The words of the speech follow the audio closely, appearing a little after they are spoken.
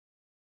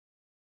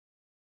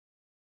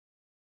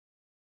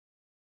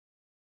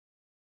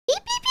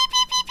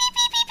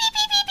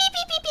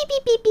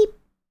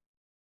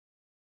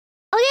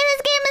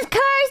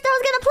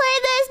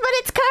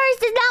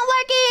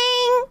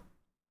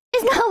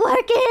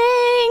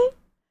Ding!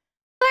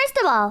 First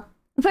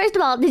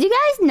of all, did you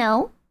guys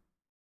know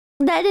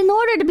that in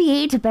order to be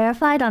age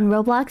verified on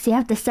Roblox, you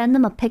have to send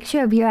them a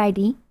picture of your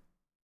ID?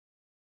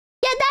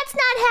 Yeah, that's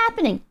not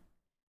happening.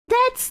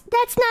 That's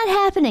not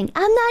happening.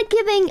 I'm not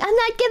giving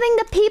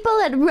the people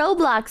at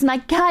Roblox my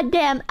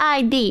goddamn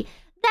ID.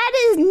 That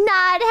is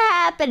not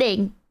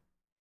happening.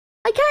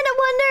 I kind of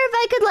wonder if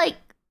I could, like,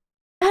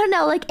 I don't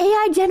know, like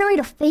AI generate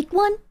a fake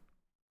one?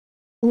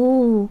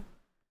 Ooh.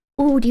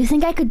 Ooh, do you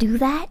think I could do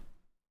that?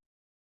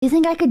 Do you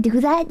think I could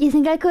do that? Do you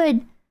think I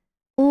could?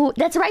 Ooh,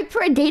 that's ripe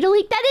for a data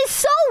leak? That is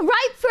so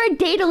ripe for a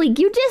data leak.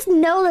 You just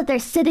know that they're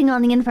sitting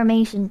on the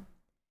information.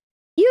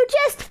 You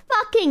just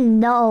fucking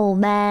know,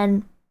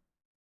 man.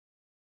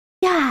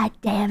 God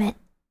damn it.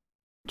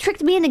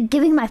 Tricked me into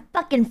giving my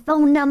fucking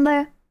phone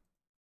number.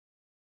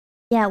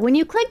 Yeah, when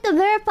you click the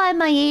verify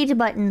my age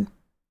button,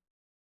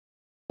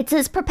 it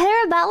says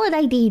prepare a valid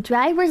ID,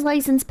 driver's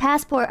license,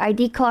 passport,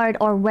 ID card,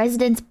 or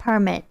residence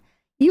permit.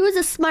 Use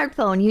a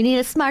smartphone. You need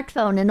a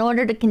smartphone in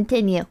order to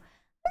continue.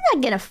 I'm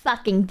not gonna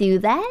fucking do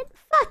that.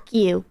 Fuck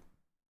you.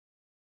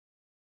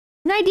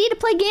 An ID to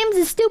play games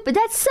is stupid.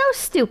 That's so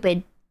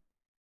stupid.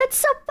 That's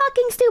so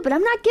fucking stupid.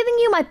 I'm not giving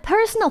you my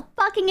personal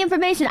fucking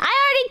information. I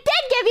already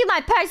did give you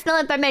my personal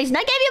information.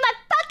 I gave you my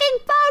fucking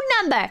phone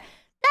number.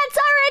 That's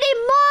already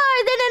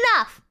more than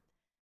enough.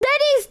 That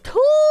is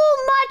too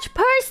much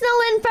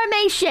personal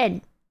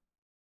information.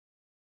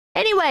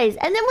 Anyways,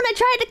 and then when I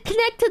tried to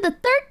connect to the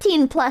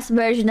 13 plus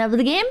version of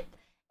the game,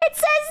 it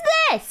says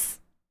this.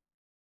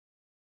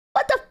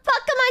 What the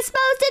fuck am I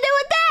supposed to do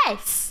with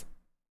this?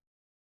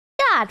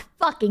 God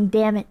fucking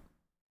damn it.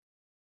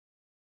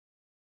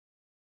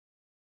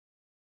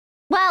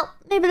 Well,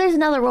 maybe there's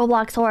another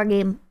Roblox horror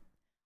game.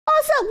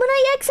 Also, when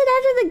I exit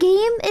out of the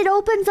game, it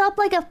opens up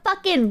like a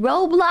fucking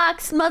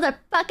Roblox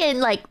motherfucking,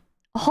 like,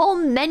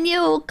 home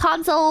menu,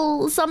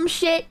 console, some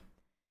shit.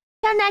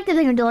 Can't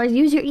activate your dollars,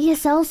 use your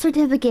ESL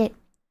certificate.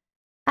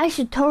 I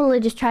should totally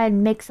just try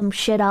and make some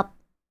shit up.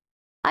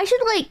 I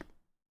should, like...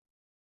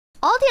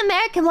 All the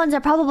American ones are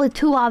probably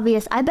too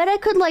obvious. I bet I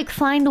could, like,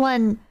 find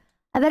one...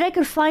 I bet I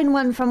could find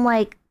one from,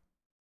 like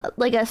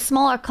a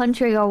smaller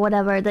country or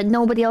whatever that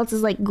nobody else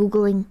is, like,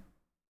 Googling.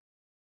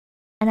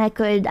 And I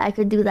could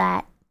do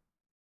that.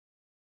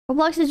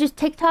 Roblox is just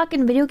TikTok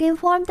in video game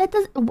form? That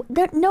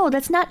doesn't... No,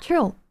 that's not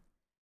true.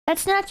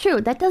 That's not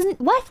true. That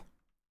doesn't... What?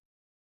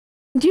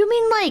 Do you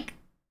mean, like,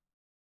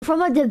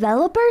 from a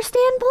developer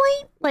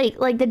standpoint?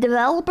 Like the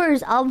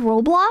developers of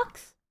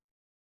Roblox?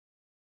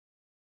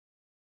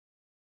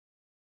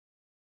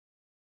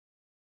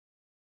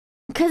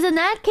 Because in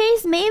that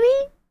case, maybe?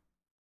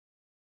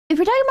 If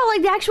you're talking about,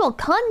 like, the actual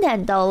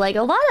content, though, like,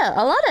 a lot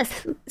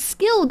of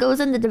skill goes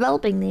into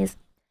developing these.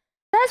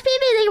 That's PB,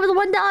 thank you for the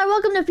 $1.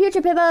 Welcome to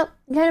Future Pivot.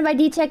 Kind of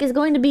ID check is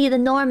going to be the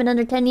norm in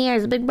under 10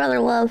 years. Big brother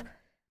love.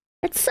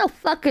 It's so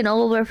fucking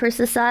over for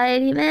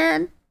society,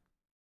 man.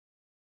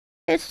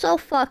 It's so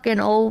fucking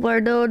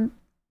over, dude.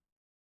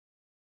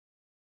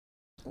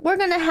 We're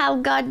gonna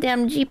have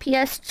goddamn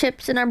GPS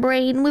chips in our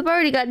brain. We've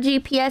already got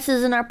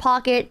GPSs in our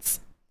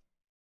pockets.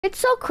 It's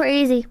so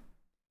crazy.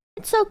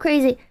 It's so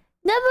crazy.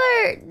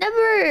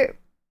 Never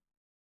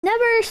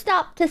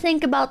stop to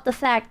think about the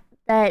fact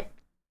that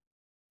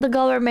the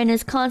government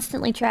is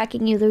constantly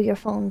tracking you through your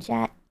phone,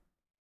 chat.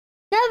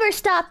 Never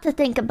stop to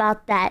think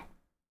about that.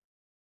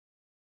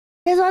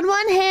 Because on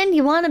one hand,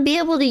 you want to be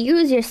able to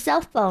use your cell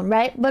phone,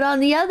 right? But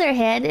on the other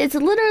hand, it's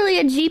literally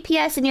a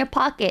GPS in your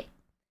pocket.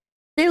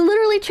 They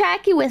literally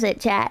track you with it,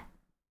 chat.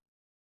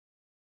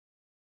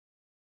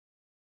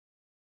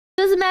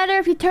 Doesn't matter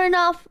if you turn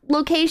off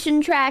location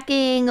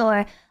tracking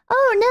or,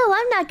 oh no,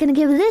 I'm not going to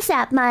give this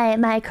app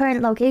my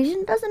current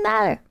location. Doesn't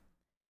matter.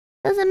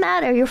 Doesn't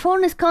matter. Your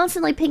phone is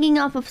constantly pinging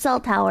off of cell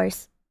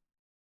towers.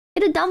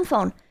 Get a dumb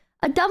phone.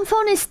 A dumb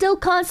phone is still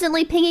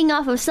constantly pinging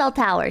off of cell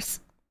towers.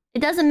 It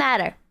doesn't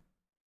matter.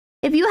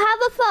 If you have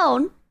a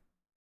phone,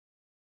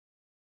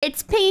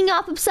 it's pinging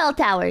off of cell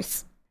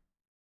towers.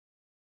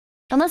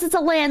 Unless it's a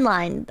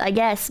landline, I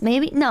guess.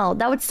 Maybe? No,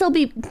 that would still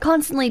be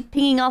constantly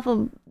pinging off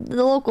of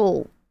the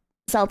local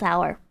cell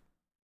tower.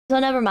 So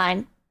never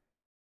mind.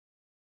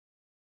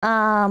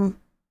 Man.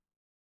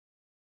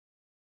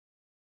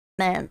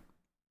 Man!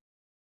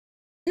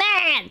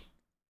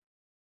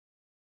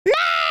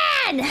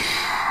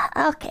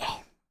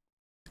 Okay.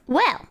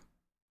 Well.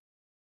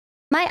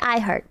 My eye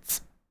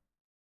hurts.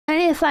 I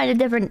need to find a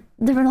different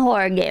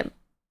horror game.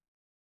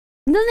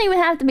 It doesn't even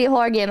have to be a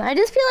horror game. I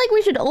just feel like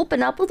we should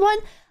open up with one.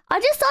 I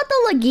just thought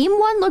the Lagim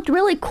one looked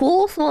really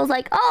cool, so I was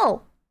like,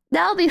 oh,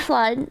 that'll be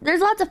fun.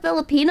 There's lots of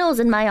Filipinos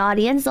in my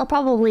audience. They'll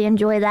probably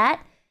enjoy that,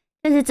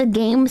 because it's a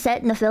game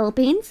set in the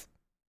Philippines.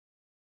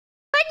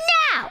 But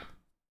now,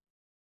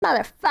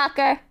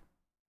 motherfucker,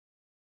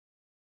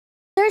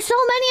 there's so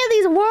many of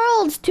these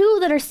worlds, too,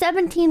 that are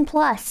 17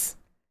 plus.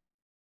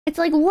 It's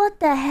like,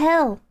 what the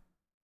hell?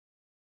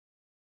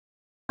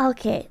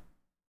 Okay.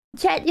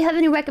 Chat, do you have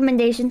any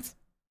recommendations?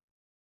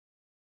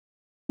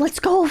 Let's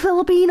go,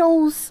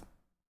 Filipinos!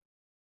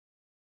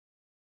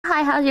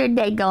 Hi, how's your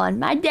day going?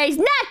 My day's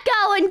not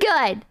going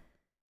good!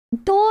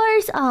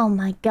 Doors? Oh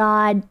my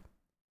god.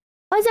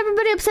 Why is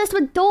everybody obsessed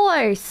with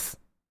doors?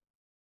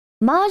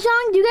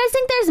 Mahjong? Do you guys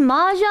think there's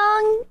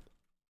Mahjong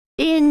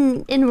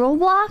in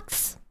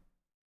Roblox?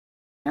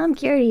 I'm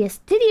curious.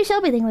 Did you show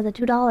me thing with the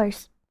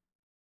 $2?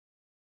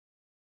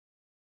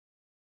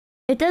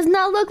 It does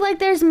not look like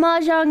there's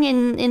Mahjong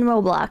in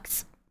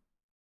Roblox.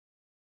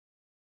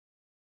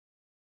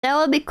 That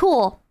would be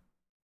cool.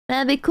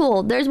 That'd be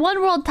cool. There's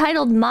one world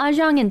titled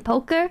Mahjong and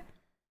Poker.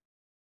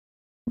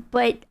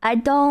 But I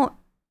don't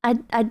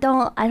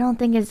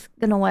think it's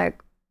gonna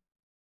work.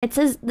 It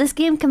says this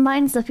game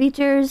combines the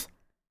features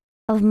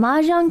of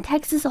Mahjong,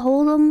 Texas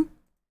Hold'em,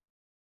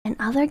 and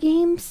other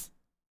games?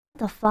 What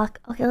the fuck?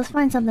 Okay, let's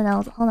find something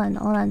else. Hold on.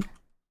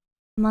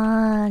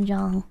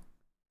 Mahjong.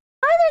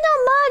 Why are there no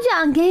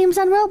Mahjong games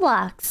on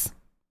Roblox?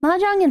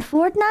 Mahjong in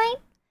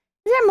Fortnite?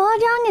 Is there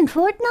Mahjong in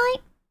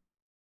Fortnite?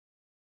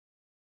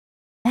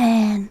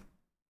 Man.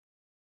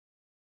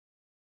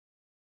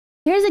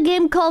 Here's a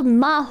game called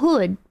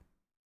Mahood.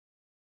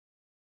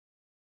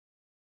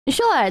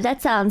 Sure,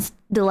 that sounds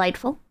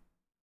delightful.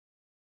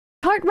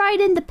 Cart Ride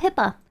into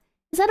Pippa.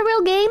 Is that a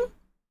real game?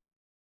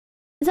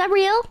 Is that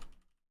real?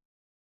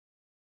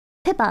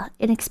 Pippa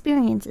in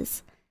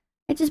Experiences.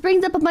 It just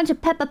brings up a bunch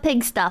of Peppa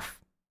Pig stuff.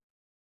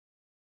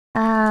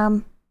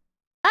 No,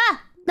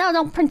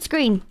 don't print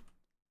screen.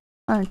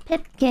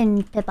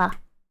 Pipkin Pippa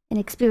in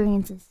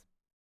Experiences.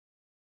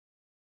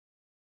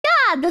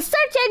 God, the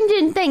search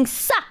engine thing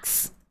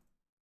sucks.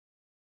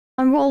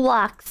 On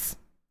Roblox.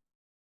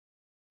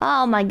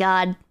 Oh my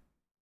god.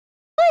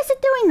 Why is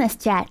it doing this,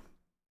 chat?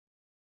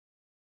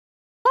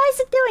 Why is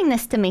it doing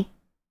this to me?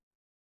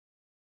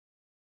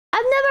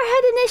 I've never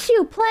had an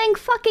issue playing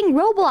fucking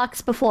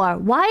Roblox before.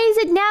 Why is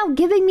it now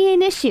giving me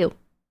an issue?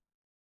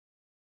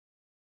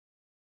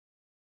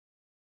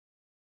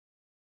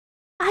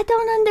 I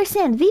don't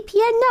understand.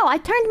 VPN? No, I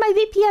turned my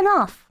VPN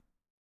off.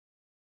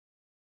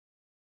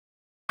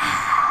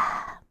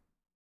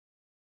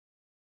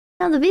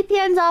 No, the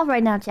VPN's off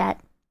right now, chat.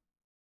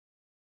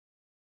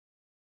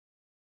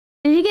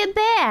 Did you get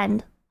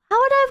banned? How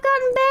would I have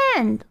gotten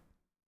banned?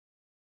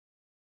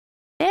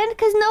 Banned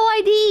because no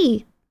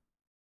ID.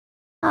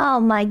 Oh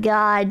my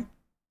god.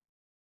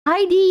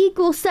 ID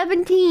equals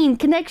 17.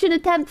 Connection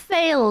attempt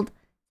failed.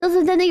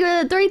 Doesn't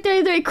equal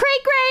 333. Crate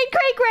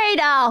grade.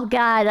 Oh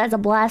god, that's a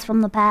blast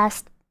from the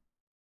past.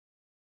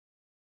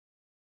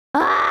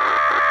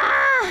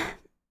 Ah!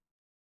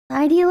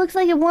 ID looks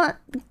like it want.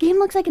 The game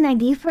looks like an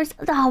ID first.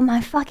 Oh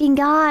my fucking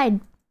god.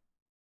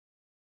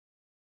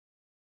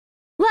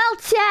 Well,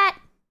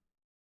 chat.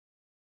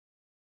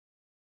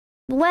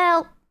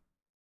 Well.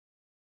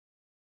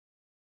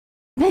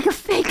 Make a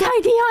fake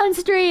ID on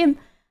stream.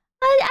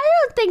 I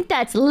don't think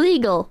that's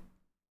legal.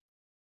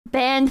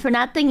 Banned for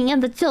not thinking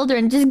of the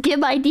children. Just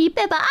give ID,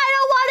 Pippa. I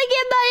don't want to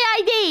give my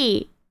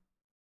ID.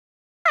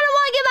 I don't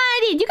want to give my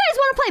ID. Do you guys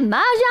want to play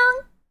Mahjong?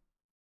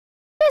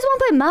 You guys want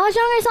to play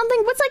Mahjong or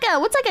something?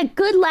 What's like a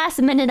good last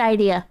minute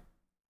idea?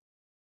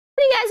 What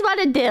do you guys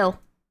want to do?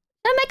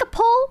 Should I make a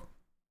poll?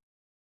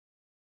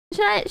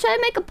 Should I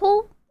make a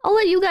poll? I'll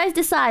let you guys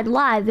decide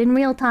live in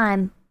real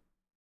time.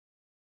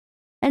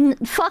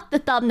 And fuck the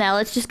thumbnail.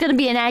 It's just gonna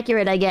be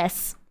inaccurate, I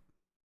guess.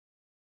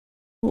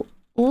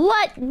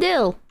 What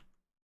do?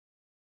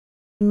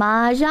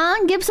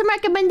 Mahjong? Give some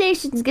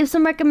recommendations.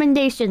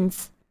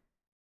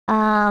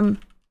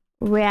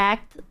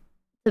 React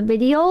to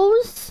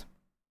videos.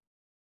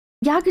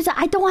 Yakuza.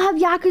 I don't have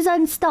Yakuza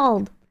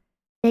installed.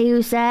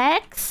 Deus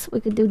Ex.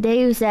 We could do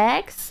Deus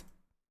Ex.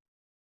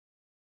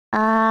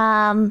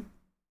 Minecraft.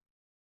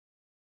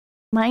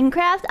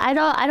 I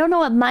don't know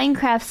what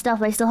Minecraft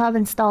stuff I still have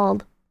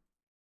installed.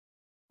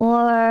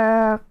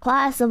 Or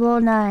Class of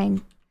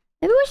 09.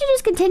 Maybe we should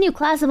just continue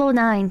Class of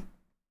 09.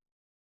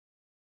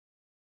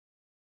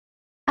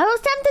 I was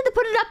tempted to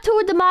put it up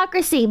toward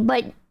democracy,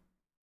 but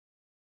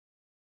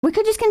we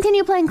could just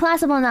continue playing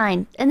Class of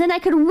 09. And then I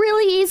could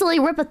really easily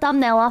rip a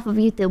thumbnail off of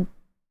YouTube.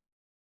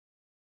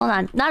 Hold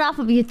on, not off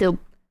of YouTube.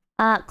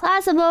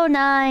 Class of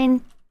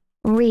 09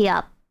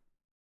 re-up.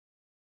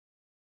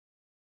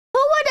 Who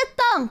would have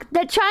thunk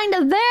that trying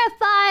to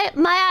verify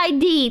my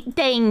ID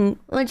thing,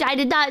 which I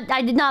did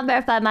not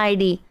verify my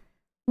ID.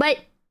 But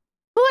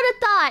who would have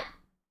thought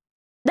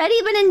that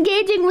even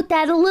engaging with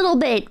that a little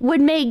bit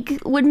would make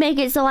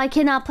it so I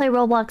cannot play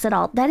Roblox at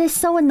all? That is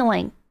so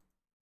annoying.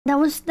 That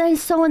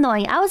is so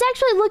annoying. I was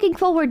actually looking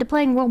forward to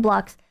playing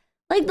Roblox.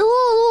 Like the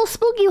little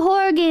spooky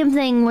horror game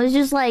thing was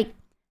just like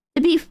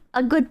to be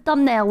a good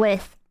thumbnail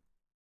with.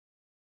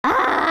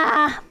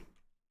 Ah.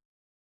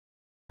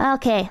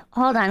 Okay,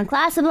 hold on.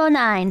 Class of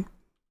 09.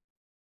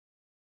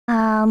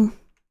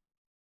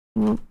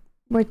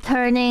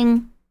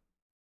 Returning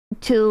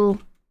to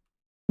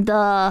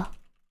the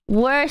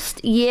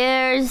worst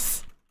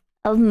years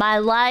of my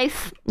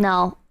life.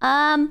 No.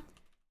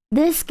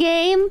 This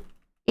game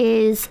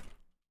is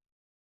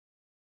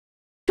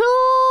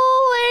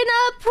too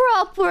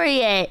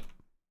inappropriate.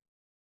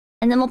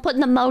 And then we'll put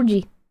an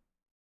emoji.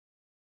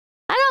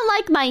 I don't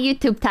like my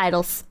YouTube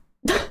titles.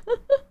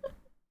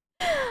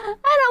 I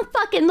don't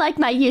fucking like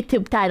my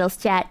YouTube titles,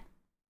 chat.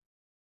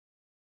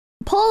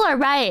 Poll or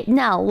riot?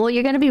 No. Well,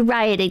 you're gonna be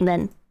rioting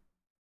then.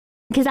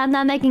 Because I'm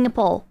not making a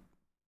poll.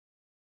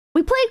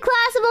 We played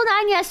Class of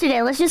 '09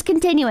 yesterday. Let's just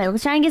continue it.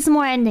 Let's try and get some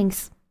more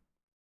endings.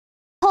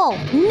 Poll.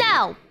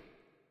 No!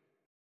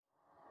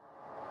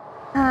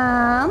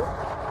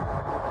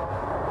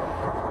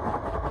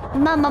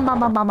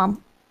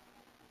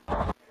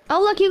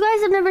 Oh, look, you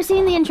guys have never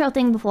seen the intro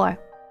thing before.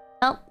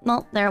 Oh,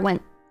 well, there it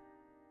went.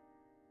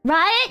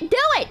 Riot? Do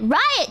it!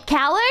 Riot,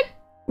 coward!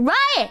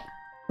 Riot!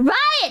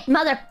 Riot,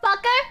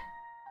 motherfucker!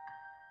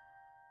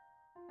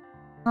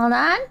 Hold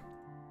on.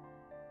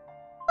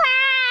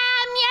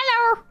 I'm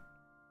yellow!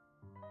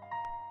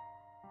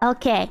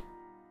 Okay.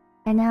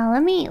 And now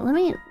let me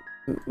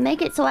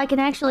make it so I can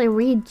actually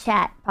read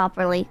chat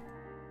properly.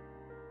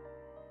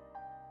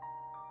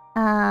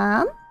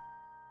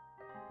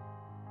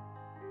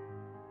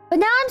 But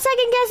now I'm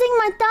second guessing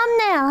my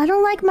thumbnail. I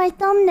don't like my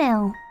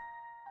thumbnail.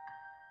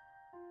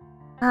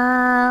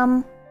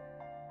 I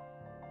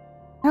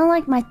don't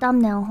like my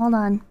thumbnail. Hold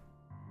on.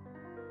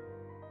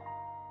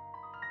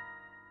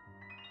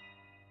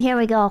 Here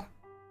we go.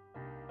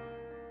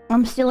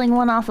 I'm stealing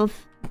one off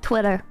of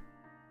Twitter.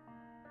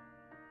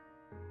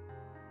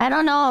 I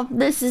don't know if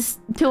this is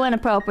too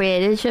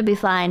inappropriate. It should be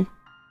fine.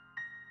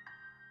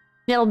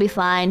 It'll be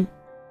fine.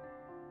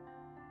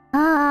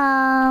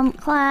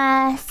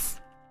 Class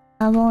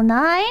of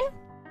 '09?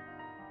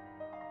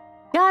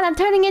 God, I'm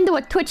turning into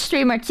a Twitch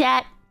streamer,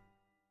 chat.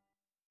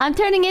 I'm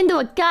turning into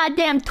a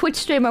goddamn Twitch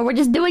streamer. We're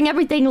just doing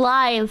everything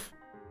live.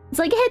 It's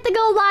like hit the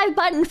go live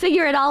button,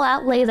 figure it all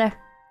out later.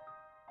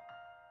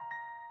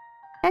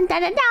 Dun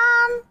dun dun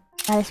dun!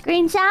 Got a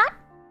screenshot?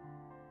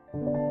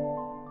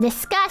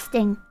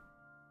 Disgusting.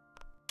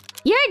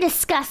 You're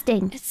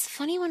disgusting. It's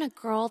funny when a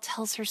girl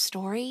tells her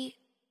story,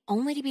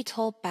 only to be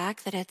told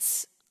back that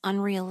it's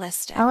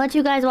unrealistic. I'll let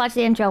you guys watch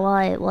the intro while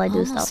I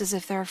do stuff. Almost as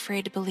if they're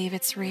afraid to believe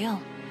it's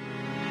real.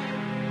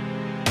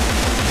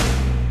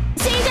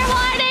 Caesar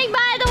warning,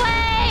 by the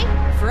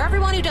way! For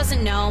everyone who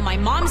doesn't know, my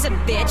mom's a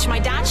bitch, my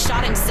dad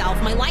shot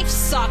himself, my life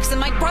sucks, and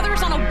my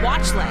brother's on a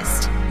watch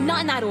list.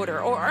 Not in that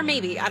order, or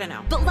maybe, I don't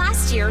know. But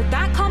last year,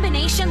 that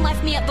combination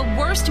left me at the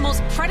worst,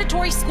 most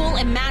predatory school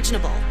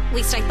imaginable. At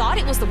least I thought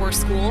it was the worst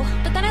school.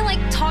 But then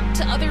I, talked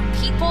to other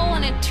people,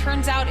 and it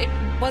turns out it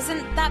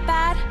wasn't that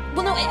bad.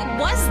 Well, no, it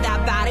was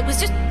that bad. It was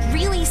just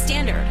really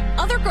standard.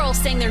 Other girls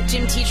saying their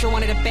gym teacher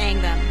wanted to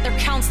bang them. Their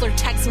counselor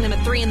texting them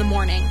at 3 in the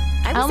morning.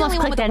 I was the only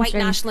one with a white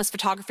nationalist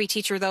photography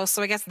teacher, though,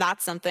 so I guess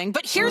that's something.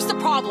 But here's the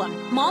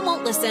problem. Mom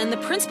won't listen, the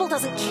principal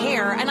doesn't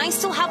care, and I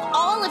still have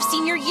all of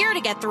senior year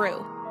to get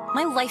through.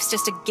 My life's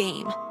just a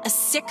game. A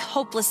sick,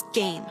 hopeless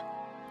game.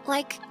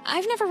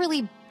 I've never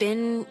really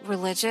been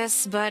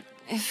religious, but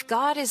if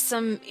God is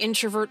some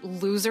introvert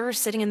loser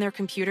sitting in their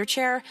computer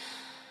chair,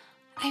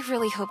 I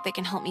really hope they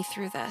can help me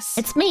through this.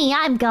 It's me,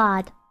 I'm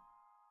God.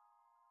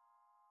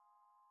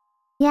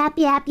 Yap,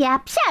 yap,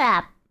 yap, shut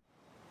up!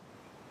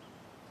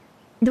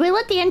 Do we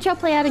let the intro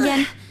play out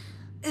again?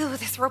 Ew,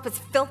 this rope is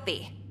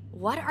filthy.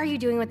 What are you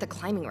doing with the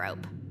climbing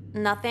rope?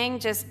 Nothing,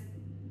 just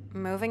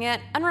moving it.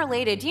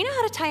 Unrelated, do you know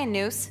how to tie a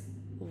noose?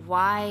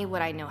 Why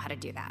would I know how to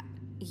do that?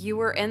 You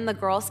were in the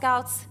Girl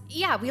Scouts?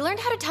 Yeah, we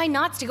learned how to tie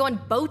knots to go on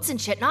boats and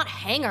shit, not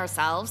hang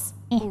ourselves.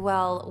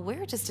 Well,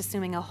 we're just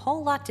assuming a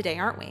whole lot today,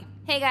 aren't we?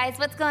 Hey guys,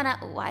 what's going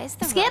on? Why is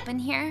the Skip? rope in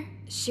here?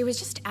 She was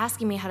just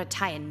asking me how to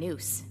tie a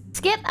noose.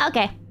 Skip?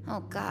 Okay.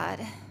 Oh god.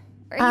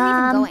 Where are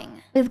you even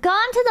going? We've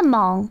gone to the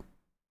mall.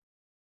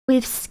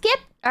 We've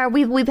skipped, or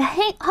we've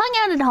hung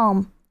out at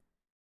home.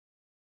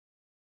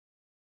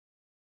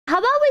 How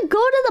about we go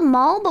to the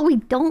mall, but we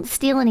don't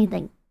steal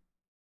anything?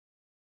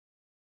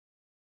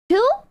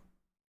 2?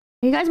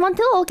 You guys want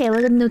 2? Okay,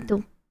 let them do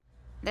 2.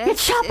 Get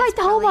shot by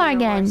Tomar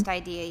again. Worst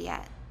idea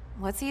yet.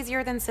 What's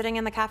easier than sitting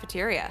in the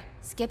cafeteria?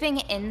 Skipping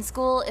in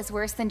school is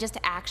worse than just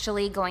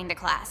actually going to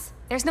class.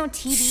 There's no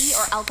TV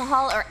or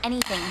alcohol or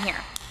anything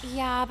here.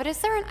 Yeah, but is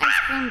there an ice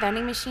cream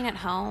vending machine at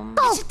home?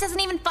 It just doesn't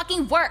even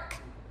fucking work.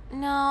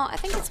 No, I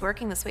think it's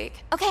working this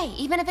week. Okay,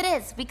 even if it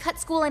is, we cut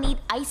school and eat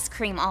ice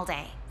cream all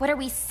day. What are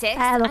we, 6? I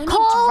have a need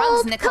cold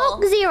drugs, Nicole.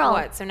 Coke Zero.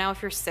 What, so now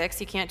if you're 6,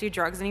 you can't do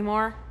drugs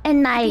anymore?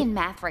 And I'd be I... in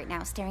math right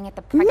now, staring at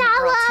the pregnant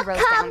girl 2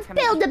 rows down from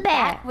me. Build-A-Bear.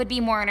 That would be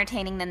more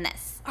entertaining than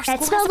this.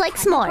 That smells like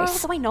s'mores. Girl?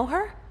 Do I know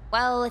her?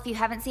 Well, if you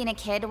haven't seen a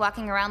kid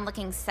walking around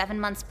looking 7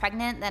 months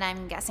pregnant, then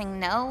I'm guessing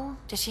no.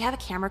 Does she have a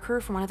camera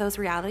crew from one of those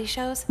reality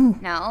shows?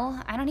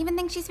 No, I don't even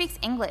think she speaks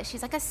English.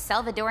 She's like a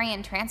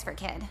Salvadorian transfer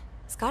kid.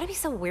 It's gotta be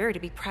so weird to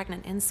be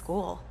pregnant in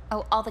school.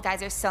 Oh, all the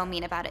guys are so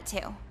mean about it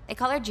too. They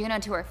call her Juno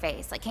to her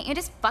face. Can't you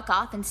just fuck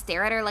off and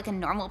stare at her like a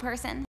normal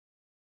person?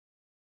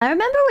 I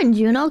remember when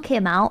Juno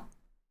came out.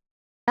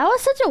 That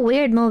was such a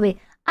weird movie.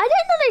 I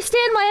didn't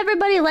understand why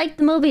everybody liked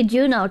the movie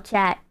Juno,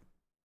 chat.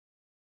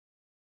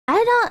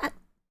 I don't...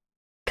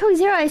 Coke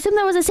Zero, I assume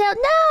there was a sale.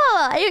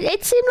 No!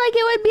 It seemed like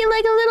it would be a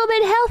little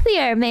bit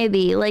healthier,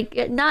 maybe.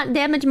 Not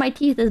damage my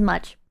teeth as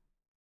much.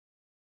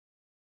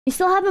 You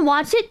still haven't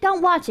watched it?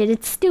 Don't watch it.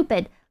 It's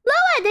stupid.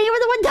 Lua, thank you for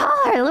the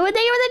 $1. Lua,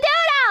 thank you for the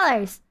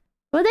 $2.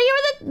 Lua, thank you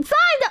for the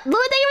 $5.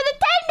 Lua, thank you for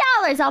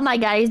the $10. Oh my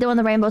god, he's doing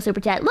the rainbow super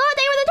chat. Lua,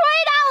 thank you for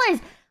the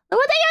 $20.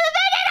 Louis, thank you for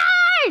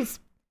the $50!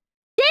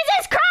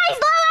 Jesus Christ,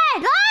 Louis!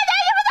 Louis,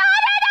 thank you for the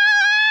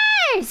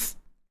 $100!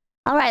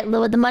 Alright,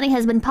 Louis, the money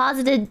has been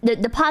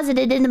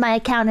deposited into my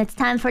account. It's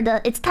time for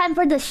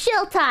the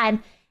shill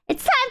time.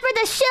 It's time for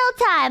the shill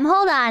time.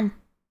 Hold on.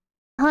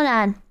 Hold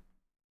on.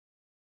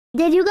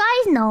 Did you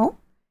guys know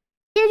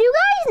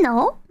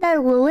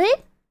that Louis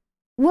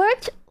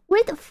worked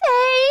with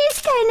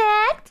Face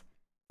Connect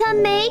to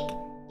make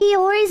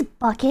Eeyore's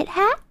bucket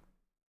hat?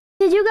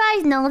 Did you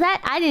guys know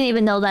that? I didn't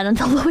even know that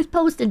until Louis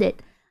posted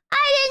it.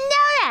 I didn't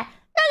know that!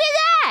 Look at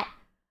that!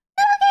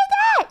 Look at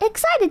that!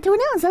 Excited to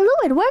announce that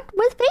Louis worked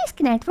with Face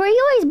Connect for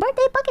Eeyore's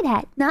birthday bucket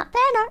hat. Not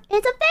fan art,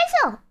 it's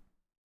official!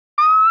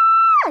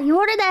 Ah! You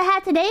ordered that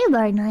hat today?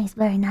 Very nice,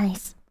 very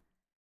nice.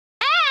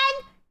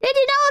 And did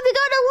you know if you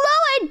go to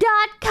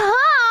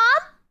Louis.com?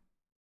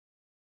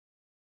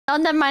 Oh,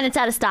 never mind, it's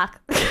out of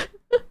stock.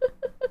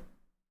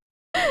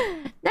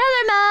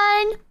 Never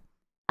mind.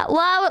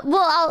 Well,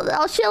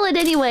 I'll shill it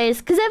anyways,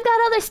 because they've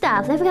got other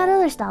stuff. They've got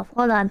other stuff.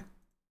 Hold on.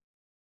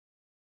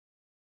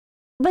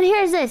 But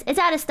here's this. It's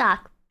out of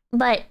stock.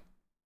 But...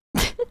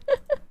 Wait,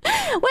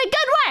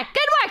 good work!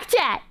 Good work,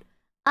 chat!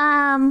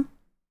 I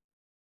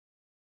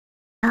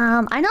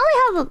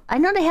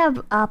know they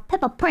have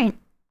Peppa Print.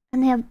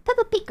 And they have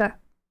Peppa Peeker.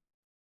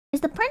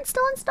 Is the print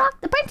still in stock?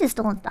 The print is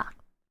still in stock.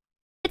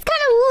 It's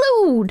kind of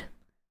lewd.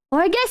 Or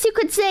I guess you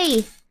could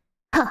say...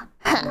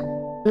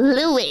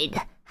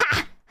 Lewd.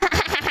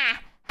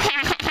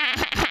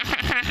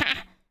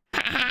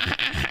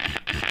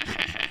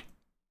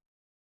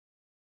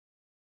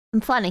 I'm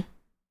funny.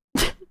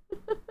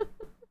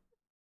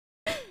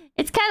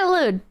 It's kind of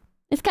lewd.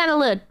 It's kind of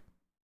lewd.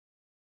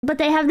 But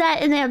they have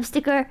that and they have a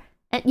sticker.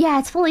 And yeah,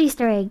 it's full of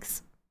Easter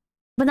eggs.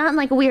 But not in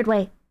like a weird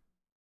way.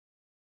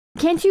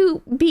 Can't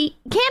be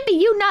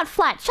you not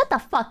flat. Shut the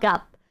fuck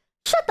up.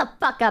 Shut the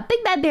fuck up.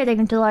 Big Bad Bear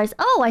taking $2.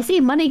 Oh, I see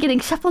money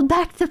getting shuffled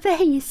back to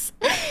face.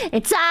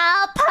 It's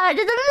all part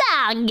of the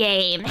long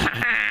game.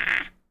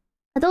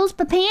 Are those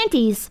the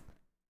panties?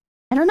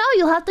 I don't know.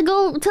 You'll have to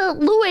go to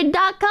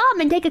Lewd.com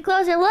and take a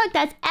closer look.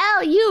 That's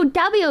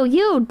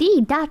LUWUD.com.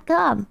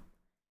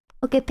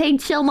 Okay, paid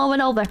chill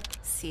moment over.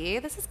 See,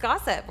 this is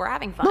gossip. We're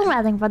having fun. We're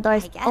having fun,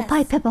 doors. Oh,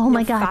 bye, Pippa. Oh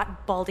my god.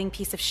 Fat, balding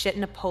piece of shit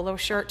in a polo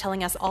shirt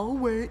telling us, oh,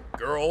 wait.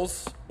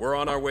 Girls, we're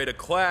on our way to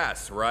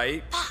class,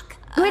 right? Fuck.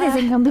 Where does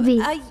income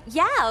be?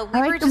 Yeah,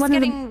 we were just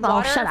getting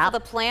water for the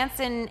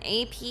plants in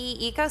AP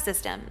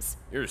ecosystems.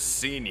 You're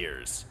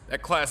seniors.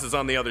 That class is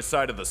on the other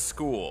side of the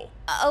school.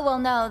 Oh, well,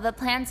 no. The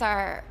plants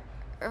are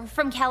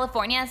from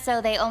California, so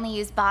they only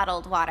use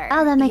bottled water.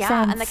 Oh, that makes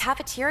sense. Yeah, and the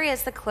cafeteria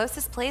is the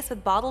closest place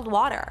with bottled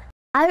water.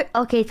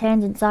 Okay,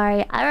 tangent,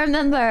 sorry. I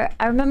remember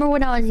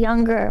when I was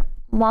younger,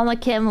 Mama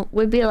Kim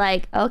would be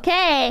like,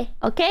 okay,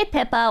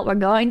 Pippa, we're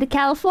going to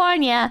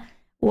California.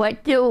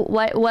 What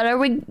are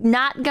we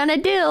not gonna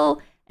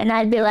do? And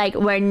I'd be like,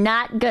 we're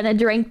not gonna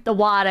drink the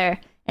water.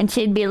 And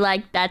she'd be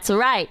like, that's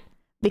right.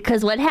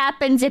 Because what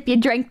happens if you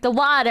drink the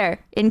water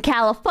in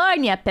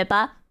California,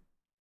 Pippa?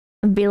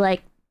 I'd be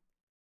like,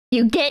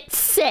 you get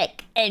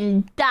sick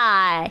and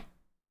die.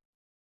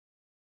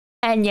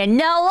 And you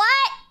know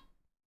what?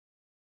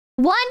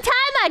 One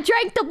time I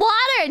drank the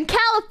water in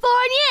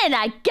California and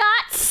I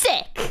got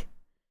sick.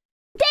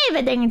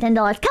 David Dingington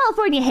 $10.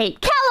 California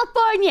hate.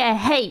 California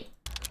hate.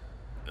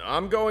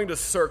 I'm going to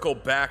circle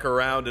back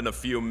around in a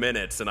few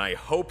minutes, and I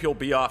hope you'll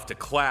be off to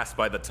class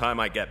by the time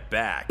I get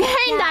back.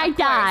 And I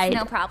died.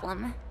 No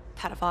problem.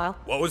 Pedophile.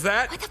 What was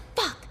that? What the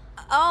fuck?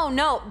 Oh,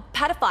 no.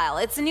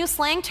 Pedophile. It's a new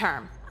slang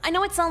term. I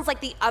know it sounds like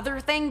the other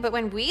thing, but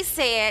when we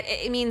say it,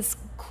 it means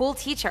cool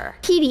teacher.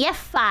 PDF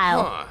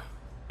file. Huh.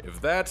 If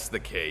that's the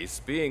case,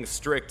 being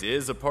strict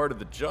is a part of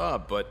the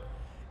job, but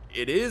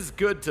it is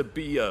good to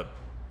be a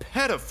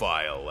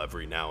pedophile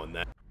every now and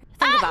then.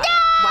 Think about it.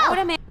 Why would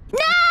a man... No!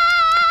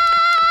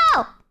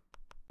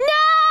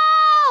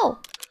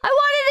 No! I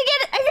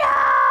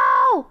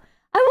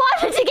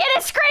wanted to get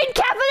a screen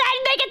cap of that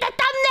and make it the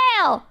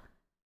thumbnail!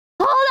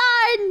 Hold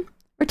on!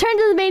 Return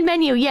to the main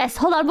menu. Yes,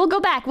 hold on. We'll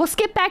go back. We'll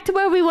skip back to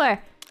where we were.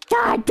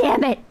 God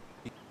damn it.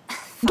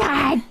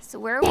 God. So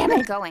where are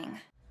we going?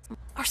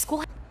 Our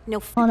school... No,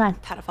 hold on.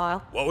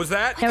 Pedophile. What was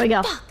that? There we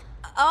go. Fuck.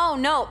 Oh,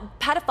 no.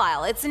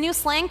 Pedophile. It's a new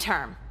slang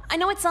term. I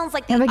know it sounds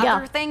like the there we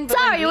other go. thing, but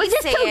sorry, when it was we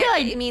just say too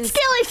good. It means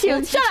skill cool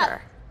issues. Shut teacher.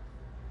 up.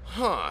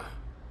 Huh.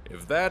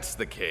 If that's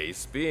the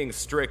case, being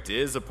strict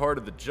is a part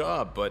of the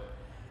job, but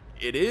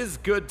it is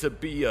good to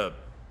be a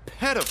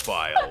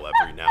pedophile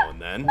every now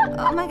and then.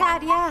 Oh my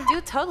god, yeah.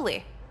 Dude,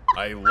 totally.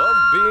 I love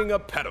being a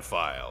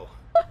pedophile.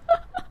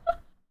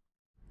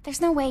 There's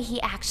no way he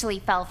actually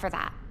fell for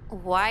that.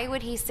 Why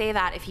would he say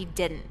that if he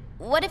didn't?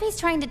 What if he's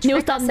trying to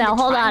trick us into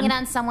trying it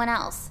on someone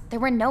else? There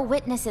were no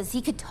witnesses.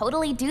 He could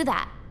totally do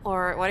that.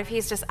 Or what if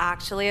he's just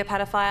actually a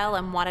pedophile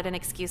and wanted an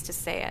excuse to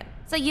say it?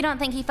 So you don't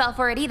think he fell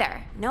for it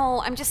either?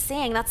 No, I'm just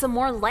saying that's a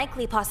more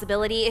likely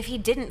possibility if he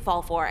didn't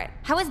fall for it.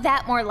 How is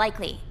that more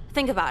likely?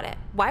 Think about it.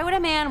 Why would a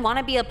man want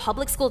to be a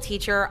public school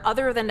teacher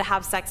other than to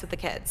have sex with the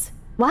kids?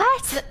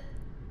 What?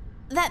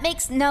 That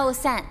makes no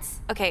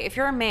sense. Okay, if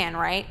you're a man,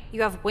 right?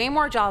 You have way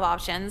more job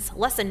options,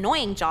 less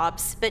annoying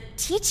jobs, but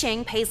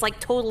teaching pays like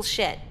total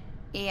shit.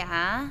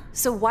 Yeah?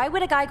 So why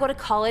would a guy go to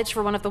college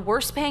for one of the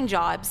worst paying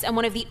jobs and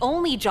one of the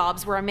only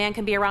jobs where a man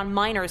can be around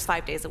minors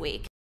 5 days a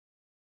week?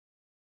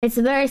 It's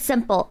very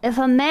simple. If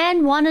a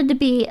man wanted to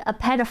be a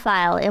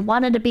pedophile and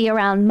wanted to be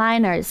around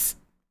minors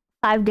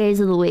 5 days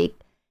of the week,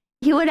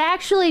 he would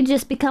actually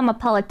just become a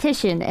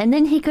politician, and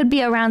then he could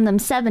be around them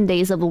 7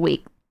 days of the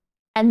week.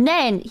 And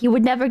then he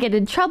would never get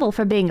in trouble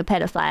for being a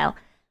pedophile.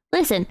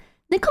 Listen,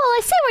 Nicole,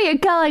 I see where you're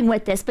going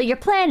with this, but your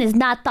plan is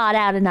not thought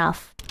out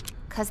enough.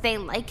 'Cause they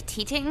like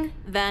teaching?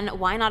 Then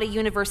why not a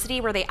university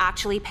where they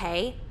actually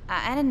pay?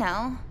 I don't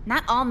know.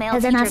 Not all male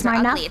 'Cause they're not teachers are smart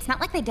ugly. enough? It's not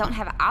like they don't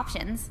have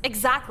options.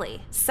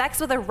 Exactly. Sex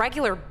with a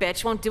regular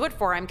bitch won't do it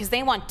for him because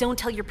they want don't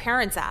tell your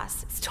parents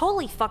ass. It's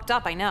totally fucked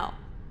up, I know.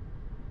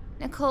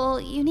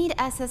 Nicole, you need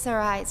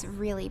SSRIs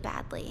really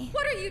badly.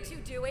 What are you two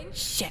doing?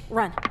 Shit,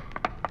 run.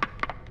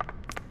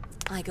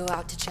 I go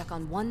out to check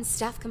on one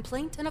staff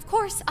complaint, and of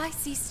course, I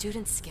see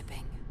students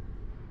skipping.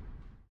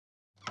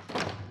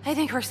 I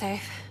think we're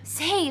safe.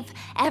 Safe?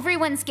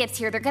 Everyone skips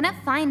here. They're gonna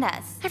find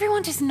us.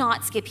 Everyone does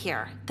not skip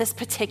here. This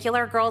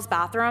particular girl's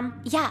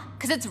bathroom? Yeah,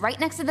 'cause it's right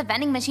next to the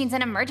vending machines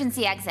and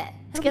emergency exit.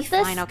 Skip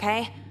this? Fine,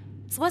 okay?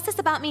 So what's this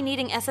about me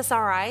needing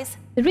SSRIs?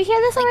 Did we hear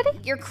this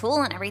already? You're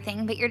cool and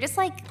everything, but you're just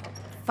like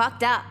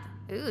fucked up.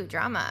 Ooh,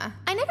 drama.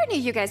 I never knew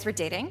you guys were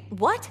dating.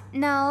 What?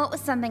 No, it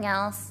was something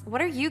else.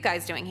 What are you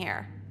guys doing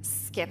here?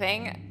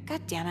 Skipping.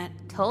 God damn it.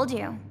 Told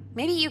you.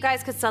 Maybe you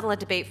guys could settle a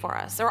debate for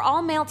us. Are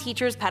all male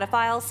teachers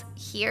pedophiles?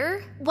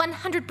 Here?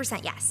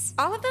 100% yes.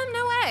 All of them?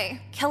 No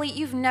way. Kelly,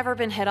 you've never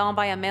been hit on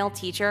by a male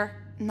teacher?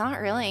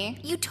 Not really.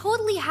 You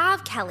totally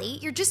have, Kelly.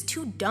 You're just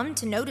too dumb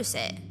to notice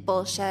it.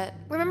 Bullshit.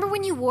 Remember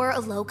when you wore a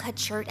low-cut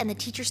shirt and the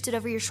teacher stood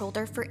over your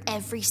shoulder for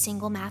every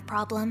single math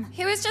problem?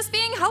 He was just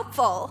being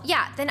helpful.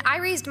 Yeah, then I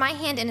raised my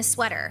hand in a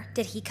sweater.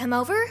 Did he come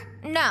over?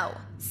 No.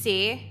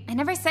 See? I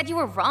never said you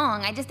were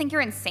wrong. I just think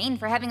you're insane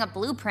for having a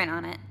blueprint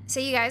on it. So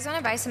you guys want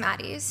to buy some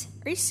Addies?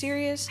 Are you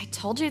serious? I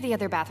told you the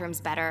other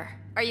bathroom's better.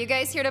 Are you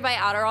guys here to buy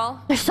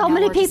Adderall? There's so No,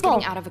 many we're just people.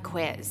 getting out of a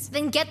quiz.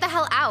 Then get the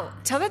hell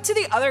out. Tell that to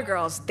the other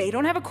girls. They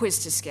don't have a quiz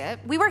to skip.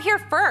 We were here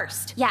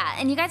first. Yeah,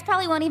 and you guys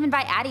probably won't even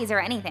buy Addies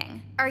or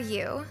anything. Are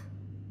you?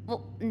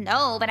 Well,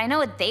 no, but I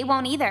know they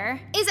won't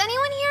either. Is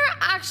anyone here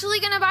actually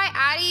gonna buy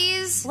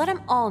Addies? Let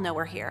them all know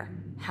we're here.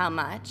 How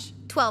much?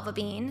 12 a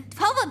bean.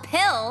 12 a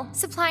pill?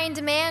 Supply and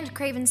demand,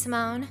 Craven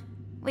Simone.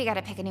 We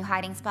gotta pick a new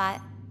hiding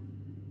spot.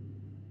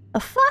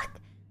 The fuck?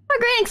 What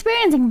a great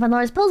experience in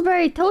Lord's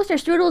Pillsbury toaster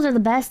strudels are the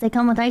best. They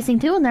come with icing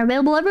too, and they're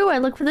available everywhere.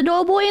 Look for the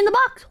doughboy in the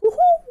box.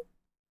 Woohoo!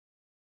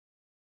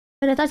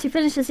 But I thought you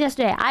finished this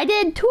yesterday. I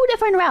did 2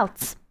 different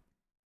routes.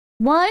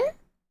 One,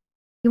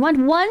 you want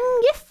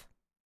 1 gift?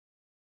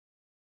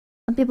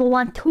 Some people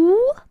want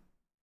 2.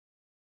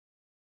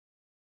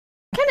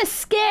 I'm kind of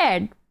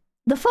scared.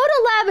 The photo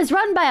lab is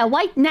run by a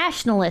white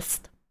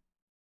nationalist.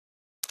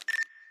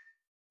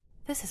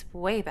 This is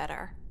way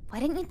better. Why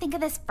didn't you think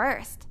of this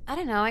first? I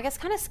don't know, I guess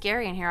kind of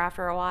scary in here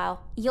after a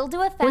while. You'll do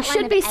a fat We line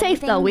should of be safe,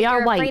 everything, though. We but are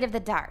you're white. afraid of the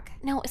dark.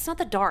 No, it's not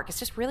the dark, it's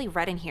just really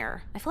red in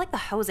here. I feel like the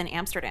hoes in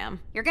Amsterdam.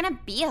 You're gonna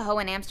be a hoe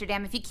in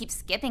Amsterdam if you keep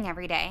skipping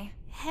every day.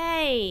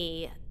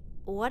 Hey,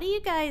 what are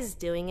you guys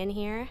doing in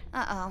here?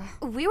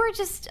 Uh-oh. We were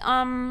just,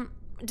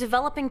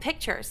 developing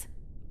pictures.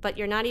 But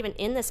you're not even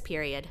in this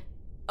period.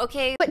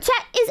 Okay, But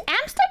chat, is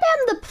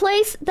Amsterdam the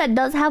place that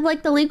does have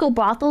like the legal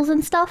brothels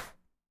and stuff?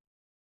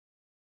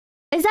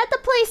 Is that the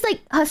place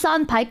like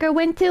Hassan Piker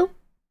went to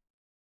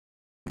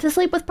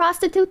sleep with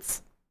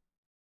prostitutes?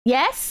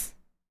 Yes?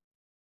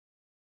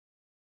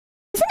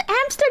 Isn't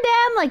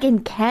Amsterdam like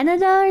in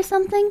Canada or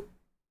something?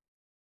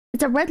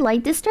 It's a red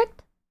light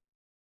district?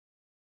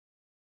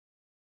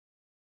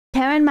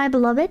 Karen, my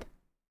beloved?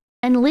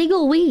 And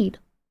legal weed.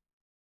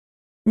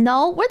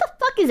 No, where the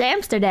fuck is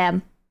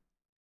Amsterdam?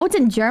 Oh, it's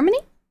in Germany?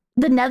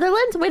 The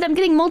Netherlands? Wait, I'm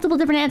getting multiple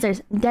different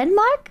answers.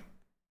 Denmark?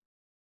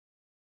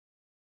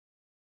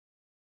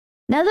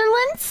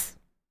 Netherlands?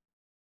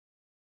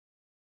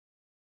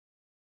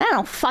 I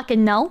don't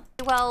fucking know.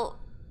 well,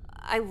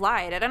 I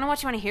lied. I don't know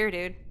what you want to hear,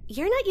 dude.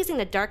 You're not using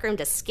the darkroom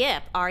to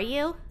skip, are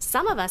you?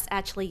 Some of us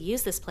actually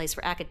use this place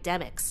for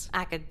academics.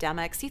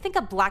 Academics. You think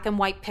a black and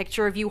white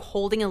picture of you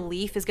holding a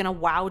leaf is gonna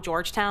wow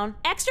Georgetown?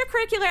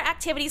 Extracurricular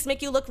activities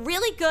make you look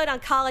really good on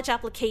college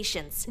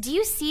applications. Do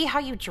you see how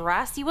you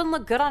dress? You wouldn't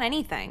look good on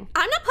anything.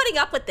 I'm not putting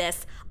up with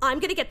this. I'm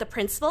gonna get the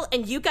principal,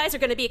 and you guys are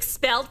gonna be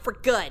expelled for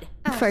good.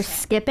 For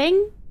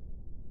skipping?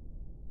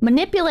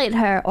 Manipulate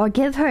her or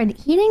give her an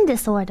eating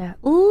disorder.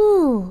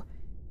 Ooh.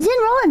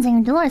 Jen Rollins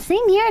and Dolores,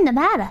 same here in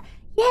Nevada.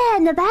 Yeah,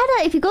 Nevada,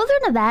 if you go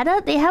through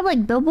Nevada, they have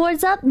like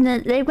billboards up and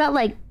they've got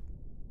like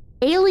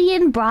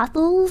alien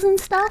brothels and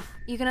stuff.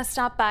 You gonna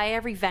stop by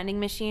every vending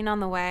machine on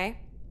the way?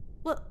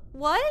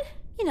 What?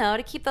 You know,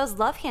 to keep those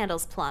love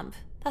handles plump.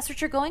 That's what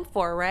you're going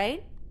for,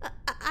 right?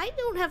 I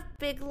don't have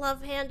big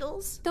love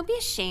handles. Don't be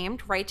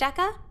ashamed, right,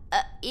 Jacka?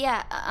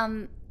 Yeah,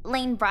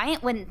 Lane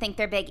Bryant wouldn't think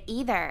they're big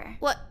either.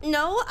 What?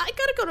 No, I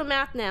gotta go to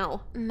math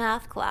now.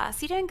 Math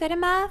class. You doing good in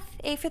math?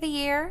 A for the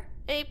year?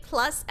 A+,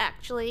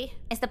 actually.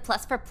 Is the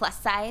plus for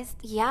plus sized?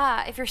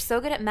 Yeah, if you're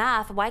so good at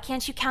math, why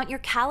can't you count your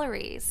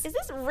calories? Is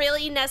this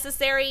really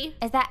necessary?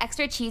 Is that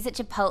extra cheese at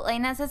Chipotle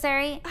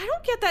necessary? I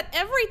don't get that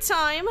every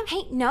time.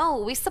 Hey, no,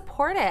 we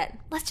support it.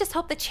 Let's just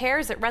hope the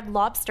chairs at Red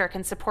Lobster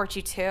can support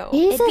you too.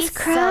 Jesus It'd be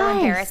Christ. so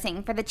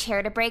embarrassing for the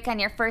chair to break on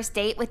your first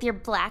date with your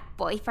black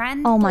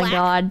boyfriend. Oh my Black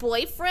god.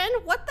 boyfriend?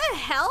 What the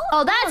hell?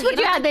 Oh, that's what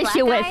you have black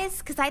issue with. guys?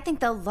 Because I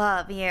think they'll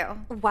love you.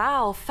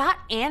 Wow, fat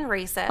and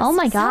racist. Oh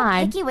my So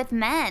god. picky with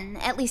men.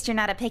 At least you're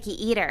not a picky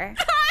eater.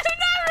 I'm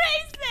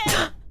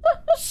not racist!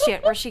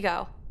 Shit, where'd she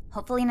go?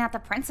 Hopefully not the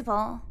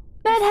principal.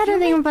 Bad had her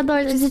thing in front door.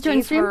 Is this doing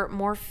Gave stream? her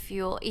more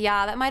fuel.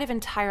 Yeah, that might have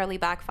entirely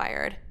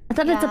backfired. I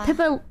thought it's a Yeah.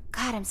 Pippa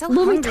God, I'm so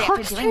Louis hungry talk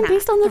after stream doing that.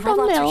 based on the The Red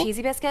Lobster thumbnail.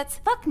 cheesy biscuits?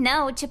 Fuck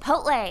no,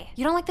 Chipotle.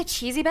 You don't like the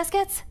cheesy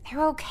biscuits?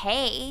 They're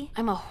okay.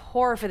 I'm a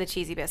whore for the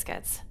cheesy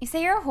biscuits. You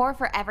say you're a whore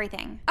for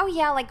everything. Oh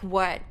yeah, like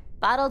what?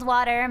 Bottled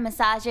water,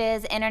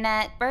 massages,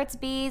 internet, Burt's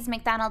Bees,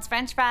 McDonald's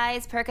French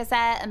fries,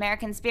 Percocet,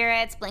 American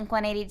Spirits,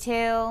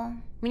 Blink-182.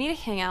 We need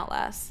to hang out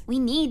less. We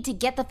need to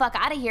get the fuck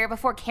out of here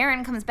before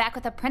Karen comes back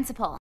with a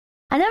principal.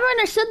 I never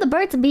understood the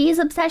Burt's Bees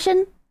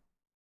obsession.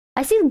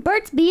 I see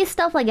Burt's Bees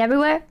stuff like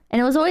everywhere, and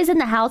it was always in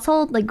the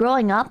household, like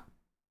growing up.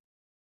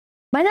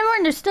 But I never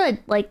understood,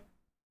 like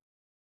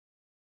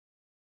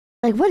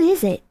what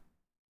is it?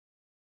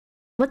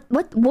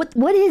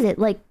 What is it?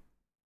 Like,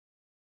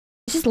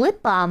 it's just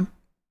lip balm.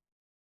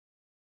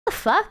 What the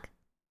fuck?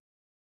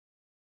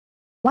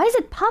 Why is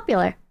it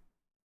popular?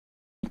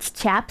 It's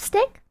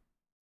chapstick?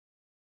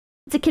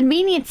 It's a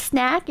convenient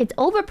snack. It's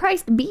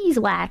overpriced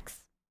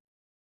beeswax.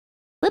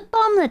 Lip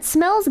balm that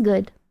smells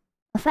good.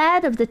 A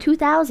fad of the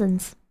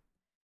 2000s.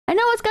 I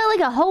know it's got like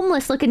a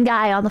homeless looking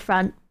guy on the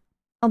front.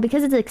 Oh,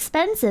 because it's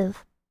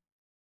expensive.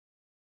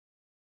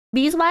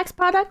 Beeswax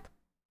product?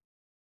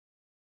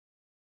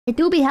 It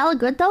do be hella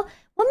good though.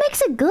 What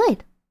makes it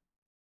good?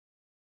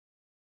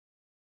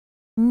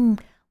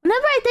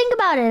 Whenever I think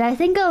about it, I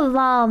think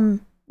of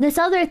this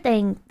other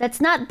thing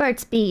that's not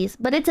Burt's Bees,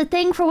 but it's a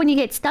thing for when you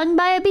get stung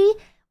by a bee.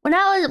 When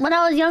I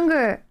was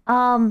younger,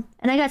 and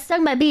I got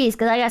stung by bees,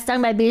 because I got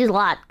stung by bees a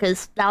lot,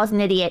 because I was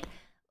an idiot.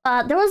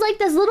 There was like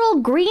this little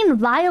green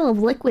vial of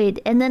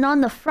liquid, and then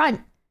on the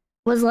front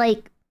was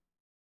like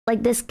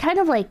this kind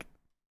of like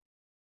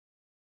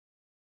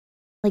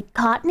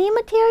cottony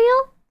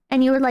material,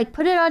 and you would like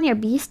put it on your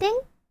bee sting.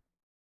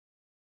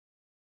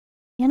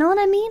 You know what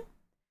I mean?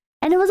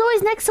 And it was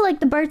always next to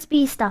like the Burt's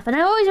Bees stuff, and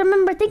I always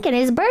remember thinking,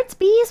 is Burt's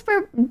Bees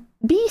for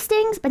bee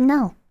stings? But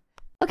no.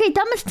 Okay,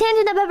 dumbest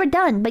tangent I've ever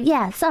done, but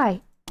yeah,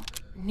 sorry.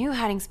 New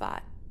hiding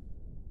spot.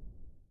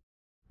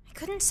 I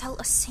couldn't sell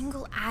a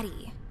single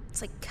Addy.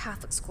 It's like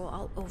Catholic school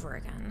all over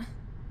again.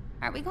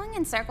 Are we going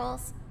in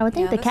circles? I would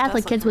think Yeah, the this does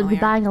Catholic look kids would be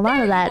familiar. buying a lot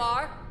of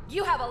that.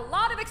 You have a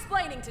lot of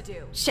explaining to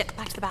do. Shit,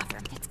 back to the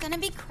bathroom. It's gonna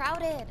be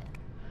crowded.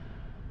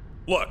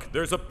 Look,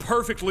 there's a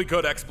perfectly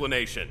good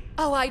explanation.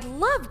 Oh, I'd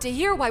love to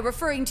hear why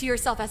referring to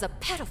yourself as a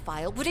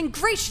pedophile would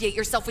ingratiate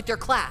yourself with your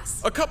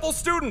class. A couple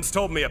students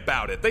told me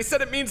about it. They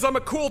said it means I'm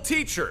a cool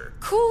teacher.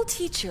 Cool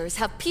teachers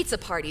have pizza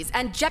parties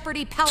and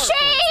Jeopardy PowerPoints.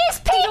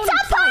 Cheese They don't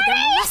pizza imply they're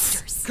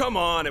parties! molesters. Come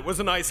on, it was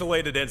an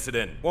isolated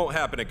incident. Won't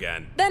happen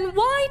again. Then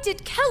why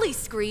did Kelly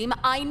scream,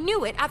 "I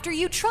knew it," after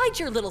you tried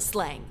your little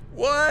slang?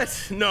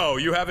 What? No,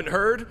 you haven't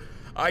heard?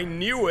 I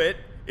knew it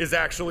is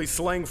actually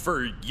slang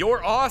for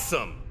 "you're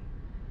awesome."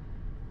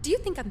 Do you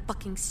think I'm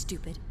fucking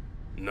stupid?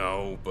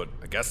 No, but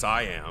I guess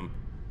I am.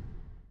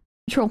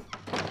 True.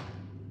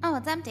 Oh,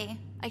 it's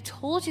empty. I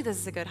told you this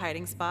is a good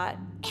hiding spot.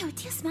 Ew,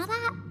 do you smell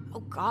that?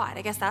 Oh god,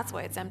 I guess that's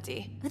why it's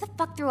empty. Who the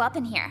fuck threw up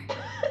in here?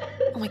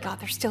 Oh my god,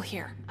 they're still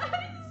here.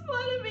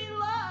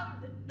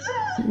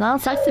 Well,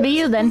 sucks to be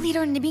you then. Lead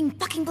her into being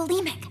fucking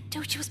bulimic.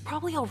 Dude, she was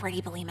probably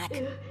already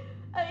bulimic.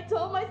 I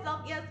told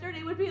myself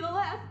yesterday would be the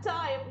last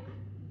time.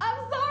 I'm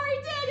sorry,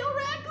 Daniel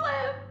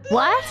Radcliffe!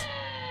 What?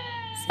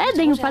 That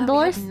thing in front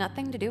doors.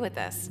 Nothing to do with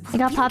this. It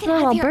got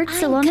popular while Bert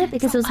still owned it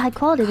because it was high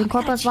quality. Then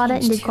Corpora's bought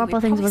it and did corporal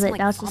things with it.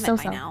 Now it's just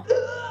so-so. Yeah,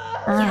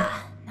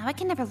 now I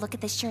can never look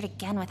at this shirt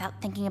again without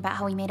thinking about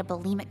how we made a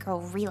bulimic girl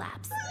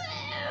relapse.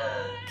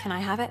 Can I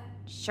have it?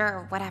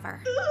 Sure,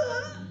 whatever.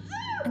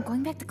 I'm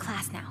going back to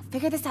class now.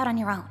 Figure this out on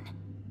your own.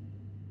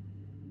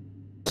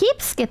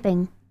 Keep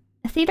skipping.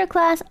 A theater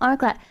class, art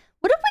class.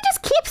 What if we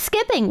just keep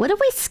skipping? What if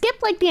we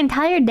skip like the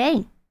entire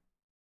day?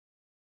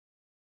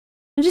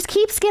 We just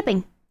keep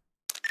skipping.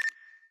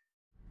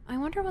 I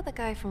wonder what the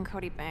guy from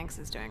Cody Banks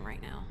is doing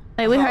right now.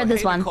 Wait, we heard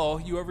this hey, one.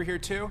 Nicole, you over here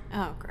too?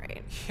 Oh,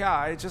 great. Yeah,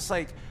 I just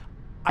like...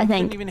 I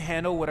think. couldn't even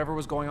handle whatever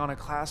was going on in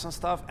class and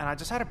stuff, and I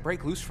just had to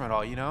break loose from it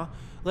all, you know?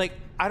 Like,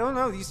 I don't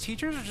know, these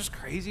teachers are just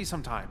crazy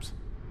sometimes.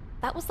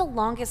 That was the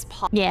longest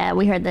pause. Yeah,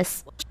 we heard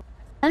this.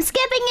 I'm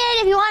skipping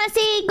it. If you want to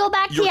see, go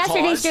back to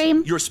yesterday's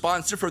stream. Your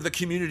sponsor for the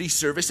community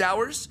service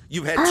hours?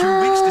 You've had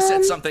 2 weeks to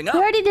set something up. We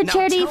already did Now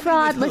charity tell me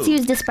fraud. with Let's who.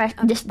 use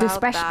discretion.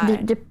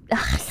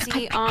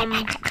 See,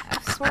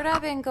 sort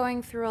of been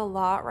going through a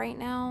lot right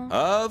now.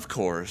 Of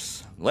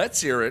course.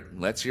 Let's hear it.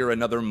 Let's hear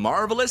another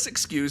marvelous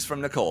excuse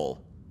from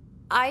Nicole.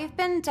 I've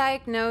been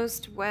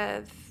diagnosed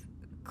with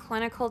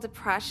clinical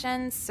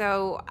depression,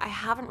 so I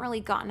haven't really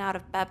gotten out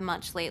of bed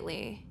much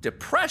lately.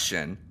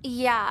 Depression?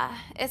 Yeah,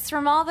 it's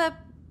from all the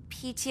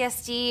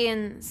PTSD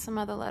and some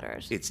other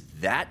letters. It's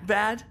that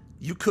bad?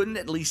 You couldn't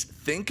at least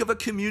think of a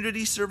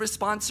community service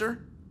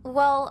sponsor?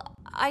 Well,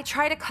 I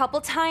tried a couple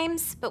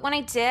times, but when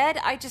I did,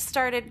 I just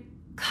started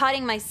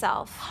cutting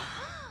myself.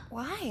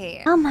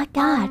 Why? Oh my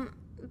god.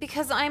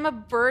 Because I'm a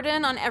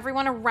burden on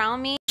everyone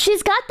around me.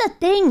 She's got the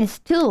things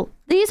too.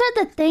 These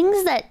are the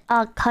things that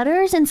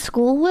cutters in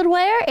school would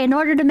wear in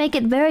order to make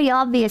it very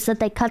obvious that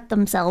they cut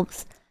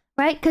themselves,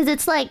 right? Because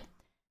it's like,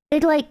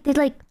 they'd like.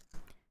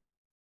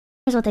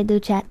 Here's what they do,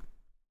 chat.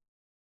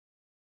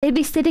 They'd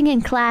be sitting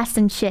in class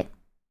and shit,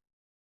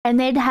 and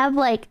they'd have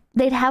like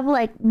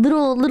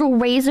little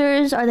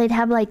razors, or they'd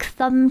have like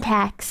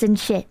thumbtacks and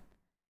shit,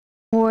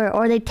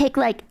 or they'd take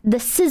like the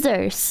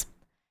scissors,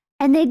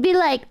 and they'd be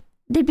like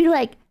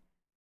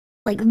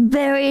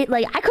very,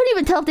 like, I couldn't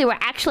even tell if they were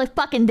actually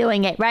fucking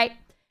doing it, right?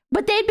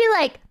 But they'd be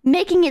like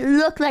making it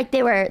look like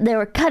they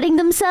were cutting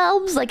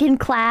themselves, like in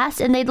class,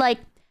 and they'd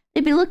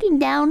be looking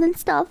down and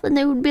stuff, and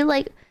they would be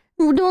like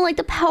doing like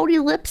the pouty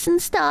lips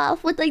and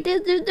stuff with like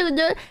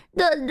the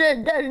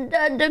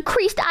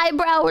creased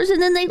eyebrows,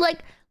 and then they like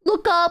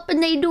look up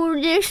and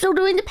they're still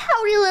doing the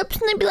pouty lips,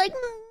 and they'd be like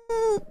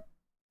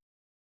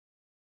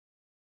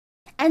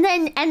And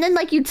then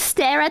like you'd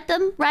stare at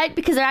them, right?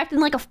 Because they're acting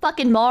like a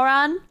fucking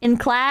moron in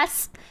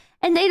class.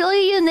 And they'd look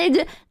at you and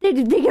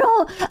they'd get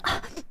all...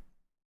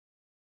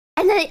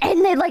 And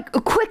they like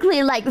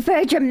quickly, like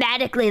very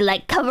dramatically,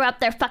 like cover up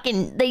their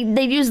fucking...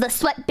 They'd use the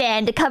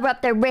sweatband to cover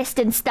up their wrist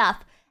and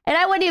stuff. And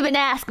I wouldn't even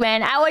ask,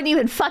 man. I wouldn't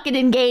even fucking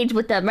engage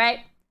with them,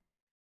 right?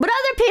 But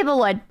other people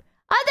would.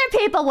 Other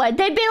people would.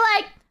 They'd be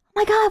like, oh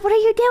my god, what are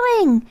you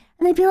doing?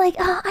 And they'd be like,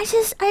 oh,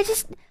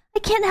 I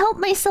can't help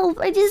myself.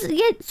 I just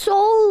get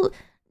so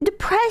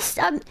depressed.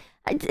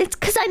 It's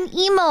because I'm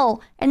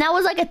emo. And that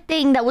was like a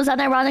thing that was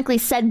unironically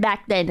said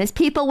back then, is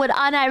people would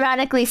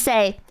unironically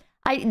say,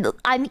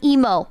 I'm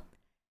emo.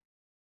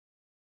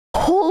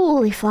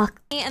 Holy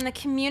fuck. And the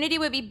community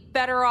would be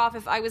better off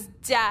if I was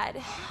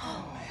dead.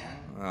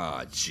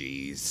 Oh,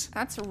 jeez.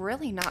 That's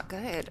really not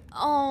good.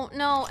 Oh,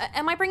 no.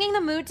 Am I bringing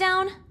the mood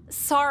down?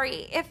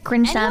 Sorry. If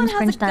cringe anyone times, has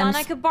cringe a gun times.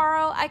 I could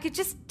borrow, I could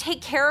just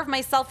take care of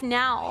myself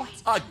now.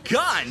 A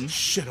gun?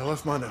 Shit, I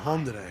left mine at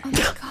home today. Oh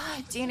my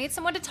god, do you need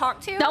someone to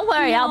talk to? Don't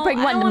worry, I'll bring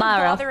one I don't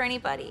tomorrow. Bother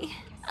anybody.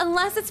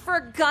 Unless it's for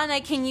a gun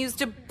I can use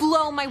to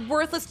blow my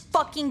worthless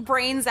fucking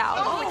brains out.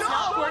 Oh, it's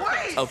not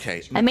worth it.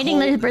 Okay, I'm eating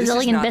Nicole, those Brazilian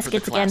this is not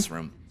biscuits for the again.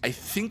 classroom. I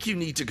think you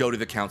need to go to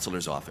the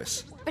counselor's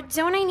office. But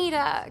don't I need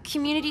a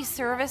community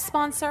service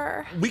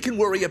sponsor? We can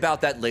worry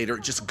about that later.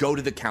 Just go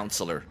to the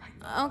counselor.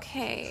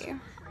 Okay.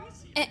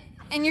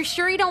 And you're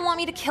sure you don't want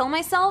me to kill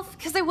myself?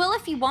 Because I will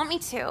if you want me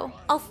to.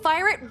 I'll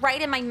fire it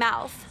right in my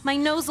mouth. My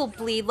nose will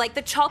bleed like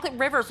the chocolate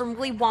river from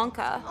Willy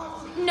Wonka.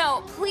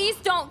 No, please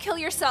don't kill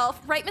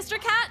yourself. Right, Mr.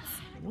 Katz?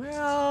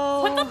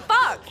 Well... What the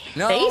fuck?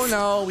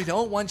 No, we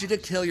don't want you to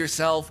kill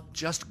yourself.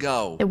 Just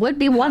go. It would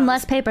be one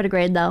less paper to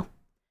grade, though.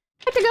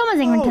 Hector Gomez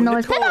Ingrid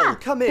Nicole,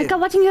 come in. Got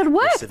watching you at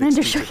work. The And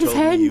just civics shook his teacher told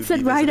head me and said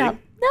you'd be right visiting. up.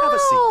 Have a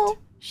No! seat.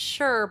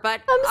 Sure,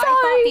 but I'm I sorry.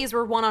 thought these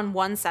were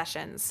one-on-one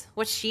sessions.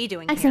 What's she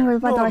doing Accent here?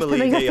 with my daughter's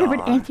Normally your they favorite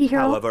are.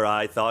 anti-hero. However,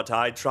 I thought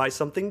I'd try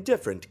something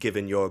different,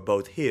 given you're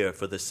both here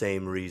for the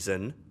same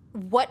reason.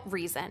 What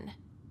reason?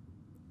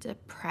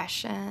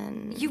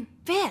 Depression. You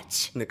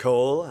bitch!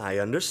 Nicole, I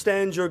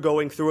understand you're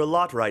going through a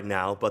lot right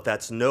now, but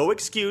that's no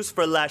excuse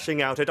for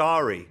lashing out at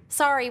Ari.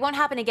 Sorry, won't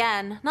happen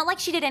again. Not like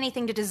she did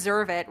anything to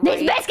deserve it, right?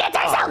 These biscuits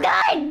are so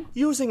good!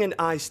 Using an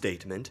I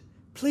statement,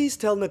 please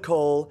tell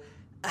Nicole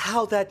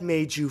how that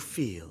made you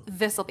feel.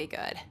 This'll be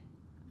good.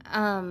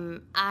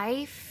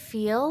 I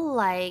feel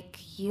like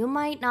you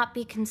might not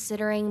be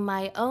considering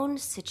my own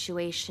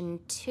situation,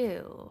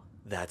 too.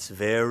 That's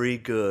very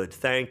good,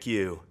 thank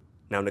you.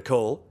 Now,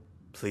 Nicole,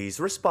 please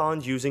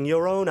respond using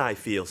your own I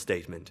feel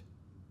statement.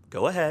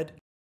 Go ahead.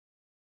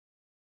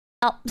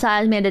 Oh, sorry,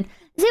 I was muted.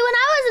 See, when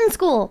I was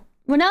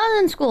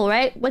in school,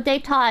 right, what they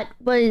taught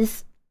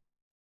was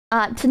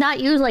to not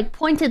use, like,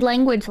 pointed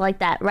language like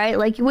that, right?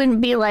 Like, you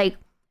wouldn't be like,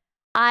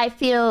 I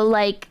feel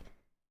like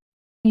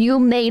you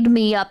made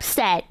me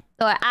upset,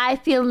 or I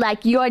feel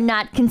like you're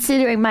not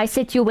considering my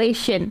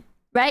situation,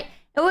 right?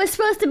 It was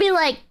supposed to be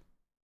like,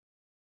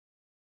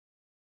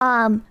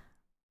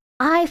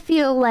 I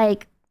feel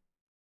like,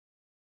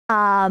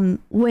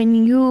 when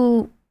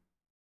you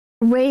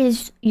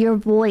raise your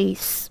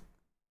voice,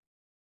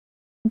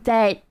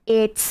 that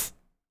it's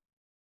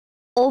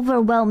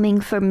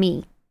overwhelming for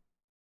me.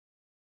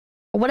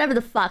 Or whatever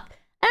the fuck.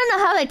 I don't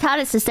know how they taught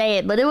us to say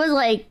it, but it was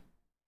like,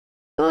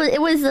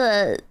 it was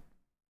a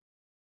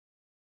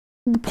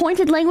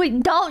pointed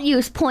language. Don't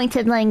use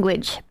pointed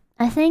language.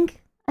 I think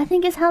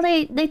is how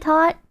they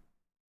taught.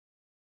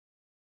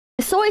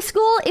 Soy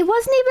school, it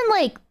wasn't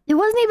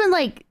even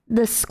like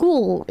the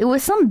school. It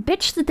was some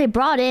bitch that they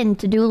brought in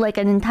to do like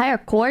an entire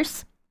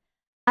course.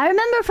 I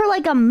remember for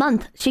like a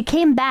month, she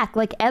came back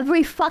like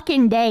every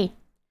fucking day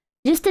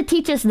just to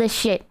teach us this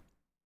shit.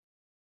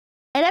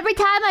 And every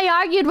time I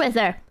argued with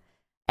her,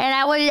 and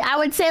I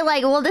would say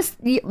like, well, this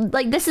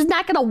is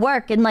not gonna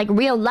work in like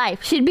real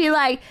life. She'd be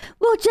like,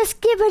 well,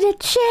 just give it a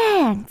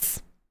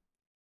chance.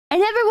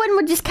 And everyone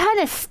would just kind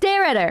of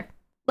stare at her.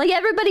 Like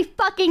everybody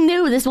fucking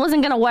knew this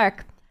wasn't gonna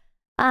work.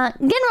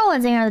 Again,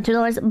 Roland's saying the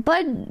 $2.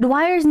 Bud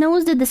Dwyer's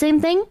nose did the same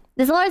thing.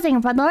 There's a lot of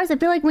saying $5. I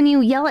feel like when you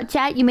yell at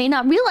chat, you may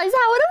not realize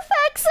how it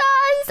affects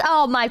us.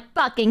 Oh my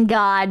fucking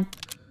god.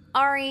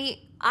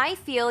 Ari, I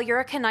feel you're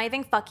a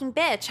conniving fucking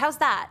bitch. How's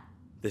that?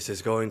 This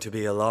is going to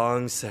be a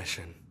long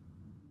session.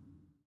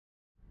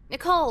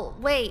 Nicole,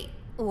 wait.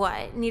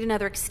 What? Need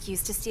another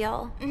excuse to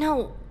steal?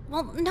 No.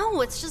 Well,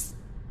 no, it's just...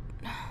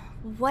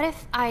 What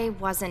if I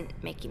wasn't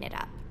making it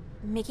up?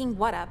 Making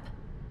what up?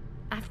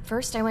 At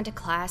first, I went to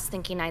class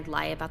thinking I'd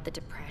lie about the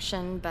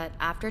depression, but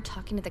after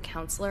talking to the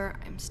counselor,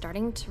 I'm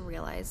starting to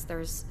realize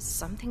there's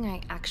something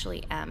I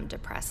actually am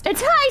depressed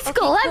It's about. high school. Okay,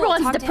 cool.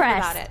 Everyone's Talk to him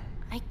depressed. about it.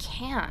 I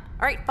can't.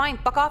 All right, fine.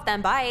 Fuck off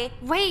then. Bye.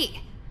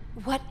 Wait!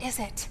 What is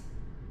it?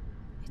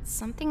 It's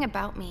something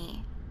about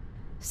me.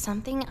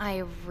 Something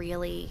I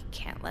really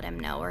can't let him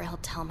know or he'll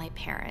tell my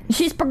parents.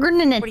 She's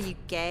pregnant. What are you,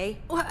 gay?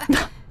 What?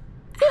 How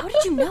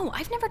did you know?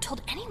 I've never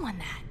told anyone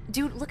that.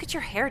 Dude, look at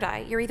your hair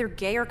dye. You're either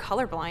gay or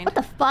colorblind. What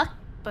the fuck?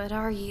 But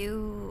are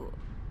you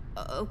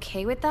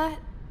okay with that?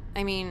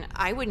 I mean,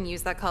 I wouldn't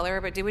use that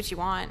color, but do what you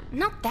want.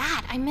 Not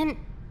that. I meant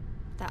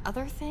the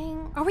other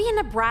thing. Are we in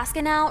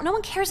Nebraska now? No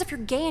one cares if you're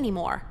gay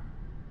anymore.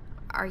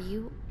 Are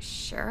you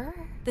sure?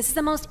 This is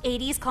the most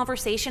 80s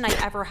conversation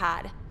I've ever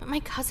had. But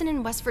my cousin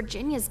in West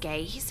Virginia's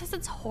gay. He says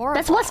it's horrible.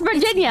 That's West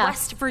Virginia. It's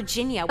West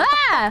Virginia. What the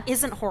fuck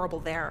isn't horrible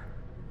there?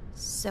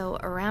 So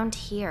around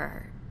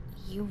here,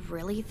 you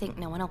really think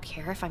no one will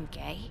care if I'm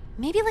gay?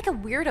 Maybe like a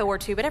weirdo or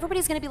two, but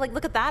everybody's gonna be like,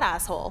 look at that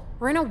asshole.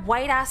 We're in a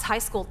white-ass high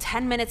school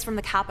 10 minutes from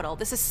the Capitol.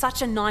 This is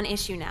such a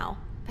non-issue now.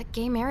 But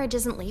gay marriage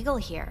isn't legal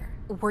here.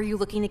 Were you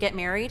looking to get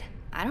married?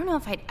 I don't know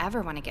if I'd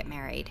ever want to get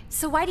married.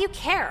 So why do you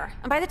care?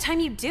 And by the time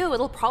you do,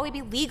 it'll probably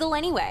be legal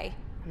anyway.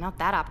 I'm not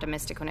that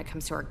optimistic when it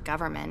comes to our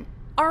government.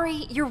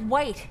 Ari, you're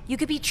white. You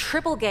could be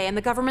triple gay and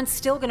the government's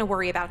still gonna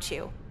worry about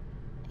you.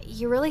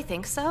 You really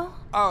think so?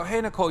 Oh,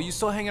 hey, Nicole, you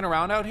still hanging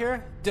around out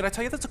here? Did I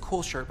tell you that's a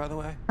cool shirt, by the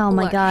way? Oh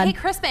my Look, god. Hey,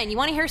 Crispin, you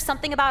wanna hear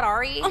something about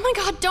Ari? Oh my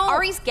god, don't!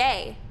 Ari's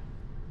gay.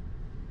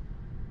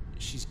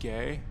 She's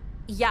gay?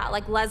 Yeah,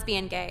 like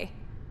lesbian gay.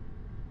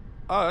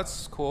 Oh,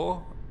 that's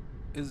cool.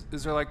 Is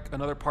there like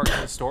another part to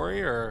the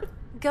story, or?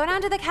 Go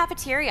down to the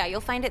cafeteria,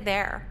 you'll find it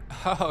there.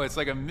 Oh, it's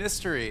like a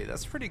mystery.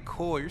 That's pretty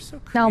cool. You're so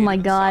creative. Oh my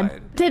god.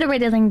 inside. Data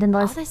rating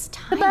All this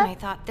time, I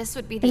thought this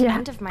would be the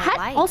end of my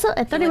life. Also,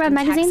 a 30 Red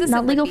magazine, Texas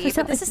not it legal would for be,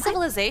 sale. but this is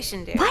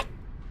civilization, dude. What?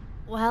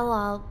 Well,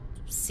 I'll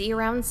see you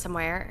around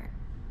somewhere.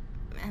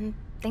 And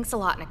thanks a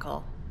lot,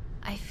 Nicole.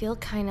 I feel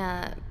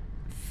kinda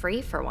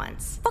free for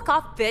once. Fuck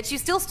off, bitch. You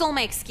still stole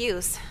my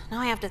excuse.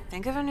 Now I have to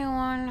think of a new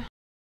one.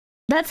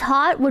 That's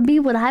hot would be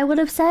what I would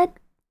have said.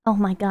 Oh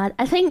my god.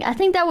 I think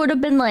that would have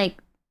been like,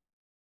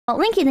 oh,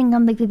 Linky didn't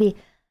come, Big BB.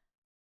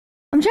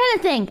 I'm trying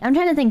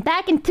to think.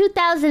 Back in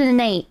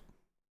 2008,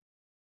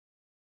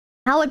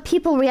 how would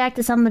people react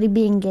to somebody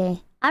being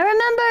gay? I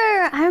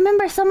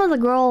remember some of the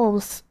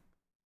girls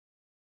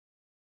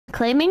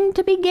claiming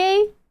to be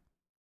gay,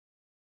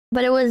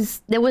 but it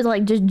was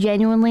like just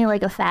genuinely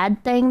like a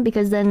fad thing,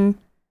 because then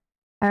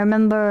I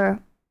remember.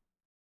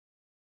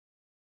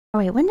 Oh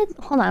wait, when did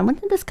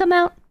this come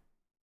out?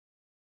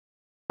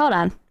 Hold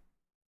on.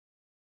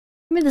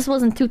 Maybe this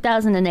wasn't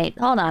 2008.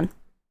 Hold on.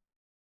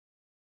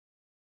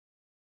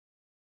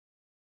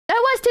 It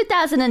was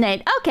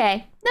 2008.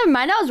 Okay. Never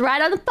mind. I was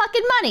right on the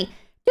fucking money.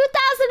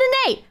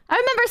 2008. I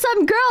remember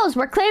some girls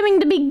were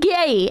claiming to be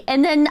gay.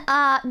 And then,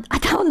 I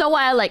don't know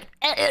why I like...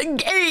 fucking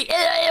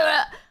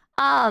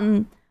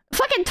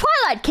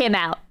Twilight came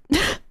out.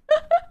 That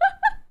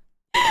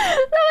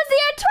was the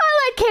year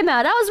Twilight came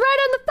out. I was right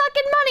on the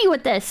fucking money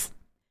with this.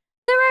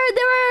 There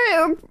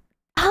were...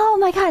 Oh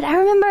my god. I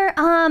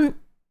remember,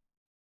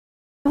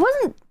 it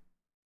wasn't...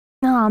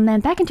 Oh man,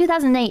 back in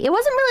 2008, it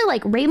wasn't really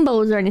like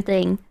rainbows or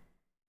anything.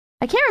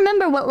 I can't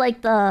remember what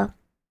like the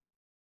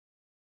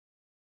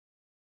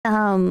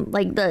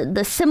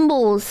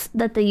symbols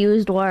that they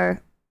used were,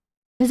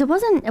 because it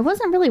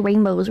wasn't really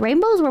rainbows.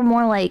 Rainbows were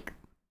more like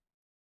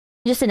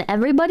just an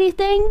everybody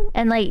thing,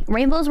 and like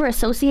rainbows were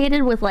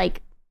associated with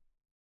like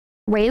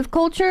rave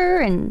culture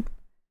and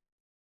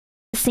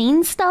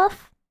scene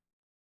stuff.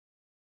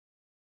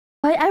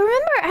 But I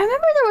remember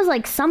there was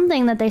like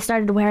something that they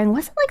started wearing.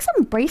 Was it like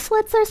some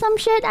bracelets or some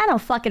shit? I don't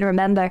fucking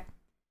remember.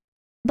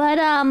 But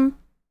I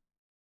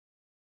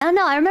don't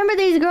know. I remember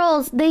these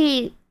girls,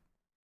 they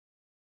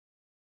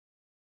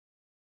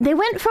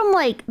went from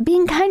like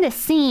being kind of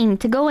seen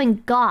to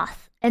going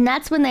goth. And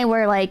that's when they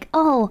were like,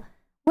 oh,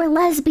 we're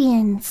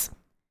lesbians.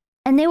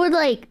 And they would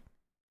like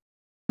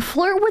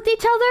flirt with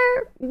each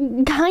other,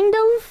 kind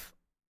of.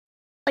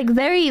 Like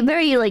very,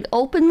 very like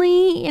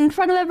openly in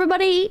front of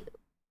everybody.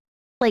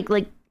 Like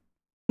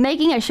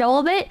making a show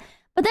of it,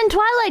 But then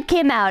Twilight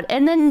came out,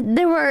 and then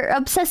they were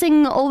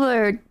obsessing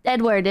over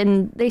Edward,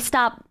 and they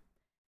stopped.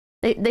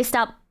 They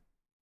stopped.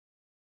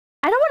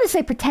 I don't want to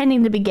say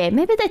pretending to be gay.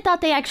 Maybe they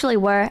thought they actually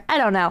were. I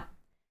don't know.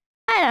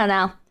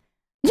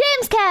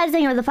 James Kaz,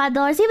 thank you for the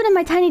 $5. Even in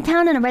my tiny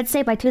town in a red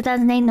state by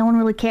 2008, no one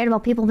really cared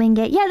about people being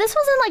gay. Yeah, this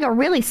was in like a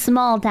really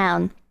small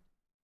town.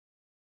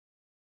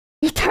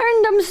 You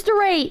turned them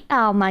straight.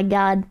 Oh my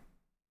god.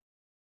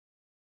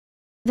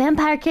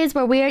 Vampire kids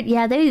were weird.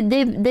 Yeah, they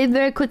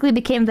very quickly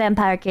became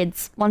vampire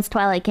kids once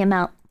Twilight came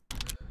out.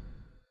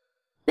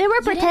 They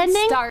were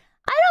pretending. I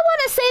don't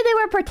want to say they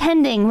were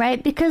pretending,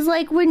 right? Because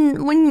like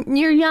when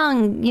you're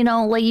young, you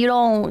know, like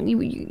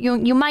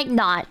you might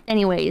not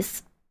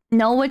anyways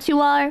know what you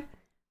are.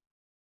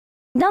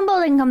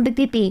 Dumbo didn't come to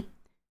pee-pee.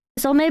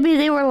 So maybe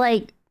they were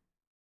like,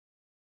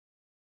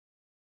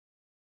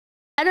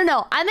 I don't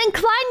know. I'm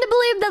inclined to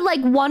believe that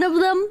like one of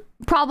them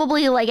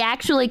probably like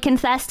actually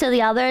confessed to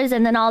the others,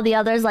 and then all the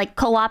others like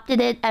co-opted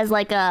it as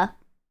like a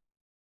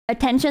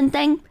attention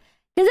thing.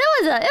 Because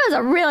it was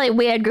a really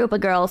weird group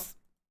of girls.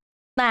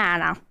 I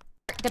don't know.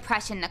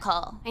 Depression,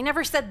 Nicole. I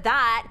never said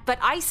that, but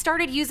I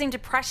started using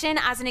depression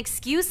as an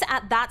excuse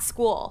at that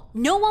school.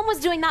 No one was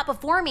doing that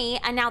before me,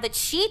 and now that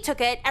she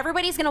took it,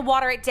 everybody's gonna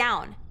water it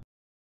down.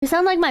 You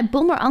sound like my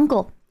boomer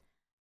uncle.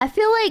 I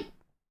feel like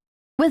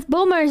with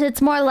boomers,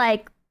 it's more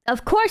like,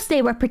 of course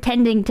they were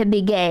pretending to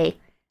be gay.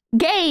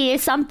 Gay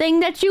is something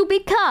that you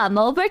become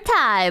over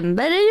time,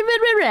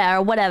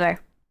 or whatever.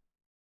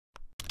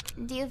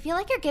 Do you feel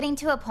like you're getting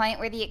to a point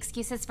where the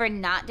excuses for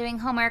not doing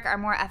homework are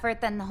more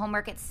effort than the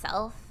homework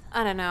itself?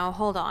 I don't know,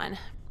 hold on.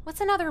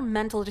 What's another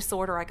mental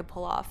disorder I could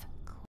pull off?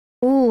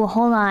 Ooh,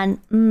 hold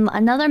on.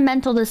 Another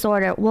mental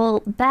disorder.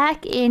 Well,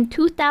 back in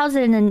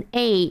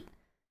 2008,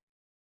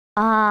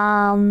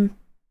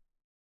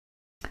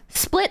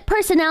 split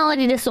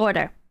personality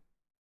disorder.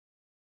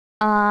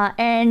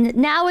 And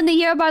now in the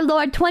year of our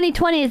Lord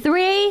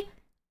 2023,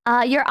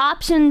 your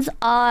options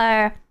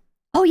are,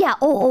 oh yeah,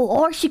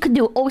 or she could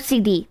do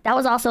OCD. That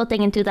was also a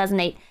thing in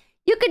 2008.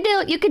 You could do,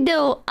 what?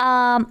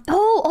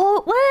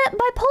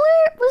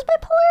 Bipolar? Was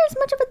bipolar as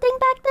much of a thing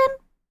back then?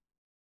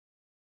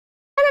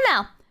 I don't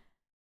know.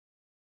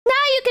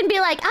 Now you can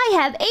be like, I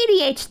have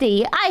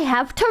ADHD, I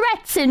have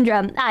Tourette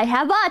syndrome, I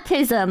have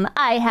autism,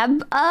 I have,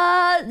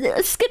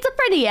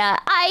 schizophrenia,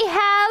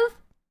 I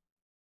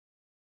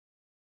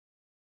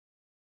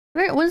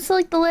have... What's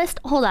like the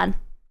list? Hold on.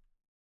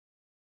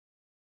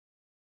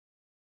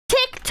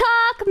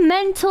 TikTok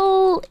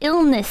mental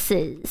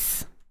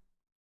illnesses.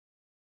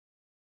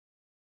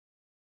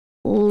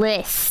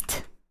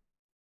 List.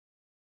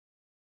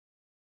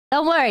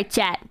 Don't worry,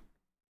 chat.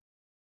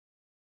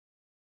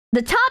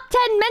 The top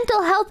 10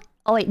 mental health...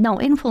 Oh wait, no,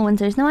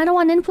 influencers. No, I don't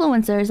want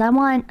influencers. I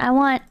want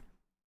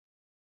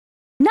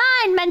 9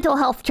 mental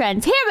health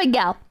trends. Here we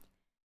go.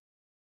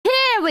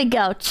 Here we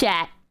go,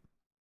 chat.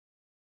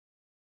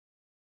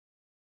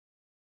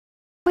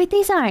 Wait,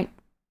 these aren't.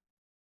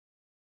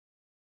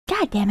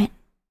 God damn it.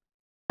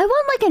 I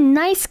want like a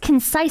nice,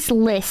 concise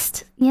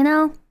list, you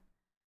know?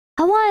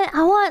 I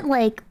want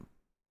like...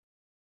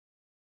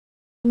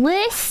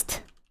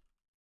 list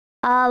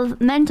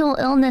of mental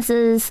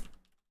illnesses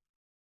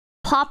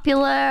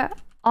popular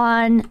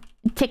on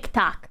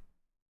TikTok.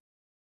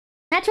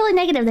 Naturally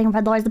negative thing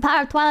for Lords. The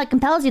power of Twilight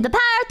compels you. The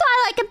power of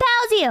Twilight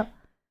compels you!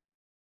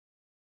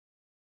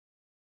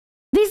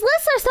 These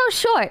lists are so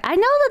short. I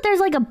know that there's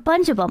like a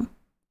bunch of them.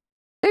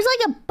 There's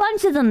like a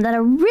bunch of them that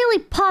are really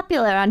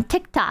popular on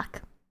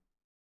TikTok.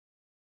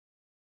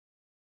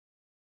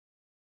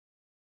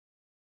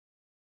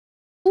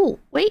 Ooh,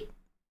 wait.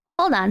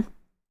 Hold on.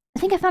 I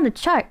think I found a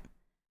chart.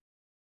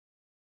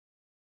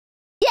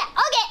 Yeah,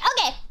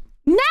 okay.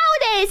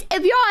 Nowadays, nowadays, if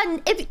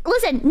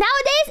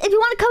you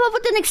want to come up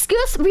with an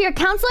excuse for your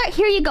counselor,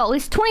 here you go.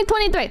 It's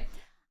 2023. I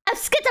have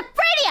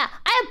schizophrenia.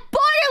 I have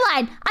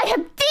borderline. I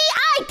have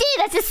DID.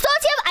 That's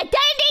dissociative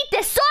identity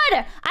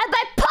disorder. I have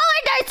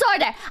bipolar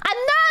disorder. I'm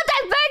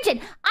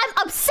neurodivergent. I'm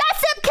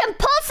obsessive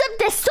compulsive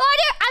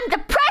disorder. I'm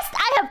depressed.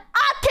 I have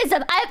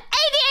autism. I have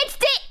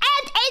ADHD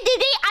and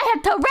ADD. I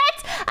have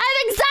Tourette's. I have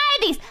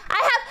anxieties. I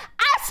have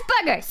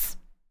Asperger's.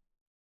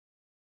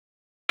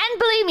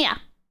 And bulimia.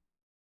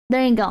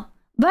 There you go.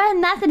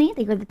 Brian Matheny,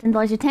 they go the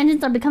 $10. Your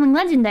tangents are becoming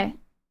legendary.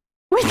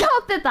 We go,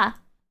 Pippa.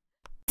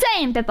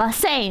 Same, Pippa,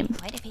 same.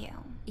 Quite a few.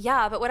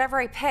 Yeah, but whatever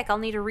I pick, I'll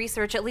need to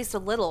research at least a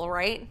little,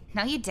 right?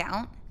 No, you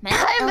don't.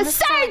 I'm a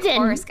surgeon! Like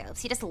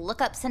horoscopes. You just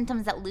look up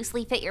symptoms that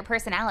loosely fit your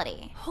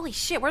personality. Holy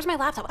shit, where's my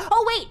laptop?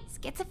 Oh, wait!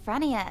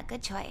 Schizophrenia.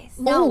 Good choice.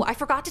 No, I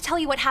forgot to tell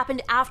you what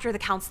happened after the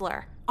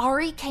counselor.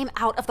 Ari came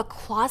out of the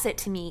closet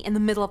to me in the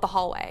middle of the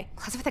hallway.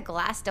 Closet with a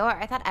glass door?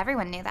 I thought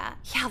everyone knew that.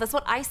 Yeah, that's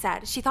what I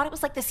said. She thought it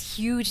was like this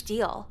huge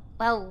deal.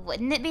 Well,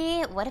 wouldn't it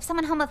be? What if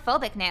someone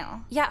homophobic knew?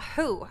 Yeah,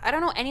 who? I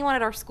don't know anyone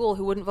at our school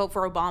who wouldn't vote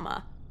for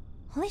Obama.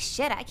 Holy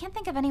shit, I can't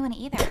think of anyone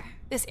either.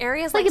 This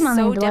area is like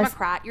so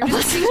Democrat. You're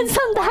just preaching to the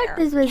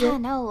choir. Yeah,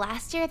 no,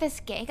 last year this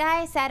gay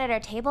guy sat at our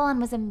table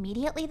and was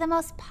immediately the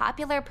most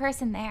popular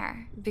person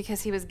there.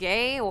 Because he was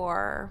gay,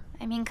 or?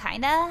 I mean,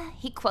 kinda.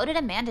 He quoted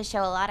Amanda's show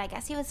a lot. I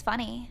guess he was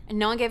funny. And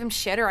no one gave him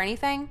shit or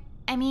anything?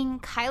 I mean,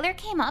 Kyler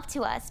came up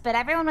to us, but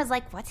everyone was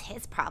like, what's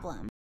his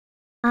problem?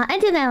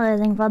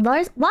 Anti-analyzing for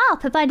Dolores. Wow,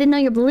 Pippa, I didn't know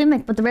you're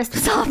bulimic, but the rest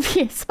was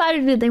obvious.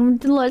 Spider thing with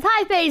Dolores.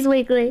 Hi, Face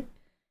Weekly.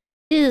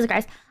 Jesus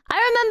Christ.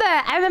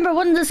 I remember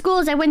one of the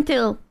schools I went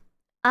to.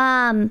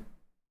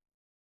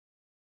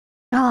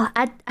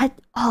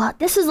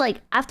 This is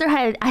like after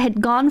I had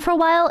gone for a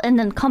while and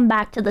then come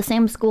back to the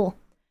same school.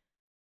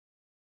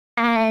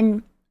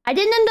 And I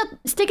didn't end up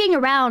sticking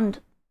around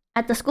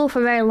at the school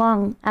for very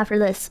long after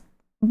this.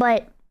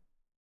 But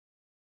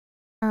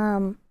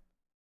I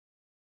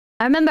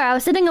remember I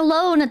was sitting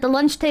alone at the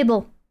lunch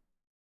table.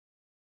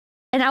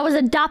 And I was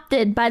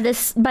adopted by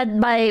this by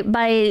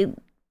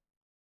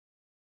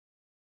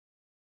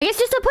I guess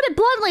just to put it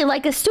bluntly,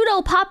 like a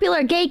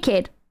pseudo-popular gay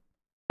kid.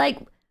 Like,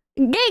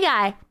 gay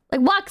guy,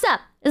 like, walks up,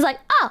 is like,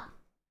 oh,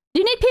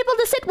 do you need people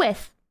to sit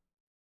with?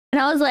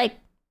 And I was like,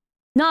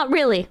 not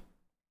really.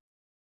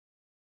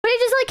 But he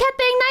just, like, kept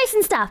being nice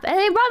and stuff. And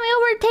they brought me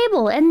over to the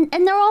table, and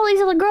there were all these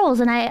other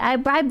girls, and I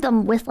bribed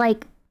them with, I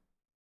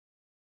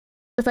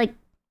had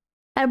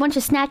a bunch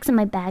of snacks in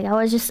my bag.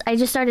 I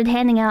just started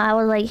handing out. I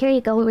was like, here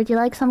you go. Would you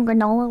like some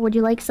granola? Would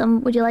you like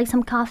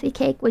some coffee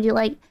cake? Would you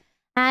like...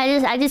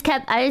 I just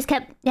kept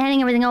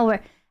handing everything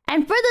over.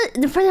 And for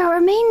the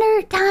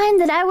remainder time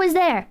that I was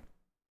there,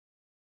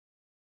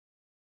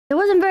 it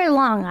wasn't very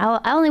long. I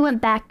only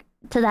went back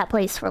to that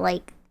place for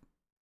like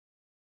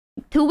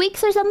 2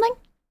 weeks or something.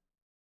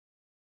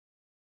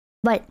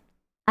 But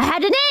I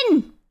had it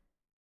in!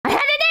 I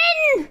had it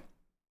in!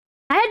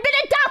 I had been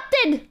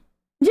adopted!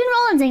 Jen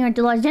Rollins saying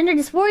Dolores, gender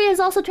dysphoria is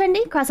also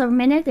trendy. Crossover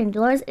Maniac saying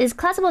Dolores, is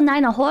Classical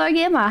 9 a horror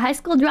game or a high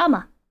school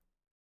drama?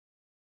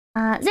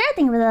 Is there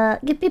anything for the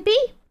get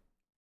pee?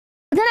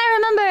 Then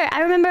I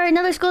remember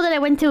another school that I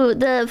went to,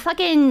 the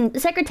fucking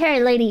secretary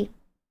lady.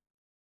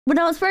 When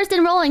I was first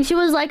enrolling, she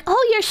was like,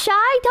 oh, you're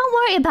shy? Don't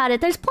worry about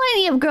it. There's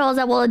plenty of girls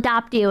that will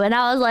adopt you. And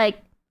I was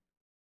like,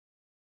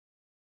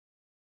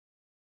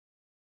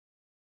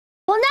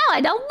 well, no, I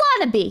don't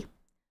want to be.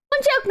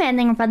 One joke man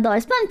thing from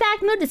Dolores. Fun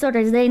fact, mood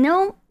disorders. They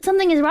know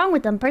something is wrong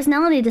with them.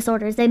 Personality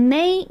disorders. They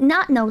may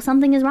not know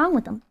something is wrong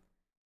with them.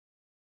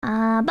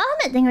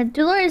 Bahamut thing with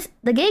Dolores,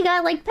 the gay guy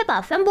like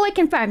Pippa. Femboy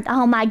confirmed.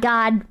 Oh my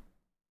god.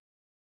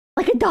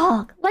 Like a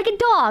dog. Like a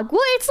dog.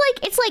 Well, it's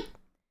like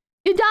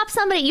you adopt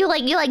somebody, you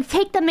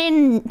take them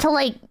in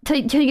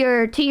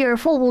to your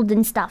fold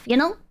and stuff, you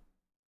know?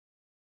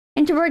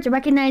 Introverts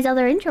recognize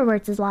other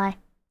introverts as lie.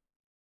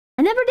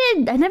 I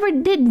never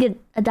did get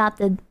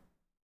adopted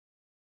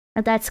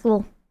at that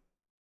school.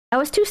 I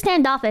was too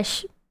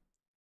standoffish.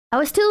 I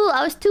was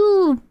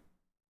too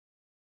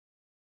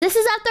This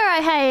is after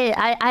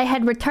I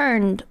had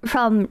returned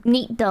from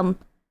NEETdom.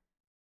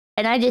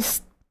 And I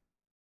just...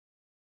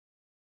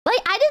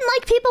 I didn't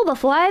like people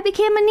before I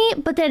became a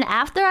NEET, but then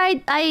after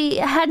I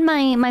had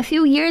my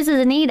few years as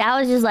a NEET, I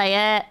was just like,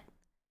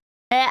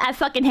 I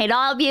fucking hate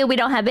all of you. We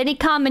don't have any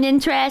common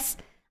interests.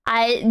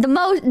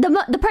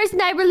 The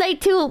person I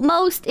relate to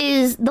most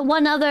is the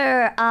one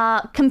other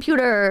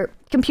computer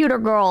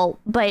girl,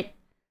 but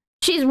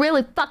she's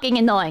really fucking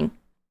annoying.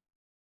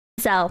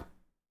 So...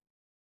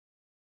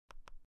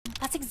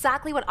 That's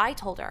exactly what I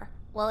told her.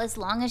 Well, as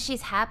long as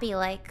she's happy,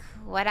 like,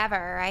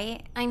 whatever,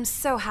 right? I'm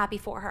so happy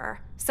for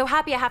her. So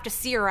happy I have to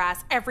see her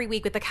ass every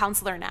week with the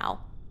counselor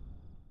now.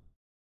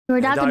 You were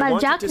adopted by the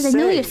jock because I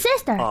knew your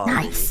sister.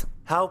 Nice.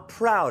 How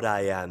proud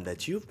I am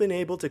that you've been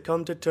able to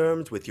come to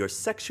terms with your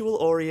sexual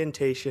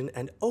orientation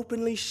and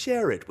openly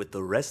share it with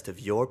the rest of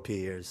your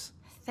peers.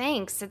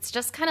 Thanks. It's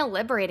just kind of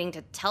liberating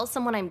to tell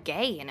someone I'm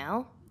gay, you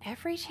know?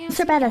 Every chance.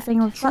 Sir Badass thing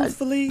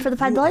for the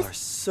 $5. You are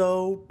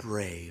so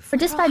brave. For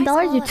just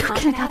 $5, you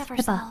took it off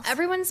Pippa.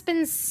 Everyone's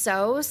been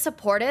so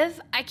supportive.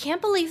 I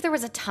can't believe there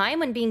was a time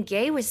when being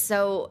gay was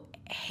so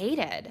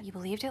hated. You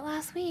believed it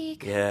last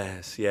week.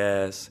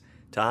 Yes.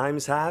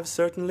 Times have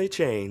certainly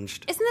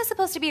changed. Isn't this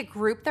supposed to be a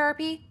group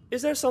therapy?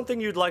 Is there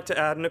something you'd like to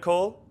add,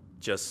 Nicole?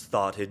 Just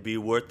thought it'd be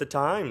worth the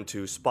time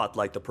to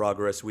spotlight the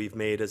progress we've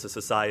made as a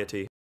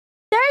society.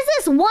 There's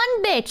this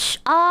one bitch.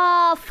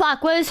 Oh,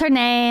 fuck. What is her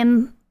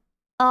name?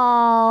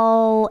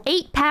 Oh,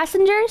 8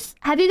 passengers?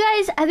 Have you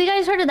guys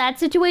heard of that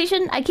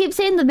situation? I keep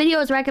saying the video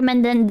is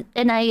recommended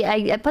and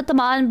I put them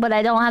on, but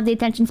I don't have the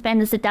attention span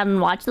to sit down and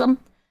watch them.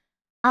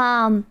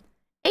 8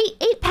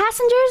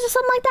 passengers or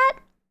something like that?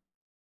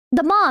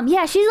 The mom,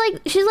 yeah, she's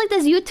like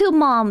this YouTube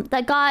mom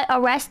that got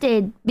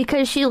arrested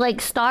because she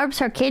like starves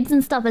her kids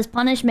and stuff as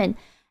punishment.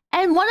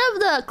 And one of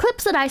the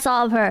clips that I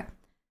saw of her,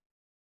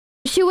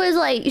 she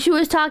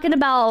was talking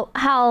about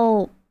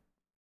how...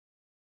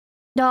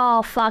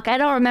 Oh, fuck. I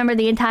don't remember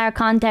the entire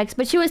context,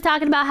 but she was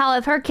talking about how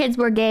if her kids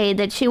were gay,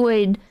 that she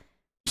would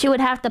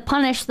have to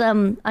punish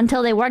them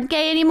until they weren't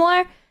gay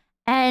anymore.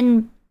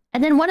 And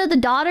then one of the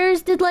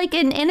daughters did, like,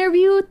 an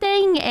interview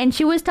thing, and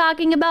she was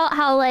talking about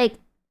how, like,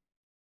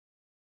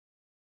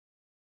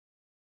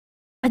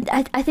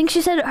 I think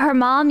she said her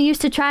mom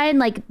used to try and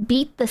like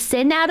beat the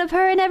sin out of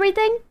her and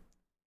everything.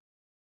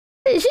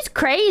 She's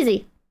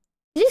crazy.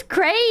 She's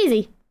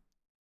crazy.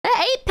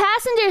 8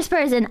 passengers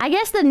person. I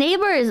guess the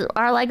neighbors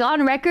are like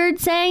on record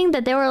saying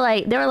that they were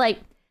like,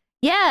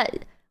 yeah,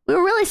 we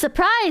were really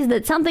surprised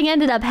that something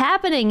ended up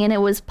happening and it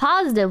was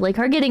positive, like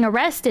her getting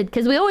arrested,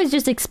 because we always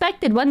just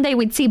expected one day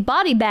we'd see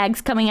body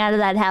bags coming out of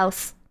that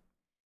house.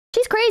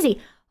 She's crazy.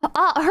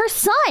 Her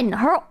son,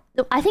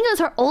 I think it was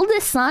her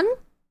oldest son,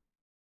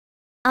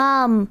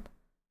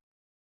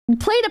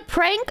 played a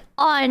prank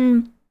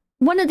on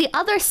one of the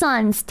other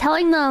sons,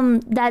 telling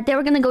them that they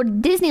were going to go to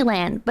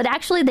Disneyland, but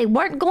actually they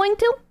weren't going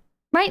to,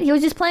 right? He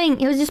was just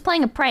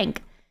playing a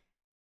prank.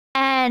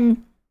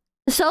 And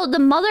so the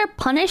mother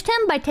punished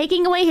him by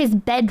taking away his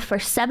bed for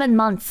 7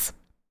 months.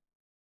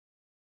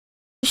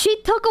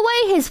 She took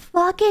away his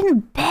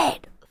fucking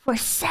bed for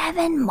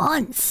 7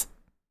 months.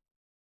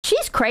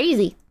 She's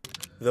crazy.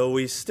 Though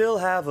we still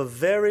have a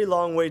very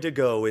long way to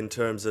go in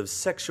terms of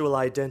sexual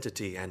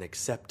identity and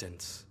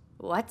acceptance.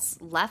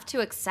 What's left to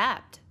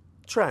accept?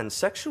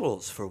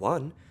 Transsexuals, for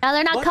one. Now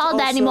they're not called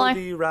that anymore. Also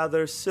the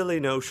rather silly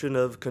notion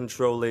of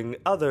controlling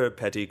other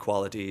petty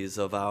qualities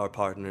of our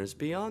partners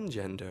beyond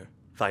gender.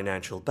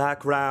 Financial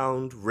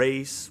background,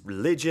 race,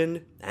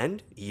 religion,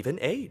 and even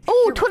age.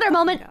 Oh, Twitter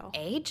moment.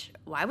 Age?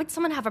 Why would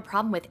someone have a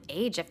problem with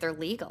age if they're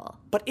legal?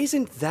 But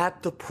isn't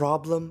that the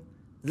problem?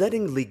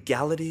 Letting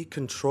legality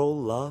control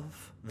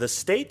love? The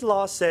state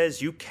law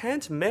says you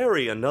can't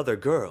marry another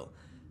girl.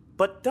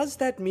 But does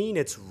that mean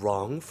it's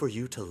wrong for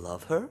you to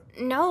love her?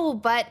 No,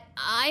 but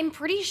I'm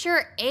pretty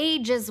sure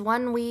age is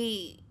one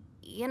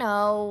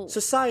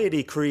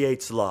Society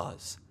creates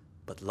laws,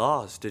 but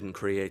laws didn't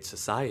create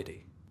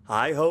society.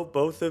 I hope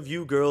both of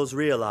you girls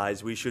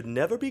realize we should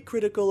never be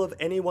critical of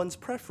anyone's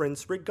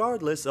preference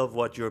regardless of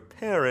what your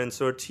parents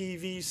or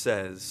TV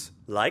says.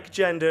 Like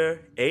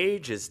gender,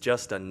 age is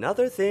just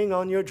another thing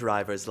on your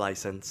driver's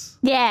license.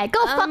 Yeah,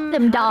 go fuck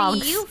them dogs.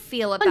 How do you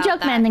feel about joke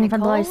that, man thing for the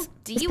Nicole? boys.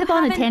 Do Is you Pip have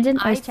on a an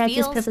tangent, or I is Chad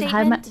just feel Pip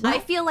statement? I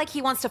feel like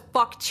he wants to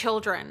fuck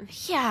children.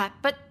 Yeah,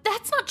 but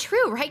that's not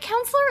true, right,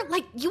 counselor?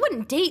 Like, you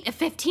wouldn't date a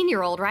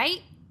 15-year-old,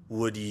 right?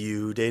 Would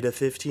you date a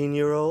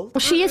 15-year-old? Well,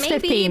 she is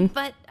Maybe, 15.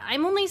 But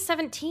I'm only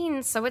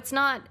 17, so it's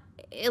not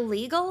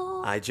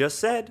illegal. I just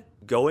said,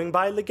 going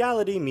by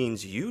legality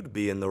means you'd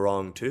be in the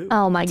wrong too.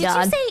 Oh my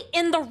god. Did you say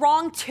in the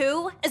wrong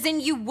too? As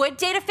in you would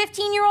date a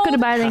 15-year-old?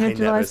 Goodbye, I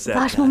never said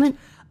Flash that. moment.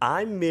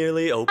 I'm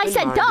merely open-minded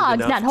I said dogs,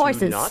 enough not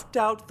horses. to not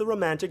doubt the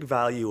romantic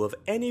value of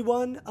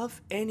anyone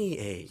of any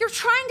age. You're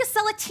trying to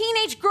sell a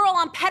teenage girl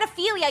on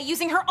pedophilia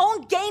using her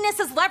own gayness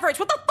as leverage.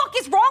 What the fuck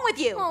is wrong with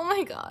you? Oh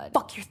my god.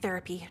 Fuck your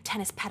therapy,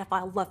 tennis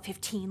pedophile, love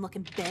 15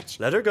 looking bitch.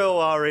 Let her go,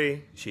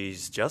 Ari.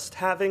 She's just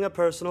having a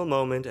personal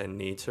moment and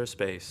needs her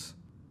space.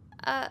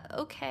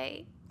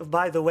 Okay.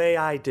 By the way,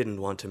 I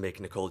didn't want to make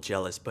Nicole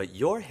jealous, but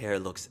your hair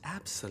looks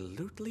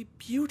absolutely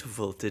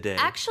beautiful today.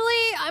 Actually,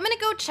 I'm gonna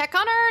go check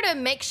on her to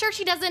make sure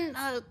she doesn't,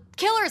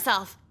 kill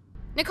herself.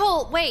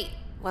 Nicole, wait.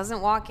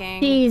 Wasn't walking.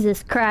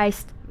 Jesus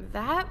Christ.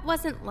 That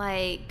wasn't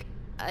like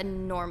a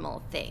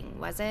normal thing,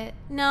 was it?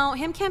 No,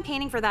 him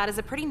campaigning for that is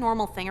a pretty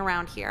normal thing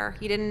around here.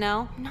 You didn't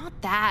know? Not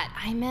that.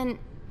 I meant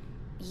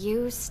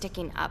you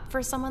sticking up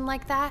for someone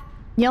like that.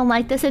 You don't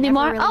like this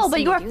anymore? Really Oh, but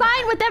seen you were you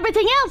fine do with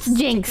everything else,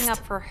 Jinx. Sticking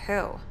up for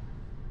who?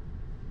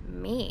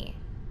 Me.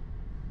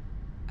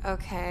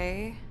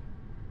 Okay.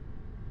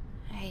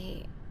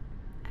 I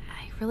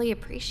really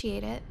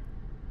appreciate it.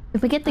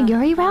 Did we get the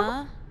Yuri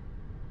route?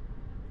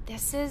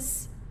 This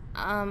is,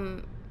 oh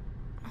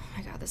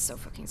my god, this is so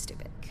fucking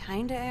stupid.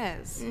 Kinda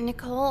is.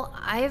 Nicole,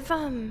 I've,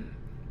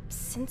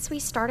 since we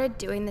started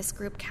doing this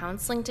group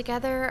counseling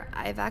together,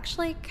 I've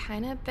actually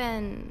kind of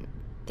been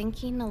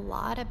thinking a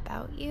lot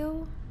about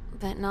you.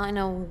 But not in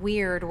a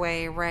weird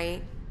way,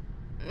 right?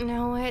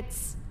 No,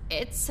 it's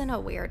in a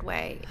weird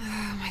way.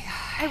 Oh my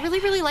god. I really,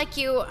 really like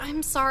you.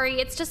 I'm sorry.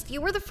 It's just you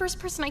were the first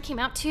person I came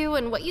out to,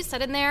 and what you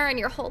said in there, and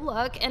your whole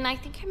look, and I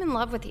think I'm in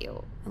love with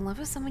you. In love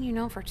with someone you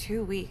know for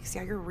 2 weeks.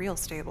 Yeah, you're real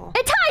stable.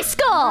 It's high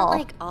school! You're not,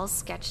 like, all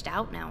sketched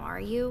out now, are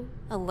you?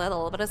 A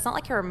little, but it's not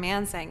like you're a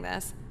man saying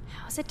this.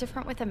 How is it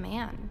different with a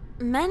man?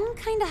 Men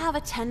kind of have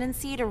a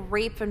tendency to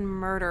rape and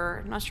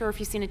murder. I'm not sure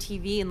if you've seen a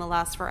TV in the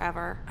last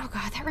forever. Oh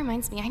god, that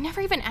reminds me. I never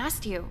even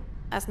asked you.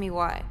 Ask me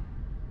why.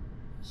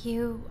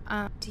 You,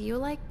 do you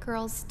like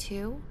girls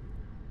too?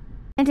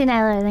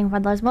 Anti-nihilating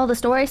for those. Well, the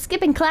story.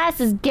 Skipping class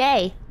is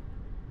gay.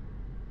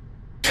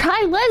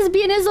 Try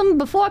lesbianism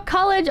before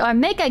college or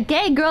make a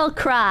gay girl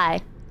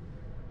cry.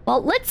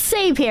 Well, let's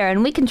save here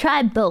and we can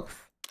try both.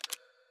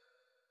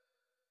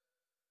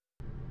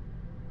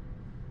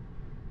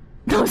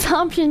 Those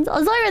options.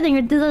 I saw everything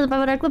with this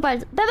about our clip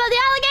arts. About the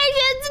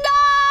allegations!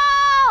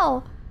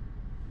 No!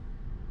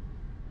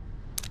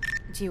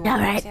 Do you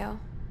want me to?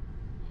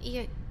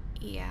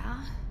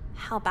 Yeah.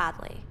 How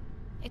badly?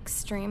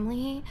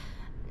 Extremely.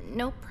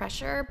 No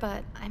pressure,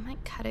 but I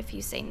might cut if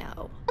you say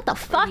no. What the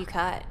fuck? What do you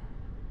cut?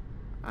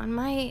 On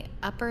my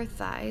upper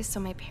thigh so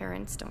my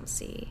parents don't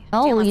see.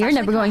 Oh, Damn, you're that's never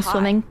actually going kinda hot.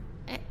 swimming.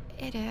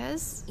 It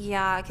is?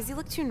 Yeah, because you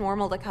look too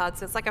normal to cut,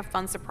 so it's like a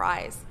fun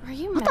surprise. Are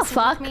you What the messing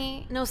fuck? with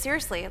me? No,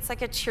 seriously, it's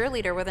like a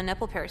cheerleader with a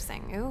nipple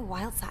piercing. Ooh,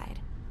 wild side.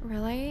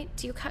 Really?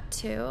 Do you cut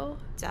too?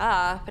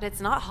 Duh, but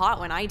it's not hot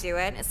when I do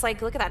it. It's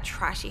like, look at that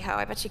trashy hoe.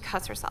 I bet she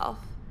cuts herself.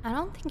 I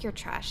don't think you're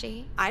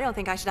trashy. I don't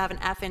think I should have an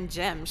effing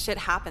gym. Shit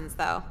happens,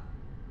 though.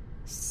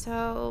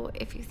 So,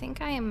 if you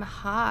think I am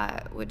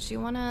hot, would you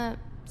want to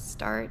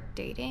start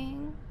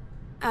dating?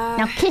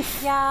 Now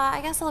kiss. Yeah,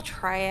 I guess I'll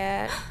try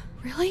it.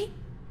 Really?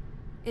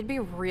 It'd be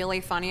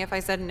really funny if I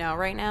said no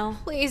right now.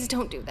 Please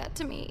don't do that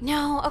to me.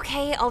 No,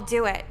 okay, I'll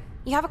do it.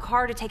 You have a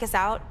car to take us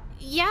out?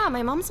 Yeah,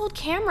 my mom's old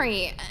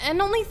Camry,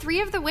 and only 3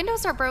 of the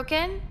windows are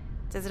broken.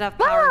 Does it have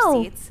power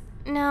seats?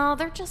 No,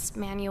 they're just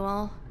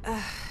manual.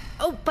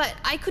 Oh, but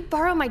I could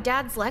borrow my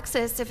dad's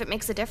Lexus if it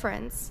makes a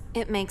difference.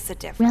 It makes a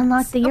difference. We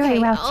unlocked the Yuri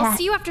route I'll chat.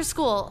 see you after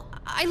school.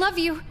 I love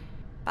you.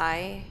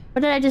 Bye.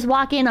 What did I just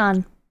walk in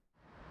on?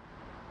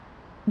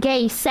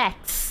 Gay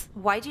sex.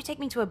 Why'd you take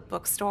me to a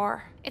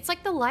bookstore? It's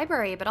like the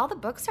library, but all the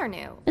books are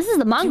new. This is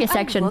the manga Do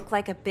section. I look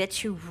like a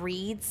bitch who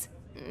reads?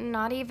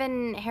 Not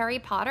even Harry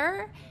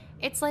Potter?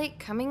 It's like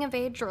coming of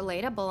age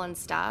relatable and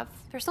stuff.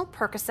 There's no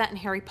Percocet in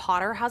Harry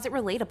Potter. How's it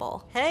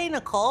relatable? Hey,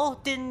 Nicole.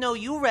 Didn't know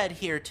you read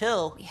here,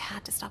 too. We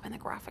had to stop in the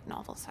graphic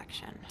novel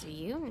section. Do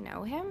you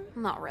know him?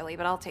 Not really,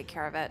 but I'll take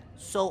care of it.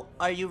 So,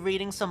 are you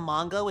reading some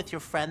manga with your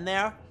friend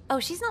there? Oh,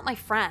 she's not my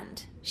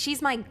friend.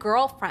 She's my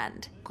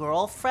girlfriend.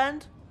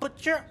 Girlfriend?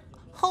 But you're...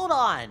 Hold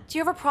on. Do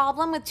you have a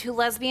problem with 2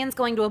 lesbians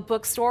going to a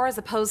bookstore as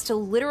opposed to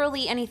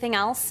literally anything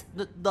else?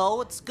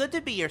 No, it's good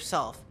to be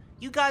yourself.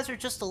 You guys are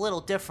just a little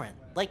different,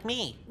 like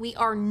me. We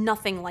are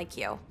nothing like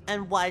you.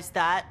 And why's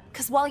that?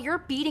 Because while you're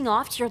beating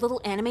off to your little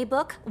anime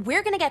book,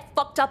 we're gonna get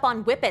fucked up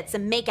on whippets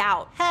and make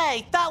out.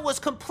 Hey, that was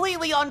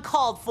completely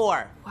uncalled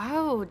for.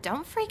 Whoa,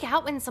 don't freak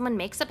out when someone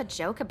makes up a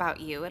joke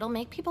about you. It'll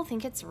make people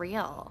think it's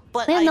real.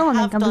 But Yeah, I no one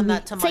have can done believe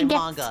that to it. my Say yes.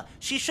 manga.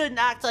 She shouldn't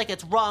act like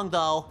it's wrong,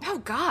 though. Oh,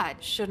 God.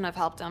 Shouldn't have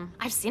helped him.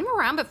 I've seen him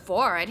around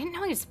before. I didn't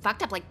know he was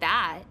fucked up like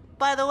that.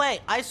 By the way,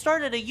 I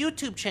started a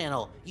YouTube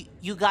channel.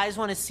 You guys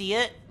want to see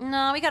it?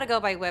 No, we gotta go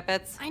buy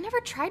whippets. I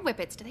never tried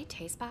whippets. Do they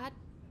taste bad?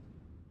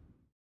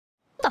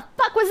 What the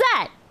fuck was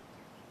that?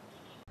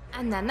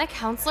 And then the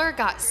counselor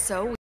got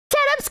so... Chad,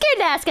 I'm scared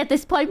to ask at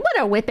this point. What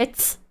are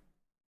whippets?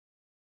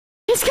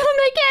 He's gonna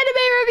make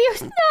anime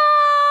reviews.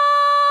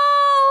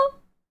 No!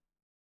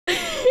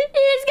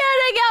 He's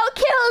gonna go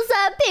kill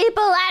some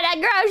people at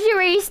a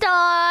grocery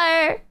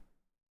store.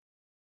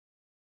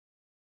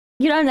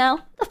 You don't know?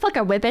 The fuck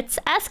are whippets?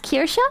 Ask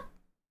Kirsha?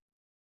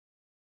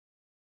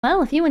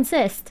 Well, if you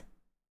insist.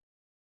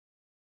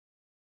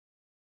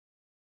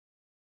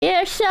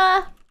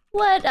 Kirsha,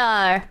 what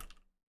are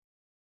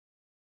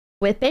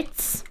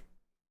whippets?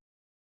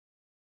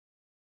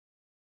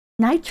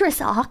 Nitrous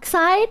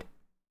oxide?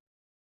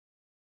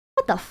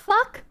 What the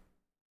fuck?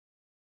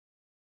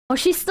 Oh,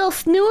 she's still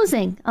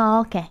snoozing.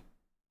 Oh, okay.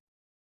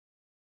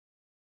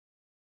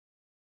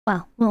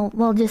 Well,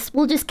 we'll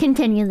just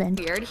continue then.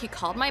 Weird. He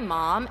called my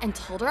mom and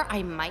told her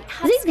I might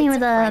have Is he name of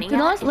the schizophrenia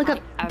Doodles? Look if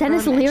up I ever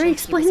Dennis mentioned O'Leary he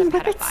was a explaining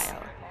whippets.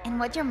 pedophile. And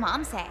what'd your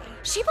mom say?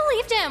 She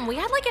believed him. We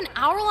had like an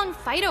hour-long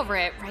fight over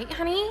it, right,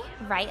 honey?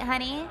 Right,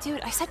 honey? Dude,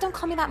 I said don't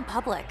call me that in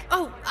public.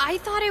 Oh, I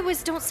thought it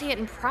was don't say it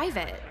in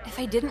private. If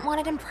I didn't want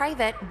it in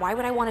private, why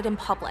would I want it in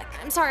public?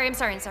 I'm sorry.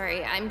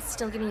 I'm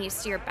still getting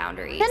used to your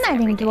boundaries. Good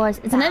night, Dolores.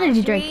 It's an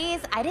energy drink.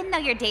 Boundaries? I didn't know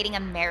you're dating a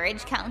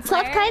marriage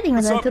counselor. Stop kiting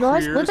with it,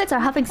 Dolores. Whippets are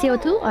huffing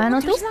CO2 or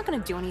NO2. Dude, she's not gonna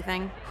do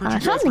anything. Heard you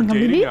guys something were can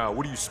be dating. beat.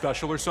 What are you,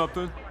 special or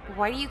something?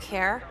 Why do you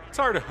care?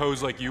 Tired of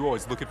hoes like you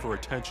always looking for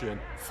attention.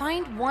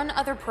 Find one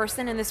other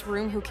person in this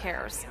room who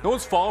cares. No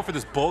one's falling for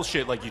this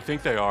bullshit like you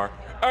think they are.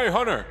 Hey,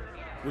 Hunter.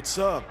 What's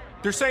up?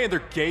 They're saying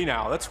they're gay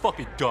now. That's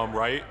fucking dumb,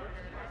 right?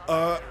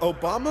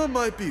 Obama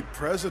might be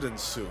president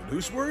soon.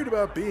 Who's worried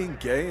about being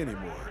gay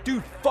anymore?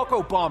 Dude, fuck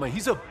Obama.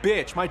 He's a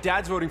bitch. My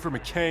dad's voting for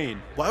McCain.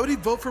 Why would he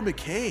vote for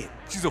McCain?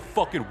 He's a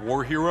fucking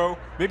war hero.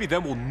 Maybe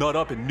then we'll nut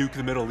up and nuke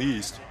the Middle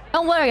East.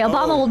 Don't worry,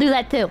 Obama will do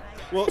that too.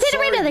 Well, Didn't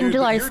read anything, dude, but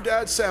Dolores. your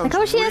dad sounds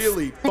Nicotius?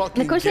 really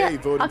fucking Nicotius? gay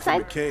voting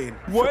Oxide? for McCain.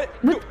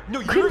 What? No,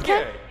 you're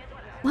gay.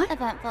 What?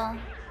 Eventful.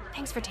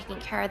 Thanks for taking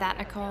care of that,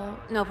 Nicole.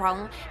 No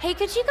problem. Hey,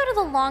 could you go to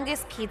the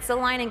longest pizza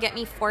line and get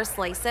me 4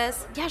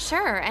 slices? Yeah,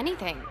 sure.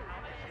 Anything.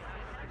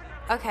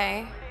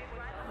 Okay.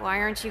 Why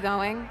aren't you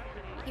going?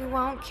 You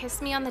won't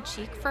kiss me on the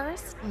cheek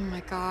first? Oh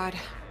my god.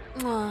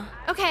 Ugh.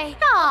 Okay,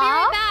 I'll be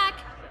right back.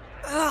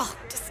 Ugh,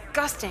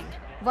 disgusting.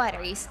 What,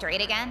 are you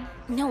straight again?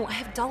 No, I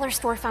have dollar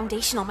store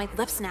foundation on my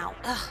lips now.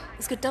 Ugh,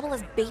 this could double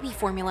as baby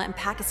formula in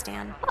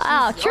Pakistan.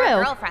 Oh, She's true.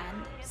 your girlfriend.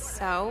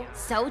 So?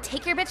 So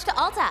take your bitch to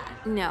Ulta.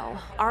 No,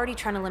 already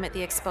trying to limit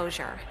the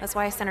exposure. That's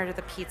why I sent her to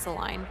the pizza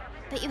line.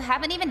 But you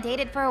haven't even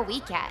dated for a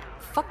week yet.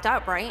 Fucked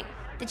up, right?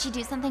 Did she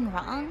do something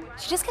wrong?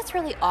 She just gets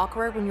really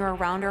awkward when you're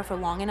around her for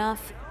long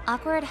enough.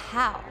 Awkward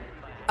how?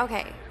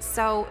 Okay,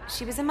 so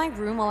she was in my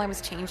room while I was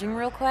changing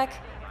real quick.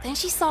 Then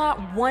she saw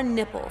one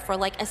nipple for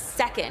like a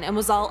second and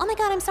was all, oh my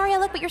god, I'm sorry I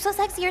look, but you're so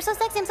sexy, I'm so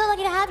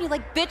lucky to have you.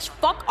 Like, bitch,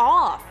 fuck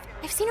off.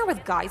 I've seen her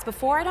with guys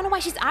before. I don't know why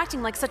she's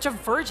acting like such a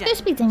virgin. She's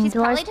She's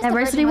probably just a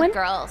diversity virgin win. with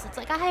girls. It's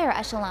like a higher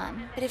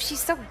echelon. But if she's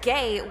so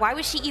gay, why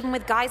was she even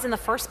with guys in the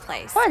first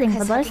place?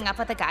 Because hooking up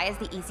with a guy is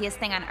the easiest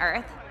thing on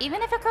earth.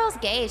 Even if a girl's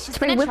gay, she's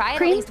Spray gonna whipped try it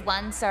cream? at least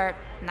once or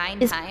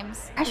 9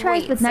 times.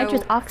 Pressurized with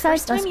nitrous oxide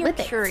first time plus you're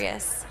whippets.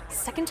 curious,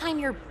 second time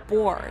you're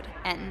bored,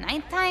 and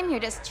 9th time you're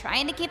just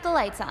trying to keep the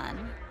lights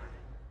on.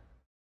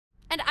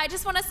 And I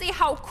just want to say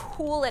how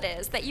cool it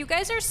is that you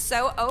guys are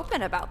so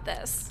open about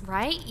this.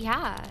 Right?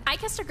 Yeah. I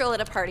kissed a girl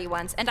at a party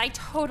once, and I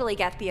totally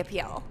get the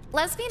appeal.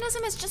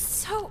 Lesbianism is just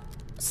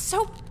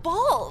so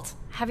bold.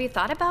 Have you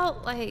thought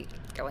about, like,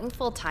 going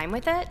full time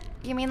with it?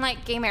 You mean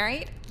like gay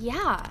married?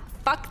 Yeah.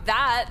 Fuck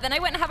that. Then I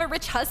wouldn't have a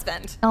rich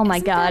husband. Oh my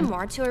Isn't god. there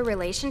more to a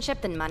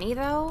relationship than money,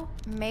 though?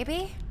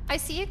 Maybe. I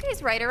see you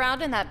guys ride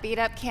around in that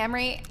beat-up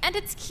Camry, and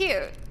it's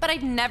cute, but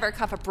I'd never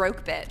cuff a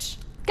broke bitch.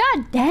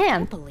 God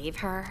damn. Believe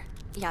her.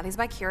 Yeah, these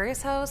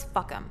bi-curious hoes,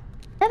 fuck them.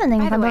 Seven thing,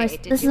 By the way, this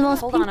did is you- the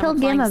most hold on, I'm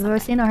pink-pilled game applying I've ever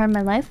seen or heard in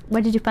my life.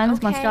 Where did you find this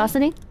Okay.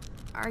 monstrosity?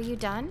 Are you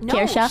done? No,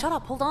 Kirsha? shut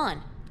up, hold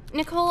on.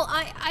 Nicole,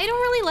 I don't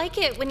really like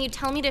it when you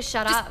tell me to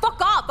shut Just up.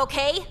 fuck off,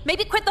 okay?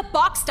 Maybe quit the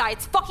box diet,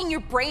 it's fucking your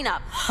brain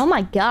up. Oh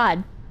my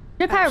god.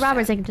 You're Pirate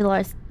Roberts, Agent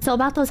Dolores. So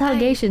about those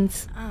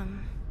allegations.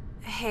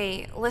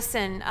 Hey,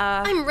 listen,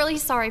 I'm really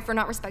sorry for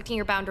not respecting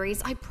your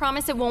boundaries. I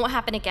promise it won't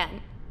happen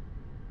again.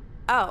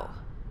 Oh.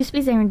 You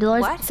speak Agent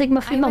Dolores, What? Sigma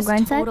I female was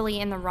grindset? totally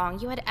in the wrong.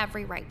 You had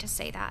every right to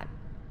say that.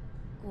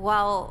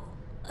 Well,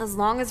 as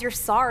long as you're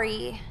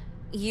sorry,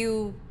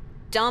 you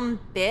dumb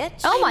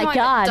bitch. Oh my I know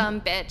god. I'm a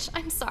dumb bitch.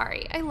 I'm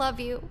sorry. I love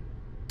you.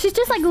 She's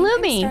just like I'm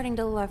Lumi. starting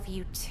to love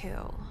you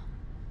too.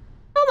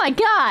 Oh my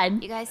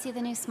god. You guys see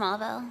the new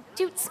Smallville?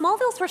 Dude,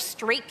 Smallville's for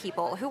straight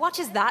people. Who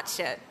watches that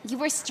shit? You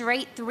were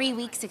straight 3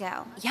 weeks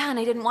ago. Yeah, and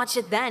I didn't watch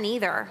it then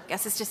either.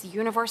 Guess it's just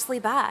universally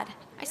bad.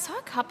 I saw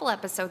a couple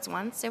episodes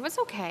once. It was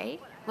okay.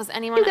 Was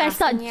anyone You guys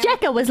thought asking you?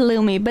 Jekka was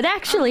Lumi, but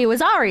actually it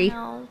was Ari.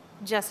 No.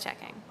 Just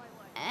checking.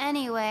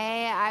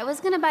 Anyway, I was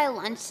gonna buy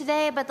lunch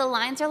today, but the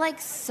lines are like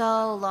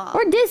so long.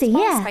 Or Dizzy,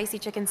 yeah. Spicy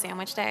chicken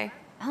sandwich day.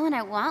 Oh, and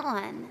I want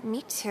one.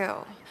 Me too.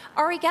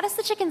 Ari, get us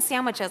the chicken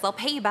sandwiches. I'll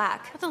pay you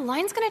back. But the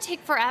line's gonna take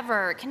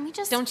forever. Can we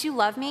just... Don't you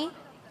love me?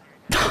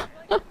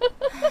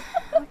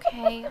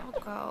 Okay,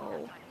 I'll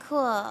go.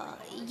 Cool.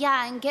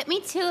 Yeah, and get me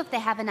 2 if they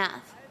have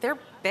enough. They're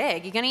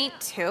big. You gonna eat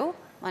 2?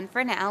 1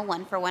 for now,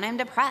 1 for when I'm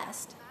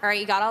depressed. All right,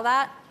 you got all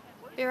that?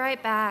 Be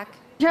right back.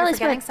 You're Charlie's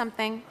forgetting back.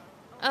 something.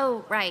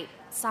 Oh, right.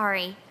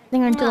 Sorry.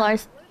 Agent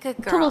Dolores. Good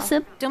girl. Total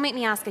sip. Don't make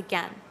me ask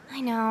again.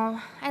 I know.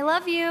 I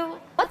love you.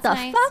 What That's the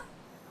nice. fuck?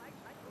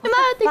 Am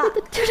I with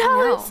the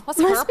 $2? What's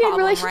her Lesbian problem,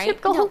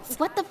 relationship right? goals?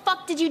 What the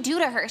fuck did you do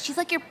to her? She's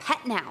like your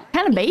pet now.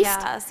 Kind of based.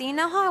 Yeah, see, you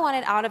know how I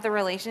wanted out of the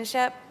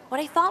relationship?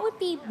 What I thought would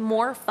be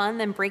more fun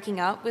than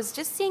breaking up was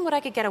just seeing what I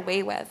could get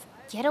away with.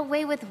 Get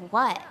away with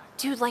what?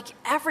 Dude, like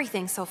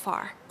everything so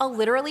far. I'll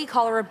literally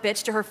call her a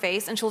bitch to her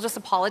face and she'll just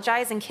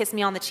apologize and kiss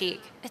me on the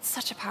cheek. It's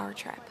such a power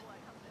trip.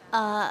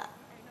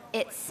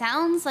 It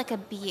sounds like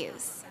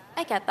abuse.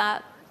 I get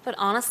that. But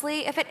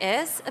honestly, if it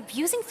is,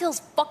 abusing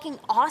feels fucking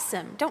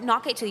awesome. Don't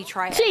knock it till you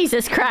try it.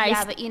 Jesus Christ.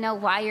 Yeah, but you know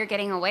why you're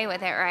getting away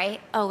with it,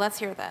 right? Oh, let's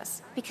hear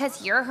this.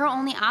 Because you're her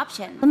only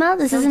option. Well,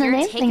 this so isn't a you're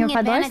name taking thing, your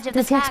advantage of the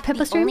Does he have fact Pippa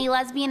the stream? only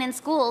lesbian in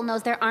school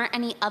knows there aren't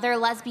any other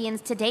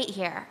lesbians to date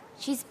here.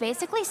 She's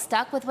basically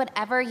stuck with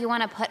whatever you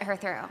want to put her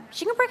through.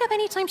 She can break up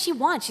anytime she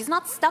wants. She's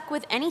not stuck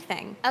with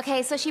anything.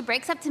 Okay, so she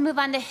breaks up to move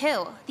on to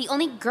who? The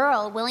only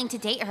girl willing to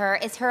date her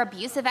is her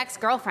abusive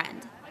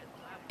ex-girlfriend.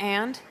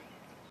 And?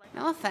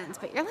 No offense,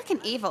 but you're like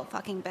an evil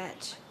fucking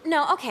bitch.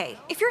 No, okay.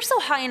 If you're so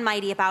high and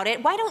mighty about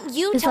it, why don't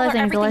you Just tell her like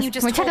everything Nicholas. you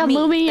just Wanna check told out me?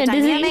 movie The and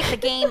Disney? dynamic, the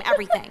game,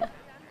 everything.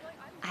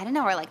 I didn't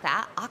know her like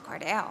that.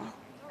 Awkward, ew.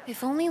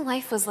 If only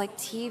life was like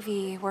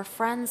TV, where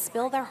friends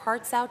spill their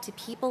hearts out to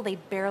people they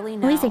barely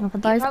know. What do you think,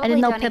 Dolores? I probably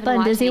didn't know don't even Pippa and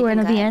watch Dizzy were in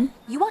a anything VN.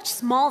 You watch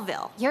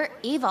Smallville. You're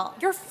evil.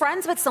 You're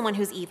friends with someone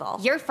who's evil.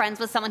 You're friends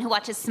with someone who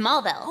watches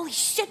Smallville. Holy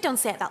shit, don't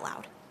say it that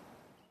loud.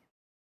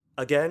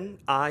 Again,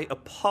 I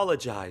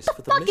apologize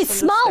for the fuck is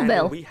misunderstanding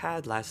Smallville? we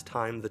had last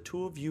time the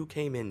two of you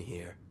came in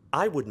here.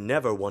 I would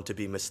never want to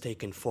be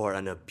mistaken for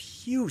an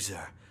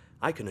abuser.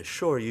 I can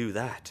assure you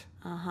that.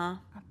 Uh-huh.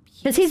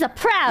 Because he's a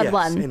proud Yes,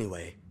 one.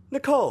 anyway.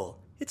 Nicole,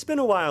 it's been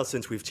a while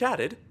since we've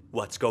chatted.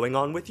 What's going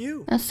on with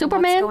you?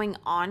 Superman? What's going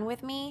on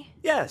with me?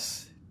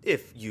 Yes,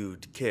 if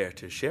you'd care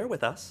to share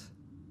with us.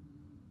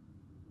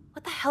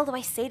 What the hell do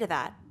I say to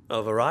that?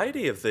 A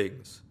variety of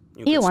things.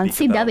 You You could on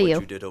speak about what CW.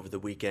 you did over the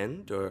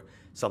weekend, or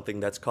something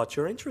that's caught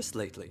your interest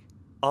lately.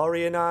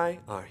 Ari and I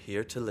are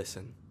here to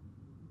listen.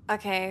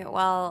 Okay,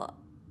 well,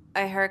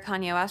 I heard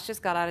Kanye West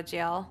just got out of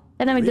jail.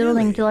 Dynamic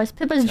doodling Dolores.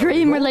 Pippa's Tell me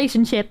dream more.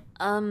 relationship.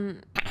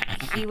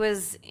 He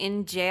was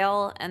in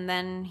jail and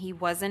then he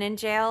wasn't in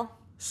jail.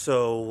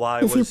 So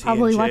why Does he was he in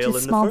probably watch jail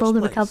his in small the bill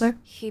first to place? recover?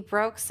 He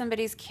broke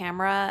somebody's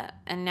camera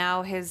and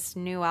now his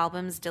new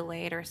album's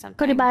delayed or something.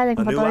 Could he buy A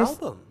new Dolores?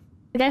 album?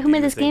 The guy who Do made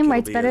you this think game he'll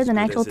writes be better as than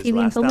good actual as his TV and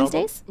last film these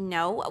album? days?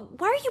 No.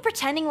 Why are you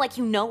pretending like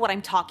you know what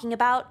I'm talking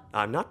about?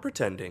 I'm not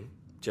pretending,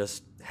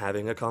 just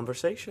having a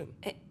conversation.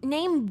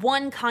 Name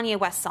one Kanye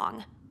West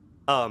song.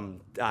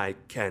 I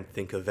can't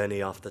think of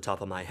any off the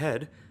top of my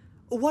head.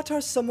 What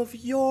are some of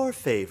your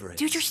favorites?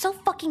 Dude, you're so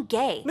fucking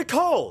gay.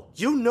 Nicole,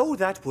 you know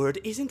that word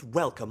isn't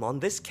welcome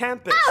on this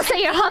campus. Oh, so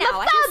you're homophobic!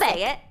 I can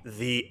say it.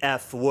 The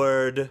F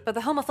word. But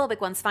the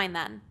homophobic one's fine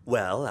then.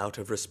 Well, out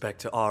of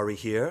respect to Ari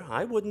here,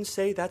 I wouldn't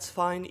say that's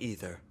fine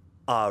either.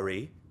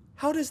 Ari,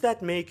 how does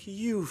that make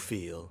you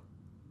feel?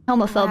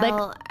 Homophobic?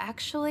 Well, I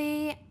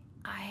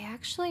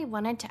actually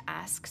wanted to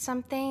ask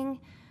something.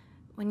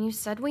 When you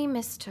said we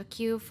mistook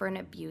you for an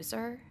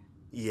abuser?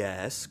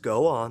 Yes,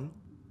 go on.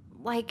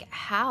 Like,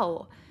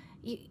 how?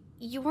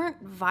 You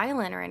weren't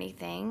violent or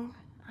anything.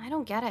 I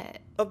don't get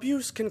it.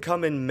 Abuse can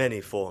come in many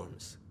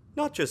forms,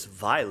 not just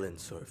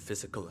violence or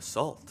physical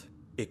assault.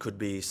 It could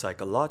be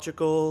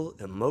psychological,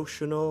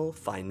 emotional,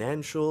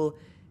 financial,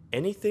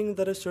 anything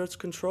that asserts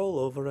control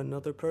over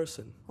another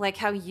person. Like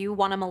how you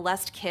want to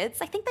molest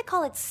kids? I think they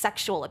call it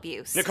sexual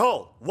abuse.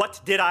 Nicole,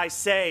 what did I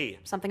say?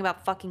 Something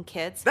about fucking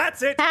kids?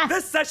 That's it!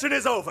 This session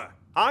is over!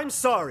 I'm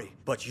sorry,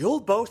 but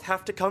you'll both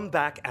have to come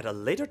back at a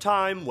later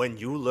time when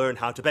you learn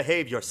how to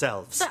behave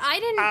yourselves. But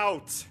I didn't...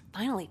 Out!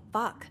 Finally,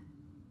 fuck.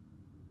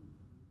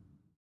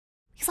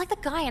 He's like the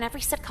guy in every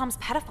sitcom's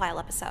pedophile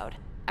episode.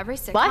 Every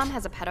sitcom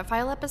has a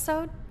pedophile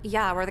episode?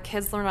 Yeah, where the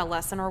kids learn a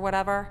lesson or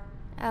whatever.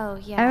 Oh,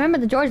 yeah. I remember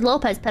the George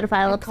Lopez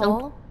pedophile Nicole?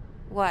 episode.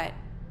 What?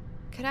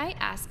 Could I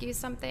ask you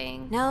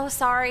something? No,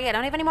 sorry. I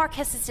don't have any more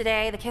kisses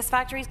today. The kiss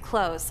factory's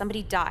closed.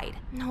 Somebody died.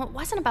 No, it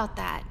wasn't about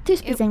that.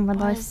 It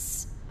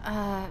was,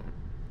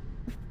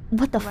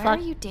 what the why fuck?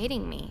 are you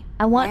dating me?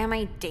 Why am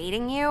I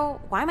dating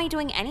you? Why am I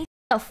doing anything?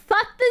 The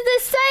fuck did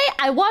this say?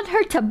 I want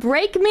her to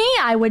break me?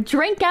 I would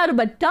drink out of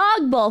a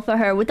dog bowl for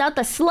her without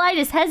the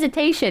slightest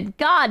hesitation.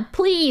 God,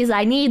 please,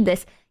 I need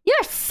this.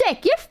 You're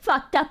sick. You're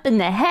fucked up in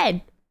the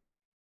head.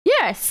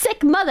 You're a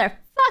sick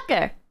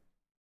motherfucker.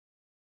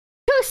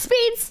 2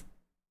 speeds.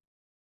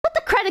 Put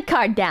the credit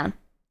card down.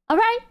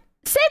 Alright?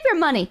 Save your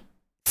money.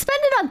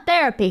 Spend it on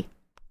therapy.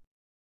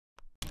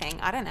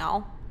 I don't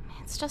know.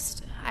 It's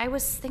just, I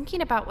was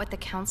thinking about what the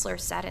counselor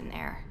said in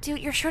there. Dude,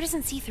 your shirt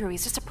isn't see-through.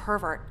 He's just a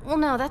pervert. Well,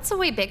 no, that's a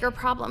way bigger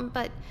problem,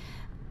 but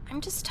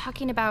I'm just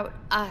talking about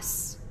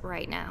us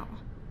right now.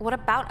 What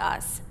about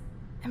us?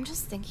 I'm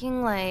just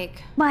thinking,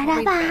 like, what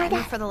we've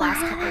been for the last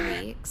couple of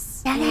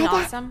weeks. Being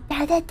awesome?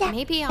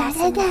 Maybe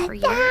awesome for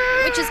you,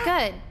 which is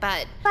good,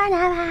 but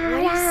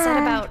what you said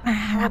about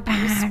how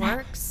abuse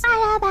works,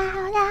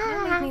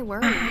 that made me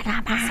worried.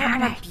 So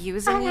I'm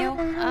abusing you?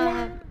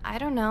 I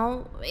don't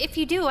know. If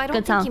you do, I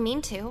don't think you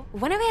mean to.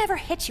 When have I ever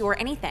hit you or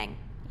anything?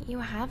 You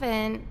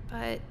haven't,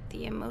 but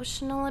the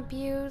emotional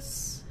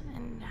abuse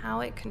and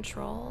how it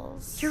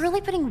controls. You're really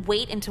putting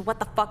weight into what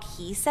the fuck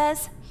he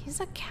says? He's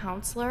a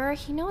counselor.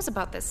 He knows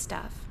about this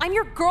stuff. I'm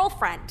your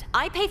girlfriend.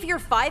 I pay for your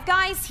Five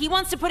Guys. He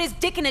wants to put his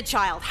dick in a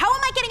child. How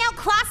am I getting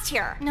outclassed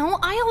here? No,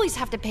 I always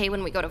have to pay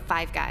when we go to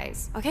Five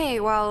Guys.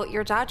 Okay, well,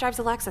 your dad drives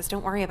a Lexus.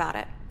 Don't worry about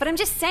it. But I'm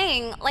just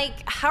saying,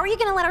 like, how are you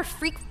gonna let our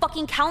freak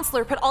fucking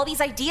counselor put all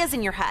these ideas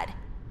in your head?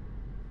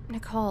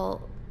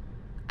 Nicole,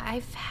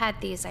 I've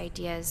had these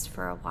ideas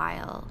for a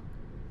while.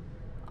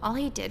 All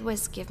he did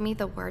was give me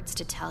the words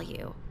to tell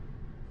you.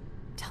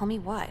 Tell me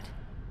what?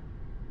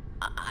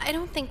 I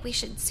don't think we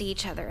should see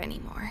each other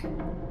anymore.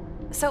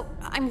 So,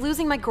 I'm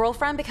losing my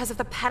girlfriend because of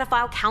the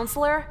pedophile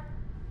counselor?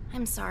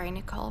 I'm sorry,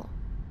 Nicole.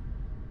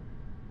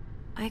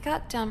 I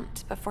got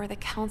dumped before the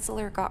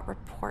counselor got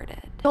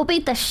reported. Go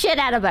beat the shit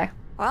out of her.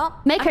 Well,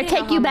 make her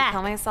take you back.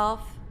 Kill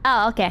myself.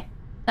 Oh, okay.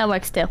 That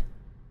works too.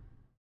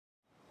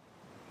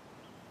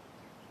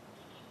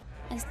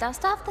 Is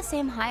Dust Off the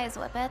same high as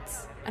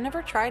Whippets? I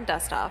never tried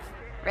Dust Off.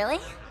 Really?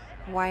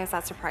 Why is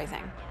that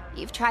surprising?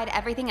 You've tried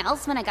everything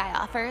else when a guy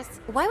offers.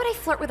 Why would I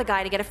flirt with a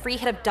guy to get a free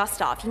hit of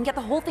Dust Off? You can get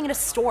the whole thing at a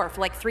store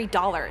for like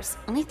 $3.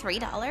 Only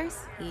 $3?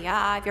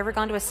 Yeah, have you ever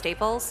gone to a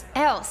Staples?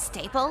 Ew,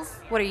 Staples?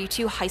 What, are you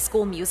too High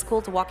School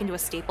Musical to walk into a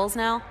Staples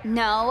now?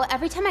 No,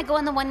 every time I go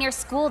in the one-year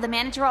school, the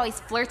manager always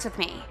flirts with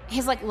me.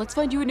 He's like, let's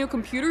find you a new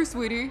computer,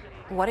 sweetie.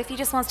 What if he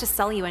just wants to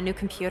sell you a new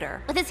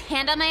computer? With his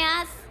hand on my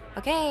ass?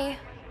 Okay,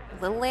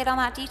 a little late on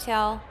that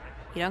detail.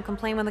 You don't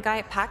complain when the guy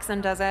at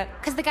PacSun does it.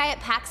 Because the guy at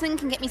PacSun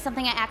can get me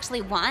something I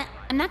actually want?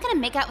 I'm not gonna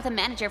make out with a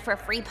manager for a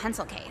free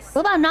pencil case.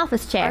 What about an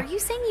office chair? Are you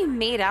saying you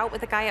made out with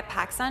the guy at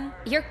PacSun?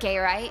 You're gay,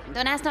 right?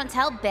 Don't ask, don't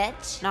tell,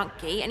 bitch. Not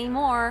gay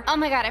anymore. Oh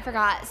my god, I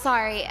forgot.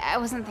 Sorry, I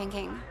wasn't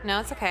thinking.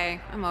 No, it's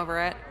okay. I'm over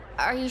it.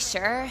 Are you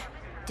sure?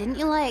 Didn't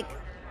you, like,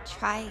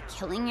 try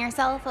killing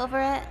yourself over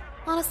it?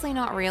 Honestly,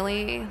 not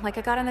really. Like,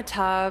 I got in the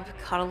tub,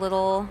 caught a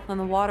little, then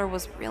the water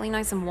was really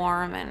nice and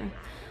warm, and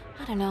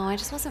I don't know, I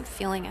just wasn't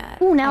feeling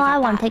it. Ooh, now I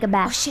want to take a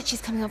bath. Oh shit,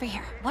 she's coming over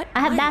here. What? I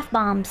have bath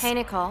bombs. Hey,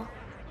 Nicole.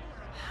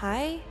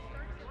 Hi?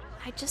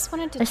 I just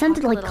wanted to They talk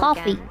scented a like little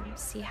coffee. again,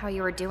 see how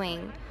you were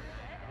doing.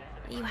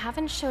 You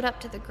haven't showed up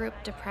to the group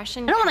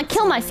depression. I don't want to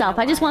kill myself.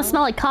 I just want to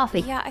smell like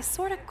coffee. Yeah, I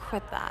sort of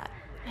quit that.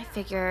 I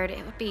figured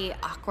it would be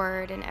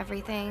awkward and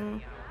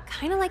everything.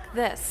 Kind of like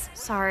this.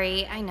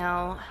 Sorry, I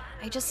know.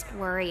 I just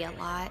worry a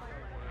lot.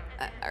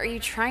 Are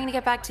you trying to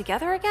get back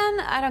together again?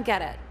 I don't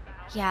get it.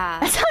 Yeah.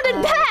 That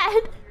sounded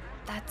bad.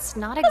 that's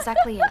not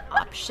exactly an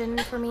option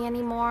for me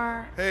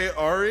anymore. Hey,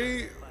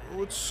 Ari,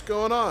 what's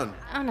going on?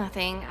 Oh,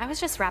 nothing. I was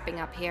just wrapping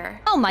up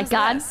here. Oh my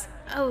God. This?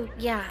 Oh,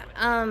 yeah.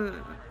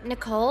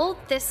 Nicole,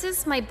 this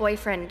is my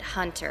boyfriend,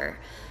 Hunter.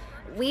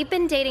 We've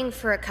been dating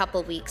for a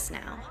couple weeks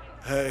now.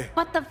 Hey.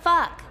 What the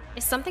fuck?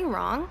 Is something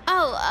wrong?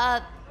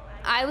 Oh,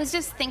 I was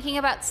just thinking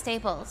about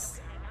Staples.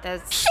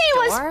 She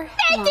was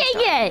faking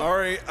it!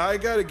 Ari, I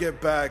gotta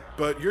get back,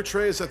 but your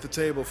tray is at the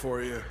table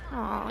for you.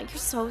 Oh, you're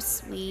so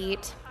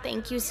sweet.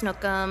 Thank you,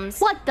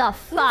 Snookums. What the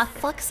fuck? Who the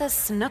fuck says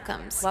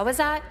Snookums? What was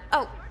that?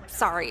 Oh,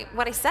 sorry.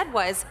 What I said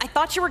was, I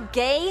thought you were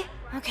gay.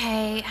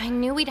 Okay, I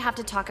knew we'd have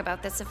to talk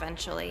about this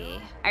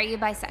eventually. Are you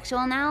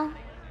bisexual now?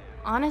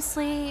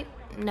 Honestly,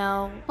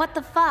 no. What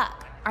the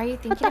fuck? Are you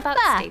thinking about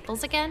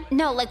Staples again?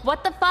 No, like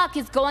what the fuck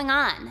is going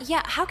on?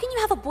 Yeah, how can you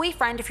have a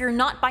boyfriend if you're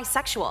not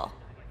bisexual?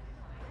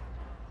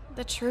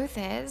 The truth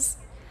is,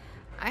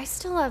 I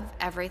still love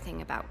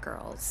everything about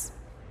girls.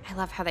 I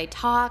love how they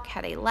talk,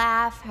 how they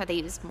laugh, how they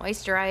use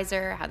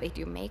moisturizer, how they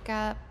do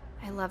makeup.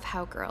 I love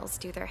how girls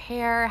do their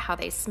hair, how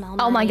they smell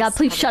nice. Oh my God,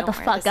 please how shut they the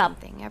don't wear fuck the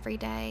up. same thing every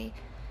day.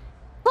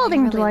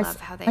 Folding I really doors.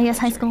 love how they I guess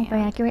hold high school, your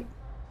very hand accurate.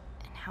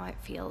 and how it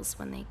feels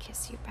when they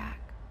kiss you back.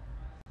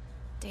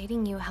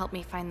 Dating you helped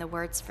me find the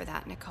words for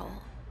that,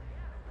 Nicole.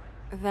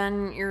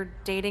 Then you're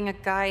dating a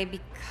guy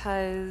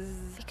because...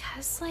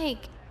 Because,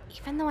 like,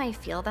 even though I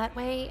feel that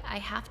way, I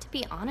have to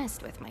be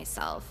honest with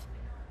myself.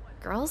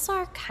 Girls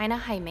are kinda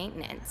high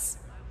maintenance.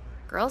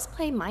 Girls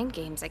play mind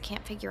games I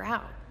can't figure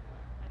out.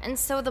 And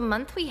so the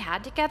month we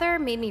had together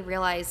made me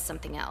realize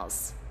something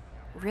else.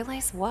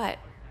 Realize what?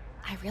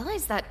 I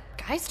realized that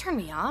guys turn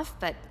me off,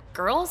 but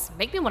girls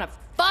make me want to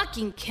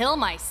fucking kill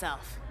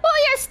myself. Well,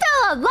 you're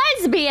still a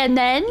lesbian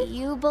then.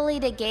 You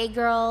bullied a gay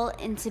girl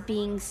into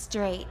being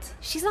straight.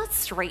 She's not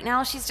straight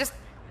now. She's just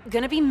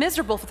gonna be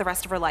miserable for the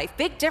rest of her life.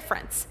 Big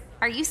difference.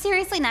 Are you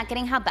seriously not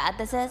getting how bad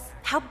this is?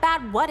 How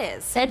bad what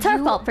is? It's her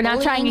fault for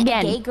not trying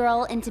again. A gay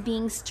girl into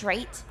being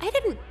straight? I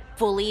didn't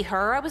bully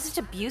her. I was just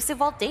abusive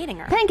while dating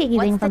her. Pancake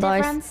eating for boys.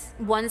 Difference?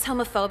 One's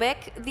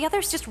homophobic, the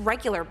other's just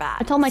regular bad.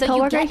 I told my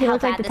coworker he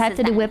looked like the type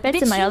to do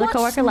whippets, and my other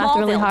coworker laughed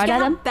really hard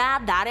at him. How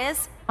bad that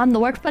is? I'm the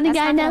work funny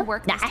guy now.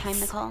 Work this time,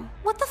 Nicole.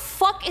 What the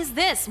fuck is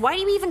this? Why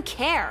do you even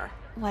care?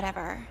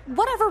 Whatever.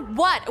 Whatever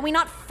what? Are we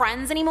not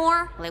friends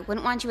anymore? Well, I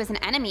wouldn't want you as an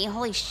enemy.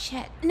 Holy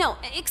shit. No,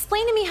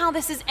 explain to me how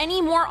this is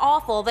any more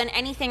awful than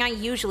anything I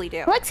usually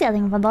do. What's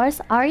yelling for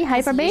doors? Ari,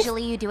 hyperbase?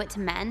 Usually you do it to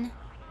men.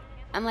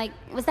 I'm like,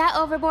 was that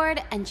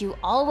overboard? And you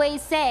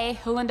always say,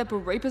 he'll end up a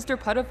rapist or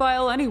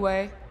pedophile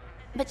anyway.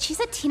 But she's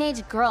a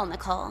teenage girl,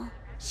 Nicole.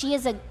 She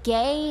is a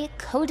gay,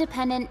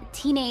 codependent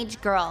teenage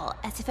girl,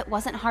 as if it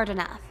wasn't hard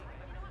enough.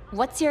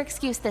 What's your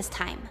excuse this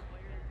time?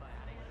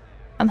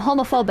 I'm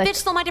homophobic. Bitch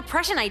stole my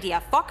depression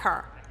idea. Fuck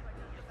her.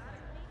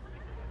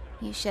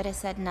 You should have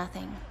said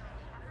nothing.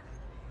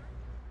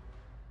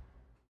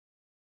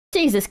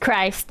 Jesus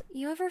Christ.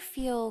 You ever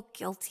feel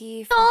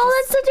guilty for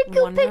oh, that's such a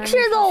good wondering picture,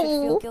 if you though.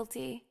 should feel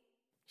guilty?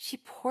 She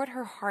poured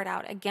her heart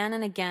out again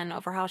and again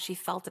over how she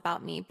felt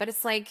about me, but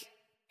it's like,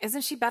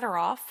 isn't she better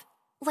off?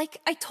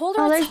 Like, I told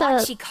her it's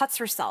hot she cuts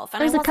herself,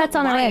 and I wasn't cuts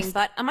on her lying, wrist.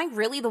 but am I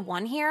really the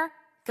one here?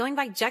 Going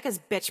by Jekka's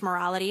bitch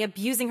morality,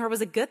 abusing her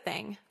was a good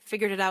thing.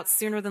 Figured it out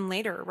sooner than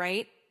later,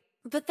 right?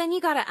 But then you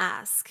gotta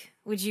ask,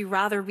 would you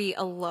rather be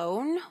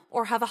alone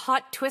or have a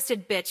hot,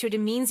 twisted bitch who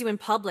demeans you in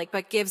public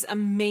but gives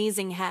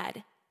amazing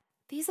head?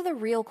 These are the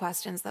real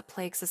questions that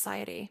plague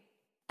society.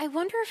 I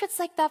wonder if it's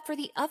like that for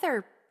the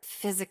other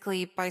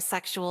physically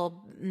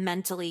bisexual,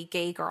 mentally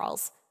gay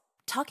girls.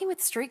 Talking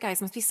with straight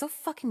guys must be so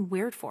fucking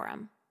weird for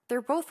them.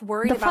 They're both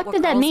worried about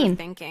what girls are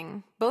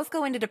thinking. Both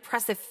go into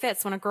depressive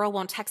fits when a girl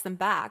won't text them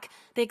back.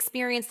 They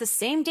experience the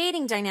same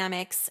dating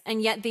dynamics,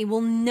 and yet they will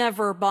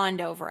never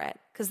bond over it.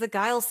 Because the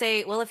guy will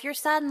say, well, if you're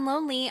sad and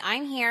lonely,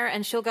 I'm here.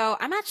 And she'll go,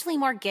 I'm actually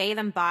more gay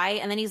than bi.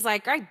 And then he's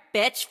like, all right,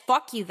 bitch,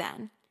 fuck you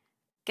then.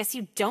 Guess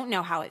you don't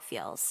know how it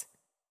feels.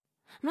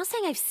 I'm not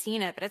saying I've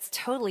seen it, but it's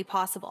totally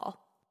possible.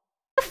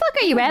 The fuck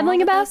are you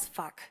rambling about?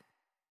 Fuck.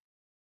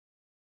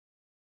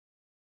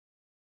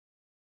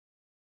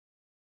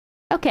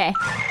 Okay.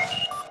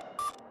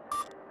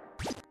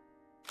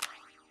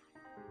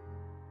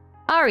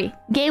 Ari,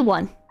 gay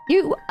one.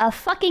 You a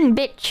fucking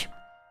bitch.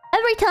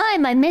 Every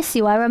time I miss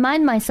you, I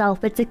remind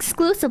myself it's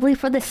exclusively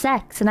for the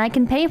sex, and I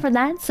can pay for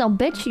that, so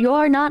bitch,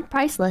 you're not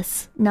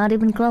priceless. Not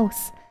even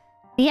close.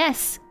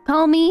 Yes,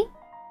 call me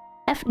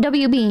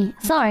FWB.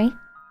 Sorry.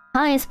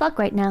 High as fuck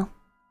right now.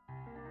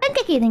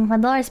 Thinking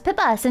from Dolores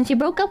Pippa, since you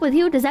broke up with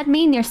you, does that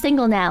mean you're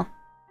single now?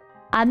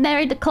 I'm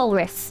married to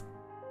Colris.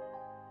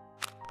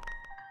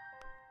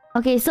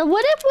 Okay, so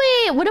what if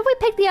we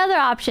pick the other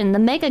option, the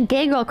make a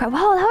gay girl cry?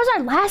 Whoa, that was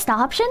our last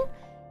option?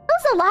 That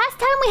was the last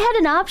time we had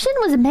an option,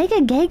 was make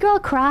a gay girl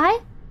cry?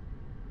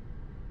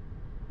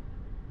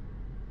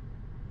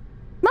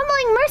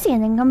 Mumbling mercy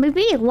and then come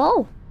be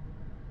whoa.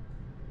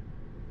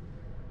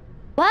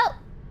 Well.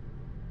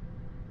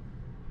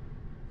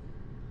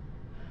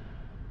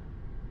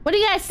 What do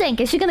you guys think?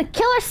 Is she gonna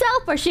kill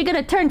herself or is she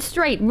gonna turn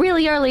straight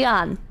really early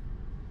on?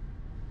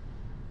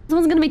 This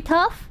one's gonna be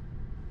tough.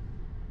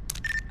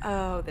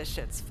 Oh, this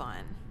shit's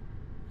fun.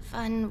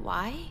 Fun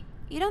why?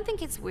 You don't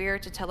think it's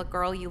weird to tell a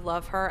girl you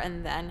love her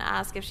and then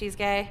ask if she's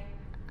gay?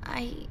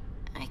 I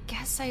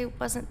guess I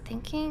wasn't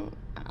thinking.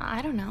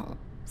 I don't know.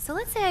 So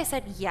let's say I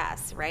said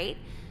yes, right?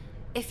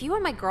 If you were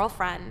my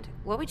girlfriend,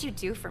 what would you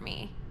do for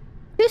me?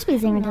 Who's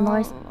speaking into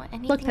noise?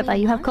 Look, Pippa,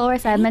 you have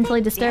coerced. I have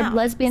mentally disturbed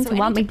lesbians who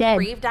want me dead.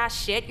 Depraved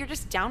ass shit you're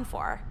just down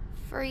for.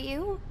 For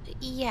you?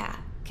 Yeah.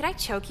 Could I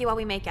choke you while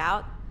we make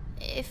out?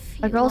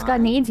 If a girl's got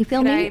needs, you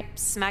feel me? Could I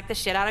smack the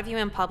shit out of you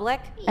in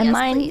public? And Yes,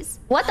 mine. please.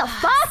 What the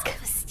fuck?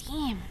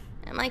 Self-esteem.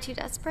 Am I too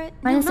desperate?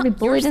 Mine is to be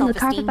bullied in the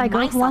carpet by a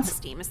girl who wants.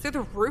 Self-esteem is through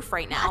the roof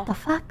right now. What the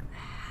fuck?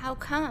 How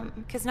come?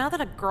 Because now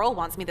that a girl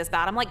wants me this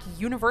bad, I'm like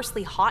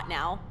universally hot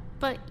now.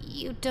 But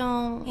you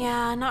don't.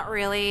 Yeah, not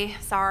really.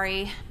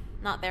 Sorry.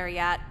 Not there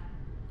yet.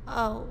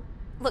 Oh.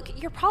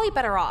 Look, you're probably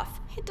better off.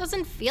 It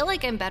doesn't feel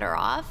like I'm better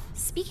off.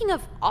 Speaking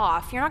of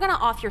off, you're not gonna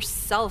off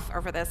yourself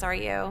over this, are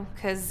you?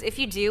 Because if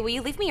you do, will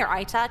you leave me your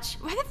eye touch?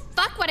 Why the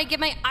fuck would I give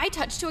my eye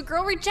touch to a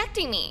girl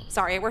rejecting me?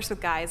 Sorry, it works with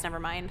guys, never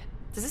mind.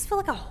 Does this feel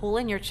like a hole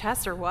in your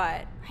chest or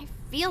what? I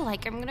feel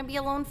like I'm gonna be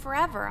alone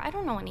forever. I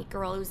don't know any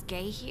girl who's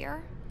gay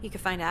here. You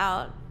could find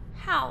out.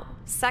 How?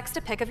 Sext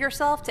a pic of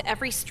yourself to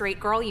every straight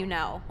girl you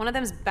know. One of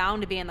them's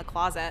bound to be in the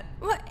closet.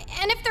 What?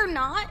 And if they're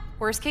not?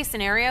 Worst case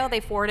scenario,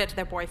 they forward it to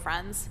their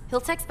boyfriends. He'll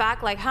text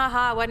back like,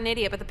 haha, what an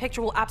idiot, but the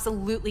picture will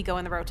absolutely go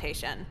in the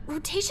rotation.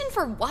 Rotation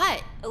for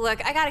what?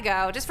 Look, I gotta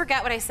go. Just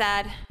forget what I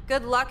said.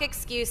 Good luck,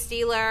 excuse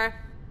stealer.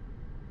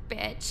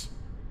 Bitch.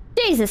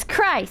 Jesus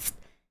Christ.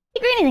 You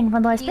agree anything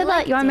from Lois?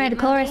 Pippa, you are married to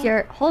Chorus.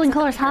 You're holding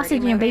Chorus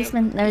hostage in your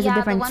basement. There's a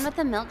difference. Yeah, the one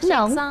with the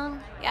milkshake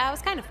song? Yeah, it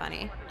was kind of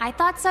funny. I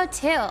thought so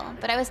too,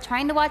 but I was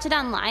trying to watch it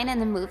online and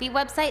the movie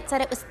website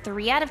said it was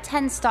 3 out of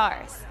 10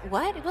 stars.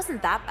 What? It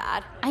wasn't that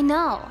bad. I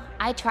know.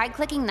 I tried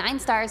clicking 9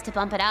 stars to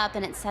bump it up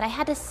and it said I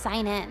had to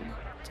sign in.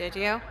 Did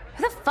you?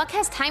 Who the fuck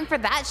has time for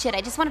that shit?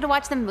 I just wanted to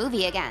watch the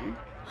movie again.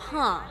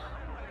 Huh.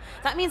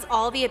 That means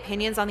all the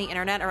opinions on the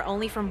internet are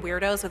only from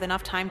weirdos with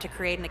enough time to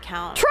create an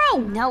account.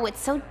 True! No, it's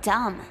so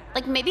dumb.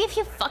 Like, maybe if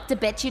you fucked a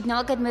bitch, you'd know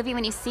a good movie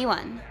when you see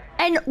one.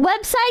 And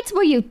websites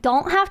where you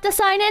don't have to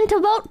sign in to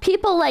vote,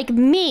 people like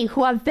me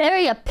who are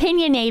very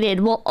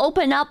opinionated will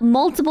open up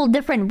multiple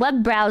different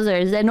web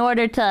browsers in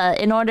order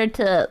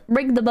to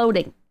rig the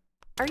voting.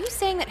 Are you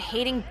saying that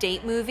hating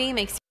date movie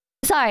makes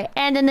Sorry,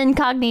 and an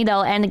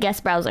incognito and a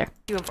guest browser.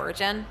 you a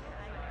virgin?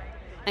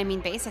 I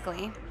mean,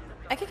 basically.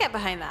 I could get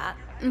behind that.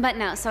 But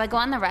no, so I go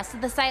on the rest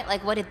of the site,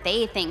 like, what did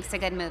they think's a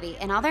good movie?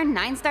 And all their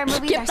 9-star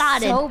movies Skip are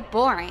that so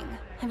boring.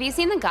 Have you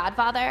seen The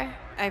Godfather?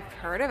 I've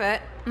heard of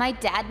it. My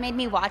dad made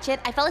me watch it.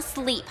 I fell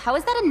asleep. How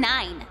is that a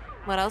 9?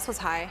 What else was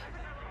high?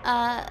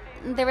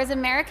 There was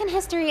American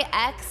History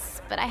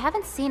X, but I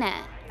haven't seen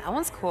it. That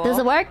one's cool. Does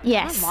it work?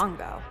 Yes. How long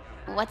though?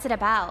 What's it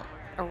about?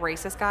 A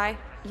racist guy?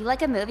 You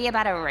like a movie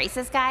about a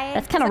racist guy?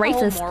 That's kind of Like a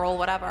whole racist. moral,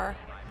 whatever.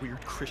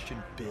 Weird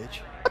Christian bitch.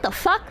 What the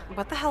fuck?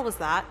 What the hell was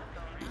that?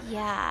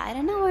 Yeah, I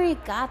don't know where you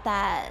got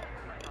that.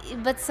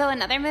 But so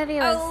another movie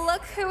was... Oh,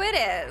 look who it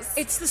is.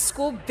 It's the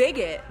school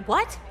bigot.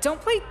 What?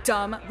 Don't play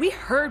dumb. We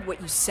heard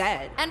what you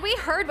said. And we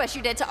heard what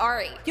you did to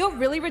Ari. You'll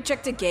really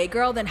reject a gay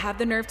girl, then have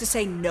the nerve to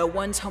say no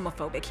one's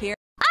homophobic here?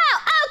 Oh,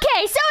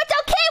 okay, so it's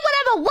okay when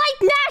I'm a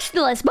white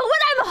nationalist, but when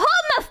I'm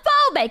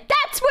homophobic,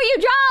 that's where you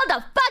draw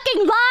the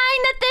fucking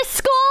line at this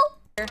school?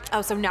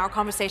 Oh, so now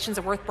conversations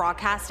are worth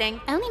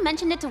broadcasting? I only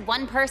mentioned it to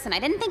one person. I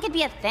didn't think it'd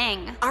be a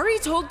thing. Ari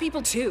told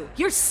people too.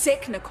 You're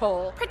sick,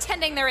 Nicole.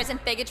 Pretending there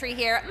isn't bigotry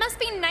here. Must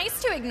be nice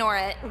to ignore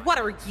it. What,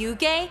 are you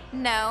gay?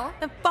 No.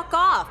 Then fuck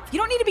off. You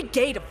don't need to be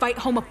gay to fight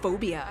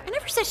homophobia. I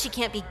never said she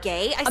can't be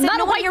gay. I I'm said not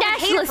no a one white here would hate her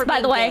nationalist, for by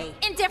being the way.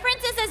 gay.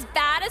 Indifference is as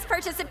bad as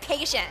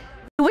participation.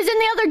 It was in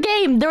the other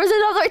game. There was in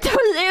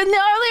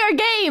the earlier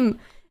game.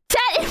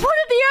 Chat, in one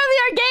of the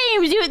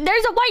earlier games,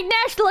 there's a white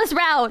nationalist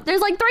route.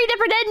 There's like 3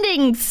 different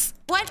endings.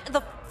 What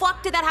the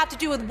fuck did that have to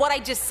do with what I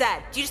just said?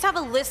 Do you just have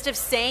a list of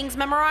sayings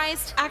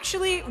memorized?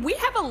 Actually, we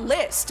have a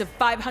list of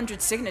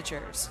 500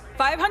 signatures.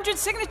 500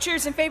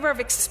 signatures in favor of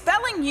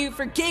expelling you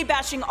for gay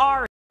bashing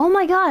Ari. Oh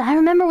my god, I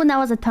remember when that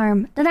was a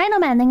term. The Dino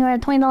Man thing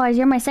at $20.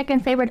 You're my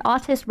second favorite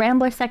autist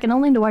rambler, second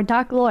only to our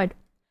Dark Lord.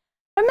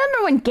 I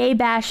remember when gay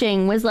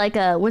bashing was like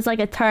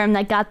a term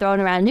that got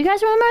thrown around. Do you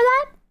guys remember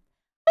that?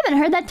 I haven't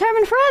heard that term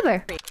in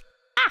forever.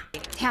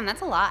 Damn,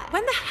 that's a lot.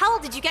 When the hell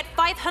did you get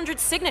 500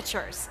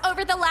 signatures?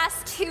 Over the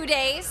last 2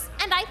 days.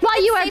 And I think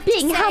While you it's are safe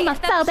being to say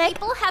that homophobic.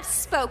 people have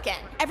spoken.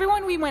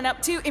 Everyone we went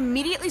up to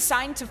immediately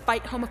signed to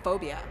fight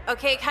homophobia.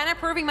 Okay, kind of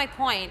proving my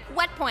point.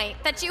 What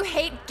point? That you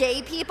hate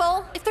gay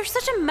people? If there's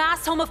such a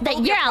mass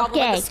homophobia you're all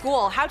problem at gay. the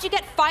school, how'd you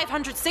get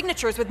 500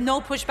 signatures with no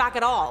pushback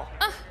at all?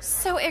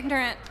 So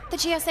ignorant. The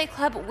GSA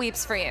Club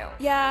weeps for you.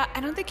 Yeah, I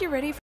don't think you're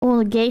ready for... Oh,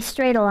 the gay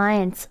straight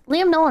alliance.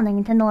 Liam Nolan,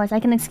 the $10. I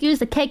can excuse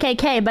the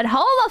KKK, but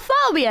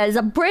homophobia is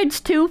a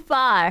bridge too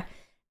far.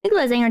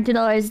 Nicholas Anger,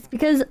 $2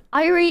 because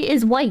Irie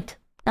is white.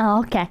 Oh,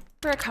 okay.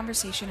 For a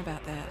conversation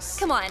about this.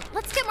 Come on,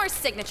 let's get more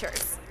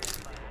signatures.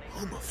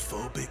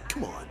 Homophobic?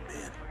 Come on,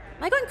 man.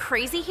 Am I going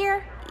crazy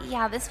here?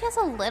 Yeah, this feels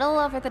a little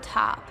over the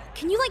top.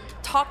 Can you, like,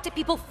 talk to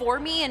people for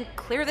me and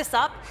clear this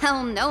up?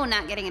 Hell no,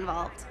 not getting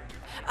involved.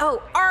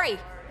 Oh, Ari!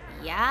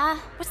 Yeah?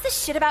 What's this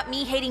shit about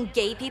me hating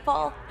gay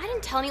people? I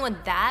didn't tell anyone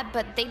that,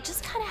 but they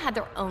just kind of had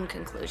their own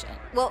conclusion.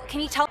 Well, can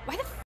you tell why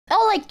the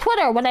Oh, like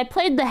Twitter when I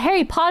played the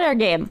Harry Potter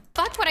game.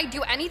 Fuck, would I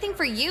do anything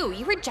for you?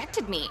 You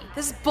rejected me.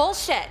 This is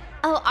bullshit.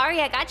 Oh, Ari,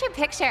 I got your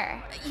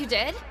picture. You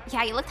did?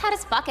 Yeah, you looked hot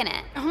as fuck in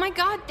it. Oh my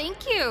god,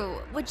 thank you.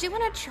 Would you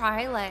want to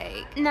try,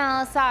 like...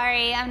 No,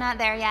 sorry, I'm not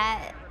there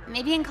yet.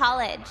 Maybe in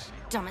college.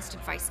 Dumbest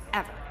advice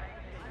ever.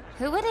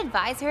 Who would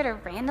advise her to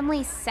randomly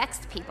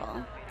sext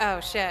people?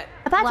 Oh, shit.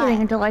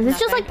 Apache Device. It's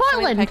just like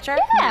Portland.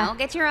 Yeah. No,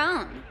 get your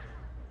own.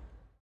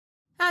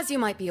 As you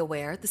might be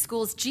aware, the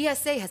school's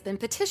GSA has been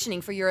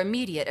petitioning for your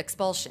immediate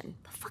expulsion.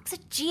 The fuck's a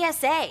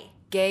GSA?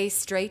 Gay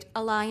Straight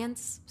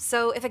Alliance.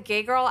 So if a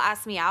gay girl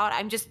asks me out,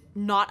 I'm just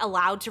not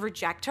allowed to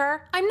reject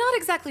her? I'm not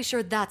exactly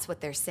sure that's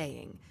what they're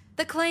saying.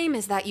 The claim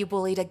is that you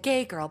bullied a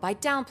gay girl by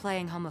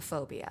downplaying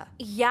homophobia.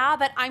 Yeah,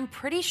 but I'm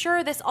pretty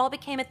sure this all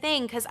became a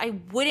thing because I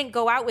wouldn't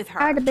go out with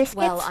her.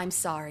 Well, I'm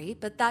sorry,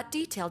 but that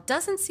detail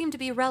doesn't seem to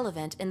be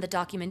relevant in the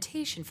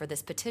documentation for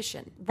this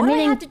petition. What do I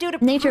have to do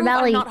to Nature prove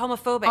Valley I'm not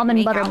homophobic? almond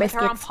Make butter out with her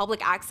on biscuits.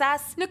 public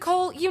access?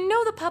 Nicole, you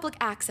know the public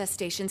access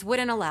stations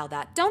wouldn't allow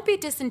that. Don't be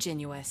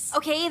disingenuous.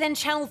 Okay, then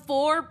Channel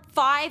 4,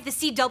 5, the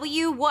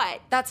CW,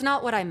 what? That's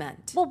not what I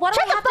meant. Well, what do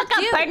I have to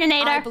do?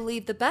 Burninator. I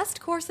believe the best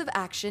course of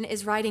action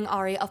is writing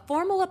Ari a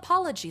formal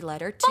apology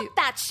letter to— Fuck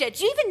that shit.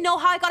 Do you even know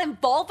how I got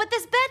involved with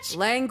this bitch?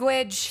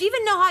 Language. Do you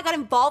even know how I got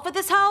involved with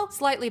this hoe?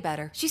 Slightly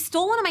better. She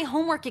stole one of my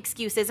homework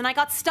excuses and I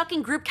got stuck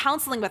in group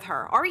counseling with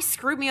her. Ari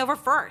screwed me over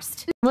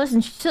first.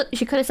 Listen,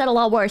 she could have said a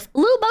lot worse.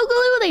 Lou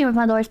Bogaloo, thank you for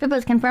 $5.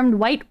 Pippa's confirmed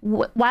white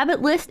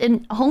wabbit list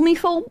and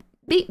homophobe.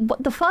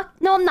 What the fuck?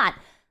 No, I'm not.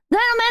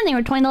 That man, they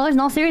were $20 in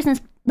all seriousness.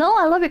 No,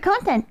 I love your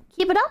content.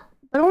 Keep it up,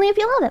 but only if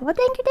you love it. Well,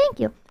 thank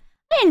you.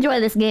 I enjoy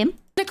this game.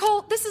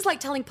 Nicole, this is like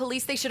telling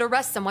police they should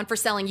arrest someone for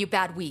selling you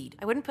bad weed.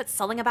 I wouldn't put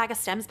selling a bag of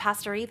stems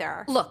past her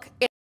either. Look,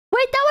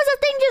 Wait, that was a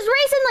thing just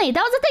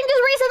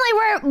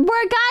recently.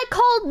 Where a guy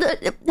called.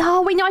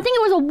 Oh wait, no, I think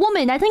it was a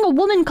woman. I think a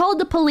woman called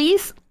the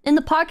police in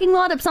the parking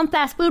lot of some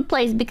fast food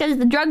place because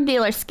the drug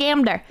dealer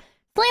scammed her.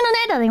 Plain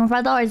on it, I think for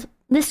 $5.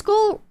 This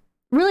school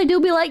really do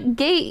be like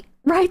gay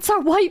rights are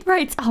white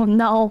rights. Oh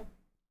no.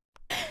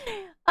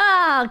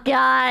 Oh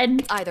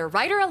god. Either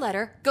write her a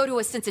letter, go to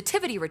a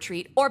sensitivity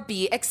retreat, or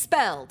be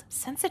expelled.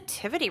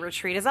 Sensitivity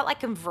retreat? Is that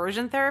like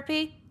conversion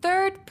therapy?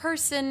 Third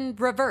person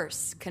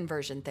reverse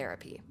conversion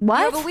therapy. What?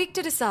 You have a week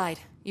to decide.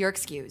 You're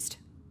excused.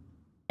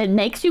 It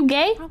makes you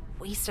gay? What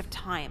a waste of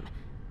time.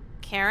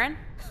 Karen?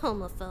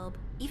 Homophobe.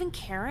 Even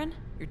Karen?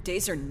 Your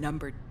days are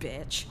numbered,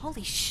 bitch.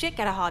 Holy shit,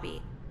 get a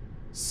hobby.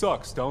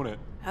 Sucks, don't it?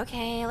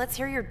 Okay, let's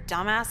hear your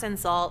dumbass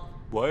insult.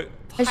 What?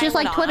 It's just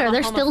like Pile it on. Twitter. I'm a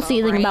They're still homophobe,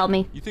 seething right? about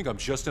me. You think I'm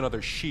just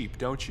another sheep,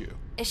 don't you?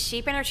 Is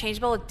sheep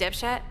interchangeable with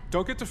dipshit?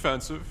 Don't get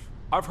defensive.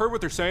 I've heard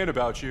what they're saying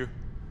about you.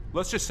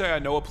 Let's just say I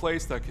know a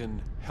place that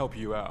can help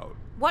you out.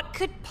 What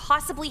could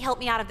possibly help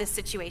me out of this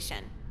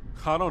situation?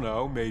 I don't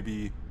know,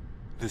 maybe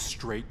the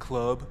straight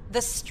club?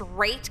 The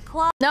straight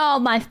club? Oh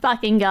my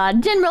fucking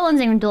god. Jen Rollins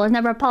has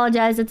never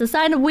apologized. It's a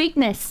sign of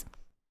weakness.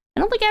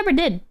 I don't think I ever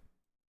did.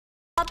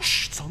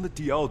 Shh, it's on the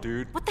DL,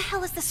 dude. What the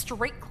hell is the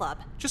straight club?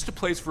 Just a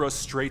place for us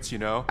straights, you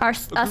know? Our A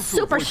group to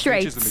super avoid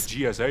straights. bitches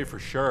in the GSA for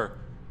sure.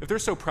 If they're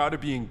so proud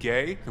of being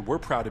gay, then we're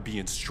proud of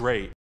being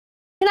straight.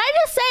 Can I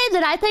just say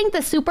that I think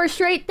the super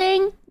straight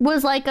thing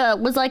was like a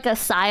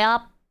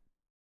psyop,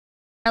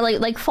 or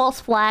like false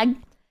flag,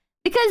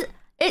 because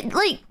it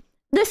like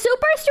the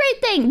super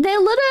straight thing, they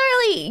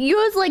literally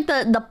use like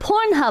the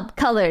Pornhub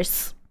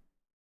colors.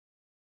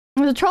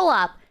 It was a troll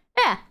op.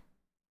 Yeah,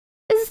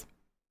 it's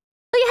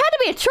like it had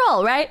to be a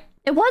troll, right?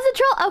 It was a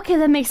troll. Okay,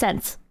 that makes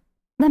sense.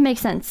 That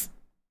makes sense.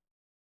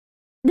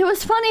 It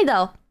was funny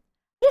though.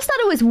 I just thought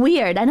it was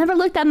weird. I never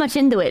looked that much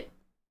into it.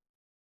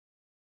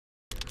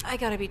 I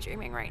gotta be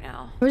dreaming right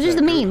now. It was just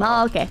a meme.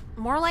 Oh, okay.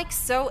 More like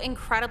so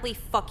incredibly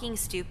fucking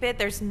stupid,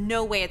 there's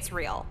no way it's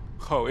real.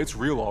 Oh, it's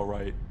real all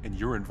right, and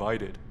you're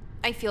invited.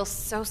 I feel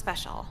so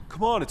special.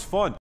 Come on, it's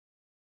fun.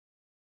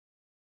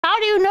 How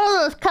do you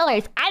know those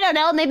colors? I don't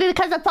know. Maybe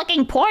because the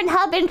fucking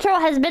Pornhub intro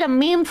has been a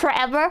meme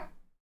forever.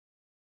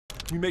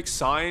 We make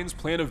signs,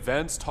 plan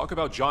events, talk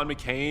about John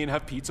McCain,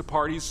 have pizza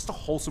parties, just a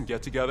wholesome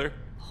get-together.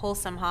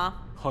 Wholesome, huh?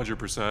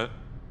 100%.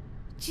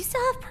 Do you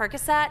still have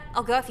Percocet?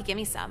 I'll go if you give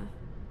me some.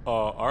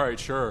 Alright,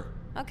 sure.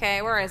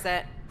 Okay, where is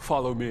it?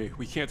 Follow me.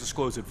 We can't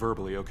disclose it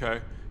verbally,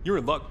 okay? You're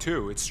in luck,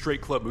 too. It's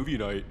straight club movie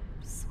night.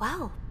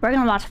 Swell. We're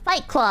gonna watch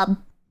Fight Club.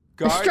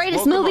 Guys, the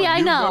straightest welcome movie our I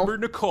new know. member,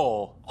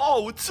 Nicole.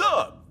 Oh, what's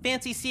up?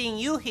 Fancy seeing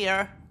you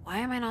here. Why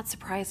am I not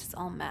surprised it's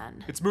all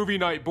men? It's movie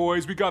night,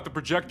 boys. We got the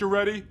projector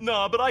ready?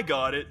 Nah, but I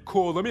got it.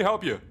 Cool, let me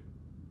help you.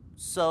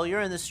 So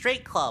you're in the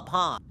straight club,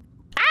 huh?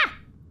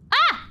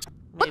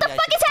 What the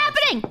fuck is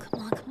happening?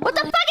 What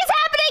the fuck is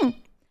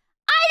happening?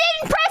 I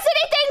didn't press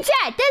anything,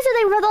 chat. This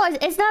is a otherwise.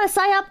 It's not a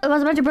psyop. It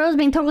was a bunch of bros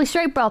being totally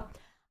straight, bro.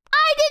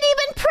 I didn't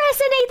even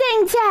press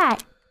anything,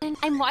 chat.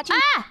 I'm watching.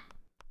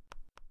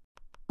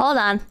 Hold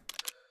on.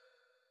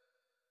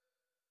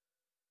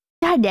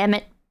 God damn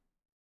it.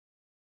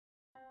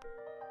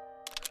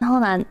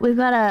 Hold on, we've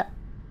gotta...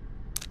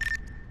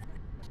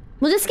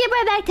 We'll just skip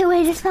right back to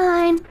it, it's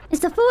fine.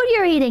 It's the food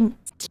you're eating.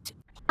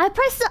 I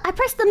pressed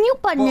the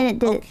mute button and it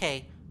did.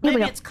 Okay,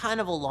 maybe it's kind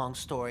of a long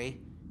story.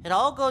 It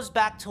all goes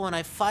back to when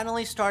I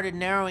finally started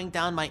narrowing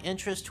down my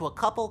interest to a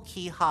couple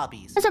key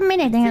hobbies. That's a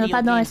minute thing.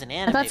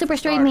 I thought super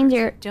straight means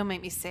you're... Don't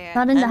make me say it.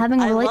 Not into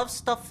having a I relate... love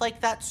stuff like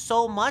that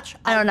so much,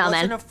 I don't know,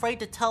 wasn't man. afraid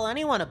to tell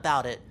anyone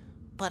about it.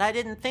 But I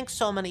didn't think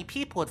so many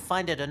people would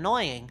find it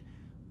annoying.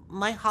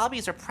 My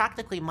hobbies are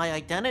practically my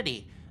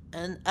identity.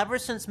 And ever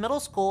since middle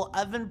school,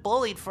 I've been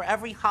bullied for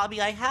every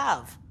hobby I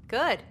have.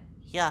 Good.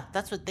 Yeah,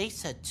 that's what they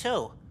said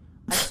too.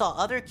 I saw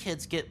other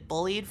kids get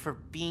bullied for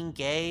being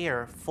gay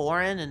or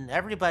foreign, and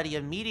everybody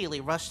immediately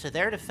rushed to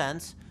their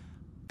defense.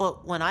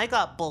 But when I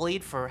got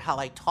bullied for how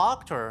I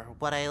talked or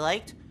what I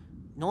liked,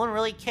 no one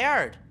really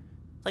cared.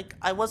 Like,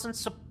 I wasn't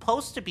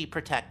supposed to be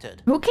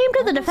protected. Who came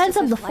to the defense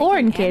of the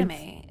foreign kids?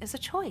 Anime is a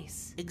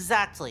choice.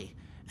 Exactly.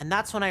 And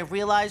that's when I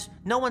realized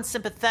no one's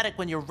sympathetic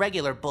when you're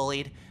regular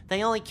bullied.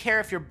 They only care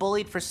if you're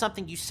bullied for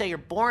something you say you're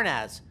born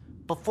as.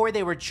 Before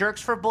they were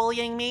jerks for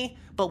bullying me,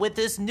 but with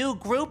this new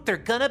group, they're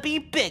gonna be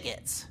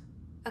bigots.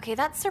 Okay,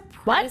 that's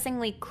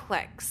surprisingly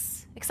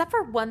clicks. Except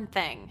for one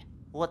thing.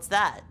 What's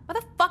that? Why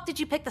the fuck did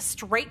you pick the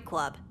straight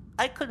club?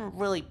 I couldn't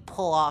really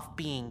pull off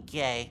being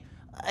gay.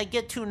 I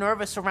get too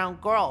nervous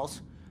around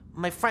girls.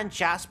 My friend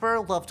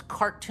Jasper loved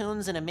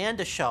cartoons and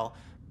Amanda Show,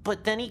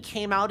 but then he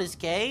came out as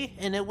gay,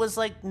 and it was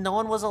like no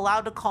one was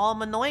allowed to call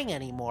him annoying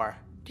anymore.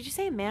 Did you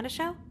say Amanda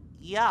Show?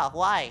 Yeah,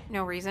 why?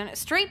 No reason.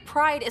 Straight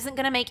pride isn't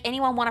gonna make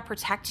anyone want to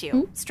protect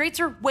you. Straights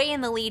are way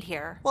in the lead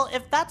here. Well,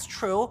 if that's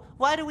true,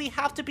 why do we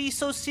have to be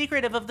so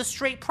secretive of the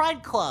Straight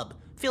Pride Club?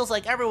 Feels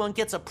like everyone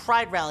gets a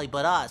pride rally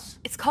but us.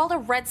 It's called a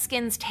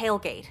Redskins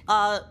tailgate.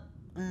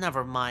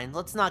 Never mind.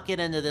 Let's not get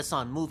into this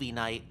on movie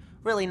night.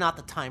 Really not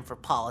the time for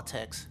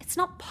politics. It's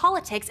not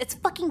politics, it's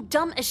fucking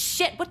dumb as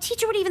shit. What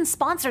teacher would even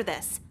sponsor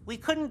this? We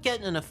couldn't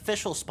get an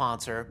official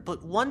sponsor,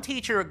 but one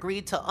teacher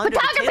agreed to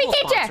under-the-table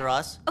sponsor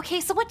us.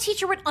 Okay, so what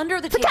teacher would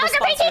under-the-table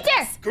Photography sponsor teacher!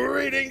 this?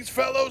 Greetings,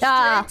 fellow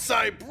straights.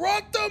 I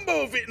brought the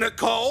movie,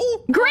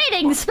 Nicole.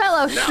 Greetings,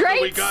 fellow Now straights.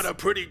 that we got a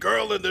pretty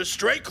girl in the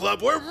straight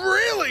club, we're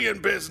really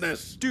in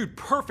business. Dude,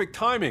 perfect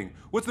timing.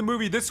 What's the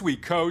movie this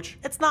week, Coach?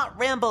 It's not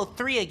Rambo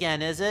 3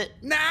 again, is it?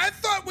 Nah, I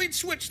thought we'd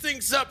switch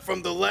things up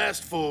from the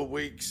last 4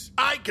 weeks.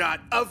 I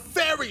got a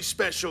very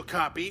special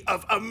copy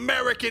of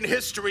American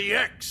History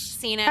X.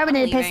 Seen it.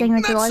 Carbonated pissing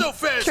with Not so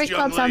fast, Straight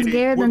young club sounds lady.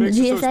 gayer What than the makes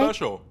it so GSA.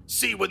 special?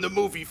 See, when the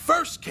movie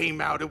first came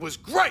out, it was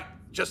great.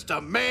 Just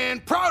a man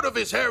proud of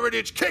his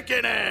heritage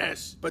kicking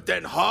ass. But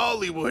then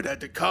Hollywood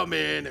had to come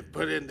in and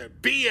put in their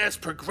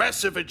BS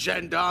progressive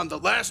agenda on the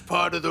last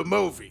part of the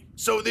movie.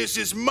 So this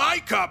is my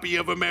copy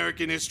of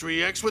American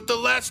History X with the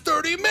last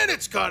 30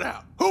 minutes cut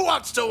out. Who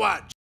wants to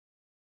watch?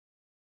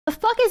 The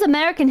fuck is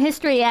American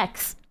History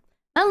X?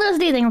 Not lose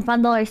anything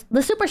from $5.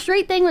 The super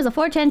straight thing was a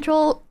 4chan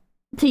troll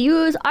to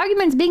use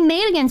arguments being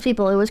made against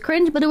people. It was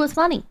cringe, but it was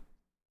funny.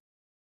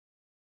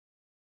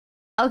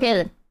 Okay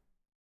then.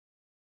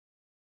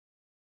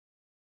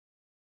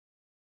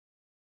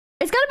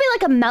 It's gotta be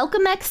like a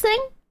Malcolm X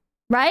thing,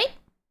 right?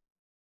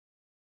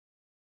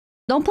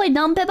 Don't play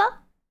dumb, Pippa.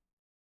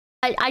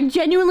 I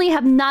genuinely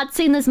have not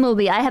seen this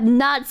movie. I have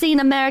not seen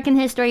American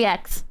History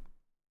X.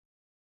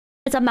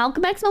 It's a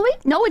Malcolm X movie?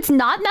 No, it's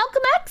not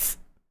Malcolm X?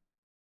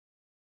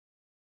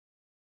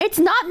 It's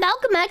not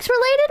Malcolm X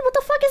related? What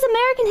the fuck is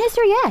American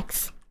History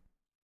X?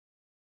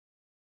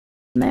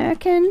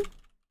 American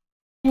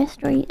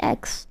History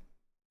X.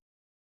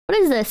 What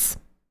is this?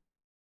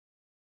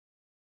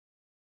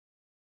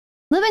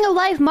 Living a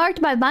life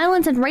marked by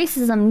violence and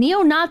racism,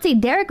 neo-Nazi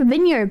Derek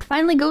Vineyard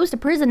finally goes to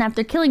prison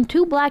after killing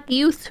 2 black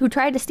youths who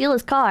tried to steal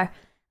his car.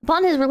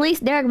 Upon his release,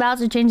 Derek vows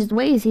to change his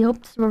ways. He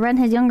hopes to prevent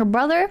his younger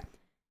brother,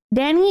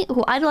 Danny,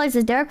 who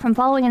idolizes Derek, from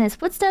following in his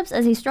footsteps.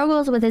 As he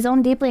struggles with his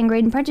own deeply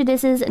ingrained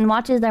prejudices and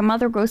watches their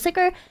mother grow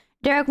sicker,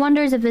 Derek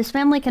wonders if his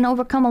family can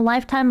overcome a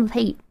lifetime of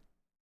hate.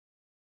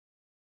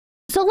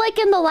 So, like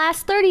in the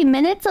last 30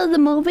 minutes of the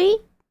movie,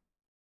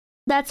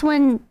 that's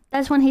when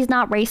he's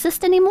not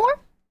racist anymore?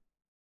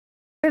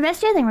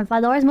 Invest your thing with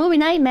 $5 movie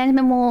night.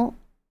 Management will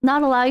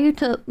not allow you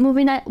to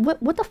movie night.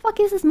 What the fuck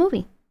is this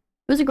movie?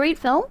 It was a great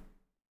film.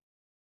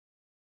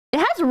 It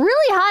has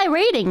really high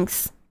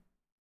ratings.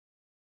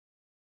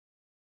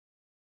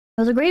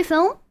 It was a great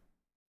film.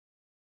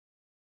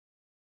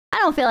 I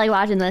don't feel like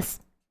watching this.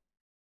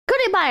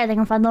 Couldn't buy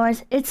anything for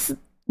 $5. It's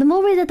the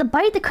movie that the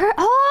bite the curve.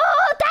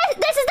 Oh,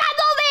 this is that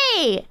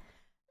movie.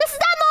 This is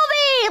that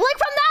movie, like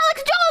from the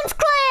Alex Jones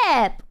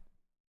clip.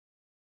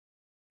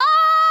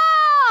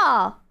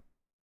 Oh.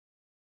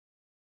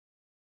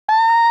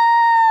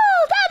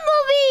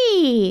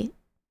 Movie!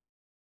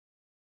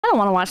 I don't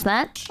want to watch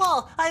that.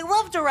 Well, I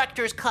love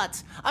director's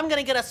cuts. I'm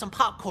gonna get us some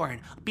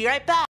popcorn. Be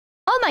right back.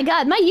 Oh my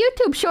god, my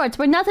YouTube shorts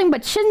were nothing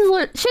but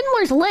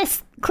Schindler's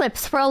List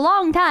clips for a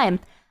long time.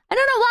 I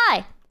don't know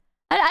why.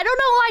 I don't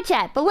know why,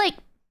 chat, but like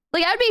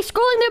I'd be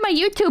scrolling through my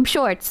YouTube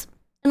shorts,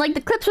 and like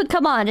the clips would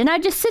come on, and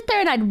I'd just sit there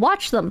and I'd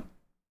watch them.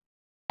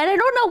 And I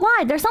don't know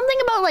why. There's something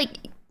about, like,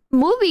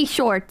 movie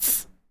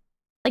shorts.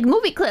 Like,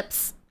 movie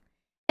clips.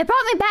 It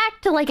brought me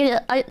back to, like,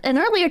 an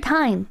earlier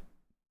time.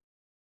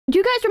 Do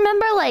you guys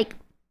remember, like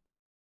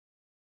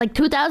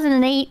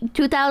 2008,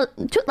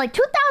 2000, like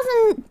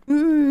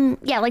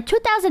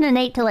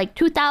 2008 to, like,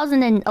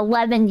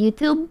 2011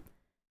 YouTube?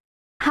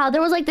 How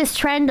there was, like, this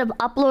trend of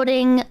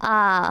uploading,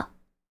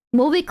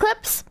 movie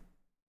clips?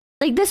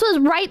 Like, this was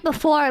right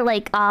before,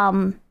 like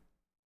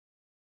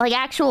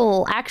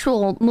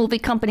actual movie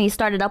companies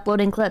started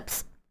uploading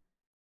clips.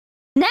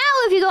 Now,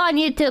 if you go on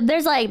YouTube,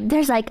 there's like,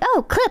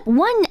 oh, clip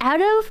 1 out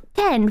of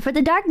 10 for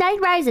The Dark Knight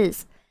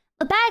Rises.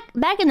 But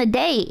back in the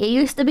day, it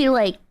used to be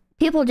like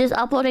people just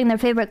uploading their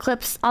favorite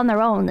clips on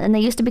their own, and they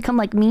used to become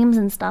like memes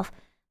and stuff.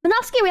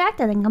 Minovsky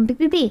reacted and come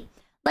BBB.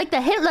 Like the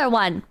Hitler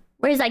one,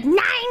 where he's like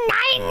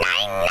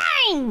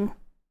 9999.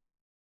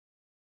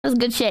 That was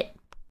good shit.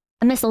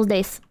 I miss those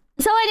days.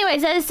 So,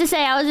 anyways, that is to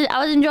say, I was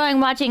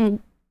enjoying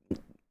watching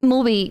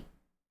movie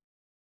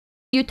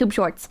YouTube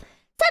shorts.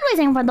 Sideways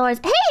in front doors.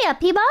 Hey,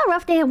 P-Ball,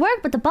 rough day at work,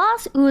 but the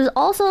boss, who is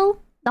also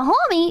the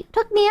homie,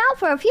 took me out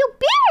for a few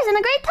beers and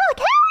a great talk.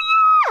 Hell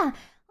yeah!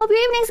 Hope your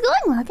evening's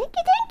going well. Thank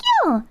you, thank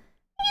you.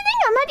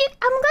 I'm glad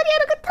you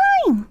had a good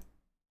time.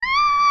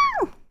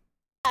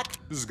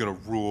 This is gonna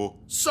rule.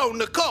 So,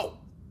 Nicole,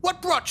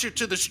 what brought you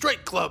to the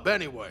straight club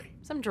anyway?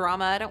 Some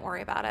drama, don't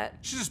worry about it.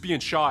 She's just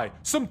being shy.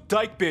 Some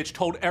dyke bitch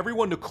told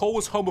everyone Nicole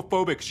was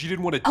homophobic because she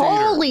didn't want to date her.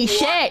 Holy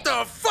shit! What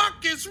the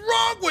fuck is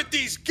wrong with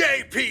these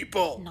gay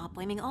people? Not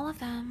blaming all of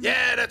them.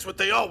 Yeah, that's what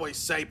they always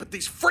say, but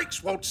these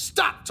freaks won't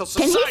stop till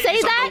Can he society's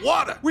say that?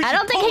 underwater. I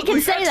don't think he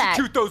can say that.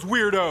 Execute those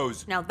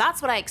weirdos. Now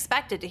that's what I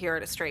expected to hear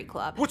at a straight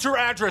club. What's her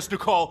address,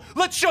 Nicole?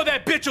 Let's show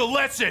that bitch a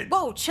lesson.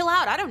 Whoa, chill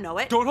out, I don't know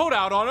it. Don't hold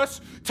out on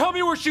us. Tell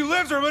me where she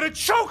lives or I'm gonna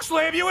choke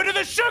slam you into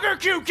the sugar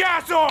cube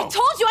castle. I told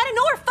you I didn't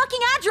know her fucking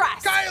address.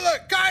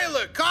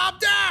 Kyler, calm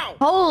down.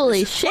 Holy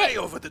this is shit. way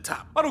over the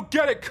top. I don't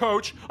get it,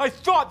 coach. I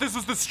thought this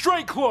was the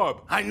straight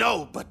club. I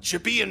know, but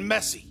you're being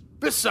messy.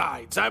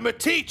 Besides, I'm a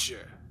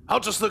teacher. I'll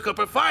just look up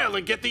a file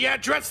and get the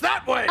address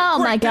that way. Oh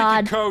my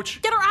god.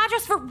 Coach. Get her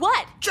address for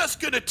what?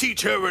 Just gonna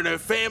teach her and her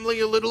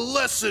family a little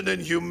lesson in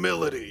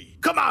humility.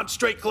 Come on,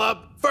 straight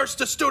club. First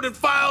a student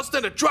files,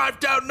 then a drive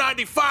down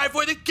 95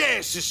 where the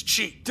gas is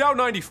cheap. Down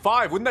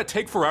 95? Wouldn't that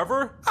take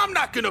forever? I'm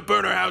not gonna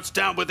burn her house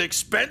down with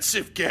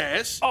expensive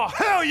gas. Oh,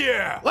 hell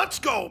yeah! Let's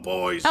go,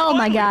 boys. Oh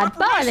my god.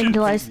 Bothering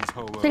doors.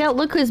 Check out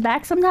Look Who's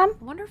Back sometime.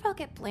 I wonder if I'll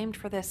get blamed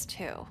for this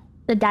too.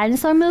 The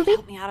dinosaur movie?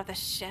 Help me out of this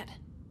shit.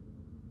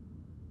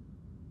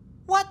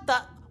 What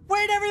the?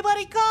 Where'd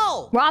everybody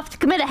go? We're off to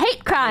commit a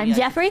hate crime,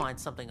 Maybe I Jeffrey. should find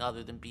something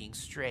other than being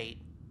straight.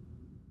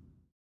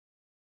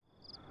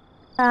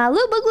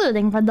 Lou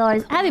Booglooding for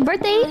dollars. Happy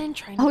birthday,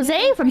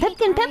 Jose from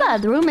Pipkin Pippa.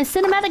 The room is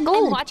cinematic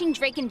gold. I'm watching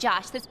Drake and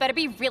Josh. This better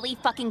be really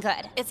fucking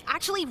good. It's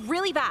actually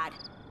really bad.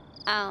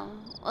 Oh,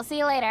 we'll see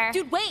you later.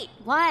 Dude, wait.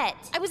 What?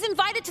 I was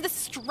invited to the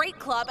straight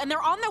club and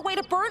they're on their way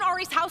to burn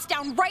Ari's house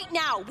down right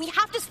now. We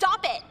have to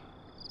stop it.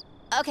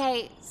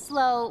 Okay,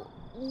 slow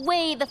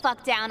way the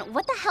fuck down.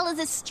 What the hell is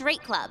this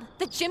straight club?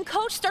 The gym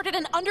coach started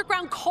an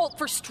underground cult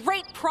for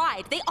straight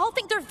pride. They all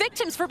think they're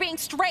victims for being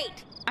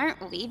straight.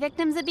 Aren't we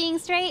victims of being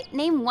straight?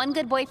 Name one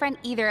good boyfriend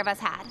either of us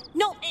had.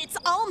 No, it's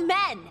all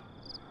men.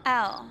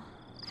 Oh.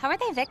 How are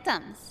they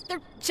victims?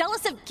 They're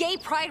jealous of gay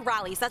pride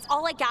rallies, that's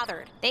all I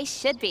gathered. They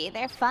should be,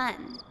 they're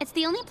fun. It's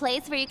the only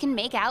place where you can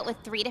make out with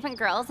 3 different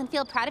girls and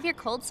feel proud of your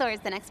cold sores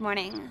the next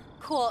morning.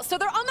 Cool, so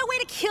they're on their way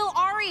to kill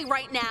Ari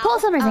right now. Pull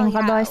something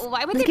for dollars.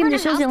 Why would This they game burn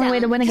just her shows the house only way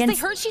to down? win Because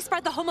against. they heard she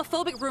spread the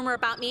homophobic rumor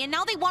about me and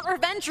now they want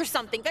revenge or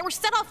something. They were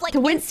set off like To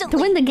win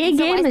the gay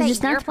game is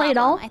just not to play at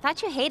all. I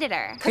thought you hated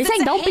her. Are you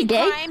saying don't be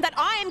gay? Crime that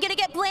I am gonna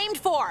get blamed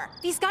for.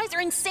 These guys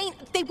are insane.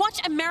 They watch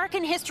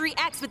American History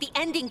X with the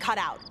ending cut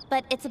out.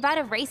 But it's about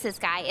a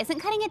racist guy. Isn't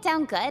cutting it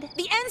down good?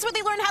 The end's where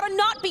they learn how to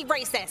not be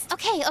racist.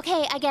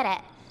 Okay, I get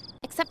it.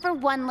 Except for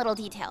one little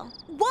detail.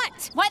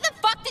 What? Why the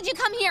fuck did you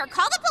come here?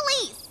 Call the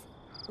police!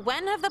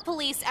 When have the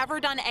police ever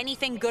done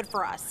anything good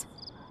for us?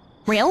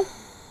 Real?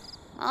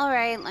 All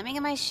right, let me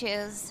get my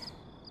shoes.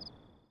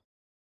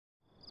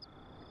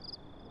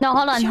 No,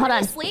 hold on.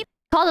 Asleep?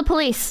 Call the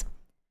police.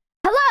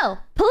 Hello,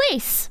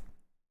 police.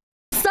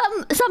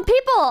 Some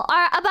people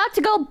are about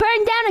to go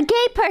burn down a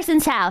gay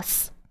person's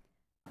house.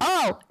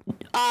 Oh,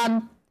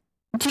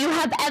 do you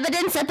have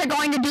evidence that they're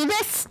going to do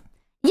this?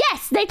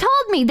 Yes, they told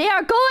me they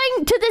are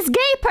going to this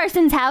gay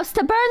person's house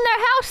to burn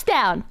their house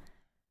down.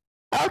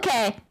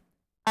 Okay.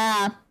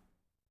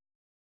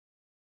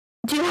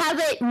 Do you have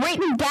it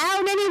written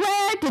down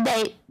anywhere?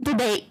 Did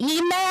they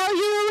email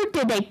you?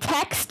 Did they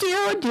text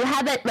you? Do you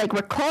have it like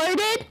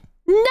recorded?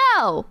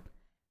 No.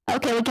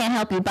 Okay, we can't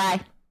help you.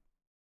 Bye.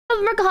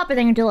 Merkel Hopper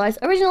thing in July's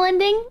original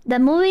ending.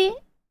 That movie,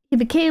 he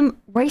became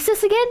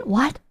racist again.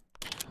 What?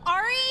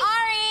 Ari!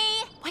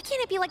 Why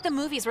can't it be like the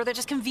movies where they're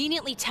just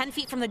conveniently 10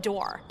 feet from the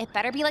door? It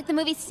better be like the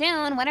movie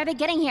soon. When are they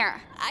getting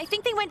here? I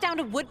think they went down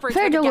to Woodbridge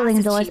Fair where the gas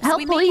is Julian cheap, Help so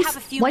we maybe police. have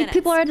a few White minutes.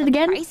 people are at it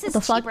again. Price What is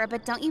the fuck? cheaper,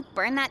 but don't you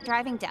burn that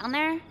driving down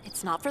there?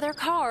 It's not for their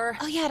car.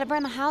 Oh yeah, to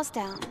burn the house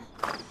down.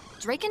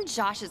 Drake and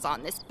Josh is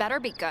on. This better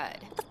be good.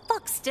 What the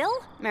fuck,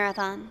 still?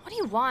 Marathon. What do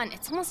you want?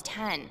 It's almost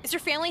 10. Is your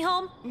family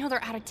home? No,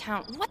 they're out of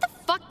town. What the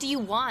fuck do you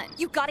want?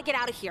 You gotta get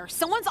out of here.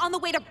 Someone's on the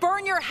way to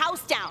burn your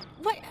house down.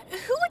 What?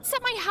 Who would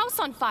set my house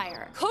on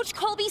fire? Coach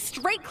Colby's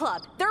Straight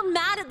Club. They're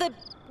mad at the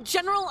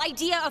general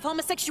idea of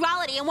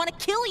homosexuality and want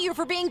to kill you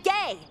for being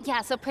gay.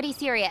 Yeah, so pretty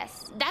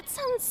serious. That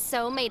sounds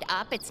so made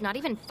up, it's not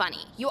even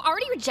funny. You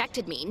already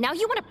rejected me. Now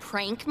you want to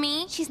prank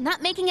me? She's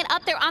not making it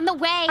up. They're on the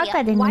way.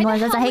 Why the Why hell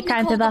the hell would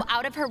Nicole Nicole go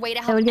out of her way to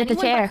They help would get the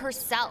anyone chair. but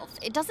herself?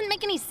 It doesn't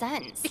make any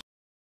sense.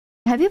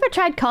 Have you ever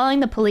tried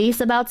calling the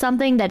police about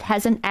something that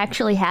hasn't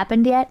actually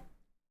happened yet?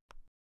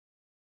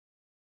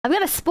 I've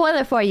got a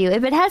spoiler for you.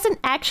 If it hasn't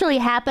actually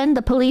happened,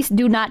 the police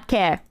do not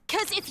care.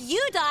 Because if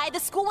you die, the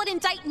school would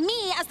indict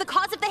me as the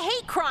cause of the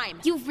hate crime.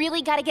 You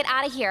really gotta get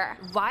out of here.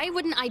 Why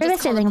wouldn't I You're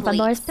just call the listening,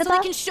 police? Pippa? So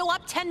they can show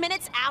up 10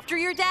 minutes after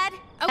you're dead?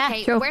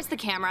 Okay, true. where's the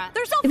camera?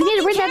 There's no If you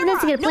needed fucking written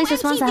evidence to get a police no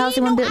response to the MTV, house,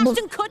 it wouldn't, no be able,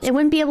 Ashton Kutcher. it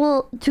wouldn't be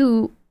able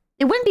to...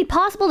 It wouldn't be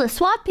possible to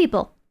SWAT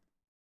people.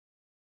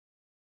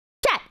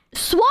 Chat,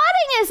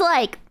 swatting is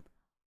like...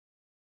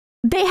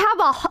 They have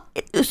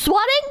a...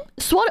 SWAT...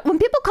 When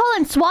people call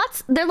in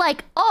SWATs, they're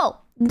like, oh,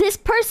 this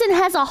person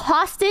has a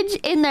hostage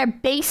in their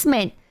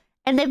basement,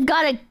 and they've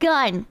got a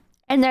gun,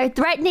 and they're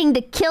threatening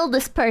to kill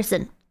this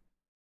person.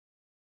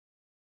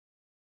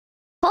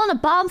 Calling a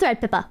bomb threat,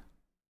 Pippa.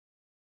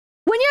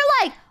 When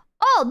you're like,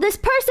 oh, this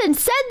person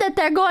said that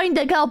they're going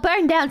to go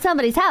burn down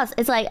somebody's house,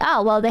 it's like,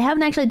 oh, well, they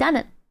haven't actually done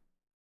it.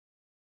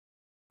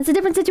 It's a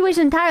different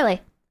situation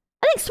entirely.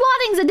 I think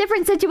swatting's a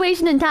different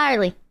situation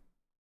entirely.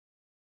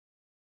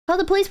 Call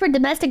the police for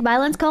domestic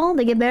violence call.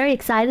 They get very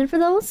excited for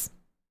those.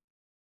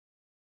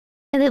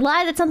 And they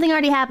lie that something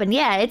already happened.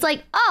 Yeah, it's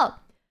like, oh,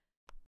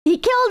 he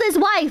killed his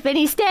wife and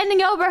he's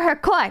standing over her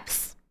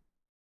corpse.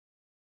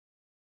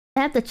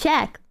 I have to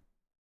check.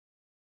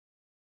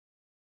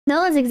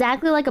 No, it's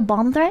exactly like a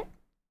bomb threat.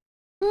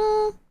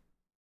 No,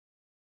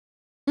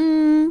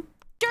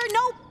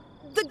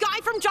 the guy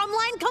from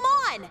Drumline, come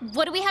on!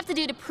 What do we have to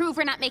do to prove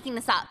we're not making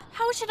this up?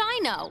 How should I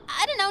know?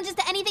 I don't know, just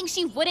anything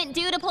she wouldn't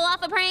do to pull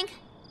off a prank?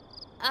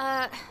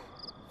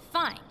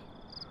 Fine.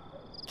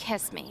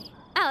 Kiss me.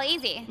 Oh,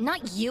 easy.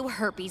 Not you,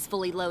 herpes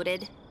fully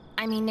loaded.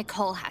 I mean,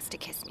 Nicole has to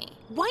kiss me.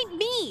 Why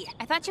me?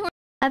 I thought you were...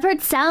 I've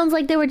heard sounds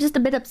like they were just a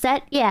bit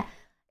upset. Yeah.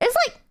 It's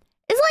like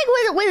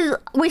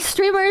with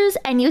streamers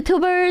and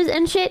YouTubers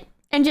and shit.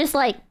 And just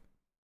like...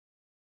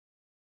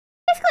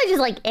 Basically just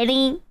like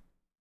any...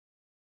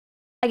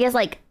 I guess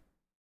like...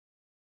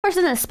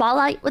 person in the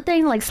spotlight with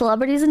things like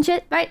celebrities and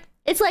shit, right?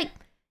 It's like...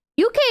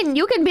 You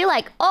can be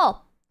like,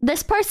 oh,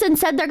 this person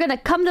said they're gonna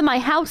come to my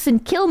house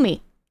and kill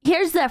me.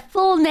 Here's their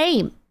full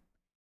name.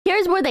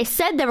 Here's where they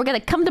said they were gonna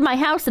come to my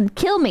house and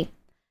kill me.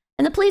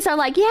 And the police are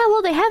like, yeah,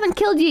 well, they haven't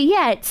killed you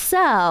yet,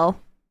 so...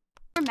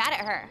 You're mad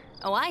at her.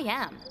 Oh, I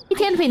am. You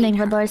can't be anything,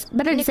 Redlars.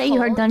 Better to say you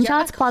heard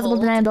gunshots, plausible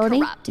deniability.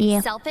 Corrupt, Yeah.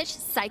 selfish,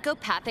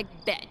 psychopathic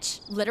bitch.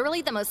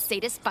 Literally the most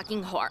sadist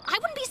fucking whore. I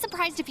wouldn't be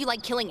surprised if you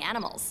like killing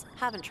animals.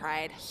 Haven't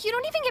tried. You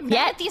don't even get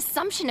mad at the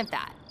assumption of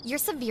that. You're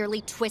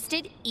severely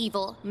twisted,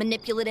 evil,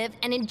 manipulative,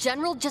 and in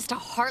general just a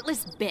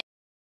heartless bitch.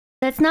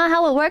 That's not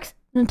how it works,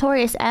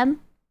 Notorious M.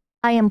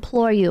 I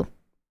implore you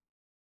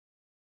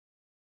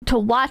to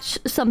watch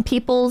some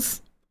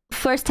people's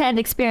first-hand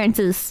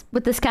experiences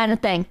with this kind of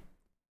thing.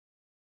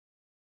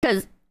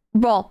 Because,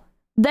 bro,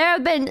 there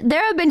have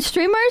been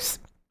streamers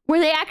where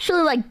they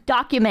actually like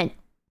document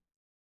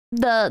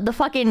the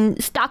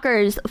fucking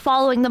stalkers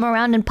following them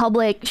around in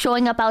public,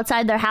 showing up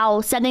outside their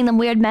house, sending them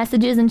weird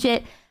messages and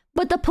shit.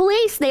 But the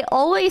police, they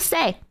always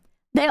say,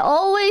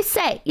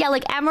 yeah,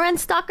 like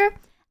Amaranth's stalker.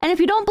 And if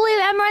you don't believe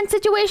Amaranth's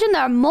situation,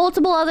 there are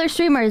multiple other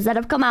streamers that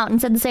have come out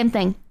and said the same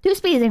thing. 2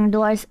 speeds in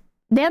doors.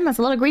 Damn, that's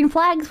a lot of green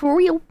flags for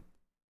real.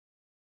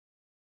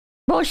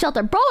 Bro is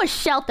sheltered. Bro is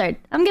sheltered.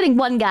 I'm getting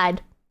one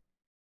guide.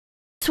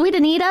 Sweet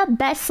Anita,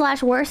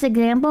 best/worst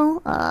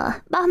example.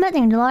 Bahamut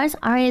and Dolores.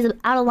 Ari is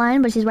out of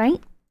line, but she's right.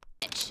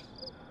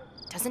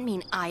 Doesn't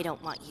mean I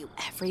don't want you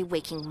every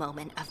waking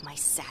moment of my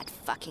sad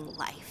fucking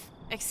life.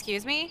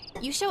 Excuse me?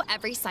 You show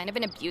every sign of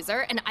an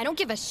abuser, and I don't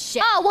give a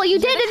shit. Oh, well, you You're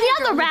did in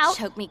the other route.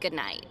 Choke me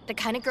goodnight. The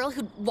kind of girl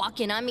who'd walk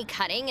in on me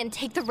cutting and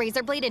take the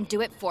razor blade and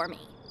do it for me.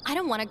 I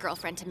don't want a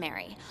girlfriend to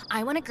marry.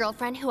 I want a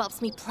girlfriend who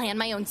helps me plan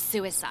my own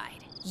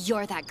suicide.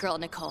 You're that girl,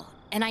 Nicole,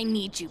 and I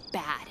need you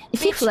bad.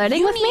 Is she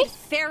flirting with me? You need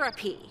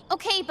therapy.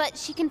 Okay, but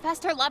she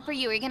confessed her love for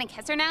you. Are you gonna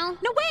kiss her now?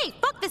 No way!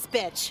 Fuck this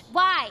bitch!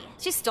 Why?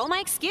 She stole my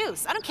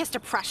excuse. I don't kiss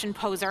depression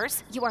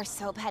posers. You are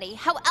so petty.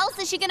 How else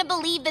is she gonna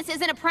believe this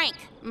isn't a prank?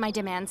 My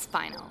demand's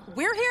final.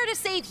 We're here to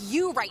save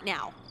you right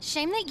now.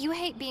 Shame that you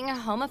hate being a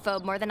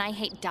homophobe more than I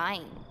hate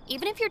dying.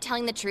 Even if you're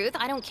telling the truth,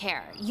 I don't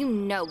care. You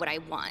know what I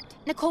want.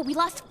 Nicole, we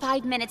lost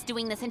 5 minutes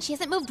doing this and she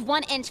hasn't moved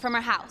 1 inch from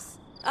her house.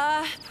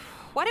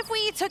 What if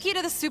we took you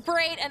to the Super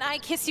 8 and I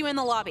kiss you in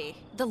the lobby?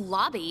 The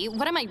lobby?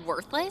 What, am I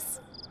worthless?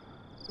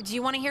 Do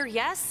you want to hear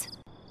yes?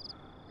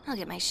 I'll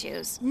get my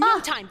shoes. No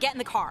time, get in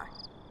the car.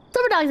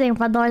 Super Dogs ain't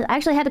front doors. I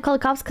actually had to call the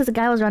cops because the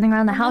guy was running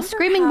around the house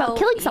screaming about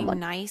killing someone.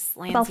 Nice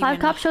about 5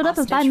 cops showed up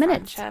in 5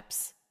 minutes.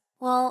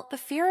 Well, the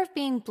fear of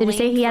being Did he blamed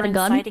say he had for a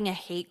gun? inciting a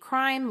hate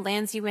crime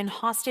lands you in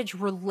hostage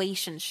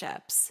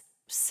relationships.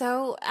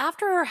 So,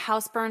 after our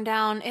house burned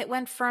down, it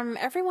went from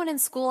everyone in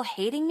school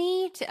hating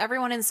me to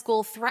everyone in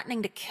school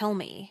threatening to kill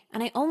me.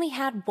 And I only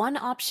had one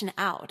option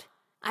out.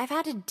 I've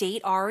had to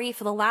date Ari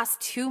for the last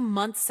 2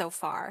 months so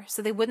far,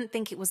 so they wouldn't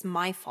think it was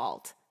my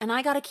fault. And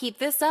I gotta keep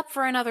this up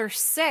for another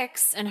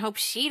 6 and hope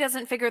she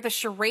doesn't figure the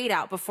charade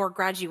out before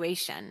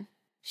graduation.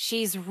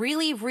 She's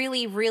really,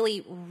 really,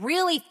 really,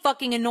 really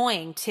fucking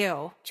annoying,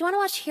 too. Do you want to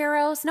watch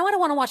Heroes? No, I don't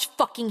want to watch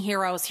fucking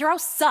Heroes.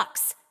 Heroes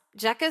sucks.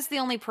 Jekka's the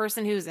only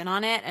person who's in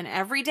on it, and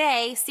every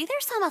day, see,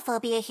 there's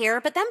homophobia here,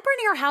 but them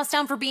burning your house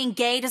down for being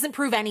gay doesn't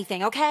prove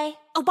anything, okay?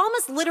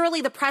 Obama's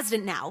literally the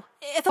president now.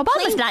 If a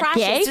Obama's plane not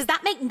crashes, gay. does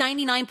that make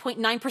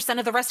 99.9%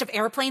 of the rest of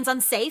airplanes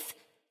unsafe?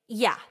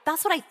 Yeah,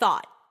 that's what I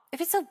thought. If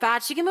it's so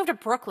bad, she can move to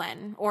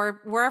Brooklyn, or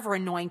wherever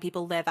annoying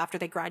people live after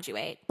they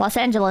graduate. Los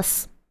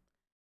Angeles.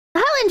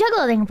 Highland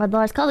Juggler, thank you for the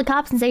dollars. Call the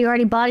cops and say you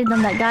already bodied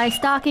them. That guy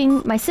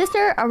stalking my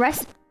sister.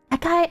 Arrest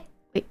that guy.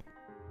 Wait.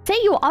 Say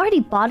you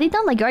already bodied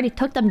them? Like you already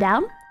took them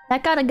down?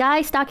 That got a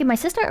guy stalking my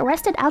sister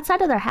arrested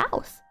outside of their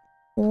house.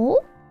 Oh?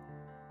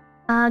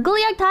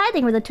 𝐒𝐡𝐚𝐭 𝐑𝐿, thank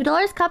you for the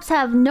 $2. Cops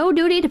have no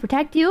duty to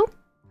protect you.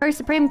 First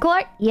Supreme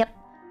Court? Yep.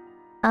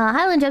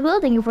 Highland Juggler,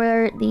 thank you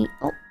for the...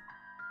 Oh.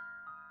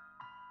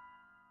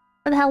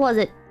 Where the hell was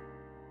it?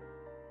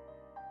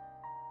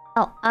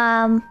 Oh,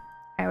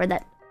 I read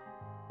that.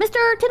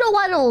 Mr. Tittle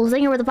Waddles,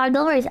 thank you for the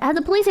 $5. Had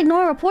the police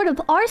ignore a report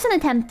of arson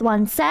attempt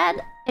once.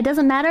 Sad. It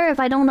doesn't matter if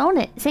I don't own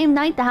it. Same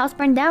night the house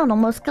burned down.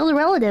 Almost killed a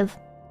relative.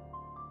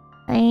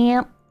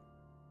 Damn.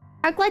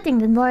 Arc Lighting,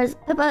 $10.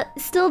 Pippa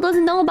still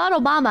doesn't know about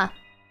Obama.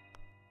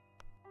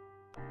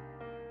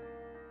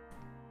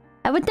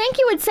 I would think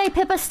you would say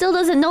Pippa still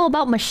doesn't know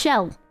about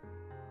Michelle.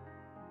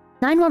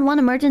 911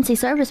 emergency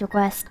service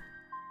request.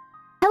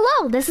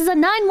 Hello, this is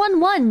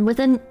 911 with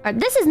an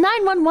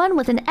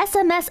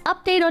SMS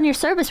update on your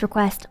service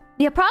request.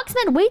 The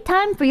approximate wait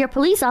time for your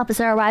police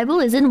officer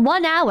arrival is in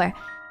 1 hour.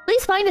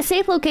 Please find a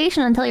safe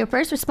location until your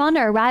first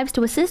responder arrives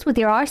to assist with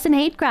your arson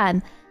hate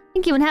crime.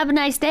 Thank you and have a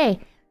nice day.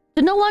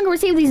 To no longer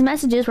receive these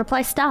messages,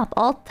 reply stop.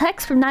 All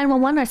texts from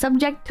 911 are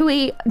subject to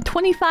a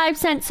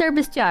 25-cent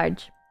service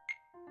charge.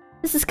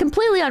 This is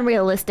completely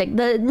unrealistic.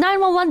 The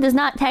 911 does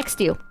not text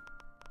you.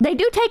 They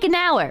do take an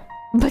hour,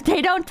 but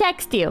they don't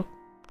text you.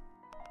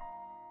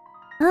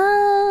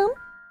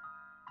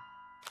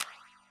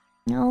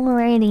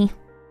 Alrighty.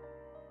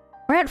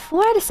 We're at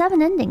 4 out of 7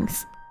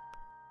 endings.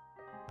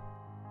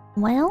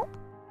 Well.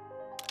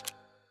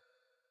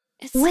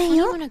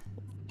 Oh,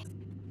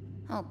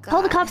 God.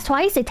 Call the cops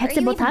twice. They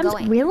texted both times.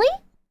 Going? Really?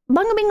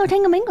 Bunga bingo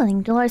tango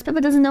mingling. Dolores Pippa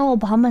doesn't know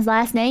Obama's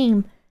last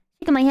name.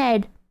 Shaking my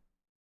head.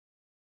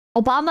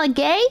 Obama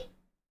gay?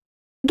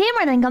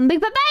 Gamer then come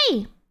big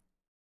baby.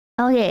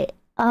 Okay.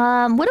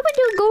 What do we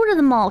do? Go to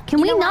the mall.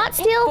 Can we not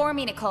steal? For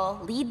me, Nicole.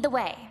 Lead the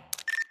way.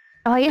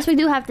 Oh, I guess we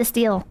do have to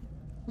steal.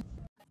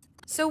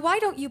 So why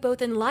don't you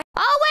both enlighten?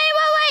 Oh,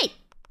 wait!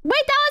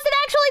 Wait, that was an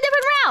actually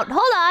different route.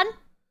 Hold on.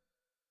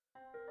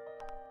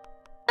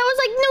 That was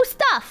like new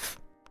stuff.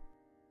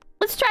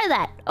 Let's try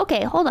that.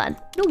 Okay, hold on.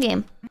 New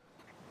game.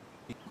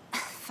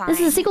 Fine. This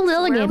is a sequel to the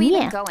other Where game, are we yeah.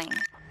 even going?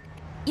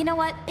 You know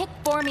what? Pick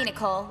for me,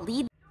 Nicole.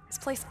 Lead. This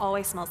place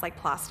always smells like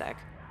plastic.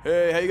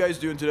 Hey, how you guys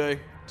doing today?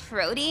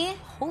 Trody?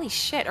 Holy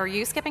shit, are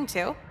you skipping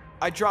too?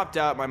 I dropped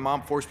out. My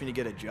mom forced me to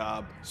get a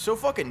job. So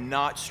fucking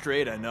not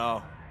straight, I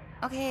know.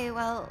 Okay,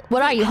 well...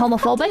 What are you, homophobic?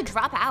 How did you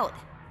drop out?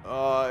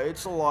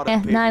 It's a lot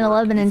of paperwork.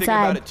 9/11 you inside. think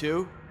about it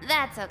too?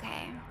 That's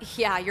okay.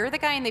 Yeah, you're the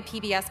guy in the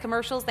PBS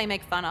commercials they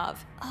make fun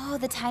of. Oh,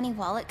 the tiny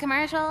wallet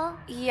commercial?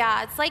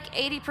 Yeah, it's like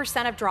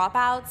 80% of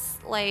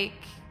dropouts. Like,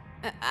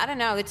 I don't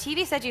know. The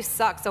TV said you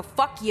suck, so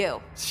fuck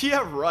you.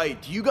 Yeah,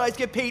 right. Do you guys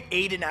get paid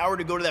 $8 an hour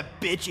to go to that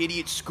bitch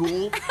idiot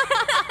school?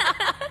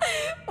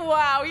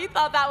 Wow, you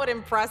thought that would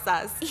impress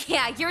us.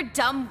 Yeah, you're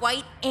dumb,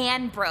 white,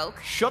 and broke.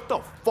 Shut the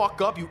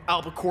fuck up, you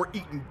albacore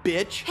eating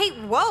bitch. Hey,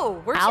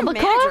 whoa, where's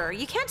Albacore? your manager?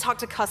 You can't talk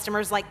to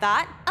customers like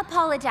that.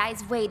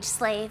 Apologize, wage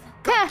slave.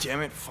 God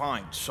damn it,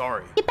 fine,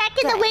 sorry. Get back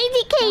in the wavy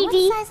Now,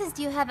 cagey. what sizes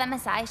do you have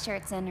MSI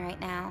shirts in right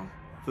now?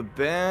 The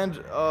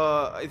band,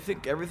 I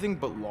think everything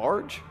but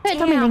large. Hey,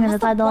 tell me anything on the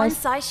That's the one $5.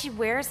 size she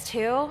wears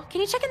too. Can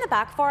you check in the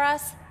back for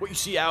us? What you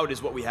see out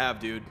is what we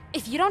have, dude.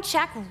 If you don't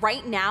check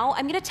right now,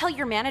 I'm gonna tell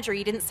your manager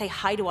you didn't say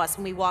hi to us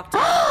when we walked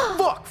in.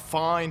 Fuck,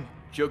 fine.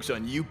 Joke's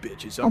on you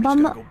bitches. I'm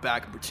Obama- just gonna go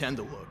back and pretend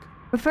to look.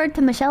 Referred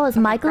to Michelle as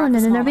Michael in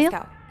an interview.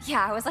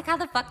 Yeah, I was like, how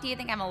the fuck do you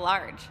think I'm a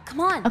large? Come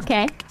on.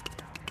 Okay.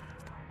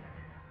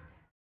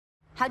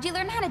 How'd you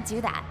learn how to do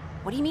that?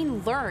 What do you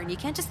mean learn? You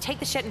can't just take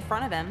the shit in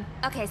front of him.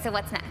 Okay, so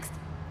what's next?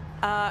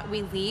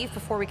 We leave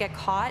before we get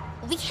caught.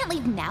 We can't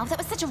leave now. That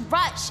was such a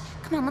rush.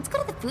 Come on, let's go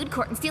to the food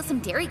court and steal some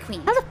Dairy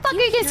Queen. How the fuck are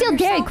you gonna steal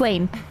Dairy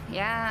Queen?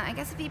 Yeah, I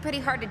guess it'd be pretty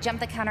hard to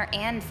jump the counter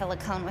and fill a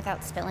cone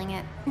without spilling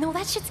it. No,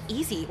 that shit's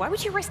easy. Why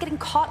would you risk getting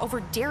caught over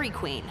Dairy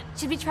Queen?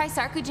 Should we try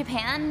Sarku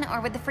Japan, or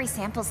would the free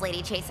samples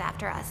lady chase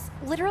after us?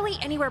 Literally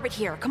anywhere but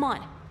here. Come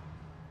on.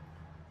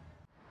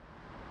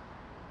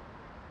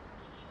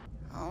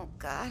 Oh,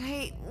 God. God, I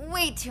ate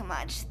way too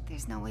much.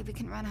 There's no way we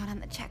can run out on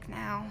the check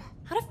now.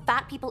 How do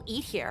fat people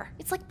eat here?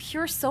 It's like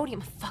pure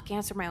sodium. Fuck,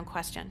 answer my own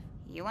question.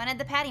 You wanted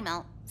the patty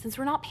melt. Since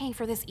we're not paying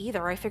for this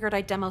either, I figured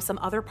I'd demo some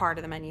other part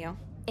of the menu.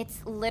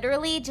 It's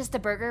literally just a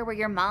burger where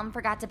your mom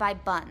forgot to buy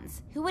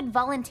buns. Who would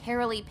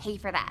voluntarily pay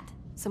for that?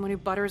 Someone who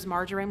butters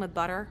margarine with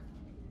butter?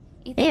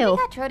 You think we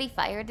got Trody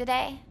fired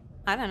today?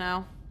 I don't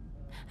know.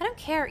 I don't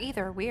care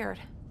either. Weird.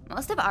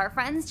 Most of our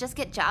friends just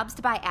get jobs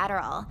to buy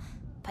Adderall,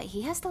 but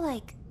he has to,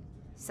 like,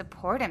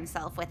 support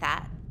himself with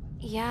that.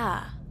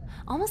 Yeah.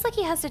 Almost like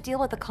he has to deal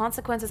with the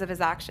consequences of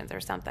his actions or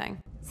something.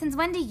 Since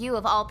when do you,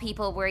 of all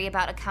people, worry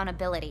about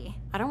accountability?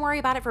 I don't worry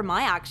about it for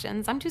my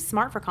actions. I'm too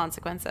smart for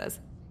consequences.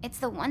 It's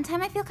the one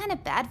time I feel kind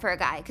of bad for a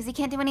guy because he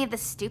can't do any of the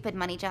stupid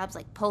money jobs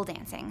like pole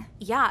dancing.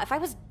 Yeah, if I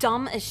was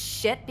dumb as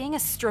shit, being a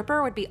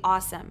stripper would be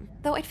awesome.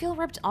 Though I'd feel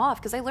ripped off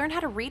because I learned how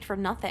to read for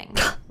nothing.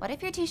 What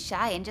if you're too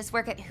shy and just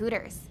work at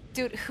Hooters?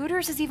 Dude,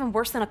 Hooters is even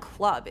worse than a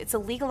club. It's a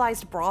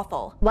legalized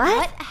brothel.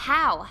 What?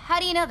 How? How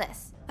do you know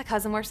this? My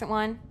cousin works at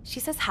one. She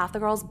says half the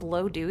girls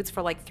blow dudes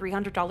for like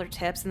 $300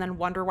 tips and then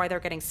wonder why they're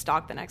getting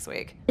stalked the next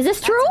week. Is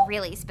this true? That's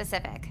really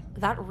specific.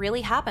 That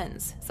really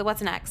happens. So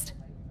what's next?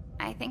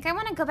 I think I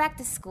want to go back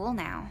to school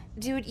now.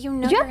 Dude, you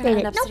know you're gonna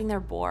end up sitting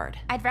there bored.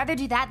 I'd rather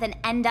do that than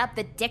end up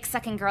the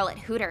dick-sucking girl at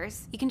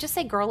Hooters. You can just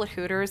say girl at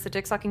Hooters, the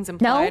dick-sucking's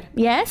implied.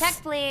 No, yes. Check,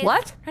 please.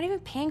 What? Not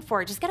even paying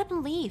for it, just get up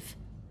and leave.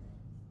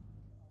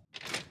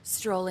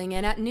 Strolling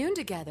in at noon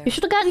together. You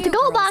should have gotten to-go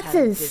girls had a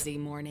boxes. busy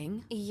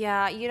morning.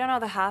 Yeah, you don't know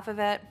the half of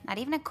it. Not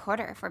even a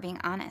quarter, if we're being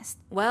honest.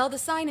 Well, the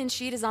sign-in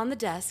sheet is on the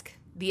desk.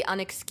 The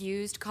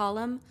unexcused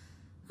column.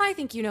 I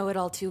think you know it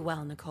all too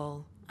well,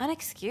 Nicole.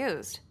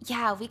 Unexcused?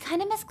 Yeah, we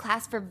kind of missed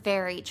class for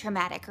very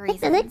traumatic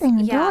reasons.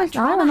 Yeah,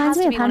 trauma reminds has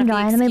to me be of one of the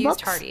anime excused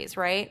books. parties,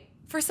 right?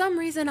 For some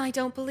reason, I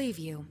don't believe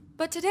you.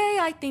 But today,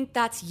 I think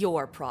that's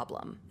your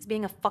problem. Is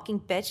being a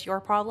fucking bitch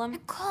your problem?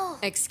 Nicole!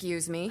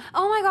 Excuse me?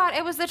 Oh my god,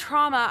 it was the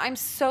trauma. I'm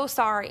so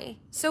sorry.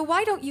 So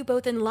why don't you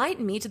both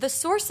enlighten me to the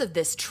source of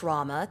this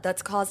trauma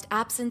that's caused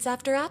absence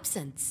after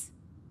absence?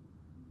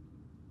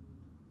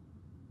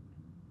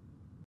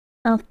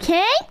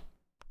 Okay.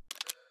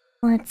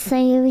 Let's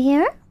save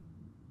here.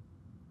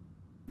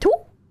 2.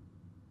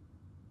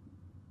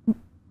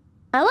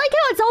 I like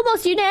how it's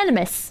almost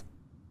unanimous.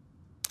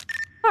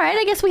 Alright,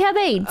 I guess we have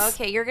AIDS.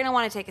 Okay, you're gonna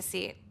want to take a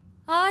seat.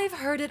 I've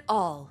heard it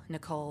all,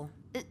 Nicole.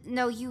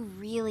 No, you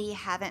really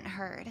haven't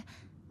heard.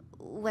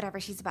 Whatever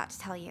she's about to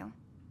tell you.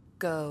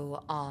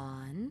 Go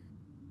on.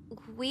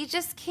 We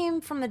just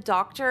came from the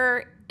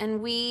doctor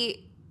and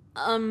we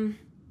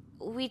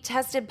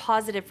tested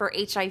positive for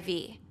HIV.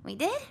 We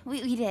did?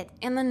 We did.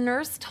 And the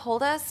nurse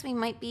told us we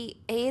might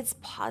be AIDS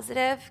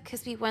positive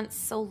because we went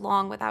so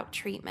long without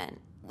treatment.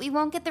 We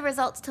won't get the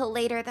results till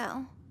later,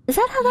 though. Is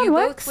that how that you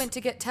works? both went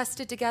to get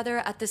tested together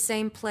at the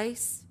same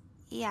place?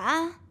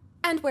 Yeah.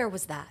 And where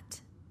was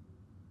that?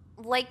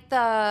 Like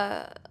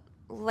the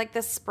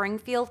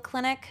Springfield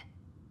clinic.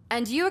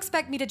 And you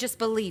expect me to just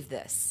believe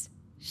this?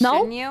 No.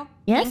 Shouldn't you?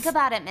 Yes. Think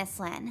about it, Miss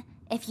Lynn.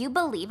 If you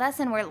believe us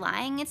and we're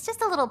lying, it's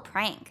just a little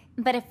prank.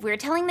 But if we're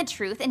telling the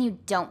truth and you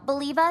don't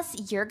believe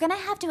us, you're gonna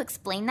have to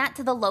explain that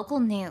to the local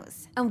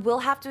news. And we'll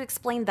have to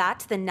explain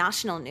that to the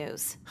national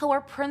news. How our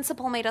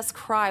principal made us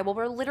cry while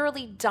we're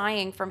literally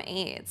dying from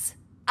AIDS.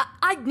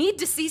 I'd need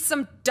to see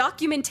some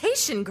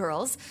documentation,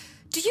 girls.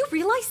 Do you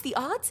realize the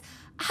odds?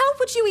 How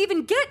would you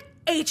even get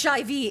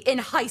HIV in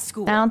high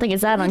school? I don't think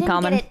it's that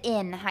uncommon. We didn't get it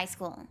in high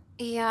school.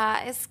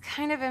 Yeah, it's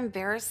kind of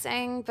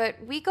embarrassing, but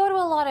we go to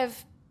a lot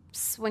of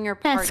swinger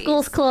parties.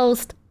 School's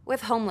closed.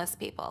 With homeless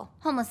people.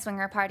 Homeless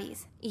swinger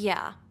parties.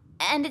 Yeah.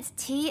 And it's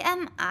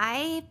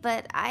TMI,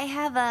 but I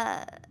have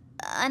a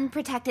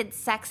unprotected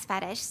sex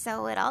fetish,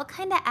 so it all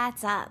kind of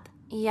adds up.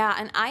 Yeah,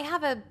 and I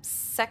have a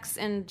sex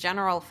in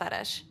general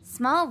fetish.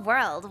 Small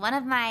world. One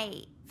of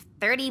my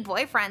 30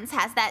 boyfriends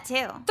has that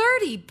too.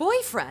 30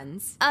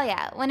 boyfriends? Oh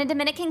yeah, when a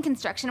Dominican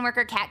construction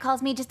worker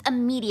catcalls me, just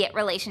immediate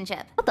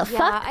relationship. What the Yeah,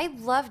 fuck? I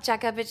love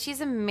Jekka, but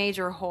she's a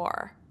major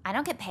whore. I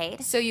don't get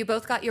paid. So you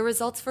both got your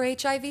results for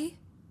HIV?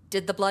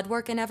 Did the blood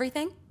work and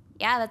everything?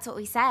 Yeah, that's what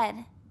we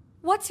said.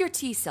 What's your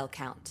T-cell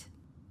count?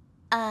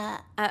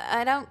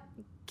 I don't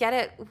get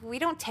it. We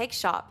don't take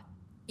shop.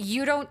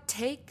 You don't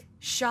take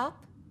shop?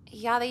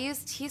 Yeah, they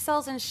use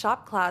T-cells in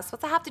shop class.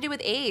 What's that have to do with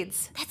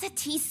AIDS? That's a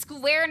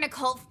T-square,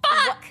 Nicole.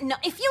 Fuck! No,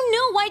 if you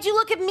knew, why'd you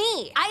look at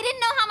me? I didn't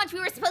know how much we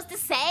were supposed to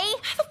say.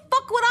 How the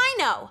fuck would I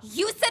know?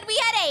 You said we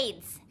had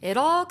AIDS. It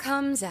all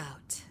comes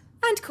out.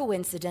 And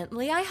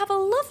coincidentally, I have a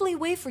lovely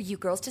way for you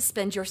girls to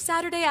spend your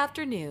Saturday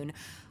afternoon.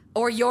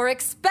 Or you're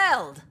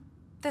expelled.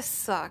 This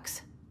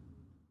sucks.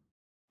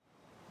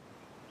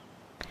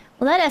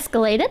 Well, that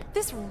escalated.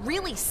 This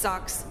really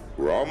sucks.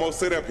 We're almost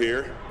set up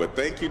here, but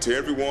thank you to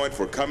everyone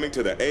for coming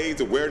to the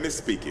AIDS Awareness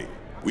Speaking.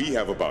 We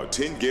have about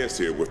 10 guests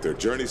here with their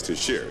journeys to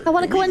share. I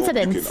want a and we hope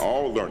coincidence. you can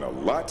all learn a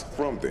lot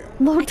from them.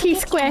 Low T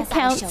square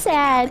count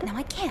sad. No,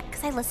 I can't,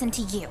 because I listened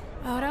to you.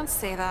 Oh, don't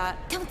say that.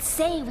 Don't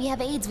say we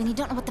have AIDS when you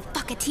don't know what the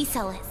fuck a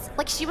T-cell is.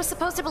 Like she was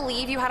supposed to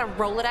believe you had a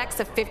Rolodex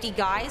of 50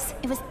 guys?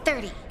 It was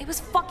 30. It was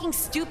fucking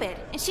stupid.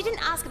 And she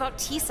didn't ask about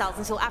T-cells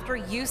until after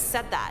you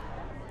said that.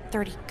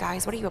 30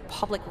 guys, what are you, a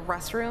public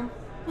restroom?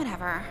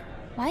 Whatever.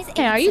 Why is AIDS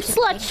Hey, are you such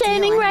a big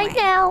slut-shaming deal right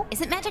anyway? now?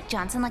 Isn't Magic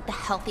Johnson like the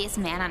healthiest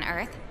man on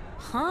Earth?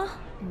 Huh?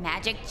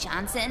 Magic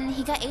Johnson?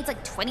 He got AIDS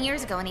like 20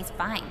 years ago and he's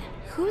fine.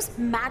 Who's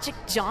Magic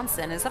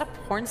Johnson? Is that a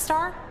porn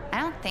star?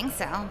 I don't think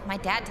so. My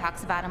dad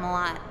talks about him a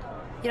lot.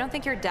 You don't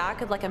think your dad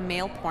could like a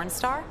male porn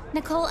star?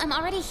 Nicole, I'm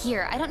already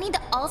here. I don't need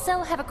to also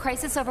have a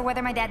crisis over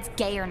whether my dad's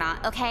gay or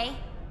not, okay?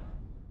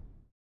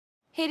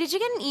 Hey, did you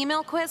get an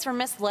email quiz from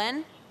Miss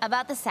Lynn?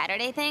 About the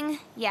Saturday thing?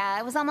 Yeah,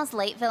 I was almost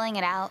late filling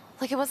it out.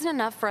 Like it wasn't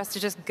enough for us to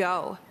just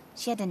go.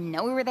 She had to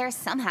know we were there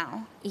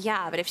somehow.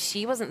 Yeah, but if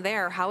she wasn't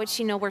there, how would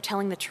she know we're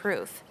telling the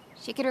truth?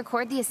 She could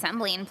record the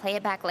assembly and play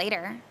it back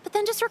later. But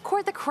then just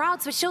record the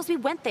crowd so it shows we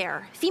went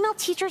there. Female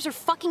teachers are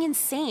fucking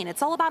insane.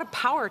 It's all about a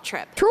power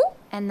trip. True.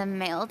 And the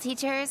male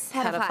teachers?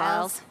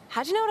 Pedophiles.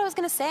 How'd you know what I was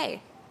gonna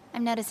say?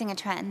 I'm noticing a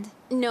trend.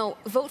 No,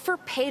 vote for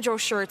Pedro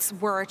shirts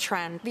were a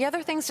trend. The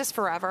other thing's just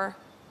forever.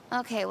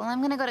 Okay, well,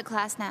 I'm gonna go to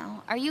class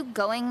now. Are you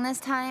going this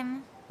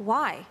time?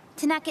 Why?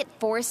 To not get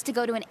forced to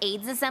go to an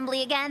AIDS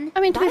assembly again? I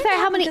mean, to be fair,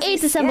 how many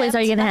AIDS assemblies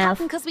are you gonna have?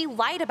 Because we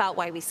lied about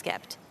why we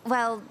skipped.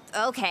 Well,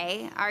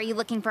 okay. Are you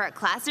looking for a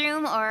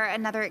classroom or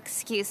another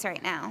excuse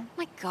right now?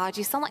 My God,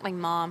 you sound like my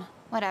mom.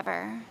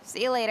 Whatever.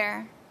 See you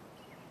later.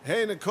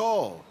 Hey,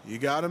 Nicole, you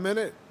got a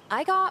minute?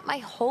 I got my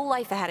whole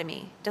life ahead of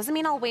me. Doesn't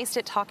mean I'll waste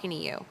it talking to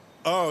you.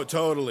 Oh,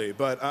 totally.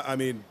 But, I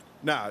mean,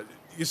 nah.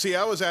 You see,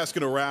 I was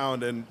asking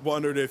around and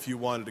wondered if you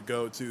wanted to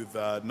go to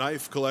the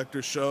knife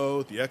collector show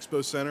at the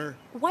expo center.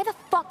 Why the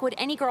fuck would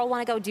any girl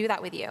want to go do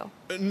that with you?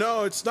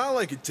 No, it's not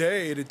like a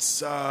date.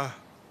 It's, But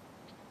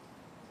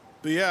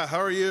yeah, how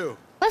are you?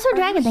 What's her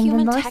dragon thing,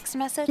 then, boys? Text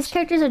message? These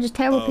characters are just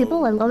terrible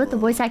people. I love it. The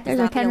voice actors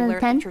are 10 out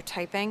of 10. You're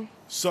typing?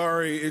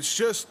 Sorry, it's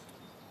just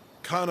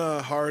kind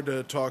of hard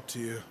to talk to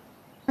you.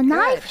 A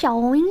knife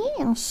showing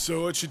you.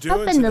 So what you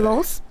doing Open today? the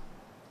rolls.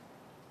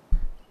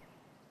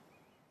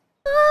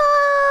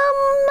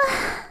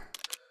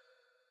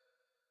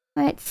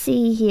 Let's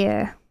see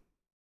here.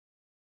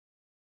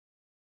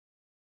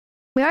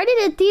 We already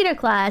did theater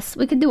class.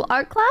 We could do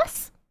art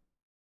class.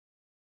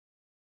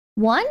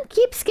 1,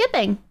 keep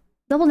skipping.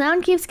 Double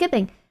down, keep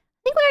skipping.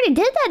 I think we already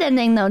did that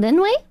ending though,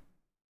 didn't we?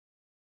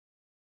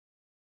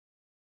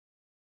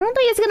 I don't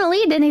think it's gonna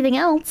lead to anything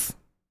else.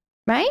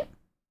 Right?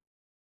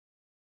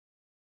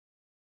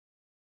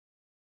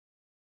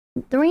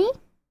 3?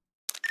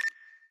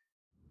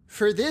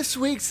 For this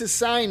week's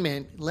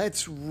assignment,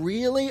 let's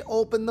really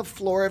open the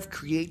floor of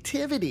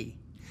creativity.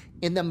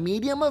 In the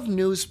medium of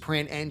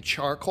newsprint and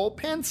charcoal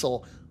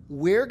pencil,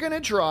 we're gonna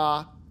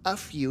draw a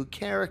few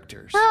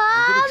characters.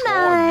 Oh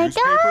my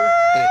god!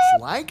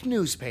 It's like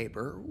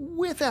newspaper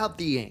without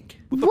the ink.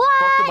 What the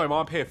fuck did my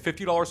mom pay a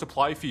 $50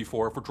 supply fee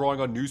for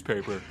drawing on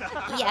newspaper?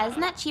 Yeah,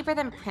 isn't that cheaper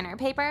than printer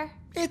paper?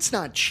 It's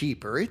not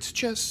cheaper, it's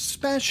just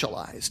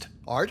specialized.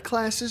 Art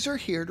classes are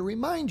here to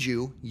remind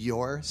you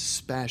you're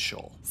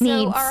special.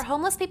 So are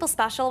homeless people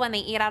special when they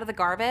eat out of the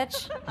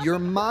garbage? Your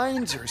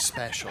minds are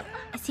special.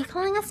 Is he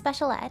calling us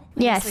special ed?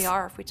 Yes. We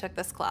are if we took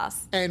this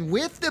class. And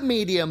with the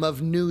medium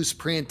of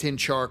newsprint and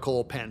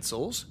charcoal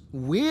pencils,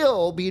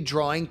 we'll be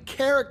drawing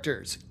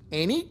characters.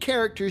 Any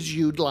characters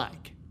you'd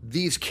like.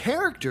 These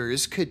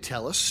characters could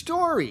tell a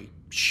story,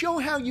 show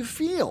how you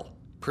feel,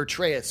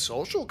 portray a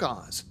social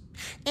cause.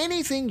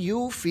 Anything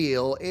you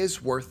feel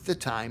is worth the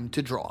time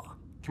to draw.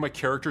 Can my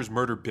characters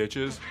murder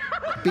bitches?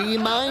 Be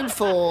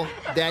mindful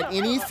that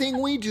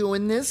anything we do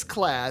in this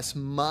class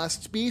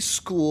must be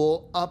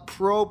school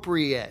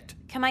appropriate.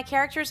 Can my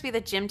characters be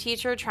the gym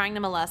teacher trying to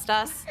molest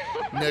us?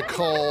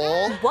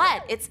 Nicole.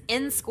 What? It's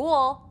in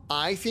school.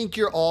 I think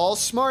you're all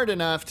smart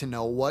enough to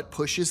know what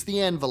pushes the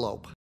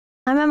envelope.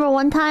 I remember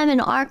one time in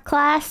art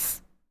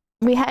class,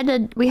 we had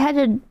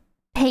to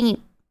paint,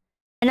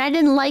 and I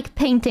didn't like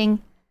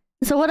painting.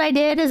 So what I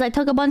did is I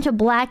took a bunch of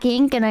black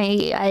ink and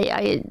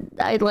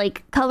I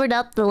like covered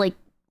up the like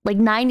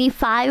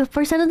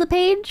 95% of the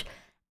page,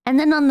 and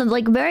then on the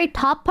like very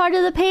top part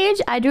of the page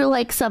I drew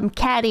like some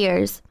cat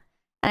ears,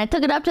 and I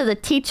took it up to the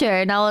teacher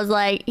and I was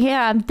like, "Here,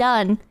 I'm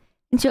done."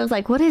 And she was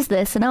like, "What is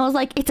this?" And I was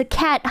like, "It's a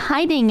cat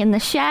hiding in the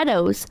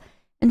shadows."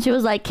 And she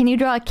was like, "Can you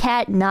draw a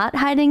cat not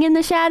hiding in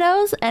the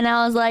shadows?" And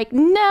I was like,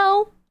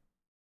 "No."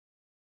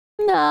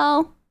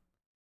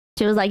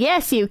 She was like,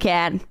 "Yes, you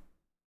can."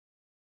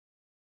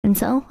 And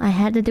so I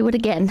had to do it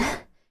again.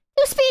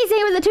 You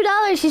speedy with the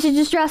 $2. You should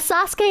just draw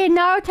Sasuke and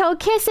Naruto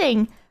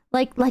kissing,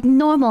 like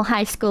normal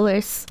high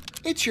schoolers.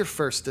 It's your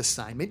first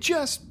assignment.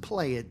 Just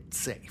play it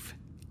safe.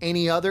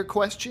 Any other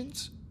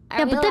questions?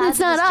 Yeah, but then it's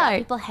not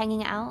art. People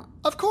hanging out.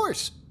 Of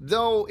course,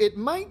 though it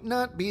might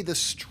not be the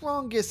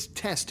strongest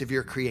test of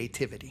your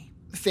creativity.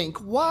 Think,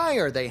 why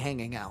are they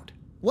hanging out?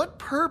 What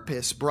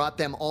purpose brought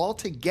them all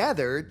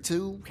together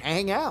to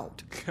hang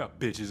out?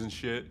 Bitches and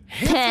shit.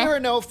 If there are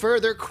no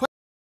further questions...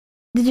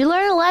 Did you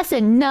learn a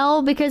lesson?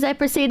 No, because I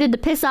proceeded to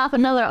piss off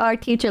another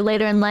art teacher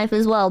later in life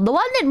as well. The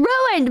one that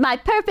ruined my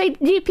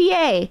perfect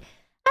GPA.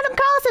 Adam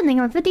Carlson, thank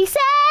you for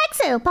 56.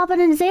 I'll pop in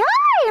and say,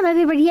 hi, I'm my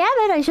favorite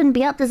Yabbit. I shouldn't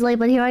be up this late,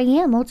 but here I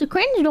am. Also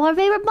cringe to our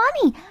favorite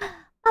bunny.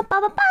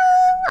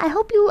 I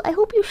hope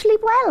you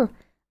sleep well.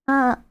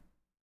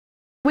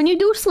 When you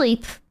do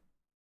sleep,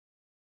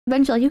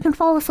 eventually you can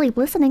fall asleep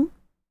listening.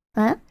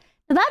 Huh?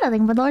 Nevada,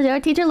 thank you for the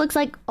art teacher. Looks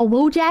like a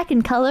Wojak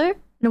in color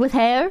and with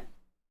hair.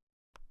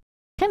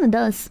 Kinda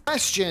does.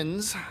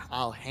 Questions.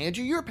 I'll hand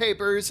you your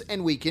papers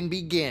and we can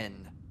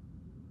begin.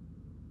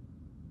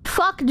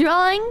 Fuck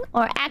drawing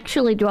or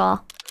actually draw?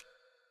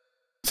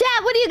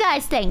 Chat, what do you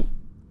guys think?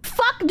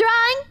 Fuck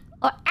drawing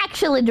or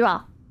actually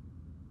draw?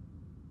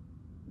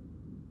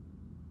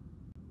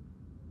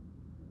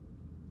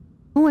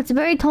 Oh, it's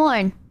very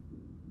torn.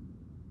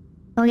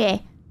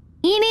 Okay.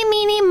 Eeny,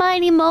 meeny,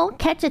 miny, mo,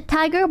 catch a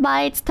tiger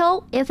by its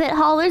toe. If it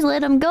hollers,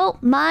 let him go.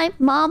 My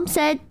mom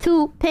said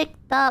to pick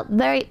the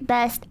very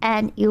best,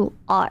 and you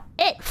are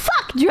it.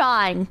 Fuck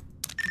drawing!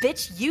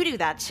 Bitch, you do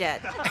that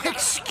shit.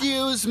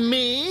 Excuse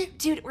me?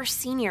 Dude, we're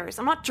seniors.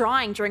 I'm not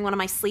drawing during one of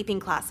my sleeping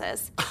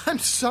classes. I'm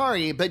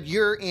sorry, but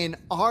you're in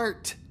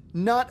art,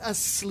 not a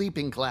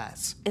sleeping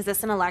class. Is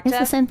this an elective? It's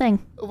the same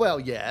thing. Well,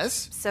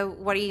 yes. So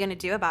what are you gonna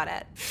do about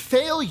it?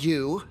 Fail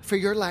you for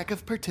your lack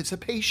of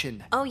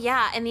participation. Oh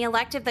yeah, and the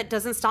elective that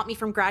doesn't stop me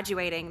from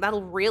graduating.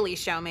 That'll really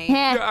show me.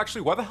 Yeah,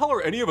 actually, why the hell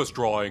are any of us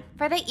drawing?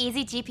 For the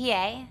easy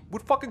GPA.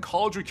 What fucking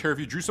college would care if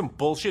you drew some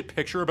bullshit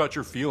picture about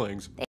your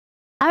feelings?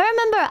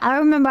 I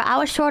remember I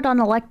was short on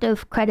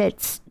elective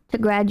credits to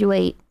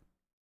graduate.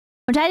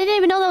 Which I didn't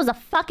even know that was a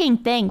fucking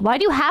thing. Why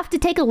do you have to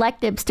take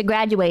electives to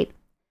graduate?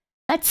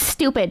 That's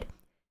stupid.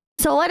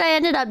 So what I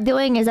ended up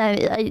doing is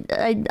I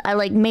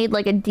like made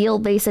like a deal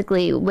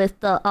basically with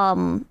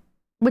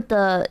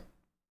the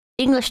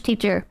English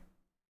teacher.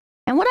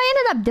 And what I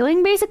ended up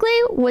doing basically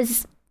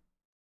was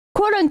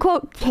quote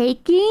unquote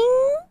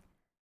taking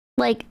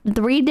like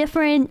 3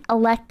 different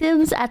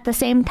electives at the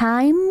same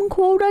time,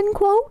 quote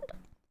unquote.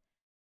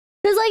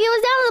 Because, like, it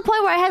was down to the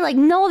point where I had, like,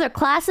 no other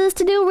classes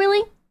to do,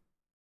 really.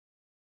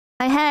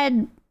 I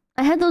had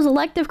those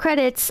elective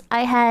credits,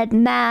 I had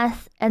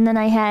math, and then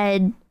I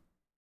had,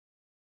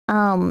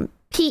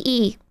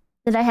 PE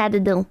that I had to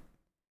do.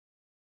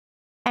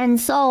 And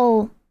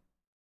so,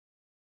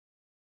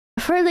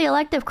 for the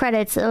elective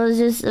credits, it was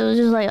just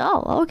like,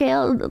 oh, okay.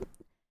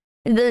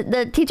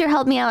 The teacher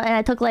helped me out, and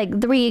I took, like,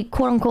 3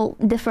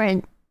 quote-unquote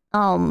different,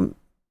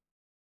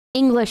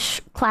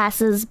 English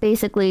classes,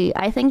 basically.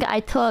 I think I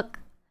took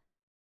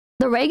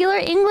the regular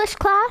English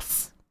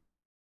class,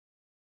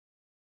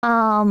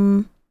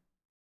 and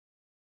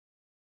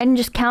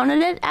just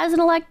counted it as an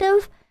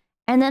elective.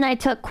 And then I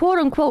took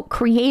quote-unquote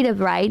creative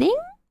writing,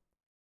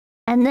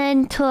 and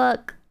then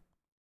took...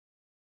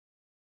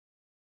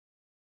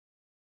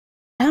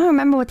 I don't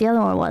remember what the other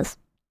one was.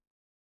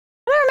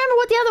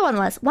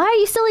 Why are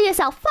you silly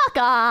yourself? Fuck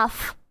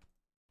off!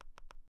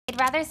 I'd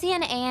rather see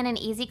an A in an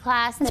easy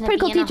class than a pretty B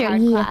cool in teacher, a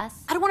hard yeah.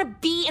 class. I don't want to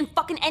be in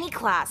fucking any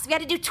class. We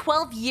had to do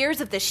 12 years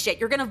of this shit.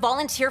 You're gonna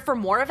volunteer for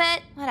more of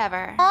it?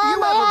 Whatever.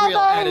 You have a real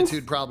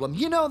attitude problem.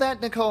 You know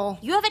that, Nicole?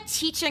 You have a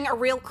teaching a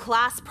real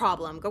class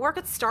problem. Go work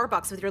at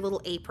Starbucks with your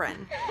little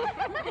apron.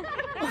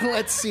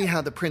 Let's see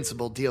how the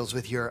principal deals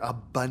with your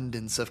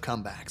abundance of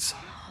comebacks.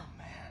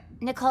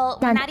 Nicole,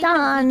 we're Dun, not even a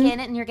dun. week in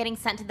and you're getting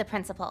sent to the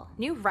principal.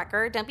 New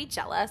record, don't be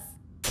jealous.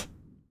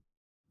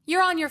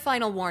 You're on your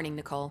final warning,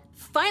 Nicole.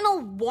 Final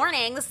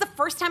warning? This is the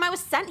first time I was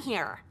sent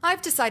here.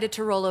 I've decided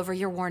to roll over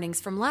your warnings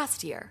from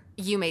last year.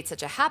 You made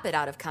such a habit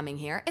out of coming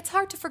here, it's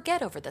hard to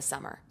forget over the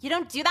summer. You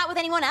don't do that with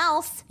anyone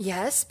else.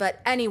 Yes,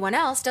 but anyone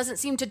else doesn't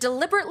seem to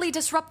deliberately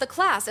disrupt the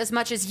class as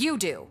much as you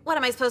do. What,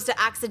 am I supposed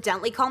to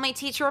accidentally call my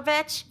teacher a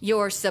bitch?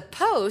 You're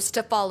supposed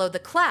to follow the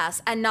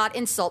class and not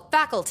insult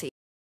faculty.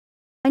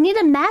 I need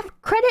a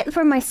math credit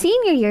for my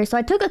senior year, so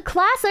I took a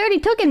class I already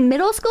took in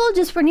middle school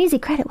just for an easy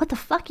credit. What the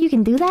fuck? You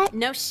can do that?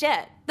 No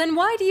shit. Then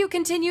why do you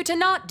continue to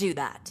not do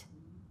that?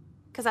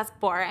 Because that's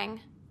boring.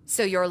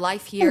 So your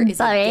life here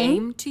is a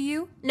game to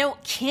you? No,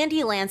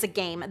 Candyland's a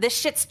game. This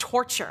shit's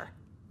torture.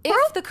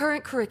 If the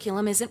current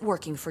curriculum isn't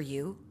working for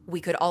you,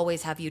 we could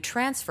always have you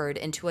transferred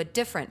into a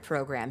different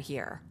program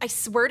here. I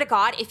swear to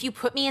God, if you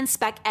put me in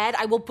spec ed,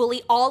 I will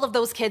bully all of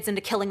those kids into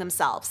killing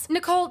themselves.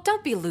 Nicole,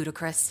 don't be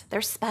ludicrous.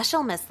 They're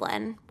special, Miss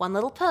Lynn. One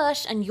little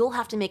push, and you'll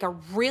have to make a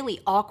really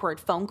awkward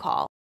phone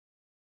call.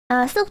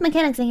 Stealth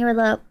Mechanics in here with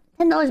the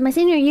 $10. My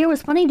senior year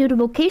was funny due to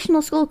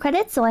vocational school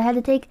credits, so I had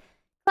to take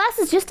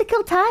classes just to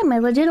kill time. I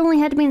legit only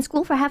had to be in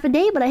school for half a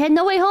day, but I had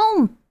no way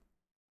home.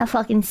 That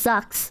fucking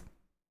sucks.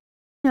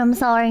 I'm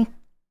sorry.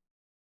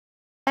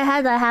 I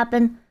had that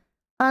happen.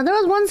 There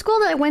was one school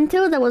that I went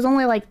to that was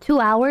only like 2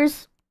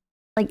 hours.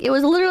 Like, it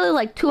was literally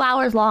like 2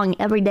 hours long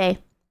every day.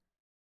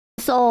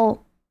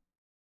 So,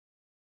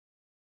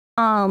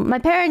 my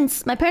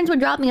parents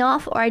would drop me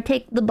off, or I'd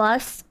take the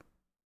bus.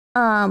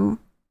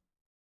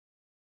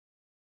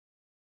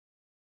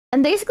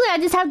 And basically, I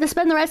just have to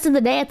spend the rest of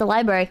the day at the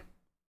library.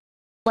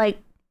 Like,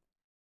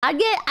 I'd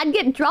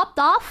get dropped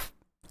off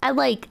at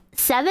like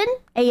 7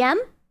 a.m.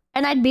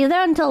 and I'd be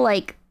there until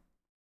like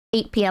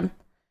 8 p.m.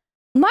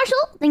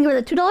 Marshall, thank you for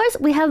the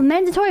 $2. We have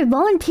mandatory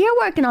volunteer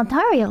work in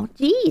Ontario.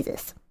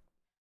 Jesus.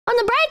 On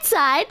the bright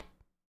side,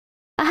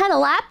 I had a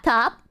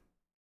laptop.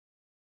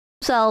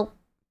 So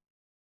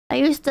I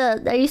used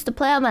to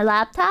play on my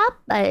laptop.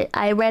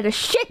 I read a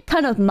shit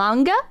ton of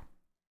manga.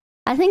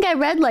 I think I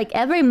read like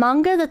every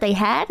manga that they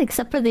had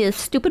except for the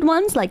stupid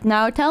ones like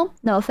Naruto.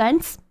 No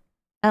offense.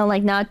 I don't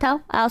like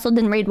Naruto. I also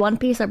didn't read One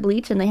Piece or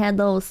Bleach and they had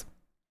those.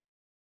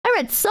 I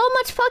read so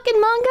much fucking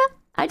manga.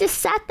 I just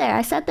sat there.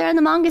 I sat there in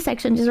the manga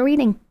section just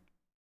reading.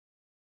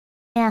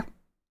 Yeah.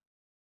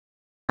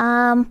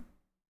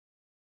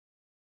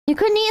 You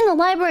couldn't eat in the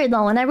library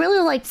though, and I really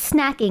liked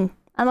snacking.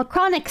 I'm a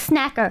chronic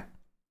snacker.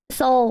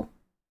 So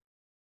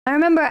I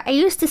remember I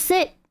used to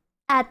sit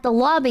at the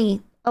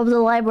lobby of the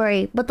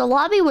library, but the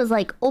lobby was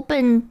like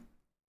open.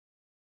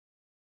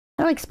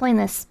 How do I explain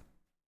this?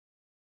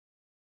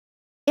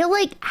 It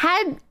like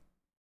had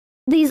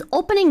these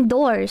opening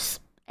doors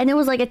and it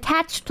was like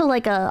attached to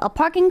like a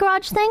parking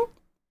garage thing.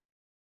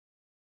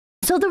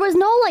 So there was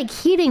no like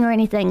heating or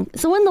anything.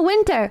 So in the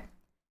winter,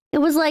 it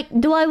was like,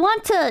 do I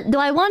want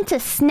to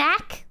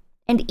snack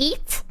and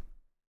eat?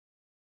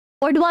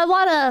 Or do I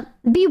want to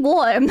be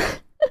warm?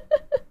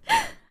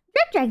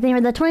 Drip Drag, thank you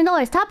for the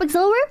 $20. Topic's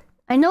over?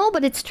 I know,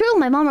 but it's true.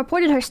 My mom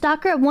reported her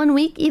stalker of 1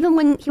 week, even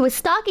when he was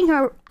stalking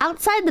her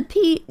outside the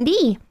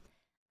PD.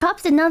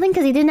 Cops did nothing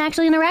because he didn't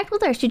actually interact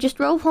with her. She just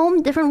drove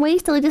home different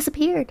ways till he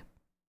disappeared.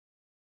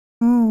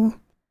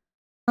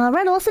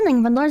 Red Olsen, thank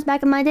you for $1.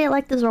 Back in my day,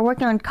 electives were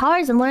working on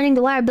cars and learning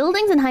to wire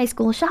buildings in high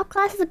school. Shop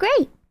classes are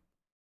great.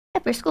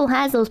 Every school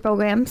has those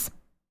programs.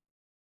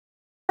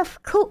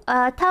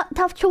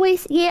 Tough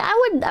choice. Yeah,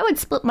 I would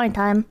split my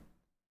time.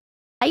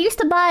 I used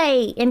to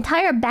buy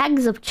entire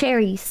bags of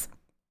cherries.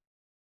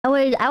 I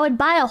would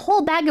buy a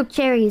whole bag of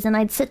cherries and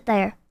I'd sit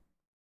there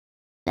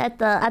at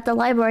the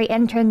library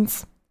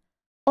entrance.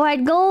 Or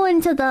I'd go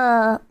into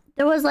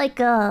there was like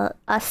a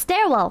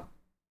stairwell.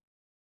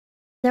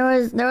 There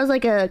was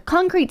like a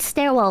concrete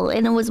stairwell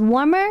and it was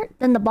warmer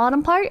than the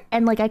bottom part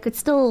and like I could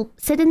still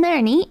sit in there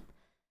and eat.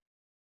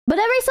 But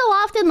every so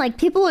often like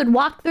people would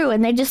walk through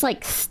and they'd just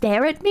like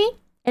stare at me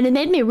and it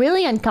made me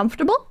really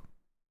uncomfortable.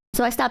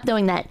 So I stopped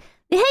doing that.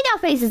 The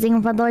Hangout Faces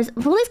singing from doors.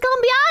 Feliz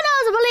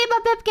Colombianos!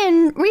 Felipa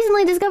Pipkin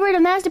recently discovered a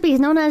masterpiece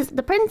known as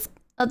The Prince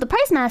of the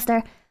Price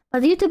Master by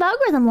the YouTube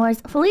algorithm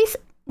lords. Feliz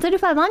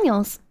 35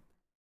 años.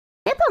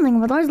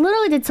 Hip-Hop for doors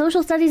literally did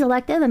social studies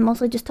elective and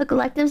mostly just took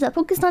electives that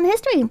focused on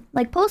history,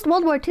 like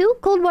post-World War II,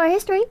 Cold War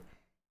history.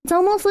 It's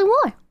all mostly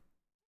war.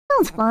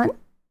 Sounds fun.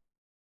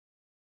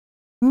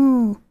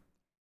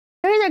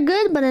 Cherries are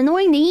good, but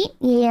annoying to eat?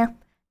 Yeah.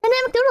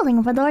 Dynamic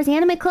Doodling for doors. The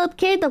anime club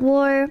kid that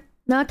wore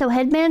Naruto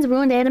headbands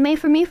ruined anime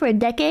for me for a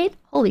decade.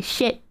 Holy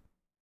shit.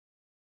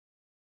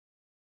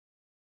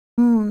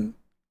 Oh,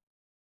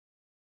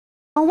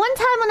 one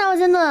time when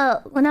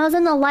I was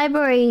in the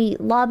library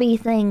lobby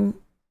thing,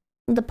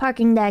 the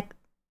parking deck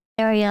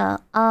area,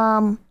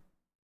 I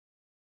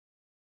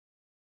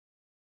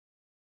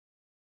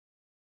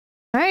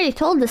already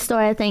told this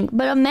story, I think,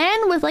 but a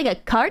man with like a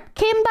cart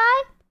came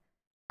by.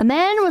 A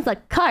man with a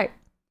cart.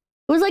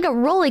 It was like a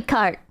rolly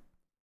cart.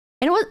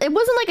 And it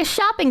wasn't like a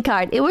shopping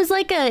cart. It was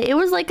like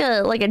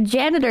a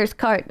janitor's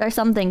cart or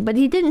something, but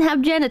he didn't have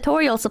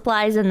janitorial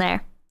supplies in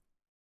there.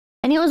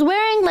 And he was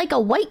wearing like a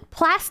white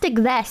plastic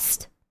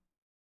vest.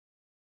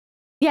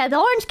 Yeah, the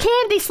orange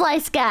candy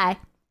slice guy.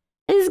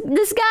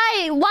 This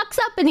guy walks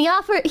up and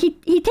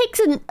he takes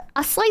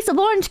a slice of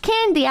orange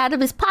candy out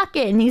of his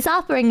pocket and he's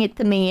offering it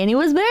to me and he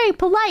was very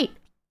polite.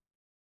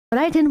 But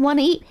I didn't want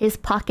to eat his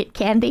pocket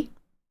candy.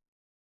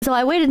 So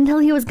I waited until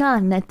he was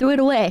gone and I threw it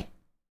away.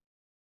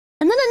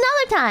 And then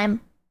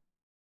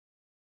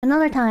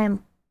another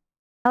time,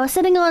 I was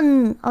sitting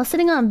on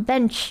a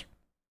bench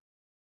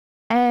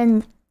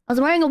and I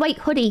was wearing a white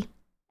hoodie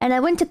and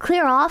I went to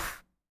clear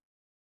off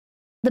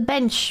the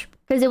bench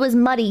because it was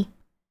muddy.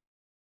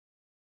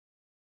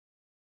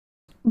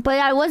 But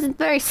I wasn't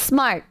very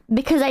smart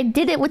because I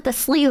did it with the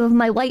sleeve of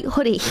my white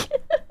hoodie. And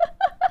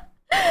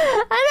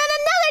then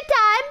another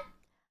time,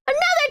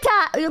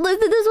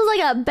 this was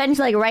like a bench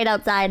like right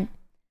outside.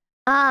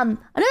 Another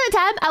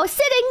time, I was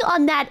sitting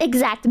on that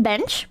exact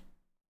bench.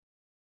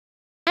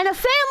 And a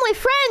family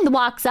friend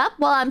walks up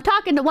while I'm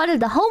talking to one of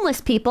the homeless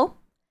people.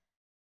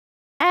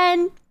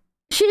 And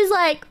she's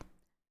like,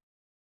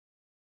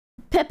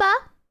 Pippa,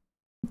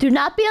 do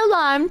not be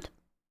alarmed,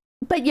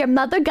 but your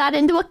mother got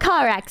into a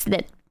car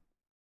accident.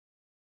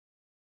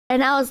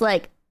 And I was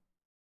like,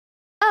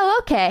 oh,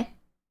 okay.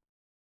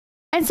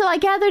 And so I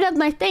gathered up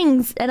my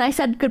things and I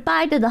said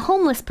goodbye to the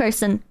homeless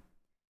person.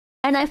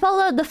 And I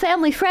followed the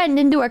family friend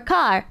into her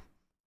car.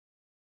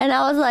 And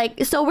I was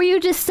like, so were you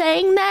just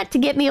saying that to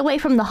get me away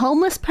from the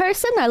homeless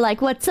person? Or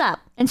like, what's up?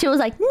 And she was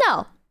like,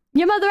 no,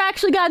 your mother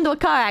actually got into a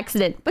car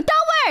accident. But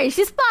don't worry,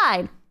 she's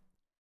fine.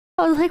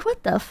 I was like,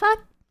 what the fuck?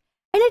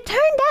 And it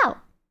turned out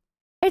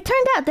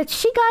that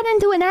she got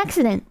into an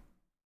accident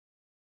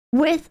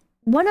with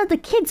one of the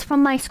kids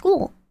from my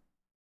school.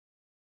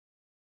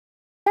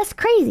 That's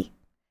crazy.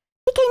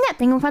 TK Net,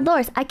 thank you for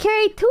 $5. I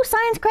carried 2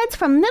 science creds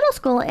from middle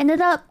school,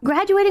 ended up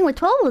graduating with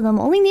 12 of them,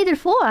 only needed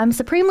 4. I'm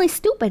supremely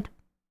stupid.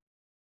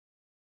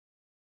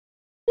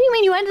 What do you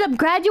mean you ended up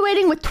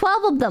graduating with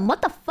 12 of them?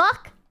 What the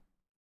fuck?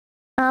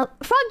 Frog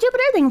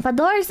Jupiter, thank you for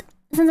 $5.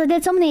 Since I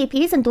did so many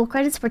APs and dual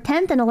credits for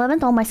 10th and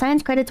 11th, all my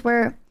science credits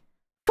were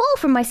full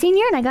from my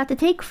senior, and I got to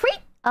take free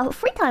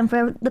time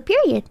for the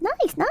period.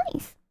 Nice,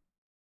 nice.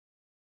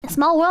 A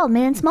small world,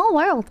 man. Small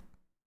world.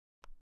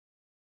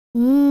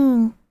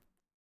 Got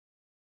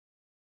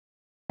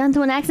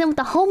into an accident with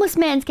the homeless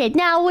man's kid.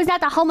 No, it was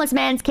not the homeless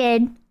man's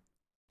kid.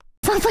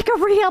 Sounds like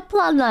a real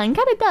plotline.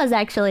 Kinda does,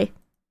 actually.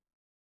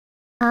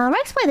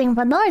 Rex Play, thank you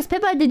for $5.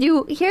 Pippa, did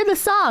you hear the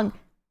song?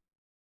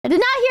 I did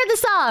not hear the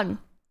song.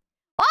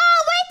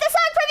 Oh, wait, the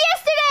song from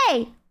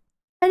yesterday!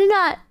 I did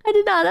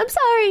not. I'm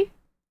sorry.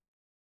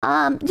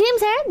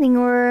 James Harrington,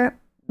 we're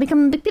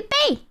becoming Big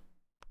Pippa.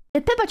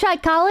 Did Pippa try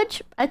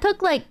college? I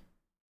took, like,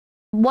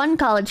 1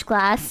 college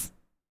class.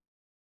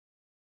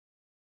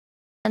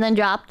 And then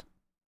dropped.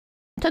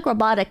 I took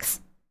robotics.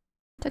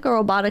 Took a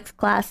robotics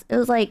class. It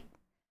was like,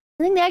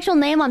 I think the actual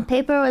name on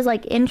paper was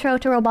like Intro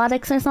to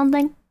Robotics or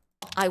something.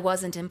 I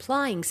wasn't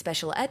implying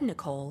special ed,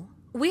 Nicole.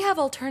 We have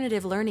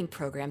alternative learning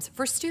programs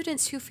for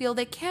students who feel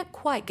they can't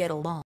quite get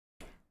along.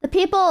 The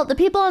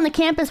people on the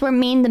campus were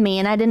mean to me,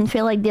 and I didn't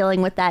feel like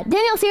dealing with that.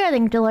 Daniel Sierra, I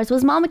think,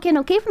 was Mama Kin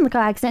okay from the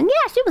car accident?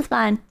 Yeah, she was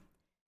fine.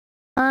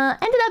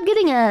 Ended up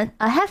getting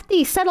a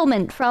hefty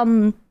settlement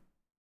from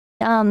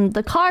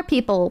the car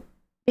people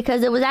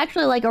because it was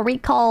actually like a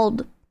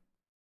recalled.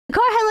 The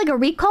car had like a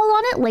recall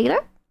on it later.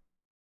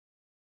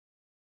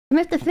 I'm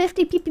at the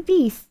 50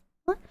 PPPs.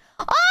 What?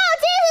 Oh,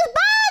 Jesus,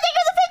 Bob! Thank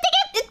you for the 50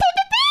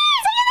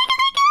 PPPs!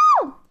 Thank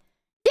you!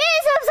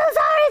 Jesus, I'm so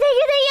sorry! Thank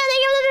you for the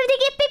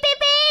 50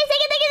 PPPs!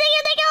 Thank you!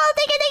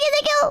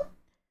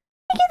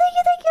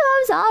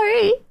 I'm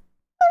sorry!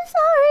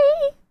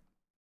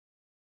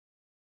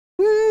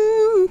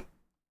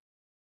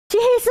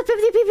 Jeez, the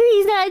 50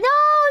 PPPs now!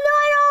 No,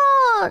 I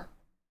don't!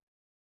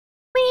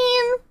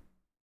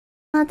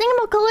 The thing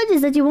about college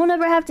is that you won't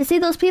ever have to see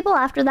those people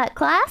after that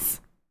class.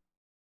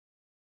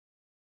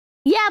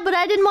 Yeah, but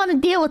I didn't want to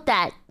deal with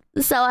that.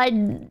 So I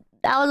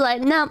was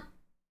like, no.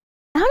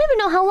 I don't even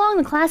know how long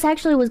the class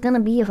actually was gonna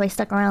be if I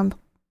stuck around.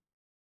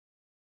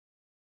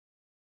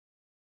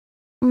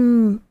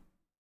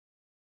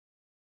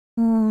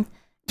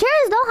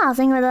 Cherry's Dollhouse,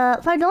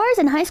 for the $5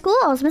 in high school.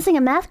 I was missing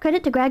a math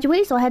credit to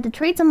graduate, so I had to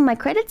trade some of my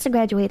credits to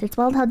graduate. It's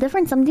wild how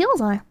different some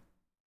deals are.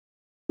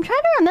 I'm trying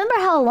to remember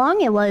how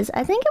long it was.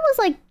 I think it was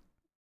like...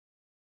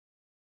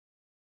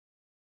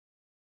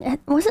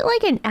 Was it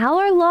like an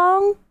hour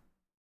long?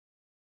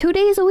 2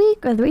 days a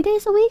week or 3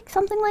 days a week?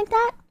 Something like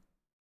that?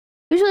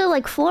 Usually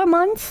like 4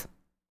 months.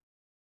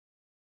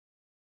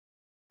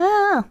 I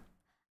don't know.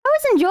 I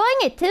was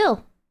enjoying it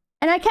too.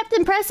 And I kept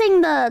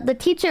impressing the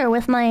teacher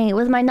with my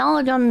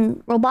knowledge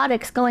on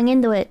robotics going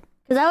into it.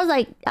 Because I was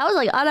like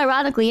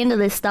unironically into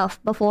this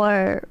stuff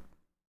before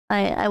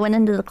I went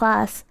into the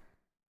class.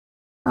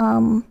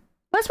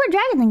 What's for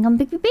Dragon thing? Come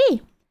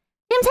PPP.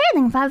 James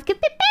Harrington, 5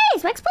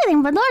 PPPs. Rex Play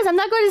thing for $5. I'm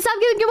not going to stop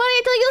giving you money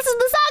until you listen to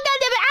the song.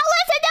 Goddammit. I'll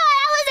listen to it.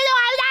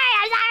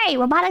 I'm sorry.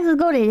 Robotics is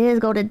goated. It is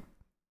goated.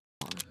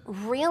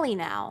 Really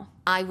now?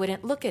 I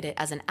wouldn't look at it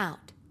as an out.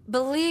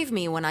 Believe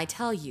me when I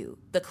tell you,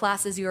 the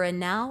classes you're in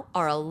now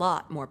are a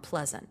lot more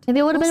pleasant. Maybe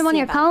it would have been one of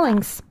your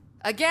callings.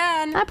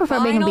 Again, I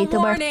prefer being a final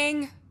VTuber.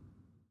 warning.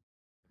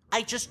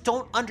 I just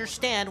don't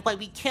understand why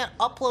we can't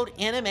upload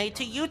anime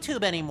to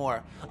YouTube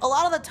anymore. A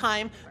lot of the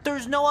time,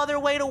 there's no other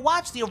way to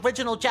watch the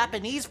original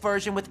Japanese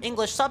version with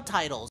English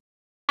subtitles.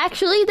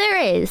 Actually, there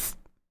is.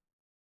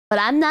 But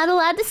I'm not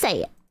allowed to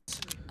say it.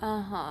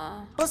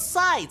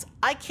 Besides,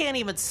 I can't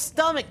even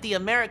stomach the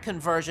American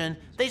version.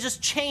 They just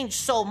changed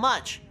so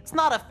much. It's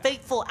not a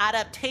faithful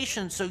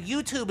adaptation, so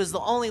YouTube is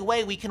the only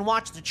way we can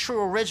watch the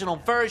true original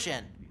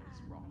version.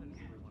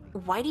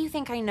 Why do you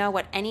think I know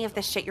what any of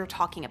this shit you're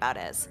talking about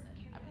is?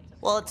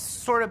 Well, it's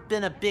sort of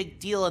been a big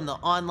deal in the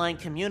online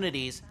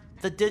communities.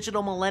 The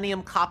Digital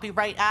Millennium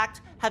Copyright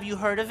Act, have you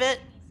heard of it?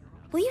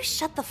 Will you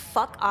shut the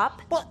fuck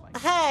up? What?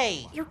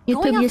 Hey! You're YouTube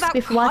going off used to about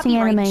be for watching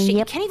copyright anime, shit.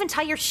 yep. You can't even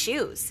tie your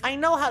shoes. I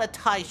know how to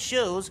tie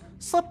shoes.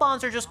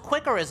 Slip-ons are just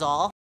quicker is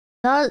all.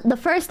 The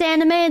first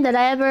anime that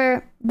I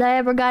ever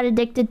got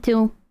addicted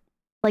to,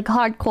 like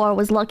hardcore,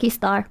 was Lucky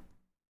Star.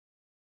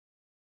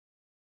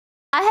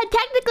 I had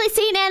technically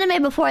seen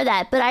anime before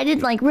that, but I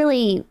didn't like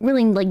really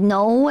like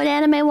know what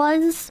anime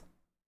was.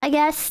 I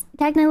guess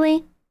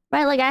technically,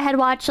 right? Like I had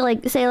watched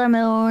like Sailor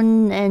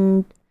Moon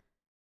and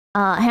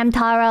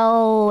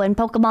Hamtaro and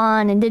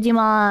Pokemon and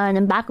Digimon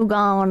and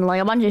Bakugan,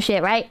 like a bunch of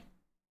shit, right?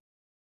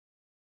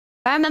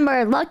 I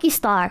remember Lucky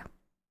Star.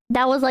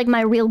 That was like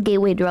my real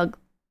gateway drug.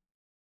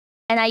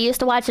 And I used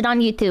to watch it on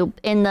YouTube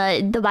in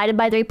the divided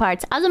by 3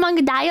 parts.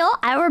 Azumanga Daioh.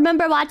 I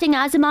remember watching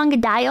Azumanga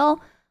Daioh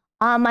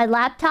on my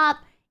laptop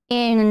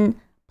in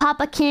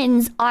Papa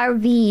Kin's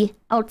RV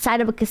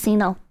outside of a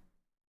casino.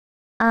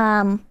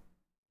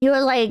 You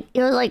were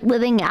like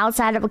living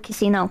outside of a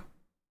casino.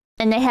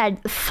 And they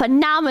had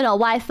phenomenal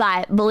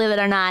Wi-Fi, believe it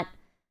or not.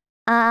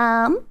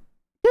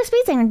 Who's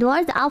speed singer?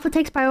 Dolores, the alpha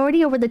takes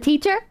priority over the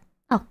teacher?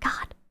 Oh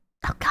god.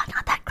 Oh god,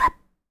 not that clip.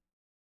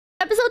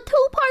 Episode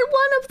 2, part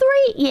 1 of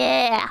 3.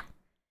 Yeah.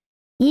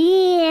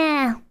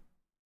 Yeah.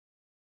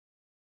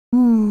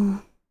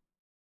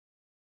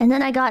 And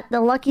then I got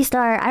the Lucky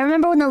Star. I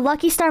remember when the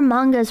Lucky Star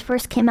mangas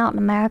first came out in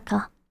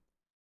America.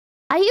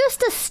 I used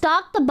to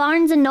stock the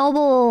Barnes &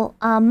 Noble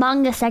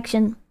manga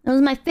section. It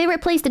was my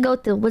favorite place to go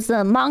to, was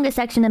the manga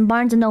section in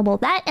Barnes & Noble.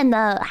 That and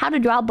the How to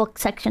Draw book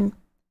section.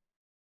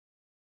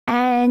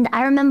 And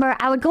I remember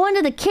I would go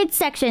into the kids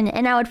section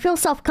and I would feel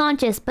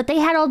self-conscious, but they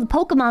had all the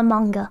Pokemon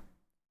manga.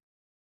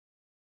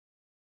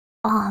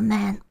 Oh,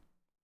 man.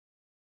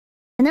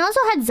 And they also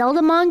had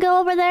Zelda manga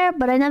over there,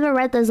 but I never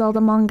read the Zelda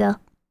manga.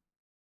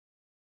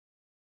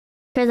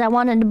 Because I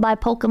wanted to buy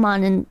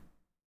Pokemon and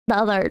the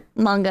other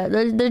manga.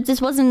 There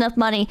just wasn't enough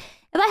money.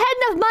 If I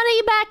had enough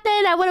money back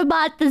then, I would have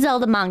bought the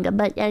Zelda manga.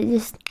 But I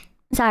just...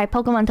 Sorry,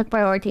 Pokemon took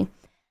priority.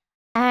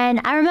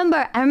 And I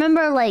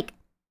remember like,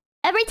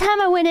 every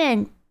time I went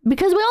in,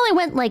 because we only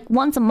went like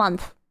once a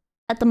month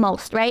at the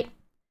most, right?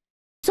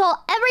 So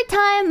every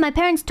time my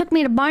parents took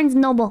me to Barnes &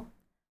 Noble,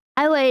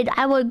 I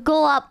would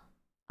go up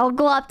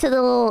to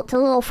the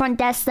little front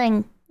desk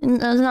thing.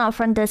 It was not a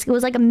front desk, it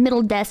was like a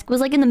middle desk. It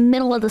was like in the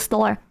middle of the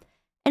store.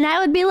 And I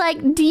would be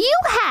like, do you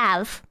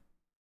have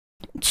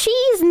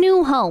Cheese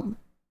New Home?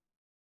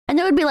 And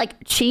they would be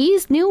like,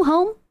 Cheese New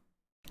Home?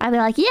 I'd be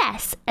like,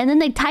 yes. And then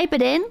they'd type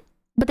it in,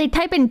 but they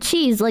type in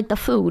cheese like the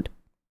food.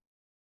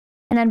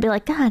 And I'd be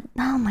like, God,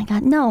 oh my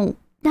God, no.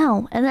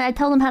 And then I'd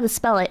tell them how to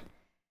spell it.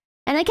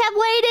 And I kept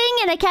waiting,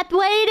 and I kept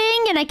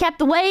waiting, and I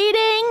kept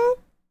waiting.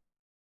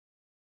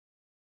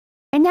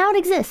 And now it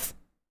exists.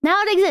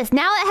 Now it exists.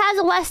 Now it has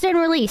a Western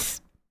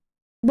release.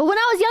 But when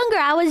I was younger,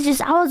 I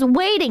was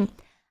waiting.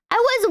 I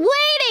was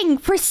waiting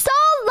for so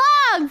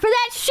long for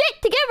that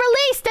shit to get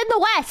released in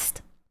the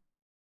West.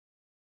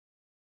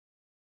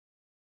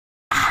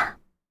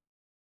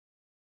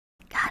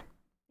 God,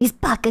 these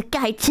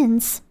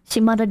Baka-gaijins, she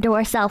muttered to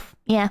herself.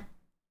 Yeah.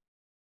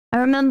 I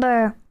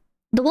remember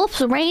the Wolf's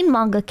Rain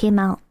manga came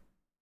out.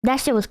 That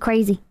shit was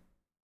crazy.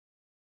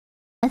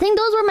 I think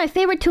those were my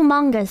favorite 2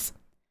 mangas.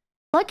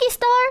 Lucky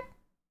Star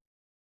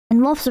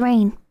and Wolf's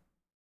Rain.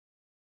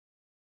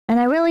 And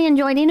I really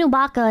enjoyed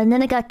Inubaka, and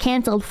then it got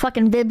cancelled.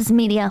 Fucking Viz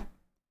Media.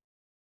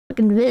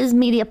 Fucking Viz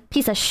Media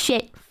piece of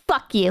shit.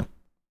 Fuck you.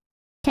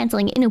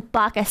 Canceling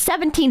Inubaka.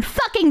 17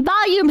 fucking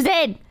volumes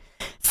in!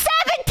 17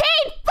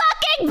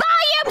 fucking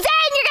volumes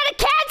in! You're gonna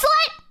cancel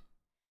it?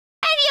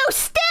 And you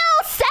still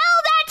sell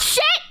that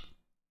shit?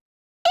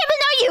 Even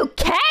though you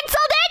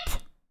canceled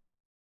it?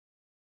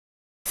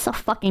 So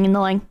fucking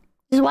annoying.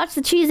 Just watch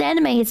the cheese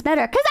anime, it's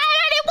better. Cause I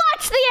already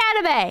watched the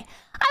anime!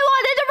 I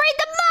wanted to read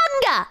the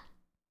manga!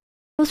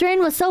 Wolf's Rain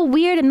was so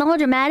weird and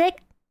melodramatic.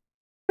 It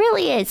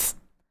really is.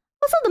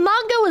 Also, the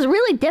manga was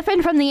really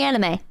different from the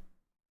anime.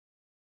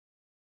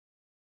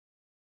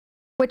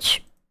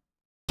 Which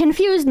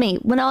confused me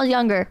when I was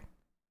younger.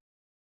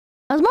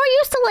 I was more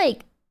used to,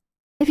 like,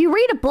 if you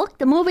read a book,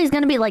 the movie is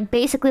going to be, like,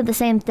 basically the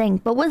same thing.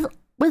 But with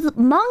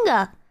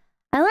manga,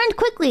 I learned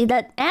quickly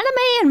that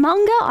anime and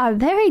manga are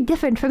very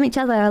different from each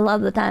other a lot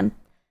of the time.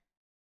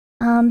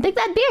 Big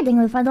Bad Beard thing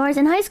with $5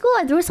 in high school.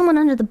 I threw someone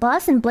under the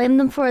bus and blamed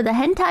them for the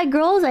hentai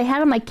girls I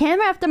had on my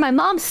camera after my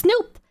mom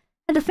snooped.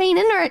 Had to feign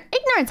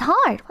ignorance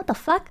hard. What the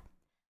fuck?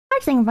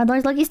 Hard thing with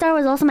 $5. Lucky Star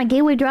was also my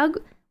gateway drug.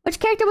 Which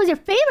character was your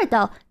favorite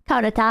though?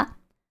 Kaurata.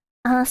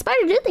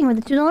 Spider Dude thing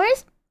with the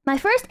 $2. My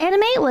first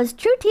anime was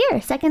True Tear,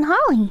 second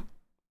Harley.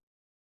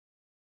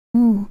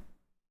 I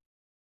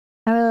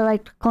really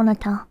liked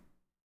Konata.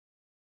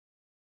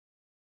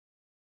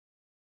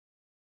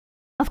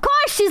 Of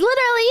course, she's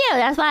literally you.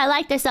 That's why I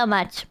liked her so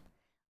much.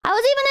 I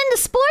was even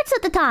into sports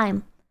at the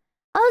time.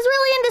 I was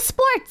really into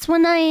sports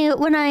when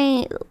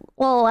I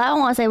well, I don't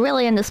want to say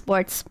really into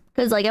sports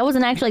because like I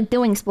wasn't actually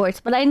doing sports,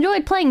 but I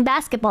enjoyed playing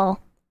basketball.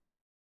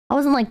 I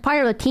wasn't like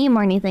part of a team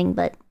or anything,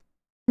 but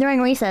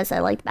during recess I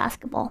liked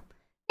basketball.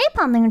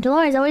 Napalm thing with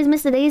Dolores. I always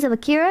miss the days of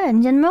Akira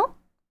in general.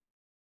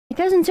 My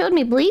cousin showed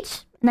me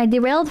Bleach, and I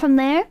derailed from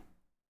there.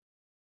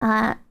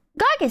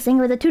 Gargus thing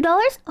with the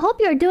 $2.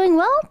 Hope you're doing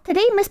well.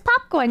 Today, Miss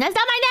Popcorn. That's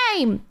not my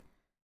name!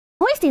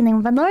 Hoisting thing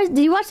with Dolores. Did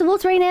you watch the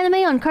Wolf's Rain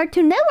anime on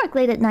Cartoon Network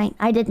late at night?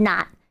 I did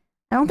not.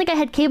 I don't think I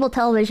had cable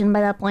television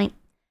by that point.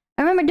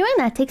 I remember doing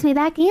that. It takes me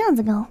back eons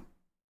ago.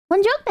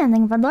 One joke band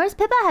thing with Dolores.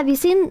 Pippa, have you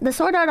seen the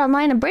Sword Art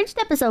Online abridged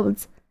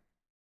episodes?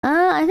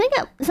 I think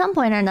at some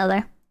point or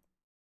another.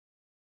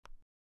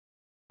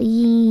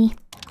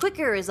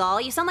 Quicker is all.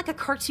 You sound like a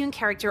cartoon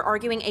character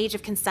arguing age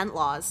of consent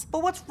laws.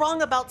 But what's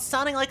wrong about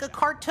sounding like a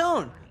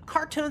cartoon?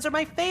 Cartoons are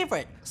my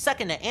favorite,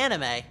 second to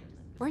anime.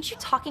 Weren't you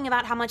talking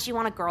about how much you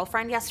want a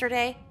girlfriend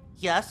yesterday?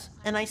 Yes,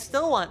 and I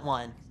still want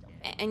one.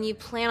 And you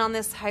plan on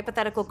this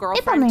hypothetical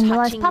girlfriend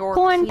touching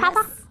popcorn, your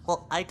penis? Papa?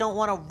 Well, I don't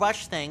want to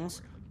rush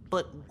things,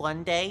 but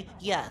one day,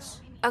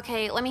 yes.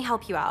 Okay, let me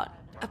help you out.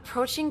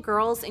 Approaching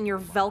girls in your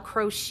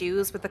Velcro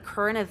shoes with the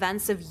current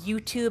events of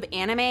YouTube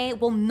anime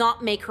will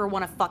not make her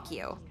want to fuck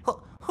you.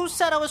 Who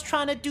said I was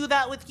trying to do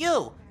that with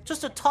you?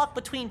 Just a talk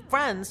between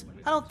friends.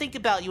 I don't think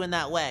about you in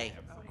that way.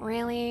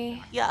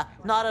 Really? Yeah,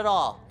 not at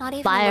all. Not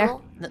even Fire.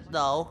 a little?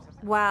 No.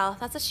 Wow,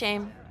 that's a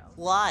shame.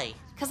 Why?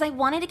 Because I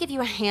wanted to give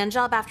you a hand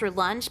job after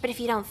lunch, but if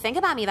you don't think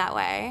about me that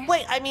way...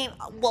 Wait, I mean,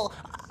 well,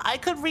 I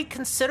could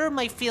reconsider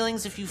my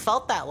feelings if you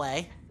felt that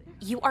way.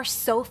 You are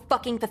so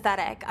fucking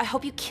pathetic. I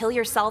hope you kill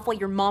yourself while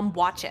your mom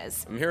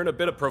watches. I'm hearing a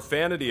bit of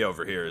profanity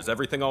over here. Is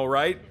everything all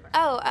right?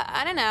 Oh,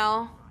 I don't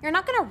know. You're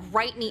not gonna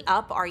write me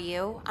up, are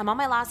you? I'm on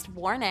my last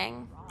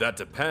warning. That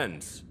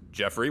depends.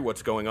 Jeffrey,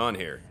 what's going on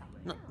here?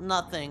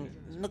 Nothing.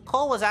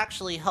 Nicole was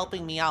actually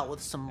helping me out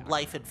with some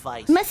life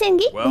advice.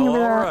 Messi, Well,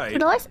 all right.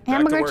 $2,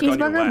 hamburger,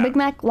 cheeseburger, Big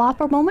Mac,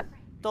 Whopper moment.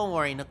 Don't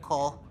worry,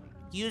 Nicole.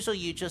 Usually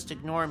you just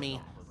ignore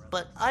me.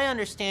 But I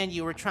understand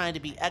you were trying to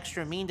be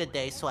extra mean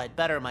today, so I'd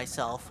better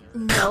myself.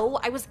 No,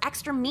 I was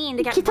extra mean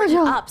to get written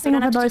up so I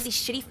don't have to take these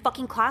shitty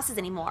fucking classes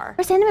anymore.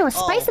 First anime was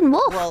Spice and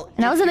Wolf, well,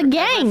 and I was in a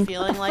gang. If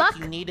you're feeling What the like fuck?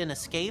 you need an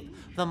escape,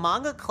 the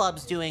manga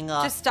club's doing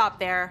Just stop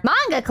there.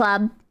 Manga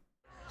club?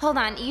 Hold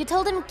on, you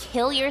told him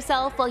kill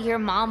yourself while your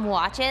mom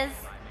watches?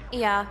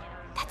 Yeah.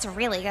 That's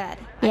really good.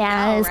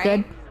 Yeah, it is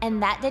good.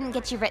 And that didn't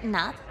get you written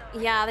up?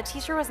 Yeah, the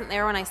teacher wasn't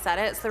there when I said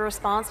it, so the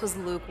response was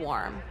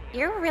lukewarm.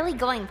 You're really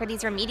going for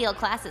these remedial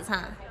classes,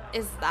 huh?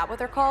 Is that what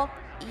they're called?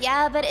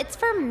 Yeah, but it's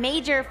for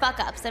major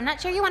fuck-ups. I'm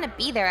not sure you want to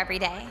be there every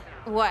day.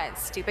 What,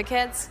 stupid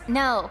kids?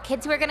 No,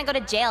 kids who are gonna go to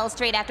jail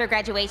straight after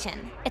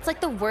graduation. It's like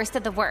the worst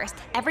of the worst.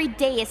 Every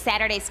day is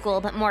Saturday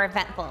school, but more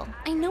eventful.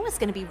 I know it's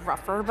gonna be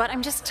rougher, but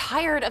I'm just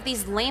tired of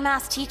these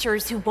lame-ass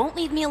teachers who won't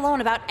leave me alone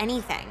about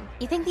anything.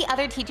 You think the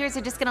other teachers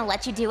are just gonna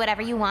let you do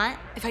whatever you want?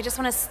 If I just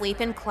want to sleep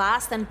in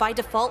class, then by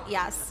default,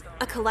 yes.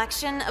 A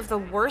collection of the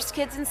worst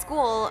kids in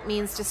school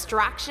means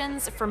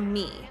distractions from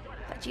me.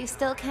 But you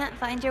still can't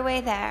find your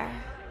way there.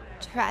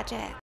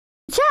 Tragic.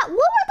 Chat, what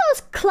were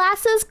those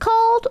classes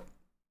called?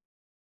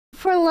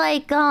 For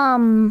like,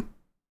 oh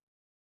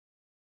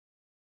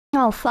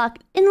fuck.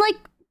 In like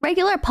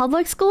regular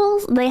public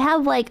schools, they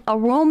have like a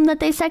room that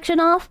they section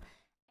off,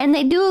 and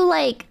they do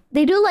like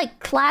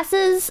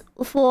classes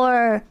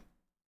for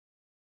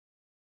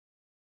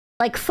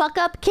like fuck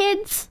up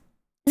kids.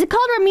 Is it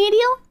called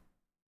remedial?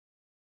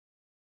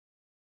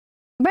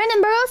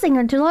 Brandon Burrows,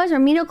 singer $2.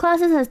 Remedial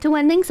classes has 2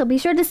 endings, so be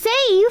sure to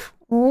save.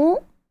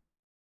 Oh.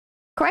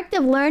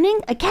 Corrective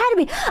Learning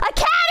Academy.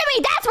 Academy!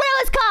 That's what it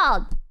was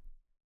called!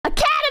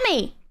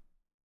 Academy!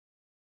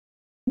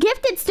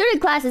 Gifted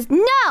student classes.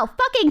 No!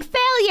 Fucking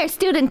failure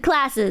student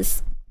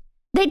classes.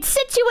 They'd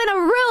sit you in a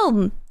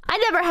room. I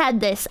never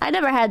had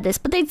this,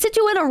 but they'd sit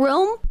you in a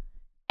room,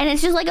 and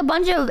it's just like a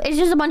bunch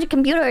of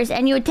computers,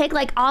 and you would take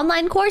like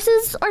online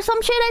courses or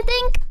some shit, I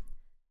think.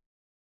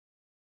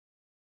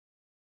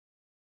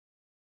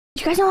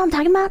 You guys know what I'm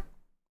talking about?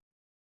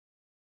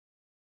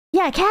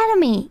 Yeah,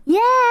 Academy. Yeah,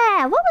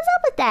 what was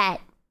up with that?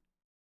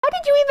 How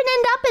did you even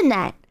end up in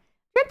that?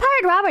 Red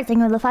Pirate Robert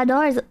thing with the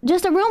 $5.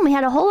 Just a room. We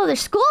had a whole other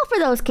school for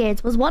those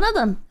kids. Was one of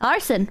them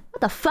arson?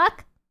 What the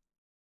fuck?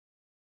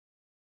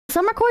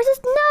 Summer courses?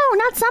 No,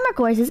 not summer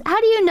courses.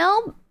 How do you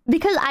know?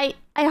 Because I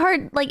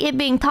heard like it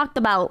being talked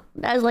about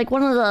as like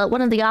one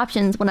of the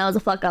options when I was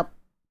a fuck up.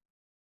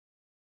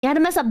 You had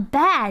to mess up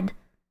bad.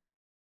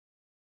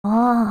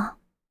 Oh.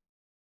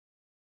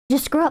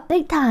 Just screw up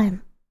big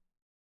time.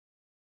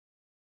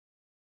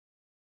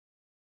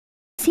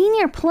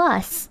 Senior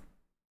Plus.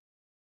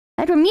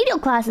 I had remedial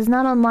classes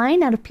not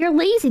online out of pure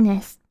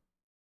laziness.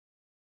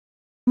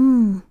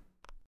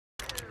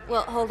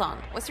 Well, hold on.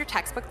 What's your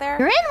textbook there?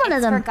 You're in one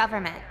of them. It's for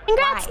government.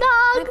 Congrats, Can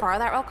dog! I borrow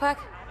that real quick?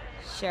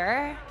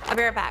 Sure. I'll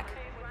be right back.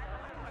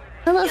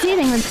 Hello,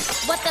 seating.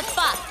 What the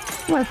fuck?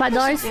 What,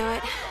 $5? Do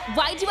it.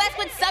 Why'd you ask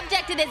what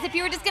subject it is if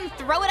you were just gonna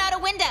throw it out a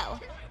window?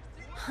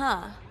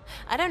 Huh.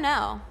 I don't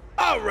know.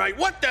 Alright,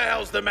 what the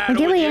hell's the matter My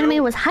daily with you?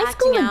 anime was High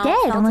School Acting out,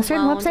 Dead on a felt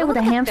certain alone. website with a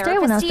Look at hamster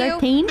when I was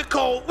therapist 13.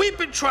 Nicole, we've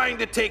been trying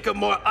to take a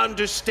more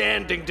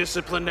understanding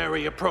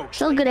disciplinary approach.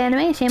 Still good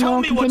anime. Shame I Tell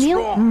won't me what's continue.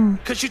 wrong,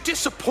 because you're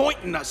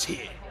disappointing us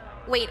here.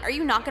 Wait, are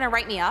you not gonna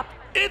write me up?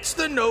 It's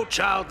the No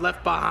Child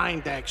Left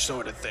Behind Act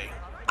sort of thing.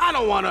 I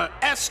don't want to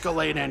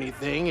escalate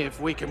anything if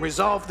we can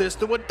resolve this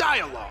through a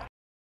dialogue.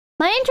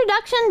 My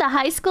introduction to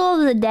High School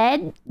of the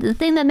Dead, the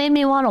thing that made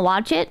me want to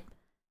watch it,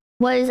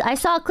 was I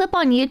saw a clip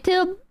on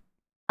YouTube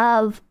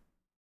of...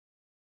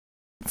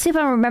 Let's see if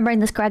I'm remembering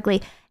this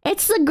correctly.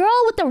 It's the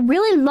girl with the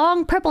really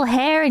long purple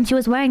hair, and she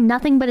was wearing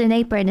nothing but an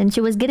apron, and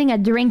she was getting a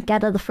drink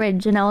out of the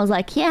fridge, and I was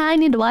like, yeah, I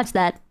need to watch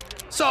that.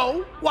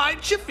 So,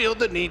 why'd you feel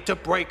the need to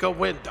break a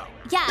window?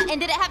 Yeah, and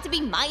did it have to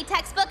be my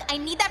textbook? I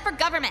need that for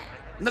government.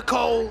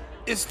 Nicole,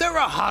 is there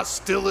a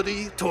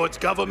hostility towards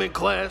government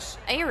class?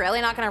 Are you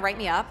really not gonna write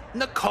me up?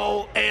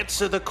 Nicole,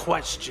 answer the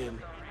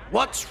question.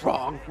 What's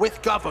wrong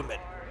with government?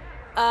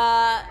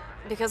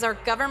 Because our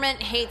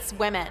government hates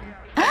women.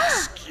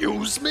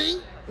 Excuse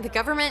me? The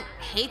government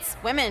hates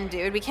women,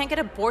 dude. We can't get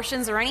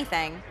abortions or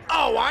anything.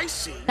 Oh, I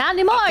see. Not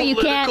anymore, you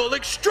can't. Political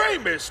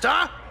extremist,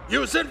 huh?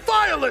 Using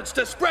violence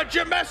to spread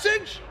your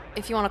message?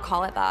 if you want to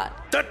call it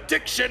that. The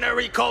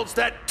dictionary calls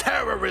that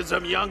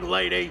terrorism, young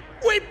lady.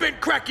 We've been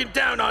cracking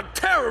down on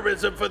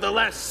terrorism for the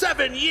last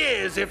 7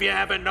 years, if you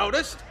haven't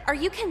noticed. Are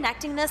you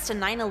connecting this to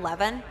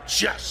 9/11?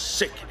 Just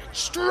sickening.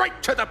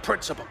 Straight to the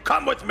principal.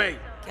 Come with me.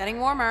 Getting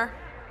warmer.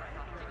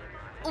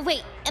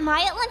 Wait, am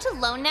I at lunch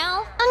alone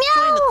now? Oh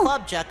no! Join the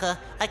club, Jekka.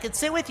 I could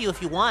sit with you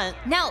if you want.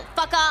 No,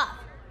 fuck off.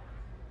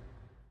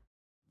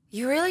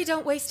 You really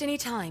don't waste any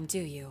time, do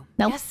you?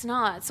 Nope. Guess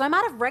not. So I'm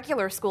out of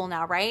regular school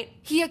now, right?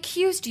 He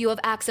accused you of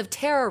acts of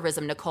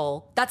terrorism,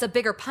 Nicole. That's a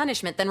bigger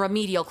punishment than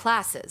remedial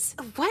classes.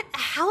 What?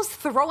 How's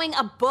throwing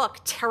a book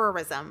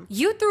terrorism?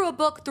 You threw a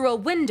book through a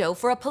window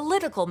for a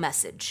political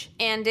message.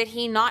 And did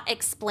he not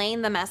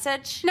explain the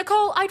message?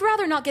 Nicole, I'd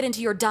rather not get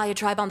into your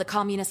diatribe on the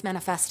Communist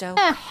Manifesto.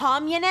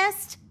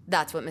 Communist?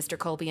 That's what Mr.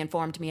 Colby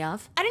informed me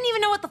of. I didn't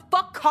even know what the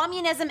fuck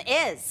communism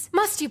is.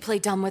 Must you play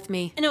dumb with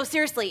me? No,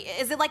 seriously,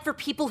 is it like for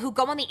people who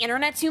go on the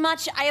internet too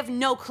much? I have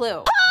no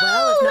clue.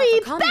 Well,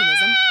 if not for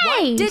communism,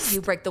 why did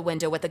you break the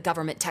window with a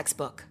government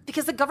textbook?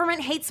 Because the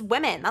government hates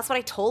women. That's what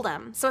I told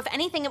him. So if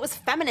anything, it was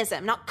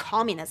feminism, not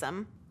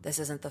communism. This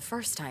isn't the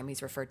first time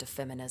he's referred to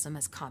feminism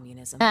as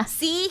communism.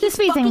 See? He's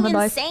fucking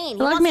insane.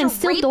 He wants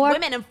to rape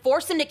women and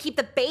force them to keep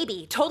the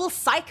baby. Total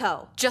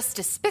psycho. Just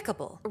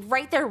despicable.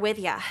 Right there with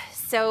ya.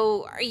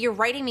 So, are you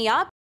writing me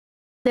up?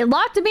 They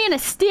locked me in a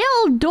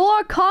steel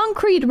door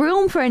concrete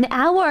room for an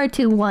hour or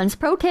two once.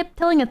 Pro tip,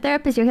 telling a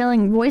therapist you're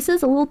hearing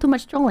voices, a little too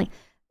much trolling.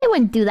 They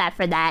wouldn't do that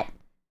for that.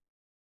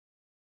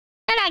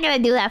 They're not gonna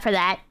do that for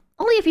that.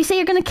 Only if you say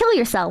you're gonna kill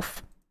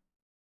yourself.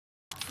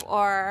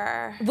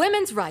 Or...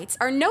 Women's rights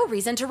are no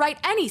reason to write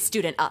any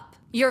student up.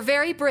 You're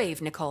very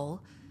brave,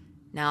 Nicole.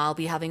 Now I'll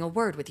be having a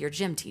word with your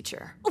gym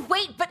teacher.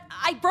 Wait, but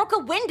I broke a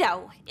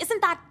window.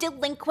 Isn't that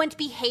delinquent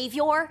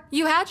behavior?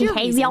 You had your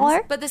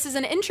reasons, but this is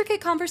an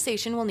intricate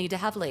conversation we'll need to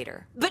have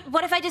later. But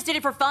what if I just did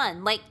it for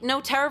fun? Like,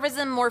 no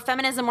terrorism or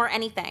feminism or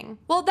anything?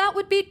 Well, that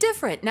would be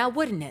different, now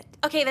wouldn't it?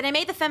 Okay, then I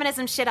made the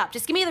feminism shit up.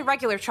 Just give me the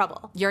regular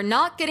trouble. You're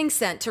not getting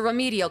sent to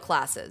remedial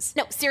classes.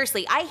 No,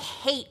 seriously, I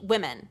hate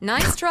women.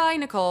 Nice try,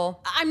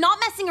 Nicole. I'm not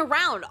messing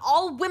around.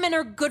 All women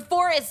are good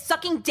for is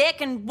sucking dick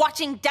and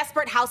watching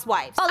Desperate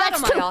Housewives. Oh, that's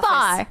too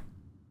far.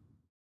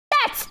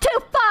 That's too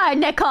far,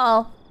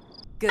 Nicole.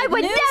 I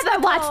would never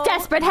watch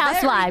Desperate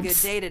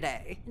Housewives. Very good day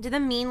today. Did the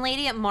mean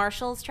lady at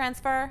Marshall's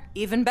transfer?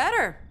 Even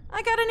better.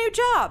 I got a new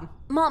job.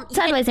 Mom,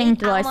 sideways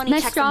indoors.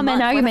 Nice straw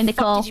man argument,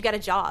 Nicole. Did you get a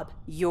job?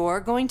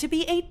 You're going to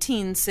be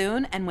 18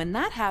 soon, and when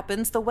that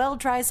happens, the well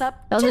dries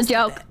up. That was a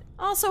joke. bit.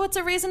 Also, it's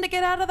a reason to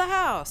get out of the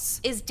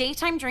house. Is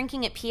daytime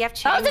drinking at PF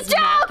Chang's that was a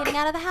joke! not getting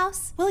out of the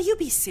house? Will you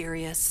be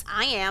serious?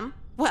 I am.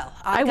 Well,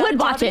 I would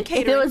watch it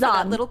if it was on.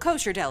 That little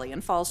kosher deli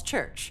in Falls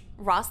Church.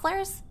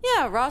 Rossler's?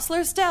 Yeah,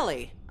 Rossler's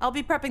Deli. I'll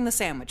be prepping the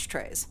sandwich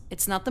trays.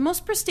 It's not the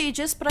most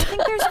prestigious, but I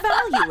think there's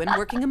value in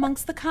working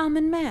amongst the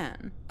common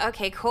man.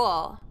 Okay,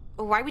 cool.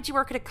 Why would you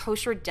work at a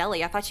kosher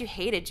deli? I thought you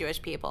hated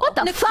Jewish people. What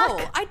the Nicole,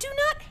 fuck? I do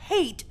not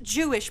hate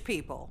Jewish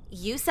people.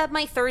 You said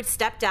my third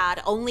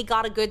stepdad only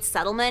got a good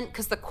settlement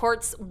because the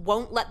courts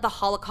won't let the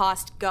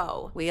Holocaust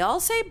go. We all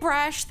say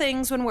brash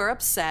things when we're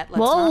upset. Let's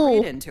Whoa. not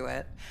read into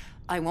it.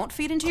 I won't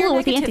feed into your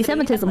with the negativity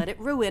anti-Semitism. and let it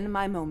ruin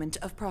my moment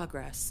of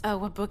progress. Oh,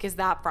 what book is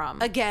that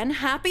from? Again,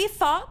 happy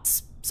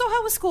thoughts. So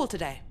how was school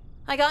today?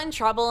 I got in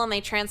trouble and they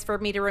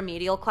transferred me to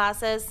remedial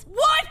classes.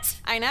 What?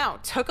 I know,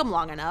 took them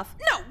long enough.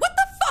 No, what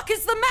the fuck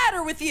is the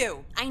matter with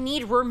you? I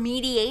need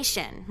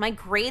remediation. My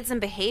grades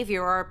and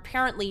behavior are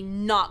apparently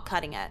not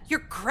cutting it.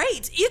 You're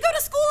great. You go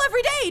to school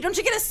every day. Don't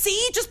you get a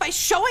C just by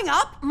showing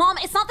up? Mom,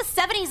 it's not the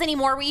 70s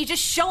anymore where you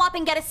just show up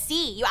and get a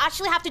C. You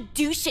actually have to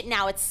do shit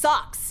now. It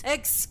sucks.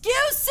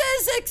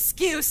 Excuses,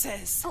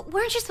 excuses.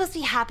 Weren't you supposed to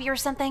be happy or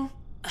something?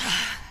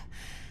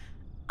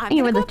 I'm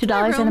You gonna were go the up to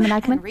my $2 room in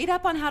a and read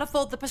up on how to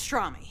fold the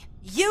pastrami.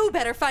 You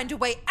better find a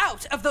way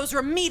out of those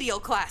remedial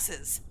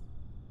classes.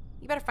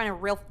 You better find a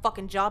real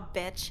fucking job,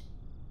 bitch.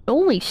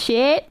 Holy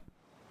shit.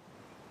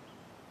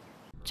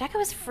 Jekka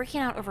was freaking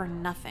out over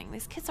nothing.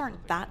 These kids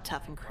aren't that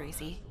tough and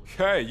crazy.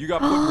 Hey, you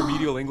got put in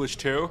remedial English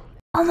too?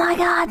 Oh my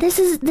god, this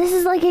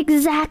is like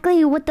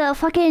exactly what the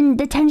fucking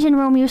detention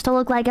room used to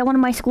look like at one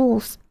of my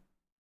schools.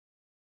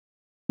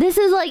 This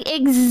is like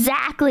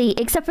exactly,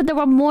 except for there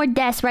were more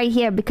desks right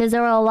here because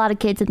there were a lot of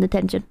kids in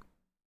detention.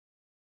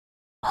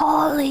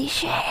 Holy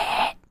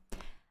shit.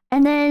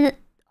 And then,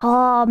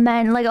 oh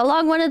man, like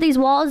along one of these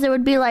walls there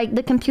would be like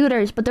the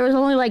computers, but there was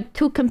only like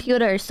 2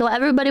 computers. So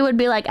everybody would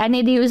be like, I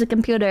need to use a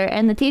computer.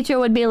 And the teacher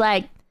would be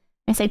like,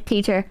 I say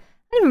teacher, I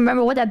don't even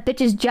remember what that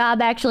bitch's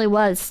job actually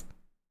was.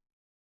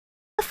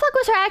 The fuck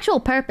was her actual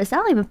purpose? I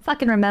don't even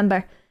fucking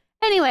remember.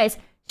 Anyways,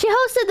 she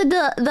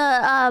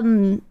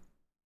hosted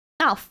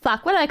oh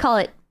fuck, what did I call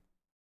it?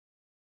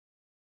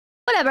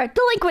 Whatever,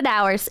 delinquent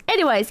hours.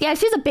 Anyways, yeah,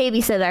 she's a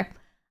babysitter.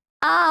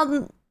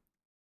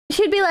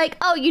 She'd be like,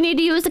 oh, you need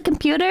to use the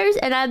computers?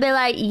 And I'd be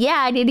like,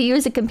 yeah, I need to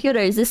use the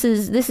computers. This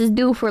is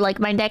due for like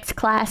my next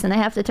class and I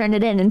have to turn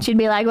it in. And she'd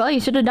be like, well, you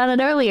should have done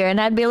it earlier. And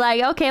I'd be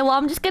like, okay, well,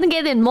 I'm just gonna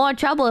get in more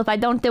trouble if I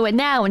don't do it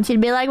now. And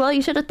she'd be like, well,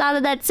 you should have thought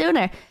of that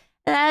sooner.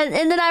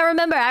 And then I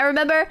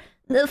remember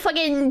the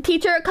fucking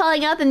teacher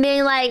calling up and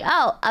being like,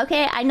 oh,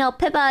 okay, I know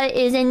Pippa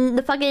is in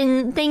the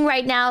fucking thing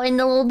right now, in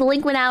the little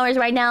delinquent hours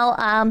right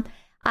now.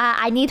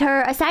 I need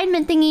her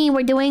assignment thingy.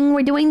 We're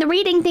doing the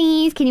reading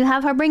thingies. Can you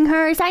have her bring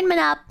her assignment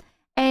up?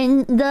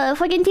 And the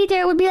fucking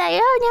teacher would be like,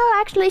 oh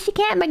no, actually she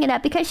can't bring it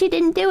up because she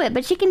didn't do it,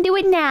 but she can do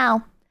it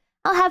now.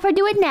 I'll have her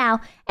do it now.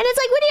 And it's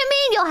like, what do you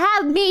mean you'll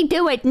have me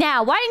do it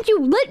now? Why didn't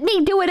you let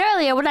me do it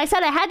earlier when I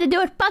said I had to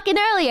do it fucking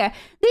earlier?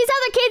 These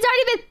other kids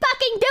aren't even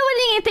fucking doing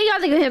anything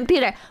on the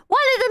computer.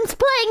 One of them's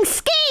playing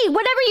ski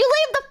whenever you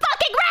leave the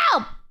fucking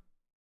room!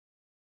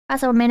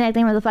 Also, a maniac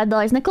thing with the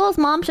 $5. Nicole's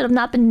mom should have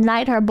not been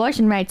denied her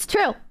abortion rights.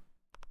 True.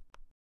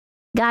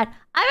 God,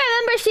 I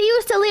remember she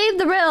used to leave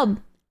the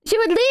room. She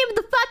would leave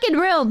the fucking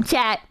room,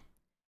 chat.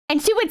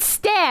 And she would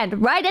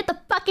stand right at the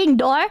fucking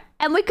door,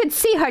 and we could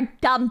see her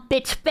dumb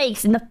bitch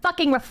face in the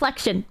fucking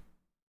reflection.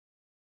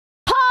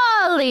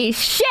 Holy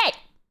shit!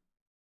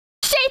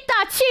 She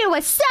thought she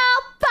was so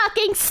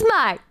fucking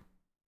smart!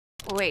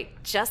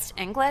 Wait, just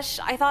English?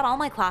 I thought all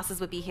my classes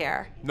would be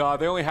here. Nah,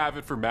 they only have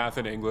it for math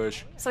and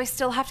English. So I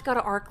still have to go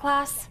to art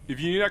class? If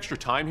you need extra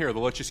time here,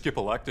 they'll let you skip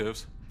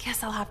electives.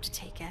 Guess I'll have to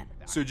take it.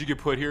 So did you get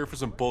put here for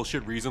some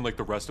bullshit reason like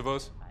the rest of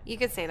us? You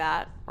could say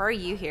that. Why are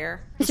you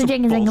here? Mr.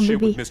 Jenkins ain't gonna bullshit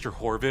be. with Mr.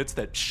 Horvitz,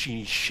 that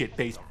sheeny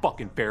shit-faced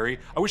fucking fairy.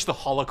 I wish the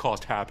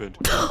Holocaust happened.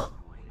 What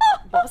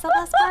was that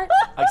last part?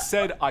 I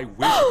said I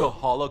wish the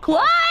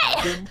Holocaust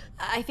happened.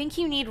 I think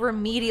you need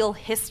remedial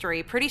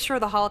history. Pretty sure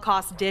the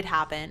Holocaust did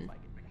happen.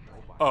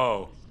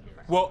 Oh.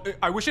 Well,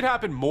 I wish it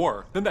happened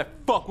more. Then that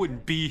fuck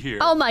wouldn't be here.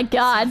 Oh my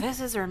god. So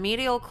this is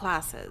remedial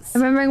classes.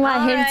 Remembering why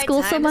I hated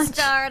school so time much. To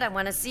start. I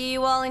want to see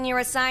you all in your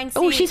assigned seats.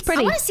 Oh, she's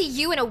pretty. I want to see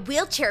you in a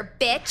wheelchair,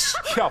 bitch.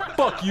 Yeah,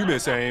 fuck you,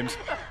 Miss Ames.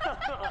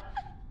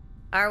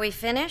 Are we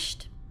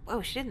finished?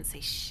 Whoa, she didn't say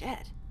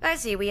shit. I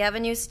see we have a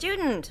new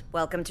student.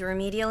 Welcome to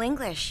Remedial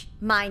English.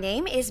 My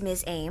name is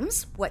Ms.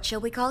 Ames. What shall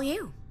we call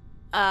you?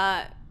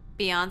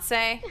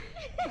 Beyonce?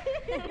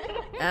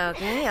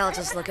 Okay, I'll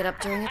just look it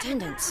up during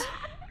attendance.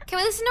 Can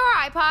we listen to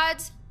our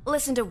iPods?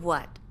 Listen to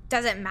what?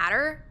 Does it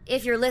matter?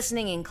 If you're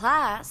listening in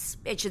class,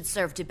 it should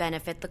serve to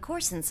benefit the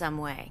course in some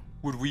way.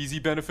 Would Wheezy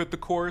benefit the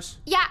course?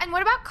 Yeah, and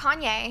what about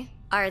Kanye?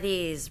 Are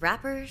these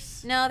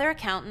rappers? No, they're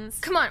accountants.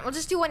 Come on, we'll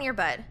just do one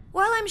earbud.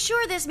 While I'm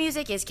sure this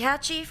music is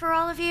catchy for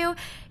all of you,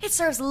 it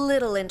serves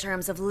little in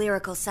terms of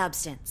lyrical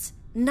substance.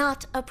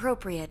 Not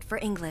appropriate for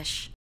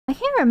English. I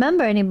can't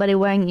remember anybody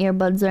wearing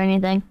earbuds or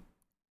anything.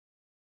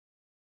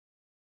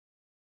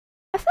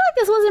 I feel like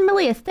this wasn't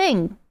really a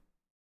thing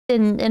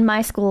in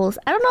my schools.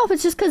 I don't know if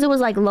it's just because it was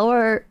like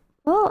lower.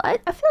 Well, I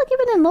feel like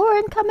even in lower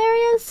income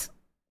areas,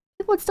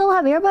 people would still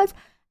have earbuds.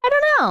 I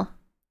don't know.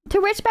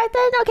 Too rich back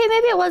then? Okay,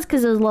 maybe it was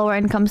because it was lower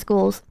income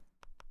schools.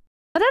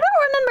 But I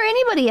don't remember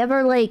anybody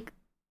ever like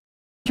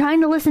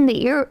trying to listen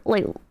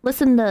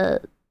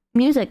to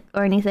music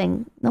or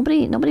anything.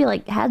 Nobody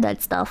like had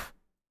that stuff.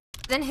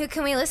 Then who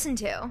can we listen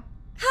to?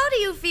 How do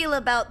you feel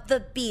about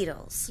the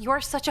Beatles?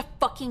 You're such a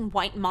fucking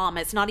white mom,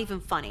 it's not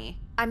even funny.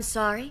 I'm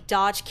sorry?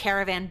 Dodge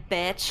Caravan,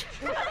 bitch.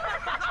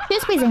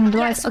 Just being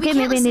Yes, okay,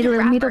 maybe I need to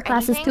remedial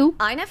classes too.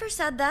 I never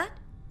said that.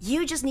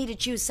 You just need to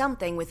choose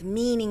something with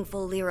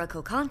meaningful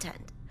lyrical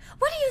content.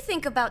 What do you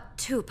think about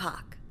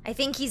Tupac? I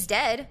think he's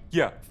dead.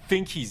 Yeah,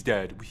 think he's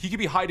dead. He could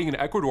be hiding in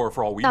Ecuador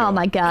for all we know. Oh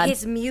my god.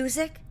 His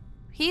music?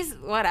 He's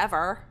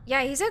whatever.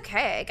 Yeah, he's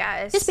okay, I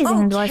guess. Just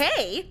being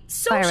okay?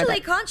 Socially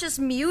conscious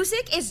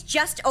music is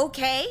just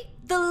okay?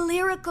 The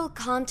lyrical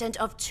content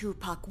of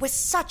Tupac was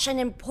such an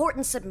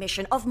important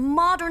submission of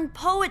modern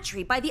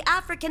poetry by the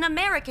African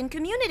American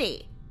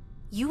community.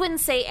 You wouldn't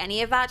say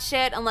any of that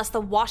shit unless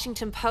the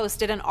Washington Post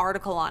did an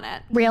article on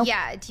it. Real.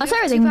 Yeah, do you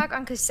have Tupac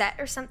on cassette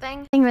or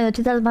something? The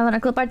 2,500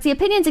 clip arts. The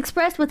opinions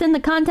expressed within the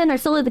content are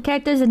solely the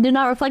characters and do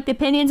not reflect the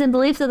opinions and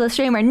beliefs of the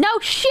streamer. No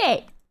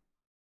shit!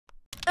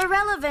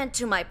 Irrelevant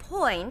to my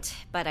point,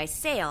 but I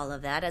say all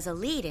of that as a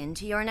lead-in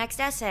to your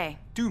next essay.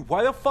 Dude,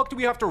 why the fuck do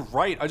we have to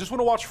write? I just want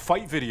to watch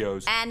fight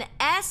videos. An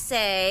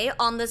essay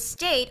on the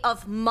state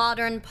of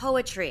modern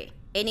poetry.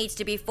 It needs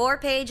to be 4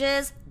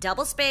 pages,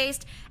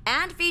 double-spaced,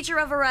 and feature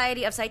a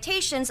variety of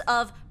citations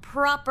of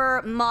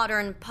proper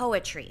modern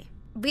poetry.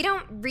 We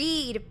don't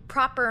read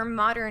proper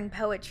modern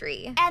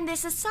poetry. And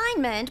this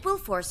assignment will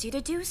force you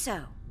to do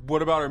so.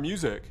 What about our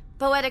music?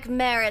 Poetic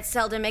merit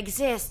seldom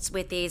exists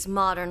with these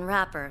modern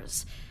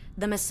rappers.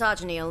 The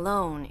misogyny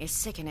alone is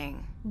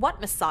sickening. What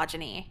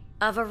misogyny?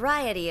 A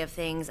variety of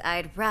things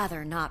I'd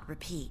rather not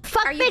repeat.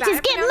 Fuck Are you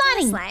bitches, get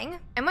money! Slang?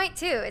 I might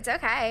too, it's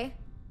okay.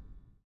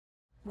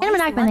 I'm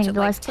an acronym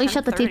to us. Please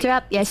shut the teacher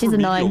up. Yeah, she's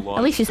annoying.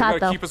 At least she's hot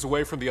though. Keep us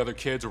away from the other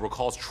kids or we'll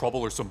cause trouble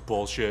or some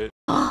bullshit.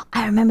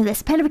 I remember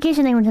this.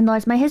 Panification thing with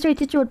 $10. My history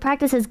teacher would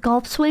practice his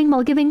golf swing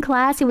while giving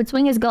class. He would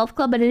swing his golf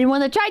club at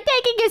anyone that tried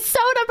taking his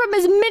soda from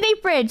his mini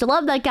fridge.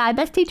 Love that guy.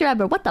 Best teacher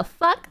ever. What the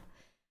fuck?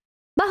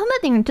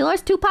 Bahamut thing.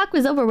 $2. Tupac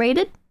was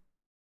overrated.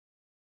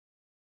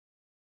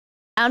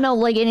 I don't know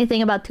like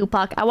anything about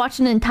Tupac. I watched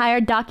an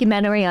entire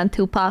documentary on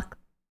Tupac.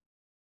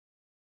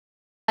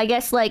 I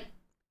guess like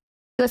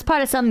it was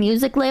part of some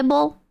music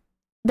label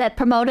that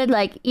promoted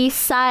like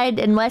East Side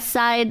and West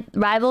Side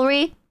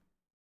rivalry.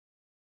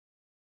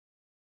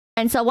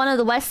 And so one of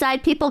the West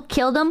Side people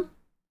killed him.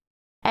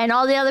 And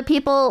all the other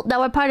people that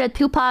were part of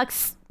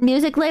Tupac's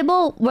music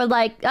label were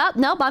like, oh,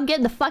 nope, I'm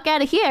getting the fuck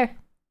out of here.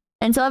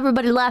 And so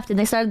everybody left and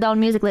they started their own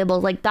music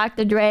labels like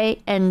Dr.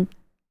 Dre and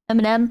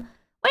Eminem.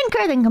 When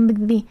Curtin come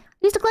be.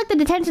 I used to collect the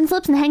detention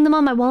slips and hang them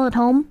on my wall at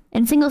home.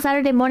 And single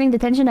Saturday morning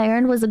detention I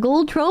earned was a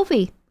gold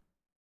trophy.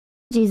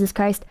 Jesus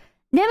Christ.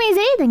 Nemmy's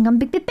anything come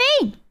big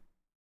bang.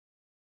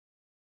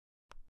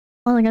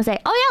 What was I gonna say?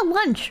 Oh yeah,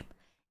 lunch.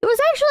 It was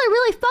actually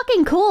really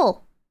fucking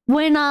cool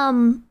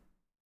when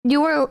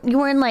you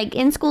were in like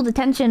in school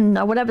detention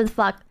or whatever the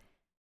fuck,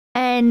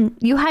 and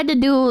you had to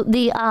do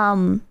the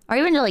or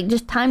even like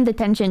just time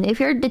detention. If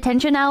your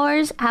detention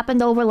hours happened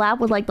to overlap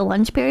with like the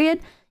lunch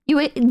period, you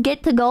would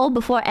get to go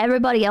before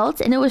everybody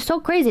else, and it was so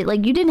crazy.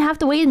 Like you didn't have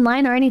to wait in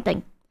line or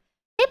anything.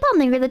 Hey, Palm,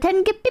 thank you for the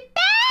 10 get thank you,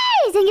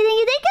 thank you, thank you, thank you, thank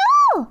you, thank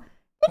you.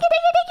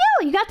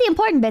 You got the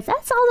important bits.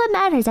 That's all that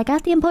matters. I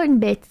got the important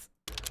bits.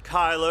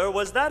 Kyler,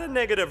 was that a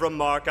negative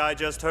remark I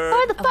just heard?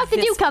 Where the fuck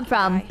did you come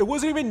from? It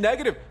wasn't even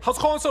negative. How's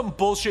calling something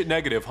bullshit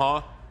negative,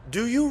 huh?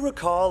 Do you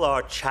recall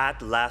our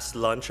chat last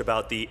lunch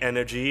about the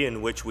energy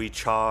in which we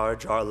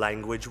charge our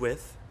language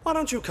with? Why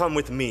don't you come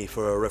with me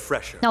for a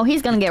refresher? No,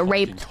 he's gonna get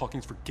raped.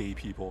 Talking's for gay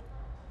people.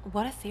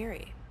 What a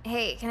theory.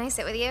 Hey, can I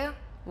sit with you?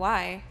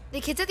 Why?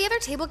 The kids at the other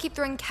table keep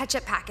throwing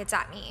ketchup packets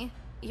at me.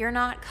 You're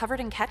not covered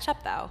in ketchup,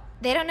 though.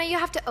 They don't know you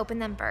have to open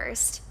them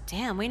first.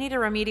 Damn, we need a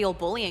remedial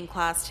bullying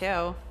class,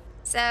 too.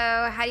 So,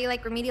 how do you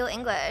like remedial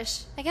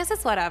English? I guess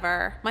it's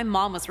whatever. My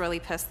mom was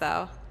really pissed,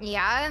 though.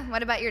 Yeah?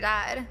 What about your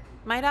dad?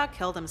 My dad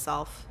killed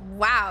himself.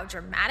 Wow,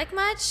 dramatic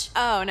much?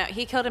 Oh, no,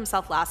 he killed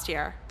himself last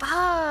year.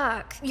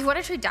 Fuck. You want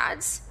to trade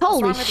dads? Holy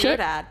What's wrong with shit. your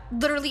dad?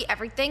 Literally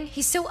everything.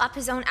 He's so up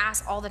his own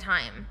ass all the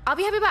time. I'll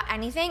be happy about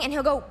anything, and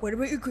he'll go, what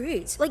about your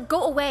grades? Like,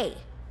 go away.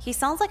 He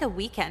sounds like a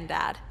weekend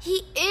dad.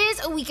 He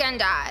is a weekend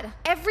dad.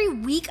 Every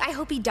week, I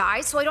hope he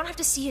dies so I don't have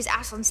to see his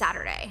ass on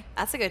Saturday.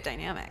 That's a good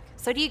dynamic.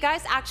 So do you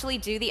guys actually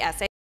do the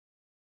essay?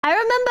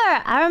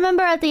 I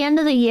remember at the end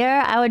of the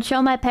year, I would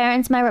show my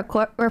parents my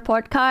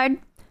report card.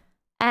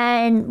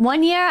 And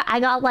one year,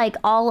 I got like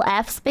all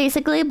Fs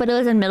basically, but it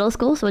was in middle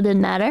school, so it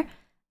didn't matter.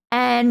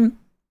 And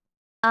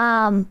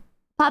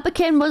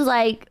Papakin was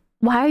like,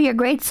 why are your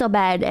grades so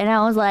bad? And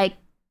I was like,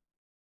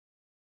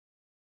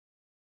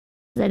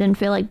 I didn't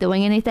feel like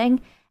doing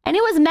anything. And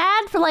he was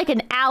mad for like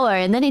an hour,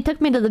 and then he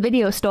took me to the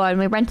video store and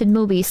we rented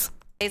movies.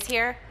 Is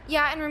here?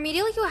 Yeah, and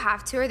remedial you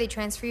have to, or they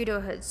transfer you to a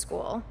hood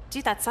school.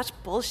 Dude, that's such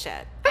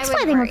bullshit.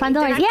 Explaining for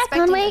 $5. Yeah,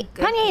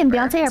 Kanye and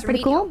Beyonce are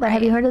pretty cool, but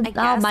have you heard of?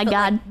 Oh my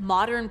god. Like,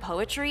 modern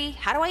poetry?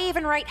 How do I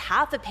even write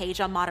half a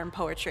page on modern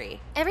poetry?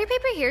 Every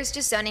paper here is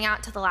just zoning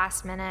out till the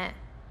last minute.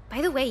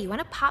 By the way, you want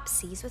to pop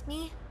C's with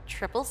me?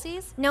 Triple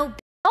C's? No.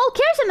 Oh,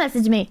 Kirsten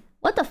messaged me.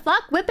 What the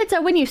fuck? Whippets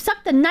are when you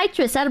suck the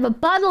nitrous out of a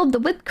bottle of the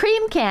whipped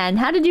cream can.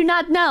 How did you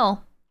not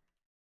know?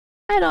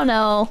 I don't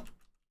know.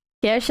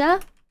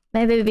 Kirsha?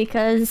 Maybe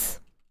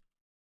because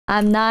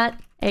I'm not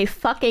a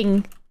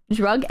fucking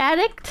drug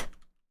addict?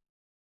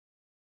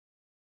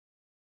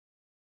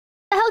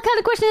 The hell kind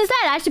of question is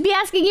that? I should be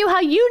asking you how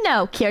you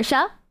know,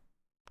 Kirsha.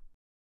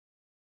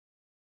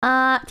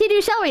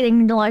 T2 Shell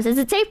Rating Dolores. Is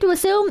it safe to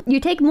assume you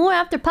take more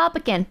after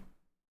Papakin?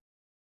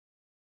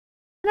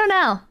 I don't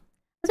know.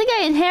 I think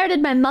I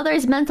inherited my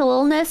mother's mental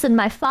illness and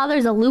my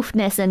father's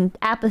aloofness and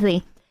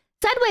apathy.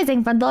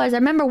 Sidewaysing from dollars. I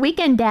remember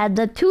Weekend Dad,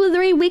 the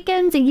 2-3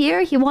 weekends a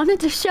year he wanted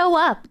to show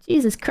up.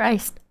 Jesus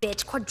Christ.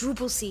 Bitch,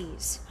 quadruple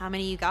C's. How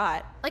many you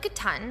got? Like a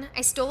ton.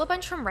 I stole a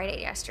bunch from Rite Aid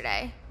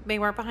yesterday. They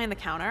weren't behind the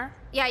counter?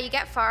 Yeah, you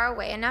get far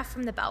away enough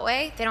from the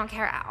Beltway, they don't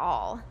care at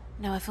all.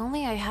 No, if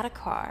only I had a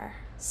car.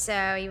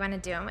 So, you want to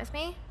do them with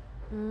me?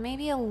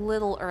 Maybe a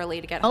little early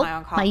to get high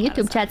on coffee. My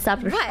YouTube chat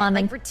stopped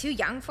responding. Like we're too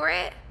young for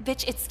it?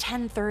 Bitch, it's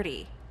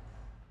 10:30.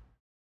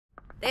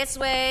 This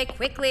way,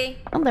 quickly.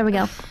 Oh, there we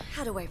go.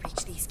 How do I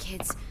reach these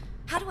kids?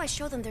 How do I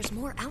show them there's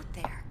more out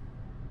there?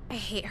 I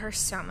hate her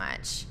so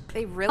much.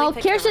 They really Oh,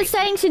 Kirsha's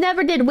saying she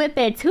never did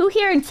whippets. Who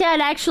here in chat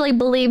actually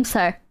believes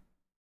her?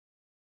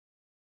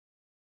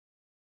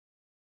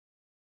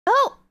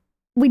 Oh,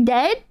 we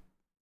dead?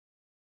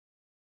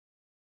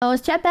 Oh, is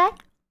chat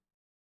back?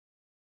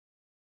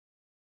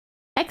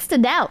 X to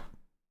doubt.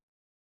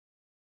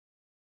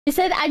 He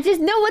said, I just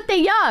know what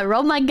they are.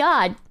 Oh my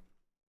god.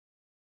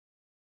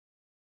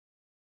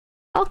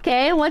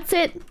 Okay, what's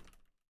it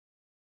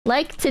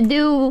like to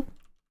do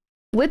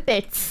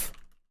whippets?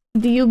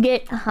 Do you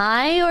get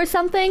high or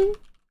something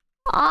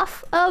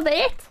off of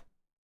it?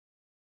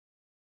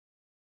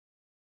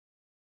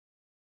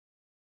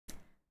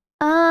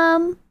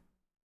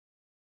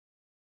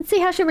 Let's see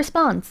how she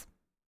responds.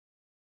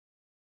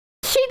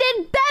 She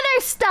did better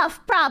stuff,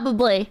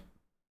 probably.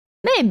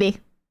 Maybe.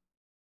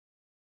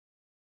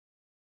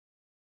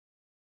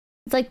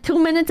 It's like 2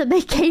 minutes of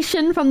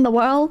vacation from the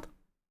world.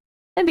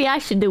 Maybe I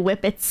should do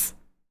whippets.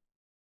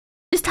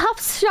 Just huff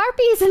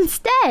Sharpies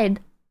instead.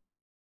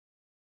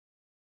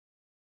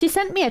 She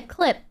sent me a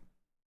clip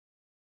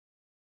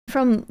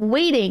from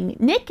Waiting.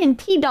 Nick and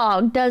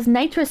T-Dog does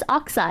nitrous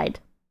oxide.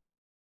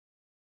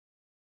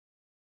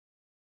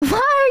 Why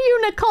are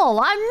you Nicole?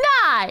 I'm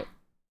not!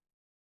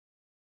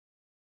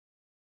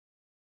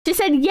 She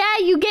said, yeah,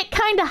 you get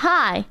kinda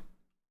high.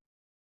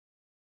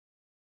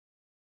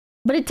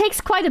 But it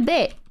takes quite a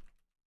bit.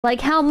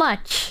 Like, how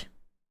much?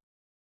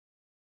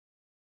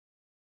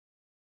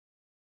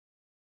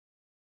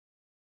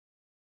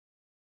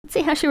 Let's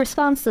see how she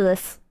responds to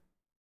this.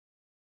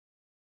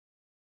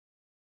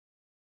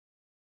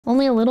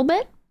 Only a little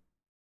bit?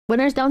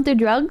 Winners don't do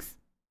drugs?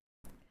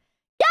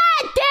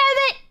 God damn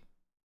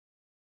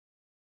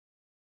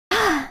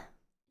it!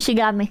 She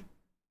got me.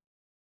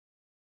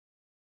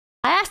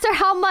 I asked her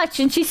how much,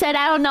 and she said,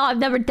 I don't know, I've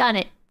never done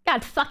it.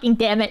 God fucking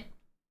damn it.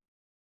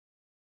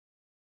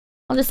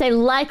 I'll just say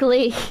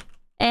likely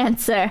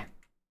answer.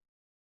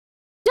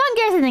 John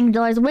Garrison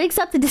 $dollars wakes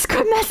up to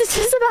Discord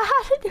messages about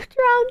how to do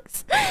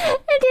drugs. And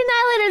 2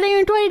 nights later, they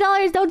earn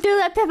 $20. Don't do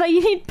that, Pippa.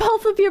 You need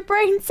both of your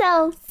brain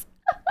cells.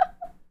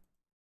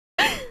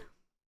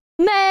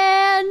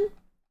 Man.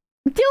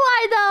 Do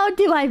I, though?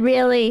 Do I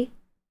really?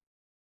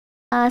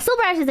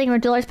 Silver Ashes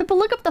 $100. Pippa,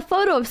 look up the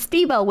photo of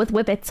Steve-O with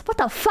whippets. What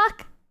the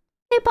fuck?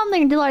 Hey, Pump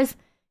 $100.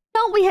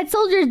 No, we had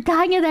soldiers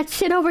dying of that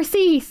shit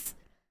overseas.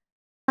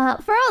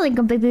 For all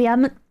income, baby,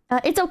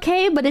 it's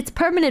okay, but it's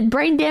permanent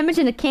brain damage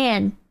in a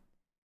can.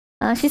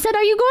 She said,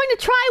 are you going to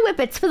try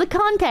whippets for the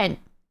content?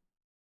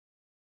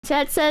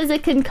 Chat says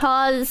it can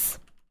cause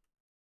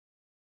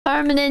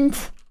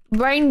permanent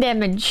brain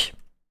damage.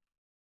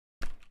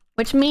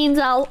 Which means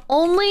I'll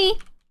only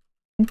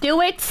do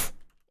it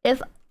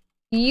if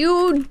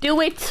you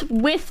do it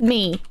with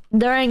me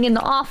during an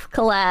off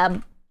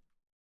collab.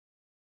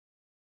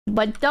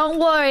 But don't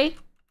worry,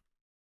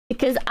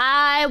 because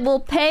I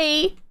will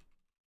pay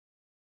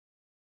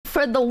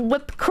for the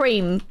whipped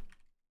cream.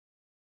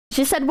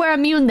 She said we're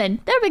immune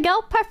then. There we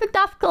go. Perfect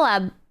off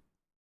collab.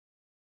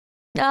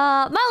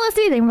 Milo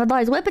Seething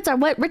replies, whippets are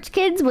what rich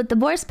kids with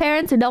divorced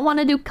parents who don't want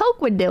to do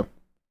coke would do.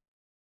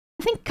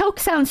 I think coke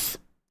sounds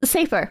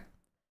safer.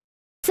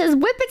 It says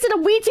whippets and a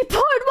Ouija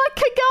board. What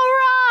could go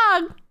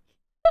wrong?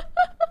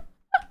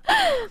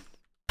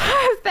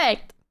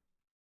 Perfect.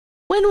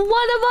 When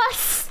one of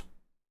us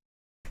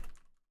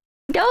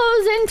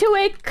goes into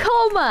a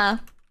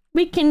coma,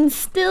 we can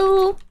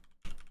still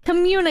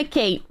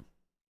communicate.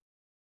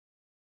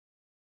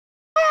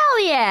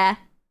 Hell yeah!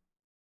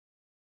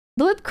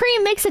 The whipped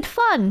cream makes it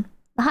fun.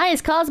 The high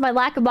is caused by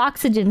lack of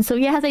oxygen, so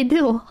yeah, they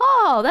do.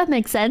 Oh, that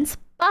makes sense.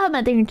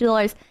 Bahamut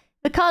 $2. If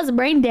it causes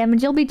brain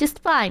damage, you'll be just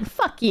fine.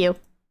 Fuck you.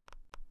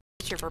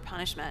 Teacher for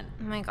punishment.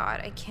 Oh my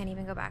god, I can't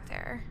even go back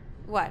there.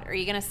 What, are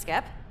you gonna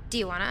skip? Do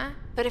you wanna?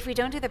 But if we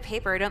don't do the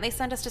paper, don't they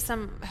send us to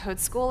some hood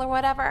school or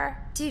whatever?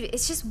 Dude,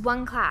 it's just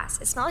one class.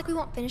 It's not like we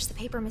won't finish the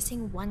paper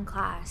missing one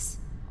class.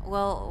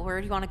 Well,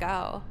 where do you want to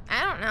go?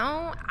 I don't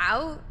know.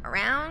 Out,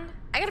 around.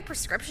 I got a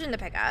prescription to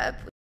pick up.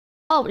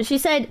 Oh, she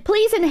said,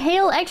 please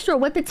inhale extra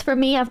whippets for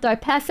me after I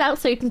pass out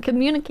so you can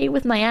communicate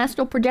with my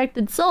astral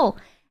projected soul.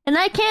 And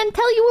I can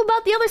tell you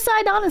about the other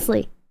side,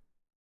 honestly.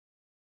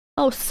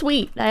 Oh,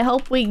 sweet. I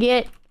hope we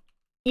get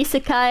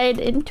isekai'd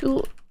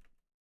into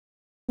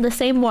the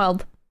same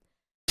world.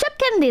 Chip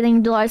Kennedy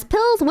 $1.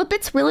 Pills,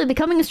 whippets, really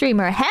becoming a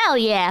streamer. Hell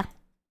yeah.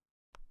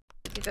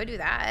 You go do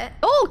that.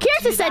 Oh,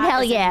 Kirsten said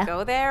hell yeah.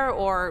 Go there,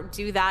 or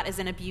do that as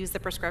in abuse the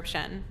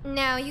prescription?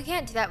 No, you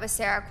can't do that with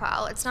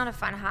Seroquel. It's not a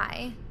fun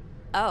high.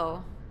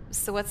 Oh,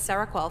 so what's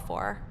Seroquel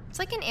for? It's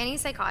like an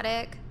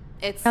antipsychotic.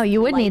 It's oh,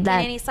 you would like need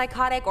that. An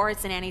antipsychotic, or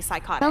it's an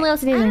antipsychotic? Somebody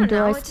else needs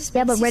 $100.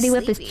 Yeah, but Ready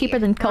Whip is cheaper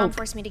than Coke. Mom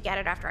forced me to get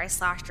it after I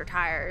slashed her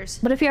tires.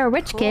 But if you're a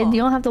rich kid, you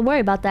don't have to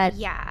worry about that.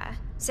 Yeah.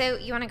 So,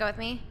 you want to go with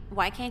me?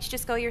 Why can't you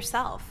just go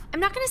yourself? I'm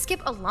not going to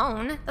skip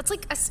alone. That's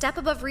like a step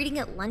above reading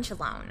at lunch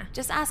alone.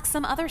 Just ask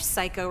some other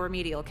psycho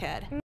remedial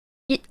kid.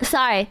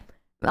 Sorry.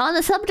 On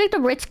the subject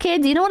of rich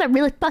kids, you know what I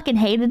really fucking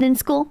hated in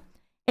school?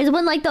 Is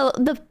when, like,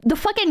 the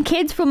fucking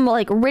kids from,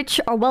 like,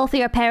 rich or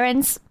wealthier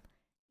parents,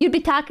 you'd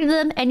be talking to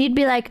them and you'd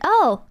be like,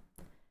 oh,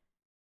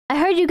 I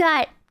heard you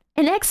got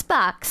an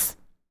Xbox.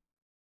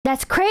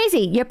 That's crazy.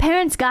 Your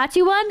parents got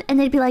you one? And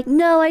they'd be like,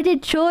 no, I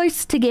did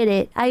chores to get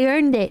it. I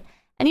earned it.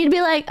 And you'd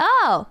be like,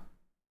 oh,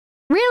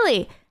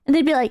 really? And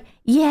they'd be like,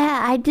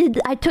 yeah, I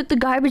did. I took the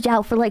garbage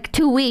out for like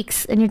 2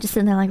 weeks. And you're just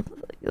sitting there like,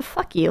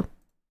 fuck you.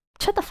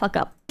 Shut the fuck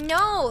up.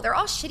 No, they're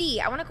all shitty.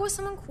 I want to go with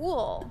someone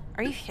cool.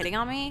 Are you hitting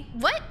on me?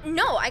 What?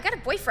 No, I got a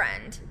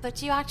boyfriend.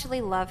 But you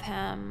actually love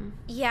him.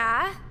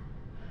 Yeah.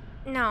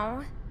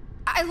 No.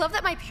 I love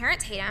that my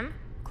parents hate him.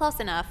 Close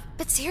enough.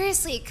 But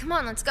seriously, come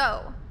on, let's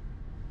go.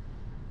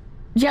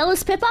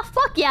 Jealous, Pippa?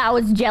 Fuck yeah, I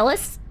was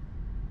jealous.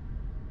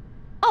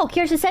 Oh,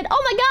 Kirsten said,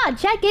 oh my god,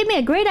 chat gave me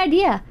a great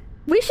idea.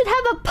 We should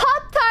have a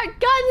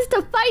Pop-Tart guns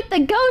to fight the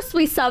ghosts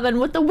we summon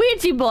with the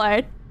Ouija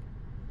board.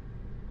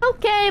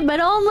 Okay, but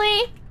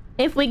only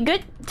if we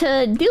get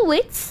to do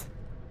it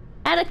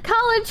at a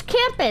college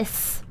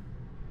campus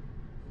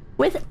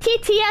with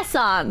TTS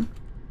on.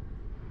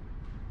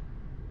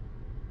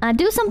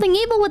 Do something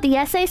evil with the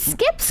essay.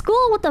 Skip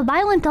school with the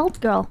violent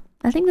alt girl.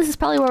 I think this is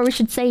probably where we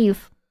should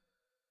save.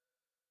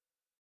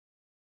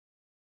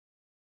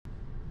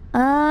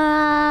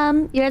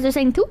 You guys are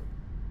saying 2?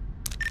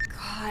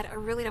 God, I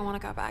really don't want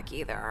to go back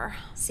either.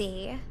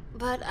 See?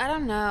 But I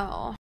don't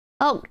know.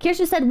 Oh,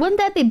 Kirsha said, wouldn't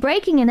that be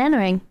breaking and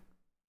entering?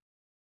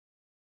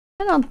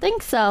 I don't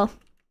think so.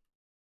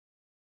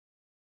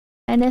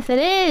 And if it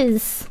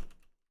is,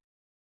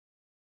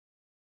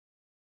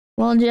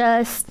 we'll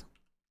just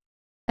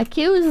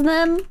accuse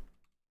them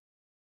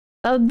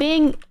of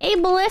being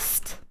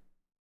ableist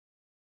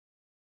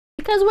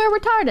because we're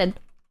retarded.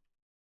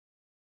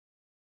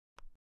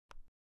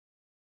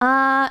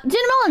 Jen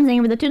Mullins, thank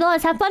you for the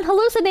 $2. Have fun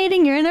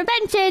hallucinating your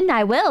intervention.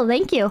 I will,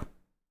 thank you.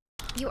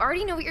 You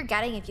already know what you're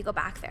getting if you go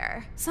back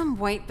there. Some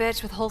white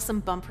bitch with wholesome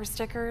bumper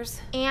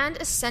stickers. And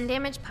a sun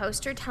damaged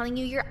poster telling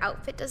you your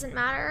outfit doesn't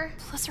matter.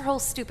 Plus her whole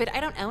stupid, I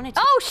don't own it.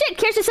 Oh shit,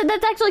 Kirsha said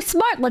that's actually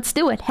smart. Let's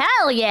do it.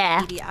 Hell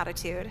yeah. Needy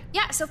attitude.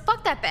 Yeah, so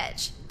fuck that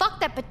bitch. Fuck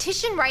that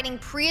petition writing,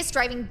 Prius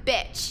driving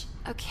bitch.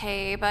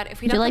 Okay, but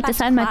if we Would don't you like go to back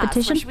sign my class,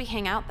 petition? Where should we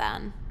hang out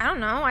then? I don't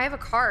know. I have a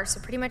car,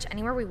 so pretty much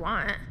anywhere we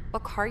want.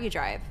 What car you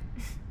drive?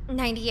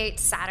 98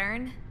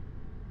 Saturn.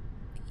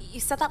 You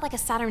said that like a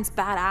Saturn's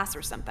badass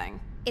or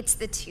something. It's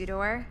the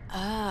two-door.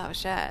 Oh,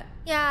 shit.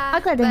 Yeah,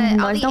 I'm glad but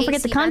they all the don't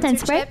forget the AC content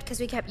vents are spray. chipped 'cause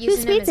we kept Two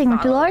using them speed as singer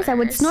bottle $2. I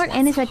would openers. snort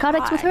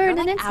antipsychotics with her in You're an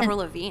like instant. Avril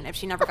Lavigne if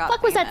she never got What the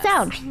fuck was that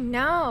sound? I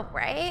know,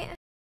 right?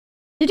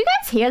 Did you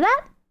guys hear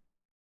that?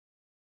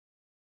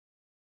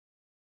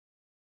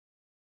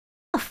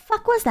 What the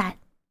fuck was that?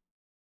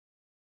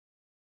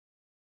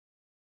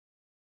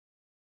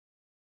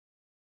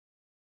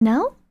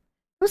 No?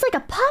 It was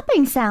like a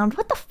popping sound.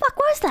 What the fuck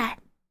was that?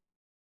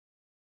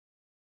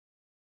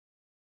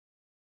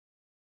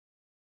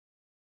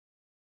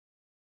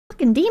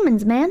 Fucking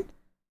demons, man.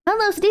 Not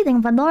an OCD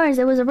thing, but Laura's,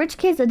 it was a rich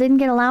kid that didn't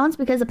get allowance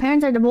because the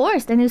parents are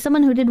divorced. I knew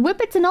someone who did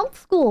whippets in old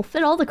school,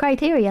 fit all the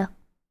criteria.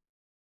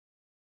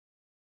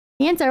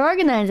 The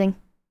anti-organizing.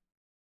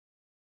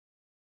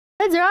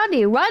 Heads are on to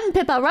you. Run,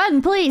 Pippa,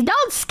 run, please.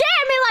 Don't scare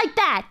me like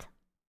that!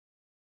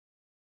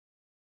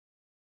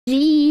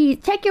 Gee,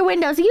 check your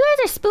windows. You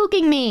guys are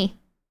spooking me.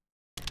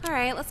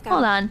 Alright, let's go.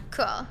 Hold on.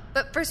 Cool.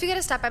 But first we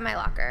gotta stop by my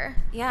locker.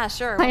 Yeah,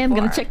 sure. I am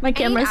gonna check my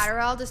cameras. I need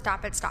Adderall to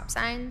stop at stop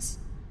signs.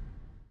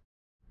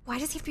 Why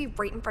does he have to be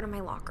right in front of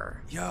my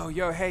locker? Yo,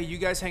 hey, you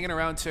guys hanging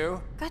around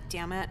too? God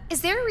damn it.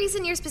 Is there a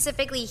reason you're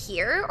specifically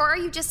here, or are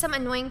you just some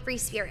annoying free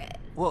spirit?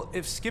 Well,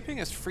 if skipping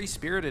is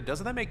free-spirited,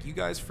 doesn't that make you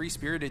guys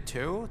free-spirited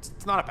too?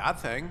 It's not a bad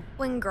thing.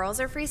 When girls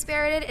are free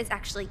spirited, it's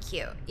actually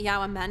cute. Yeah,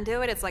 when men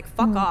do it, it's like,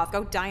 fuck off,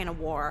 go die in a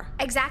war.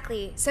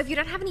 Exactly. So if you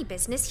don't have any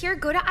business here,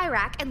 go to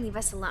Iraq and leave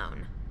us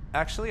alone.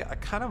 Actually, I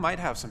kind of might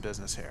have some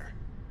business here.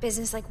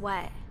 Business like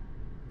what?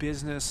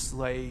 Business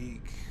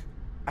like...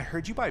 I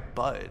heard you buy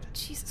Bud.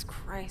 Jesus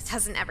Christ.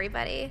 Doesn't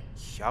everybody?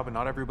 Yeah, but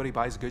not everybody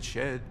buys good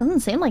shit. Doesn't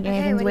seem like Okay,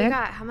 anything's what do weird. you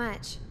got? How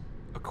much?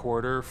 A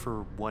quarter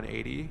for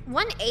 180.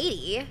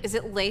 180? Is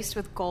it laced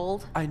with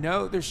gold? I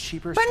know there's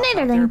cheaper Burn stuff later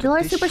out then. there, July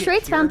but this Super shit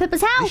Straits here- found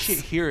Pippa's house. This shit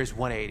here is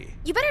 180.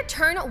 You better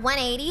turn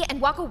 180 and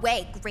walk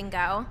away,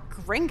 gringo.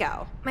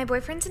 Gringo? My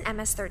boyfriend's an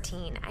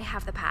MS-13. I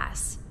have the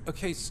pass.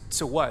 Okay,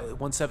 so what?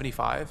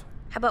 175?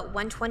 How about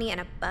 120 and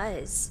a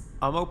buzz?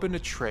 I'm open to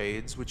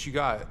trades. What you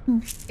got?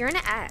 You're an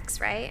ex,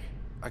 right?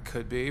 I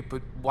could be,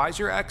 but why's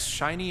your ex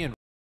shiny and...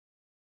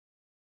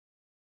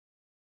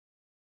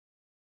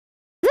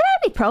 Is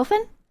it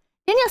ibuprofen?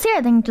 Daniel's here,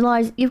 I think,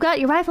 Dolores. You've got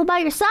your rifle by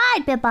your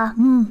side, Pippa.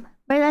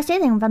 Very last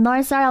thing, but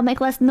Dolores, sorry, I'll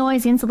make less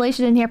noise. The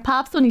insulation in here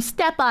pops when you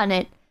step on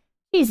it.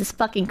 Jesus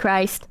fucking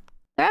Christ.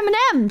 They're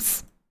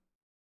M&Ms.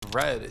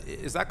 Red,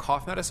 is that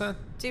cough medicine?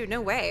 Dude,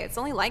 no way. It's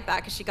only like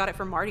that because she got it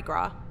from Mardi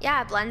Gras.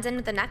 Yeah, it blends in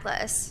with the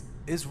necklace.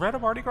 Is red a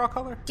Mardi Gras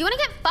color? Do you want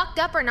to get fucked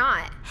up or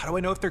not? How do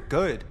I know if they're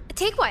good?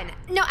 Take one.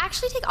 No,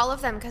 actually take all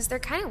of them because they're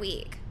kind of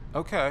weak.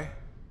 Okay.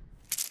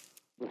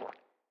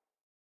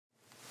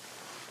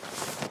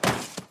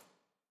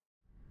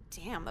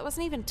 Damn, that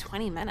wasn't even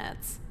 20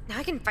 minutes. Now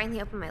I can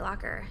finally open my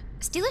locker.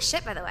 Steal a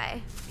shit, by the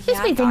way.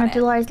 Just be thinking,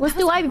 Dolores. Let's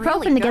do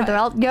ibuprofen together,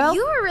 old girl.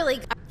 You were really...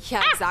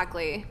 Yeah,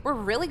 exactly. We're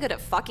really good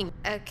at fucking...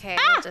 Okay,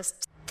 we'll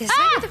just... This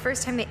might be the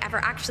first time they ever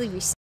actually I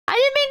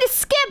didn't mean to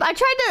skip. I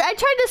tried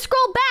to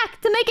scroll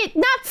back to make it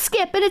not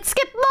skip, and it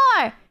skipped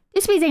more.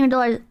 Just be thinking,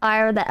 Dolores.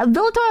 Or the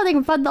Villatoro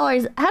thing for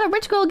 $5. Had a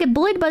rich girl get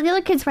bullied by the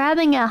other kids for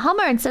having a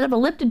Hummer instead of a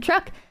lifted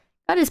truck.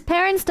 Got his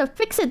parents to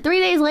fix it 3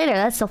 days later.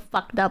 That's so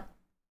fucked up.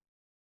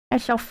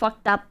 That's so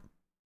fucked up.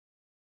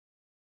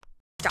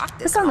 Doc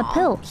this Look on the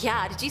pill.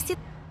 Yeah, did you see...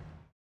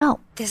 Oh.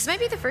 This might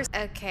be the first...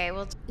 Okay,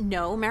 we'll...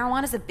 No,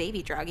 marijuana's a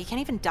baby drug. You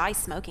can't even die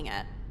smoking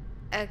it.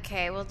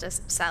 Okay, we'll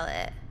just sell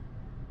it.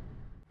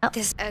 Oh,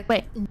 this...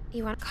 wait.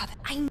 You want... God,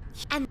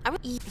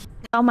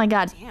 Oh my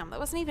god. Damn, that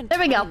wasn't even There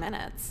we 20 go.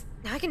 minutes.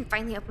 Now I can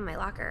finally open my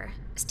locker.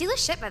 Steal a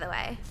shit, by the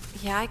way.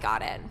 Yeah, I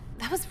got it.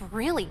 That was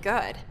really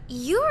good.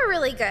 You were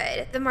really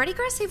good. The Mardi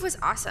Gras save was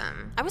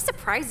awesome. I was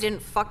surprised you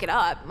didn't fuck it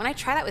up. When I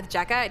try that with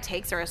Jekka, it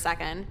takes her a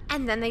second.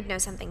 And then they'd know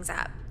something's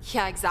up.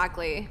 Yeah,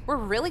 exactly. We're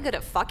really good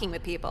at fucking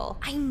with people.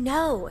 I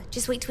know.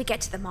 Just wait till we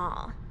get to the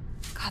mall.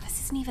 God, this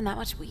isn't even that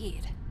much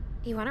weed.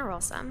 You want to roll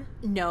some?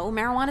 No,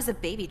 marijuana's a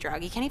baby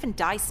drug. You can't even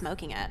die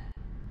smoking it.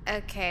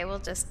 Okay, we'll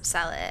just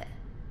sell it.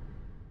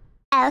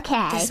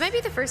 Okay. This might be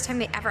the first time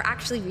they ever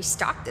actually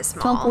restocked this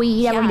mall. Smoke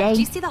weed every day.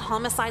 Do you see the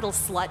homicidal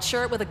slut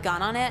shirt with a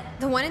gun on it?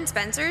 The one in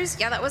Spencer's?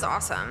 Yeah, that was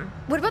awesome.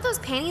 What about those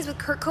panties with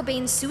Kurt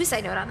Cobain's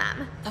suicide note on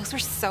them? Those were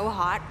so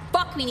hot.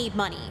 Fuck, we need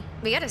money.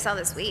 We gotta sell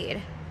this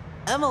weed.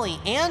 Emily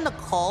and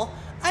Nicole,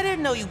 I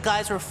didn't know you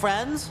guys were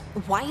friends.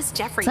 Why is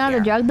Jeffrey It's not a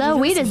drug though.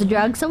 Weed is a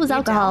drug. So is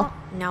alcohol.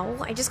 No,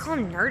 I just call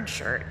him Nerd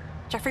Shirt.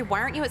 Jeffrey,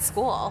 why aren't you at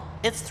school?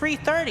 It's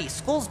 3:30.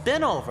 School's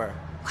been over.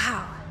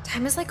 Wow,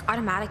 time is like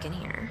automatic in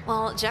here.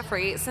 Well,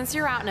 Jeffrey, since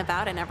you're out and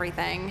about and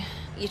everything,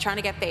 you trying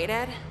to get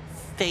faded?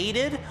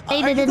 Faded? Faded Are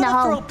you in the gonna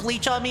hole. throw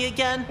bleach on me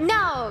again?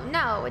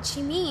 No, what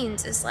she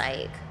means is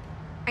like,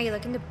 are you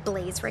looking to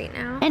blaze right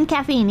now? And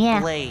caffeine,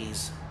 yeah.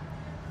 Blaze.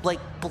 Like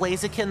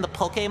Blaziken the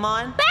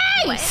Pokemon?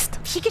 Based!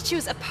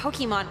 Pikachu's a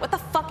Pokemon. What the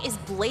fuck is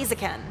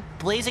Blaziken?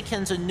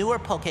 Blaziken's a newer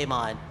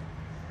Pokemon.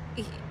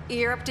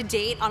 You're up to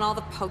date on all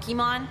the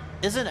Pokemon?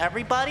 Isn't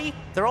everybody?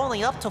 They're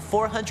only up to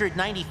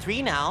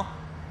 493 now.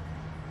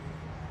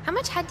 How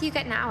much head do you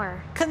get an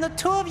hour? Can the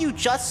two of you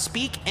just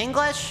speak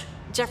English?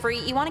 Jeffrey,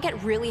 you want to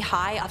get really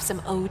high off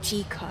some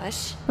OG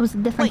Kush? It was a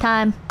different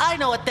time. I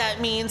know what that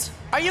means.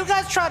 Are you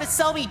guys trying to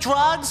sell me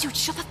drugs? Dude,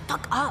 shut the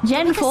fuck up.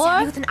 Gen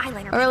 4?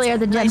 Earlier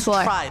than Gen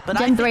 4. Try, but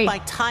Gen I 3. think my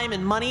time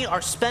and money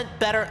are spent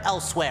better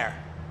elsewhere.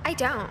 I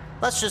don't.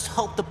 Let's just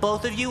hope the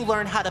both of you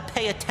learn how to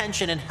pay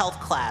attention in health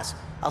class.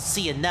 I'll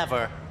see you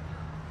never.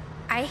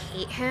 I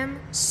hate him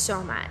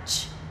so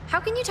much. How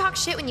can you talk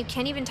shit when you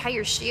can't even tie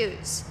your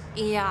shoes?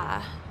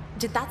 Yeah.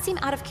 Did that seem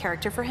out of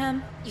character for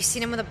him? You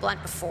seen him with a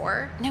blunt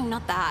before? No,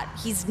 not that.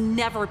 He's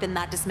never been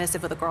that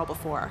dismissive with a girl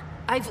before.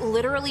 I've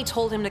literally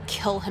told him to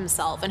kill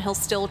himself, and he'll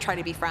still try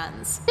to be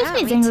friends. This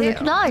means English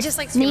dollars. Just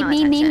like Need.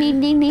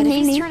 But if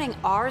he's turning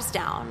ours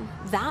down,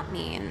 that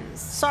means...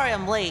 Sorry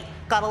I'm late.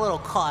 Got a little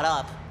caught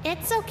up.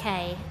 It's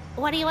okay.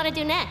 What do you want to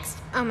do next?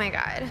 Oh my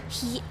god.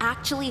 He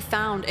actually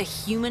found a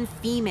human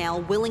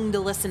female willing to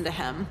listen to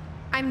him.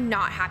 I'm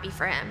not happy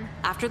for him.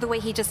 After the way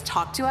he just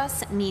talked to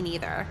us, me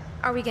neither.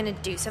 Are we gonna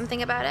do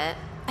something about it?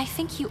 I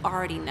think you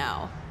already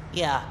know.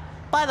 Yeah.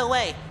 By the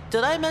way,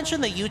 did I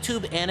mention the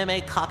YouTube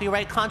anime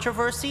copyright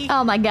controversy?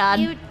 Oh my god.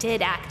 You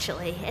did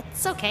actually.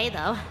 It's okay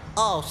though.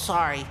 Oh,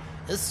 sorry.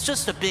 It's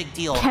just a big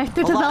deal.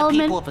 Character a lot of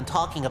development. people have been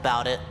talking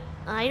about it.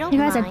 I don't You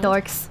guys mind.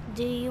 are dorks.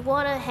 Do you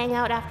want to hang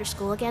out after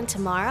school again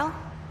tomorrow?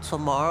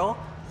 Tomorrow?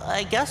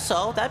 I guess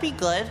so. That'd be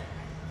good.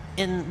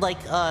 In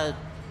like a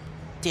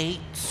date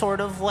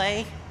sort of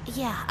way.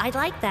 Yeah, I'd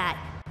like that.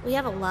 We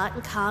have a lot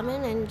in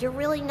common and you're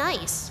really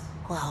nice.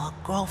 Well, a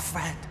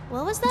girlfriend.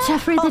 What was that?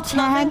 Jeffrey the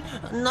Chad.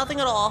 Nothing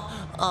at all.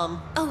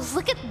 Oh,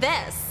 look at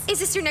this. Is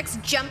this your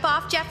next jump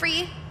off,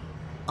 Jeffrey?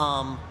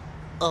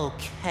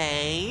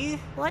 Okay.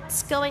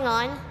 What's going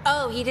on?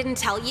 Oh, he didn't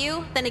tell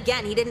you? Then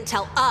again, he didn't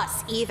tell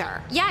us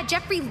either. Yeah,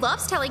 Jeffrey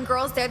loves telling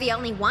girls they're the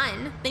only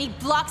one. Then he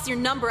blocks your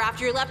number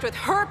after you're left with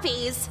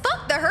herpes.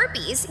 Fuck the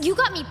herpes. You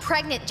got me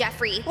pregnant,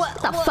 Jeffrey. What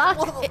the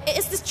fuck?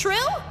 Is this true?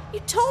 You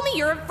told me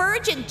you're a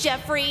virgin,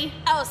 Jeffrey.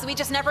 Oh, so we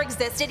just never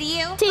existed to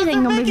you? Teasing You're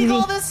him, making baby.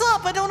 all this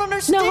up. I don't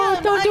understand. No,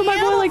 don't do my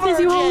boy like this,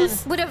 you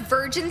hoes. Would a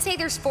virgin say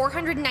there's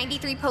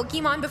 493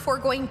 Pokemon before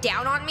going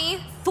down on me?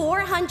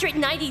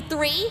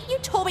 493? You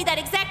told me that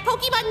exact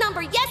Pokemon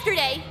number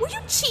yesterday. Were you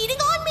cheating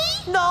on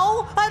me?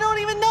 No, I don't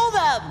even know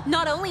them.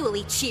 Not only will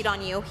he cheat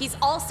on you, he's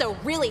also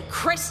really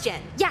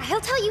Christian. Yeah, he'll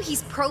tell you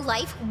he's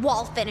pro-life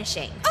while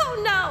finishing.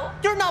 Oh no.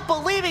 You're not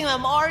believing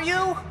them, are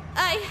you?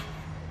 I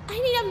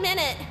need a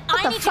minute.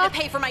 I need you to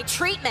pay for my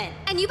treatment.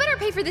 And you better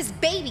pay for this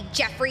baby,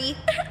 Jeffrey.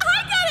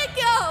 I gotta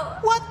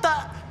go. What the?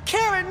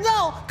 Karen,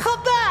 no,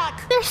 come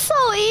back. They're so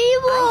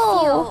evil.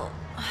 I feel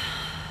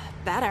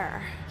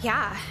better.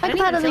 Yeah, I don't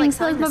could even have feel like things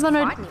selling like this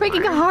my quad freaking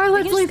anymore. heart. We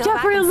Let's can leave just go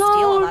Jeffrey back and steal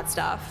all alone. that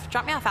stuff.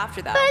 Drop me off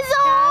after though. That's so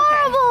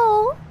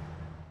horrible.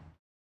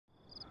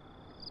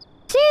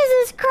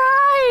 Jesus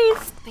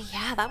Christ. But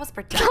yeah, that was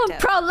productive.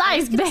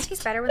 Pro-life, bitch.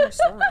 Tastes better when they're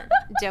stolen.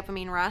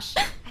 Dopamine rush.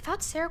 I thought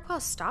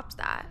Seroquel stopped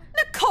that.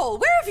 Nicole,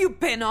 where have you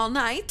been all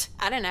night?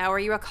 I don't know. Are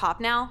you a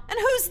cop now? And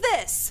who's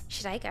this?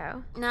 Should I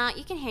go? Nah,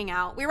 you can hang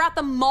out. We were at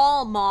the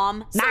mall,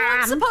 Mom. So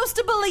I'm supposed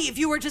to believe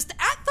you were just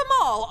at the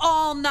mall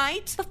all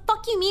night? The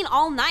fuck you mean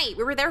all night?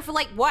 We were there for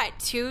like, what,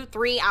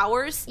 2-3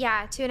 hours?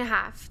 Yeah,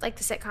 2.5, like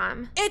the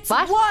sitcom. It's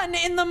 1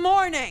 in the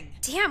morning.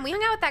 Damn, we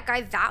hung out with that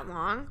guy that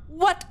long.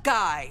 What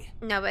guy?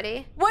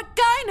 Nobody. What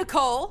guy,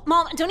 Nicole?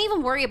 Mom, don't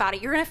even worry about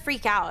it. You're gonna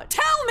freak out.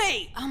 Tell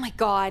me! Oh my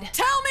god.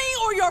 Tell me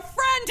or your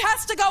friend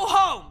has to go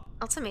home.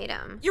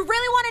 Ultimatum. You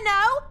really want to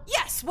know?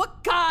 Yes,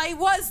 what guy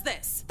was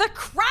this? The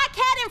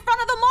crackhead in front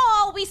of the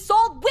mall we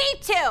sold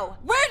weed to.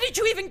 Where did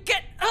you even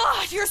get...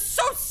 Ugh, you're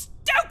so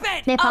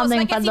stupid! They found so I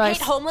them guess you peddlers.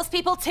 hate homeless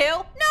people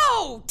too?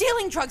 No!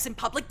 Dealing drugs in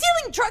public,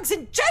 dealing drugs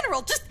in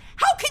general. Just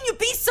how can you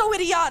be so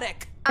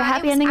idiotic? A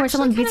happy ending where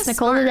someone beats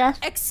Nicole to death.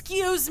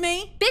 Excuse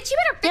me? Bitch, you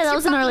better fix Yeah, that your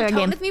was an fucking earlier tone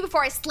game. with me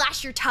before I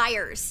slash your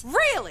tires.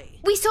 Really?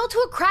 We sold to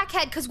a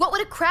crackhead, because what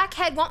would a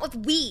crackhead want with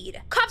weed?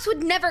 Cops cops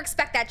would never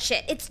expect that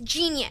shit. It's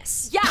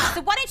genius. Yeah,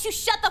 so why don't you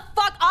shut the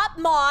fuck up,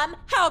 Mom? I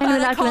How know about I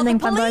not call the ending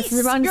Pandora's. police?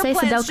 Is it wrong to say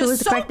Sudoku was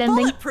the correct ending?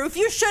 Bulletproof,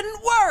 you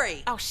shouldn't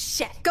worry. Oh,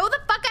 shit. Go the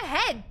fuck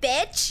ahead,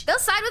 bitch. They'll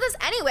side with us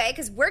anyway,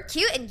 because we're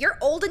cute and you're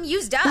old and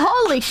used up.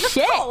 Holy shit.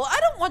 Nicole, I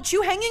don't want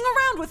you hanging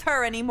around with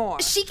her anymore.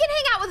 She can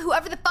hang out with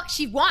whoever the fuck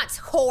she wants,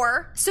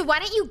 whore. So why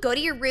don't you go to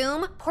your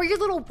room, pour your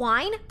little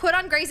wine, put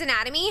on Grey's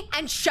Anatomy,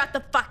 and shut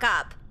the fuck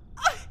up.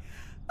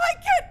 I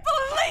can't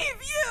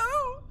believe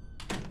you.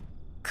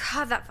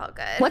 God, that felt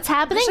good. What's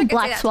happening? Wish I could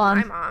Black say that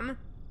Swan. to my mom.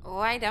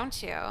 Why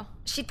don't you?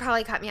 She'd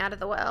probably cut me out of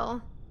the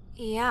will.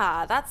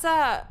 Yeah, that's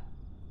a...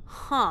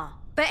 Huh.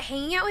 But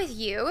hanging out with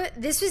you,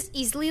 this was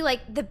easily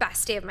like the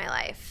best day of my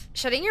life.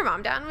 Shutting your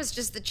mom down was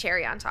just the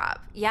cherry on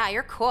top. Yeah,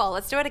 you're cool.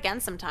 Let's do it again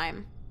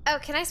sometime. Oh,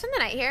 can I spend the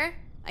night here?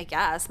 I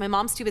guess. My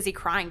mom's too busy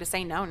crying to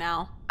say no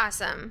now.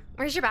 Awesome.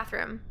 Where's your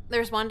bathroom?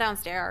 There's one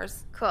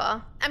downstairs.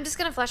 Cool. I'm just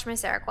gonna flush my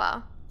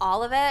Seroquel.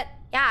 All of it?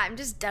 Yeah, I'm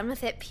just done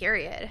with it,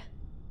 period.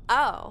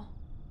 Oh.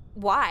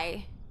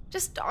 Why?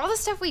 Just all the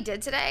stuff we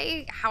did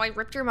today, how I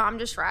ripped your mom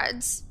to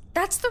shreds.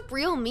 That's the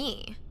real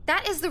me.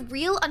 That is the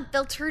real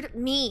unfiltered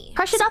me.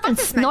 Crush it up and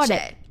snort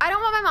it. I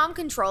don't want my mom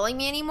controlling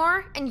me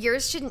anymore, and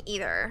yours shouldn't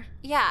either.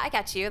 Yeah, I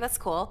got you. That's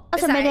cool.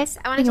 Besides,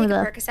 I want to take a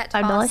Percocet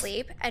to fall $5.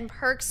 asleep, and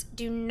perks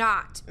do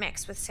not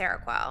mix with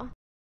Seroquel.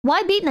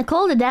 Why beat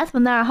Nicole to death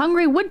when there are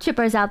hungry wood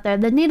chippers out there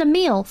that need a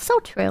meal? So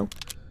true.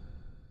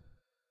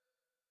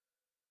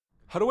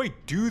 How do I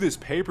do this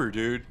paper,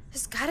 dude?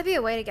 There's gotta be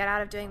a way to get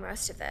out of doing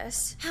most of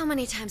this. How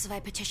many times have I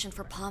petitioned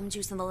for palm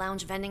juice in the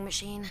lounge vending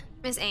machine?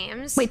 Miss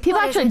Ames? Wait, people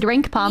actually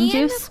drink palm Me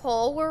juice? and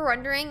Nicole were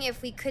wondering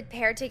if we could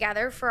pair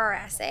together for our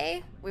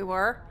essay. We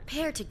were?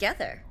 Pair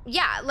together?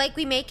 Yeah, like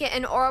we make it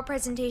an oral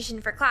presentation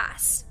for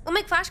class. We'll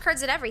make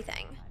flashcards and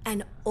everything.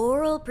 An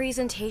oral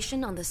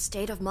presentation on the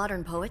state of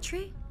modern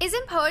poetry?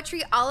 Isn't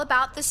poetry all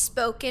about the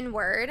spoken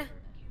word?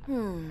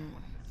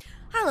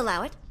 I'll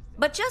allow it.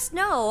 But just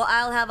know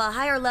I'll have a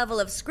higher level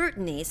of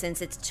scrutiny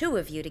since it's two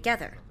of you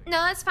together. No,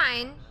 that's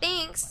fine.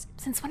 Thanks.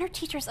 Since when are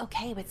teachers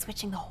okay with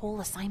switching the whole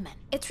assignment?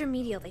 It's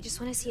remedial. They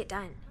just want to see it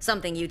done.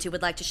 Something you two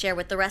would like to share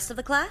with the rest of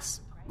the class?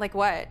 Like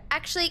what?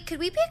 Actually, could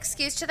we be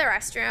excused to the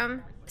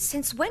restroom?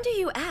 Since when do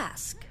you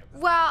ask?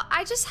 Well,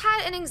 I just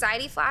had an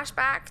anxiety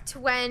flashback to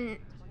when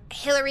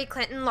Hillary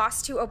Clinton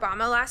lost to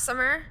Obama last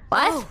summer.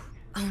 What?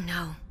 Oh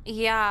no.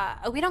 Yeah,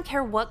 we don't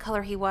care what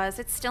color he was.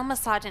 It's still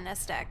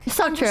misogynistic.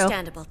 So true.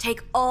 Understandable.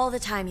 Take all the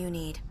time you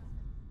need.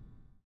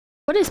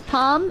 What is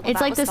palm? Well, it's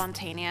that like was this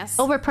spontaneous.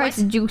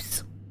 overpriced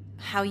juice.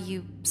 How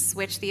you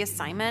switch the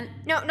assignment?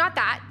 No, not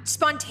that.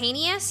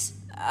 Spontaneous?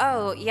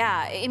 Oh,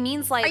 yeah. It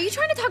means like... Are you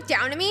trying to talk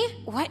down to me?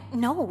 What?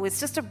 No,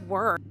 it's just a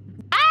word.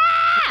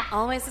 Ah!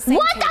 Always the same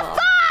What table. the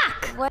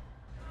fuck? What?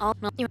 Oh,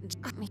 no.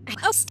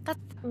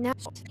 No.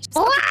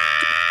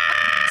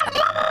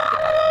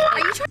 Are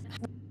you trying...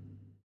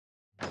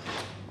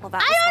 Well,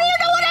 that I don't even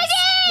know what I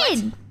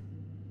did! What?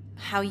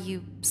 How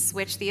you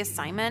switch the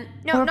assignment?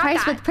 No, not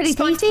Overpriced that. but pretty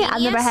tasty?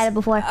 I've never had it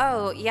before.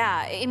 Oh,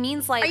 yeah. It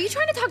means like... Are you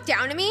trying to talk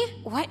down to me?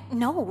 What?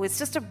 No, it's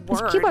just a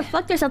Is word. keyboard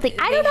flicked or something?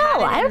 I don't They had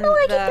know. it I don't know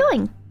what I in keep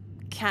doing.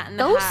 Cat in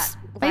the Ghosts?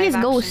 Hat I think it's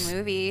live-action Ghosts.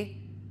 movie.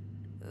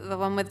 The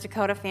one with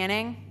Dakota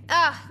Fanning.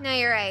 Oh, no,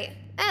 you're right.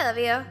 I love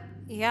you.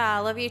 Yeah, I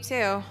love you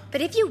too.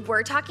 But if you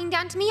were talking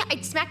down to me,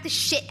 I'd smack the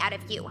shit out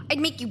of you. I'd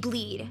make you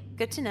bleed.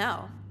 Good to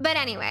know. But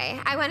anyway,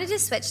 I wanted to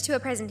switch to a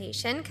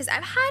presentation because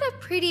I've had a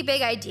pretty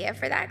big idea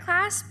for that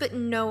class, but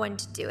no one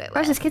to do it with.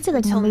 Versus kids are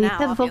like, Until we now,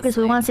 have a focus.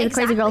 We want to see the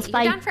crazy girls You're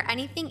fight. down for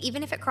anything,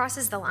 even if it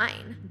crosses the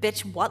line.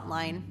 Bitch, what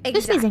line?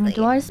 Exactly.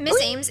 Doors. Miss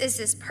Ames is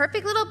this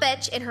perfect little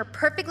bitch in her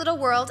perfect little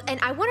world, and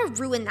I want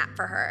to ruin that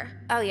for her.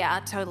 Oh yeah,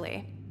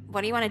 totally.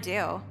 What do you want to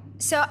do?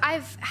 So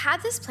I've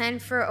had this plan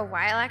for a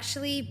while,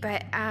 actually,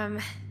 but,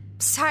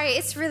 sorry,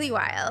 it's really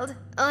wild.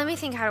 Let me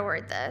think how to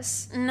word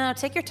this. No,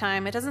 take your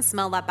time. It doesn't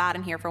smell that bad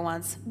in here for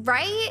once.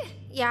 Right?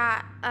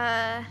 Yeah,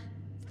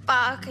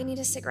 fuck, I need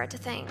a cigarette to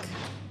think.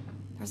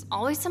 There's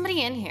always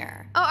somebody in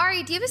here. Oh,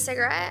 Ari, do you have a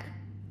cigarette?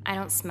 I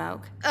don't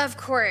smoke. Of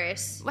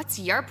course. What's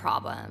your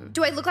problem?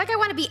 Do I look like I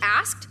want to be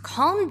asked?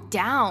 Calm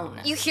down.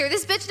 You hear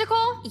this bitch,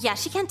 Nicole? Yeah,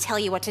 she can't tell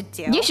you what to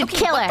do. You should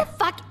kill her. What the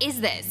fuck is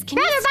this? Can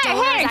Grab you her by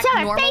her hair and act shove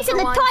her normal face in for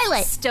the once?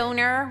 toilet.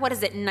 Stoner, what is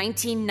it,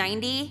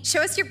 1990?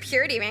 Show us your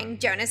purity ring,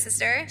 Jonas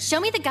sister.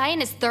 Show me the guy in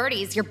his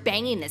 30s you're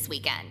banging this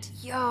weekend.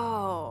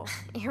 Yo.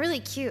 You're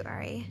really cute,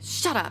 Ari.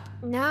 Shut up.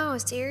 No,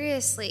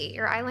 seriously.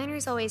 Your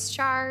eyeliner's always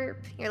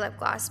sharp. Your lip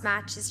gloss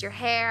matches your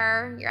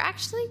hair. You're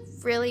actually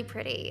really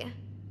pretty.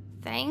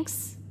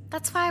 Thanks.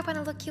 That's why I want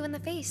to look you in the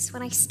face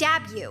when I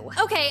stab you.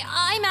 Okay,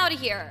 I'm out of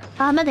here.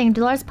 I think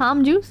Dolores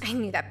palm juice. I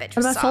knew that bitch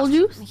What was about soul soft.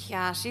 juice?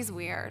 Yeah, she's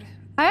weird.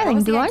 I What think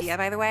was the Dolores. idea,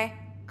 by the way?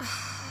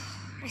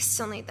 I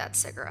still need that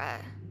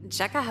cigarette.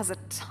 Jekka has a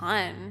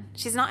ton.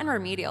 She's not in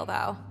remedial,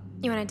 though.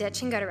 You want to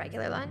ditch and go to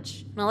regular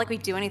lunch? Not like we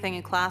do anything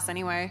in class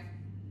anyway.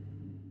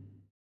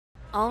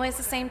 Always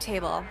the same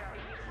table.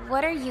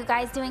 What are you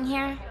guys doing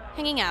here?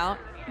 Hanging out.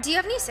 Do you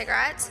have any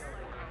cigarettes?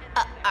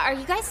 Are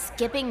you guys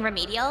skipping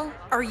remedial?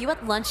 Are you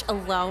at lunch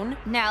alone?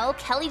 No,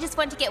 Kelly just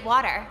went to get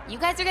water. You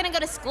guys are gonna go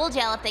to school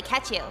jail if they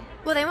catch you.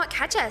 Well, they won't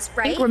catch us,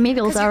 right? I think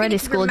remedial's already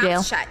school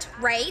jail. Shut,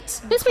 right?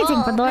 This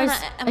meeting for Dolores.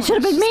 It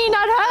should have been me,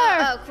 not her.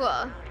 Oh,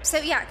 cool. So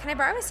yeah, can I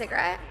borrow a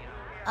cigarette?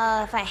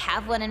 If I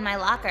have one in my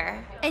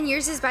locker. And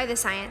yours is by the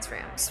science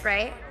rooms,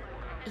 right?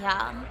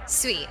 Yeah.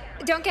 Sweet.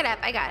 Don't get up,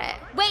 I got it.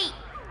 Wait,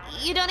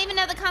 you don't even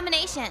know the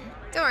combination.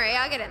 Don't worry,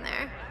 I'll get in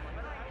there.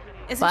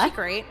 Isn't she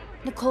great?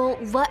 Nicole,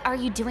 what are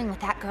you doing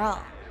with that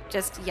girl?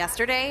 Just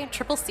yesterday,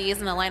 Triple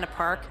C's in Alina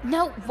Park.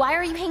 No, why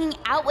are you hanging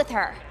out with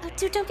her? Oh,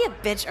 dude, don't be a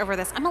bitch over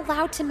this. I'm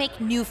allowed to make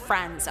new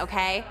friends,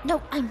 okay?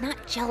 No, I'm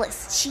not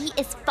jealous. She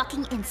is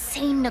fucking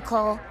insane,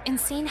 Nicole.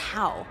 Insane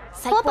how?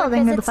 Psych ward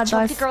visits,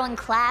 choked a girl in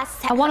class,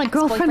 I want a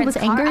girlfriend with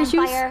anger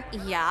issues?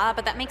 Yeah,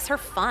 but that makes her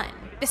fun.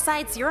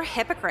 Besides, you're a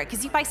hypocrite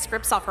because you buy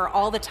scripts off her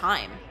all the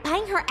time.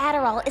 Buying her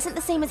Adderall isn't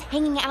the same as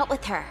hanging out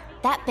with her.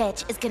 That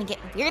bitch is gonna get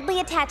weirdly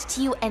attached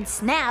to you and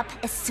snap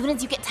as soon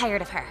as you get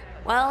tired of her.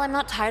 Well, I'm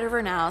not tired of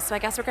her now, so I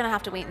guess we're gonna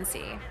have to wait and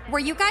see. Were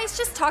you guys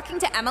just talking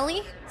to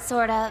Emily?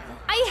 Sort of.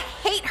 I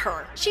hate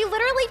her. She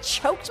literally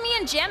choked me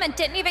in gym and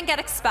didn't even get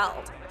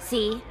expelled.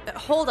 See?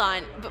 Hold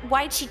on, but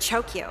why'd she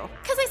choke you?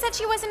 Because I said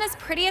she wasn't as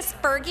pretty as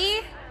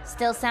Fergie.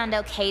 Still sound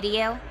okay to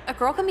you? A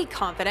girl can be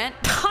confident.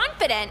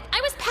 Confident? I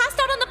was passed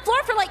out on the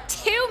floor for like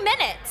 2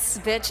 minutes.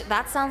 Bitch,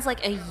 that sounds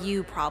like a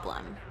you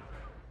problem.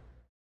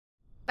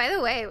 By the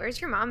way,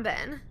 where's your mom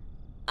been?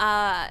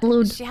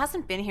 She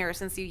hasn't been here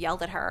since you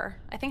yelled at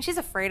her. I think she's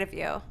afraid of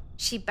you.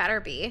 She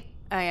better be.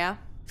 Oh, yeah?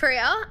 For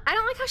real? I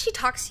don't like how she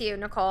talks to you,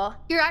 Nicole.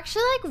 You're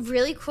actually, like,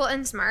 really cool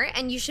and smart,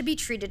 and you should be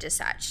treated as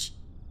such.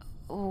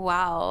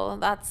 Wow,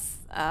 that's,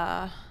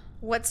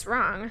 What's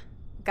wrong?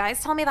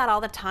 Guys tell me that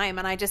all the time,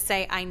 and I just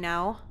say, I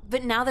know.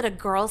 But now that a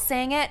girl's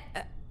saying it,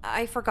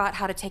 I forgot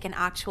how to take an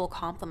actual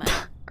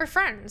compliment. We're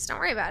friends. Don't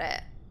worry about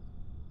it.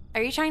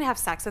 Are you trying to have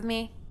sex with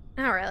me?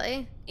 Not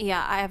really.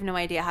 Yeah, I have no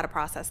idea how to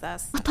process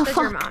this. What the Does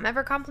fuck? your mom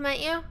ever compliment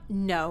you?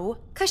 No.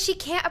 Because she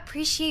can't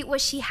appreciate what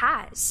she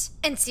has.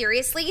 And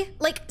seriously,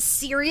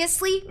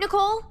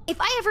 Nicole, if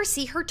I ever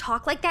see her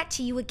talk like that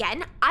to you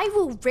again, I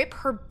will rip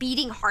her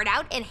beating heart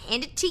out and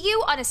hand it to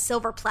you on a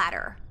silver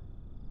platter.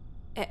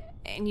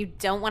 And you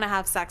don't want to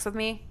have sex with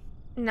me?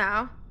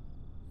 No.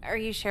 Are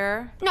you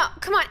sure? No,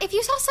 come on. If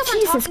you saw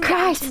someone Jesus talking back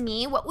Christ. to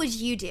me, what would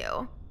you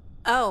do?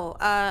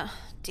 Oh,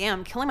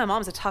 damn, killing my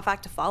mom's a tough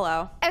act to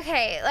follow.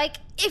 Okay, like,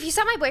 if you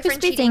saw my Just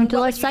boyfriend speaking, cheating, what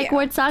Dolores would you psych do?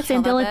 ward sucks Kill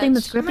and the that only thing bitch.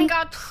 that's Oh my gripping.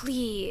 god,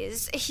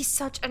 please. He's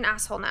such an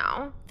asshole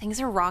now. Things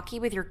are rocky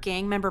with your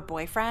gang member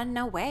boyfriend?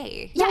 No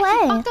way. Yeah, No he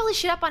way. fucked all his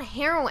shit up on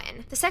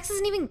heroin. The sex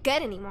isn't even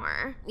good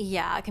anymore.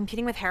 Yeah,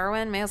 competing with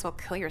heroin, may as well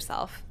kill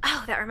yourself.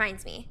 Oh, that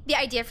reminds me. The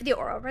idea for the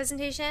oral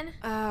presentation?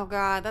 Oh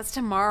god, that's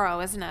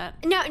tomorrow, isn't it?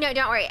 No,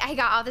 don't worry. I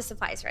got all the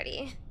supplies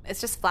ready. It's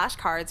just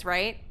flashcards,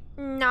 right?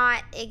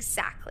 Not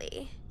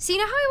exactly. So you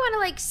know how I want to,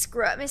 like,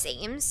 screw up Miss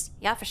Ames?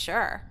 Yeah, for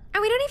sure.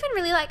 And we don't even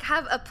really, like,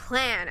 have a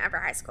plan after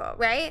high school,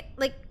 right?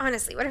 Like,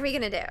 honestly, what are we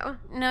gonna do?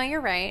 No,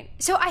 you're right.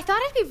 So I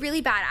thought it'd be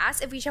really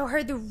badass if we show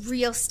her the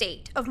real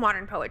state of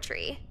modern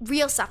poetry.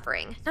 Real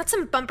suffering, not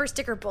some bumper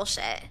sticker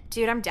bullshit.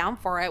 Dude, I'm down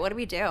for it. What do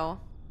we do?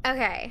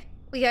 Okay,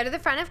 we go to the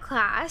front of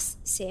class,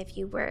 say a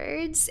few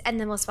words, and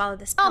then we'll swallow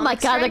this Oh my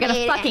god, they're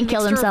gonna fucking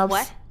kill themselves.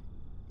 What?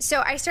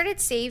 So I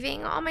started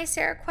saving all my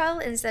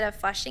Seroquel instead of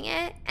flushing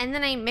it, and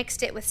then I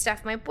mixed it with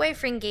stuff my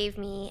boyfriend gave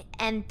me,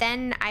 and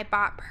then I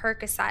bought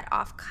Percocet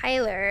off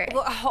Kyler.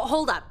 Well,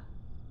 hold up.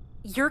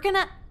 You're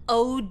gonna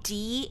OD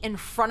in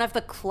front of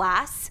the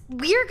class?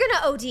 We're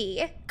gonna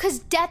OD, cause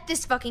death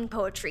is fucking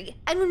poetry.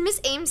 And when Miss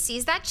Ames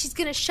sees that, she's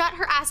gonna shut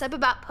her ass up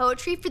about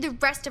poetry for the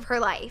rest of her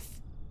life.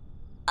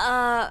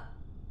 Are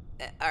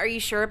you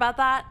sure about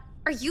that?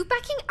 Are you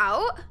backing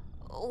out?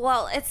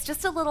 Well, it's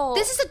just a little...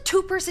 This is a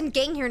 2-person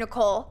gang here,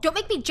 Nicole. Don't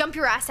make me jump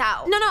your ass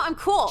out. No, I'm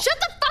cool. Shut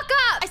the fuck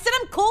up! I said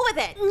I'm cool with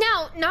it.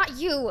 No, not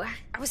you.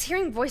 I was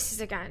hearing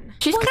voices again.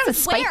 She's kind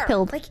of Where?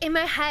 spike-pilled. Like, in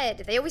my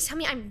head. They always tell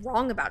me I'm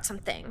wrong about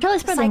something.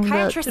 Charlie's spreading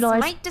Psychiatrists Dolores.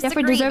 might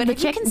Jeffrey disagree, deserved but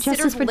the have you chick. Justice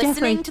considered for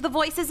listening Jeffrey. to the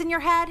voices in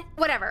your head?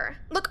 Whatever.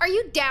 Look, are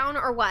you down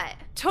or what?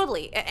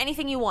 Totally.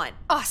 Anything you want.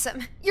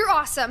 Awesome. You're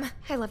awesome.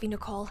 I love you,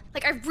 Nicole.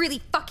 Like, I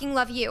really fucking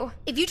love you.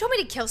 If you told me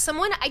to kill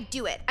someone, I'd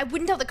do it. I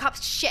wouldn't tell the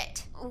cops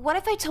shit. What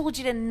if I told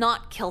you to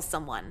not kill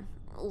someone?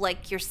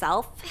 Like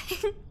yourself?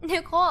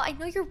 Nicole, I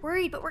know you're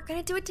worried, but we're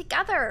gonna do it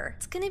together.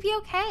 It's gonna be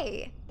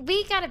okay.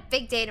 We got a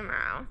big day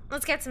tomorrow.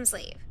 Let's get some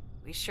sleep.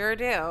 We sure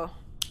do.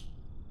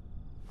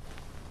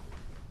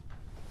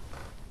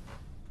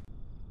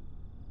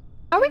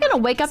 Are we gonna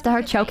wake up to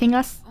her choking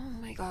us? Oh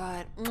my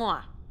god.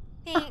 Mwah.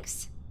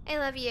 Thanks. I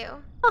love you.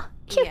 Oh,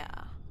 cute. Yeah.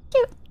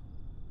 Cute.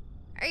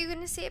 Are you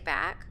gonna say it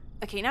back?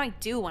 Okay, now I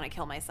do want to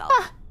kill myself.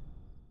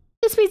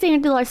 This freezing her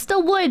Dolores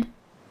still would.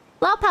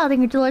 While piloting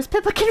her Dolores,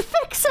 Pippa can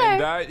fix her.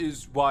 And that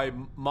is why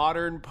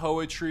modern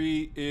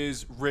poetry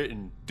is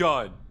written.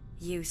 Done.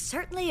 You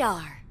certainly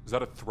are. Is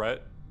that a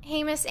threat?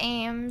 Hey, Miss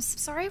Ames.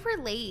 Sorry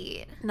we're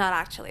late. Not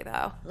actually,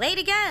 though. Late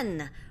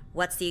again.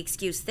 What's the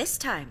excuse this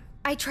time?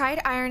 I tried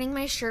ironing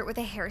my shirt with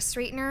a hair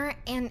straightener,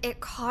 and it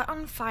caught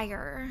on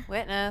fire.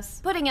 Witness.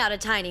 Putting out a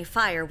tiny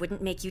fire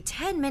wouldn't make you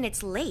 10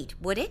 minutes late,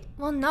 would it?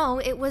 Well, no,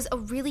 it was a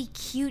really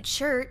cute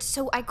shirt,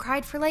 so I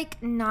cried for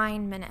like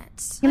 9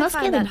 minutes. You must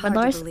get it,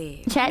 Lars.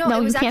 Chat, no,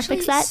 it was you can't actually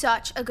fix that.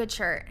 Such a good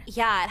shirt.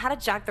 Yeah, it had a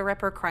Jack the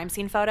Ripper crime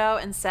scene photo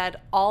and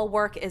said, "All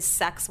work is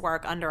sex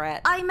work" under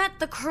it. I meant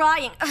the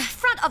crying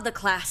front of the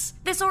class.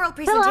 This oral Well,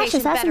 presentation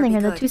Ash, that's better be something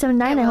in the good.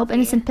 279. I hope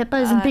Innocent Pippa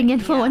isn't being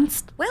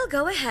influenced. Well,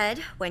 go ahead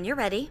when you're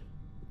ready.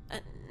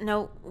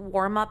 No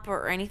warm-up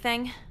or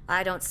anything?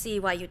 I don't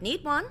see why you'd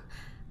need one.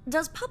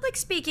 Does public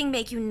speaking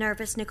make you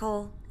nervous,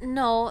 Nicole?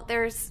 No,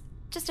 there's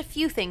just a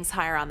few things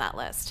higher on that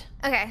list.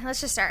 Okay, let's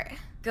just start.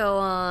 Go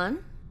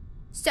on.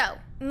 So,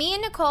 me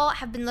and Nicole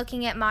have been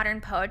looking at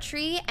modern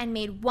poetry and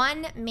made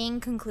one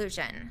main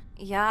conclusion.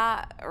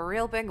 Yeah, a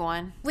real big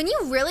one. When you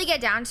really get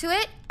down to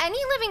it, any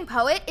living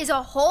poet is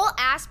a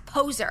whole-ass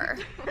poser.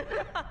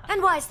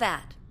 And why's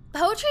that?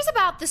 Poetry's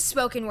about the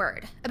spoken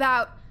word,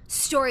 about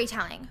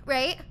storytelling,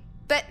 right?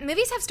 But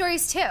movies have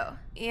stories too.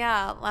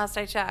 Yeah, last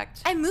I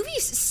checked. And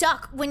movies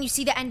suck when you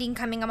see the ending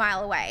coming a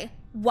mile away.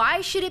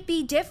 Why should it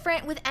be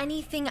different with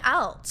anything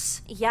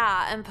else?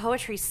 Yeah, and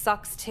poetry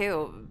sucks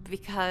too,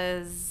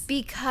 because...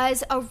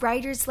 Because a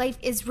writer's life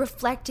is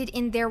reflected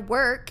in their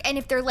work, and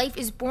if their life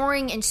is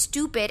boring and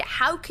stupid,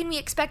 how can we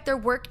expect their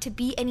work to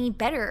be any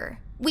better?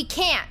 We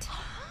can't.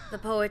 The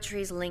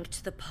poetry's linked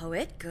to the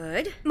poet,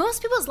 good.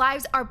 Most people's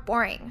lives are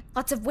boring.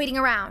 Lots of waiting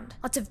around,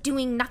 lots of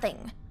doing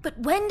nothing. But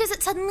when does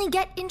it suddenly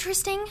get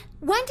interesting?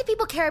 When do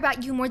people care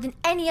about you more than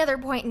any other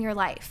point in your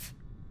life?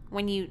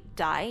 When you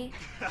die?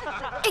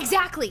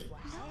 Exactly.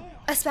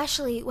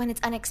 Especially when it's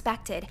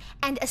unexpected,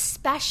 and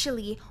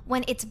especially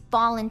when it's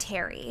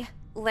voluntary.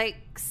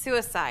 Like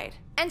suicide.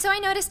 And so I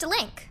noticed a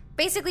link.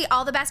 Basically,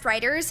 all the best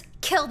writers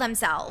kill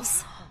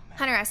themselves.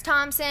 Hunter S.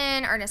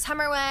 Thompson, Ernest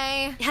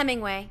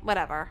Hemingway.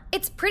 Whatever.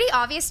 It's pretty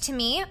obvious to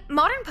me,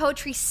 modern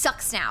poetry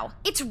sucks now.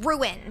 It's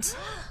ruined.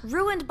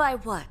 Ruined by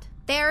what?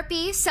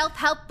 Therapy,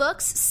 self-help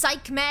books,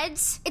 psych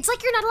meds. It's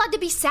like you're not allowed to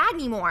be sad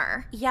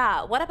anymore.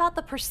 Yeah, what about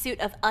the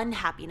pursuit of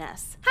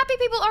unhappiness? Happy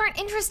people aren't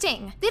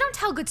interesting. They don't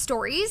tell good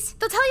stories.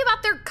 They'll tell you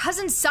about their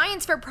cousin's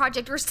science fair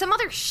project or some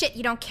other shit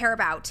you don't care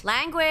about.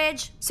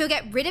 Language. So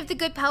get rid of the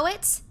good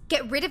poets,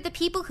 get rid of the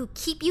people who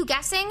keep you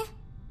guessing.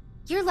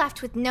 You're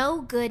left with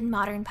no good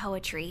modern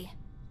poetry.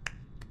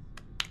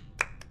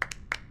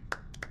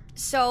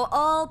 So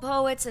all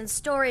poets and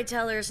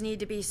storytellers need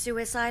to be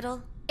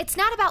suicidal? It's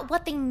not about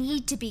what they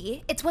need to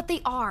be, it's what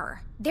they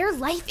are. Their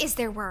life is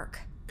their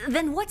work.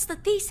 Then what's the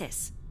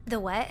thesis? The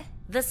what?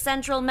 The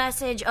central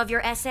message of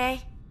your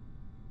essay?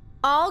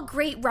 All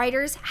great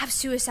writers have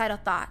suicidal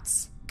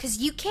thoughts. 'Cause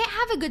you can't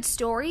have a good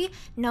story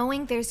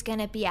knowing there's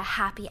gonna be a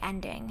happy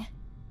ending.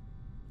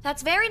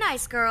 That's very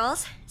nice,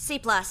 girls.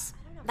 C+.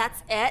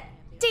 That's it?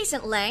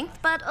 Decent length,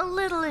 but a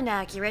little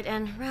inaccurate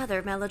and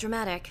rather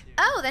melodramatic.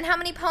 Oh, then how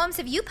many poems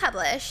have you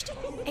published?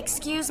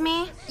 Excuse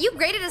me? You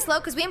graded us low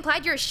because we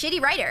implied you're a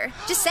shitty writer.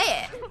 Just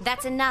say it.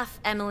 That's enough,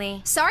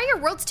 Emily. Sorry your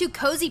world's too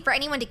cozy for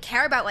anyone to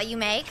care about what you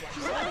make.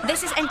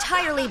 This is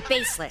entirely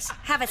baseless.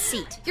 Have a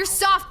seat. You're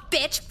soft,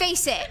 bitch.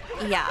 Face it.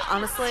 Yeah,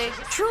 honestly.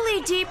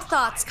 Truly deep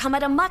thoughts come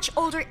at a much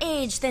older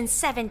age than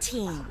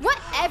 17.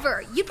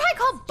 Whatever. You'd probably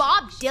call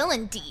Bob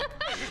Dylan deep.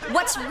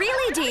 What's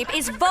really deep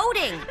is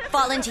voting,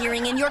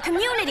 volunteering in your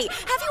community. Have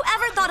you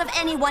ever thought of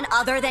anyone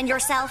other than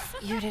yourself?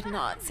 You did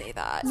not say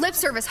that. Lip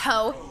service,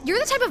 hoe. You're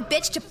the type of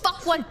bitch to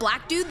fuck one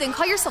black dude, then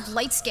call yourself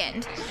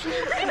light-skinned.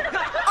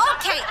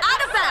 Okay,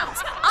 out of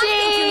bounds.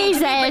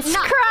 Jesus Christ!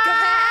 Go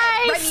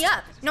ahead, write me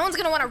up. No one's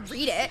gonna want to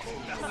read it.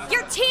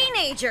 You're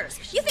teenagers.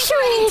 You think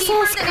you're any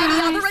deeper than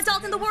any other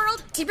adult in the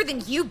world? Deeper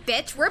than you,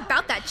 bitch. We're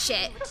about that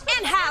shit.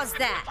 And how's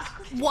that?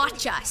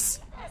 Watch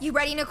us. You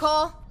ready,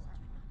 Nicole?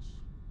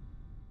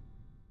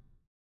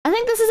 I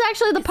think this is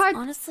actually the part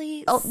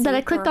honestly that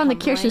I clicked on the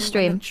Kirsten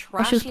stream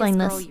while she was playing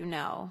this. Girl you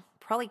know,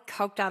 probably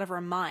coked out of her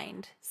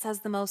mind, says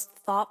the most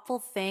thoughtful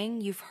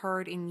thing you've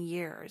heard in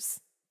years.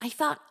 I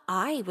thought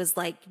I was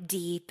like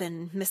deep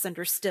and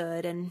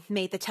misunderstood and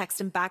made the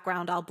text and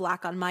background all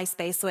black on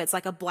MySpace so it's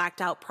like a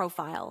blacked out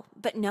profile.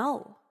 But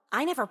no,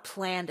 I never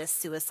planned a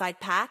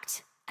suicide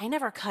pact. I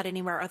never cut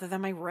anywhere other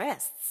than my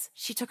wrists.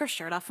 She took her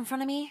shirt off in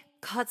front of me,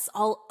 cuts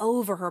all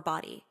over her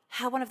body.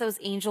 Had one of those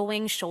angel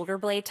wing shoulder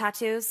blade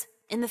tattoos.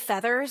 In the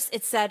feathers,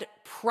 it said,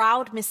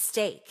 "Proud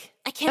mistake."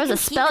 I can't. That was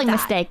a spelling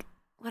mistake.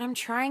 What I'm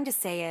trying to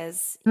say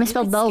is,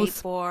 misspelled you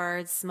those.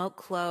 Skateboard, smoke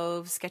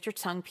cloves, get your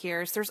tongue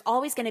pierced. There's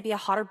always going to be a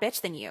hotter bitch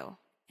than you,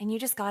 and you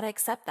just gotta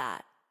accept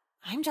that.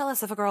 I'm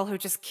jealous of a girl who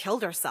just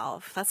killed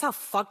herself. That's how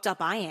fucked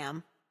up I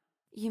am.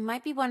 You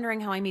might be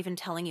wondering how I'm even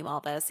telling you all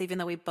this, even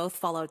though we both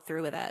followed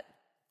through with it.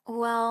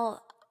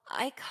 Well,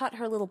 I cut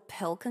her little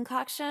pill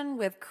concoction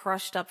with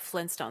crushed up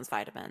Flintstones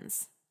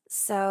vitamins.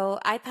 So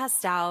I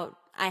passed out.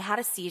 I had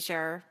a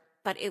seizure,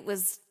 but it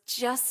was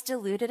just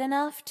diluted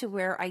enough to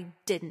where I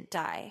didn't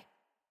die.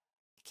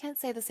 I can't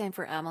say the same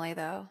for Emily,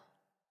 though.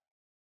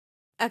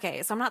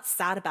 Okay, so I'm not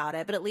sad about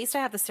it, but at least I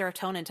have the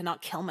serotonin to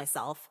not kill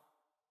myself.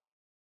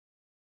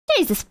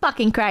 Jesus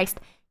fucking Christ.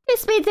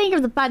 Speed, thank you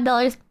for the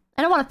 $5.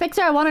 I don't want to fix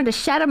her. I want her to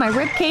shatter my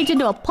ribcage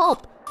into a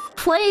pulp.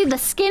 Flay the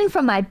skin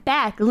from my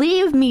back.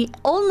 Leave me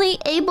only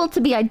able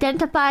to be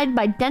identified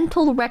by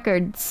dental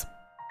records.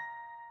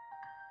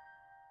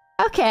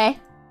 Okay.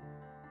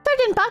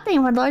 Sergeant Bot, thank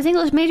you for $1.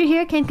 English major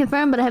here. Can't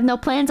confirm, but I have no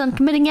plans on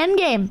committing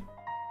endgame.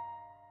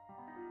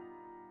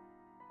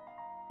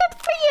 Good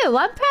for you.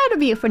 I'm proud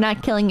of you for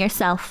not killing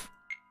yourself.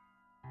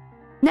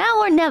 Now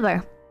or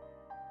never.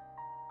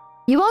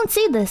 You won't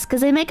see this,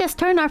 because they make us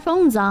turn our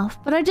phones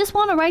off, but I just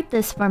want to write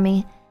this for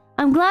me.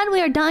 I'm glad we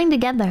are dying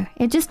together.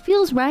 It just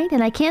feels right,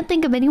 and I can't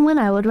think of anyone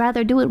I would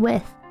rather do it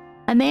with.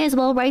 I may as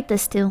well write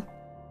this to.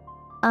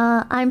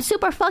 I'm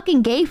super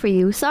fucking gay for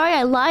you. Sorry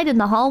I lied in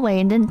the hallway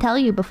and didn't tell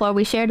you before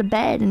we shared a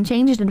bed and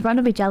changed in front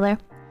of each other.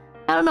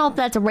 I don't know if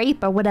that's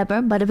rape or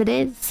whatever, but if it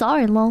is,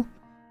 sorry, lol.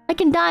 I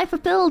can die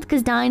fulfilled,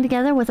 because dying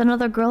together with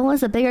another girl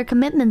is a bigger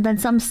commitment than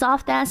some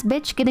soft-ass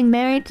bitch getting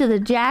married to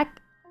Jack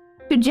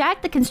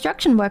the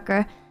construction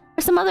worker,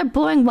 or some other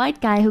boring white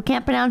guy who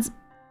can't pronounce...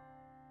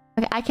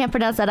 Okay, I can't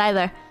pronounce that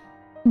either.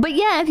 But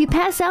yeah, if you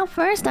pass out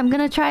first, I'm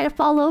gonna try to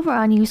fall over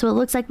on you so it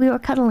looks like we were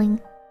cuddling.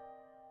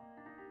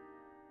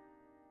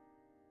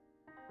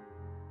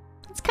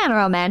 It's kind of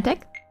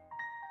romantic.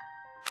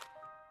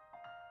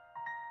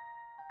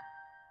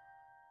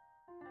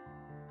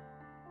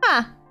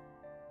 Huh.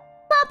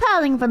 Not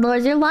paddling for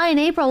Lords, you're lying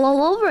April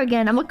all over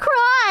again. I'ma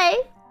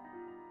cry!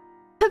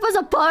 It was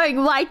a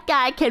boring white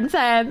guy,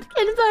 confirmed.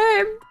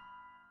 Confirmed.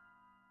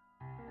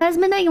 As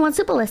midnight, you want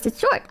super list? It's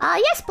short.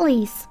 Yes,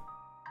 please.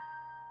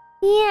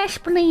 Yes,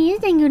 please.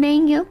 Thank you,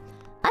 thank you.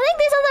 I think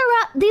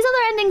these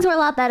other endings were a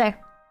lot better.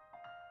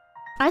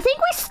 I think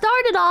we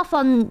started off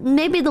on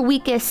maybe the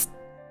weakest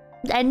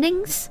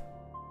endings.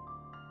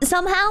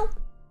 Somehow.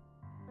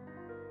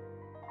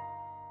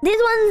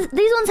 These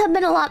ones have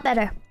been a lot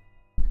better.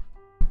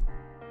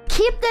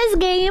 Keep this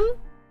game.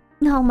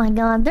 Oh my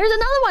god. There's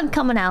another one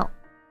coming out.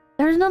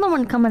 There's another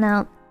one coming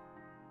out.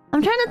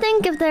 I'm trying to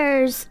think if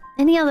there's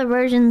any other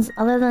versions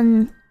other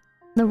than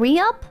the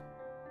re-up.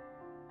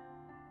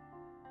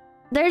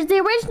 There's the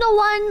original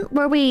one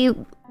where we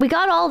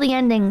got all the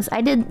endings.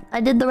 I did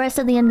the rest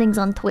of the endings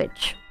on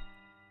Twitch.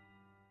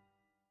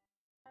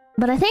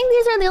 But I think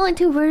these are the only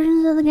two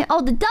versions of the game.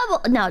 Oh, the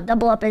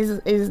double up is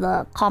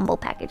the combo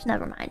package.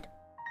 Never mind.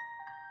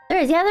 There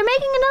is. Yeah, they're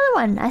making another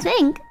one. I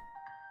think.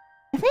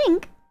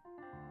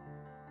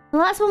 The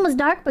last one was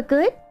dark but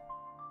good.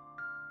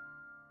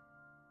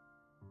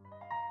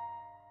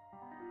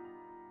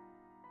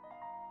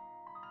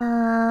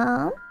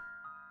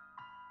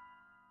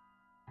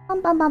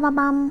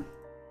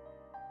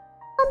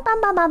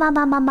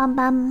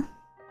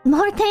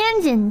 More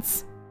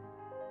tangents.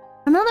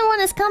 Another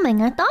one is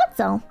coming. I thought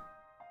so.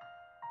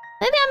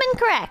 Maybe I'm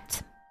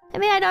incorrect.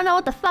 Maybe I don't know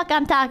what the fuck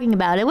I'm talking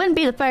about. It wouldn't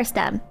be the first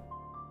time.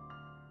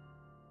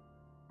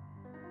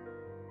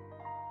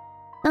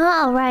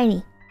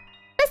 Alrighty.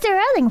 Mr.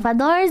 Erling,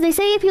 $5. They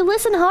say if you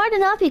listen hard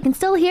enough, you can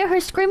still hear her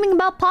screaming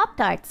about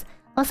Pop-Tarts.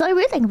 Also,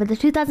 everything for the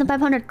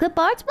 2,500 clip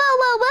arts.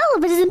 Well,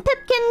 if it isn't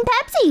Pipkin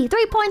Pepsi,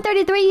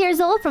 3.33 years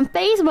old from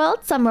FaZe World,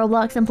 some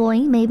Roblox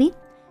employee, maybe.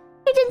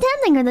 Agent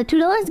 10 for the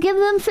 $2. Give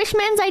them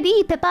Fishman's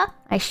ID, Pippa.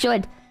 I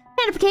should.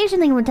 Notification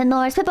thing for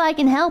 $10. Pippa, I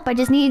can help. I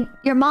just need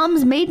your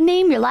mom's maiden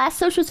name, your last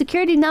social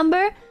security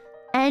number,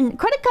 and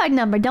credit card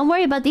number. Don't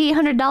worry about the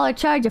 $800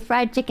 charge of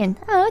fried chicken.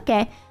 Oh,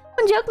 okay.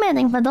 One joke man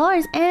thing for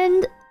 $4.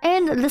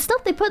 And the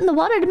stuff they put in the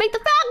water to make the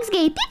frogs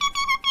gay. Jeremy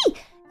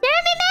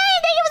May,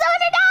 thank you for the $100.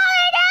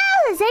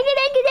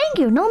 Thank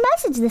you. No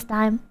message this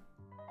time.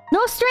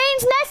 No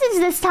strange message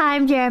this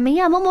time,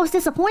 Jeremy. I'm almost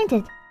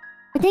disappointed.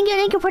 But thank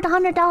you for the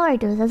 $100,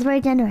 dude. That's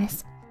very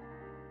generous.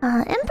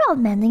 Improv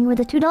man, thank you for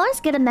the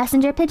 $2. Get a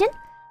messenger pigeon.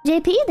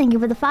 JP, thank you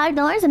for the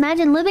 $5.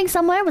 Imagine living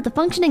somewhere with a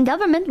functioning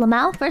government.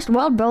 Lamau, first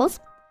world bros.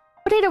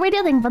 Potato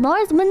radio, thank you for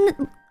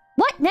 $1.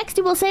 What? Next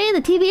you will say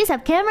the TVs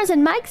have cameras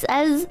and mics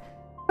as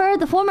per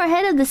the former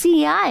head of the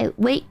CEI.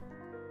 Wait.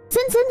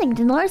 Since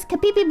Sensington, Lars,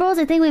 Kapipi Bros,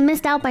 I think we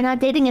missed out by not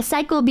dating a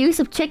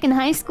psycho-abusive chick in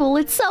high school.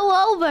 It's so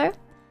over.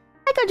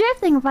 Echo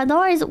Drifting,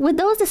 $5. Would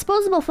those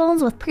disposable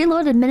phones with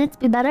preloaded minutes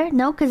be better?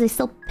 No, because they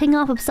still ping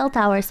off of cell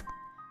towers.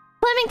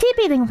 Flaming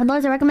TP thing,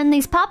 $5. I recommend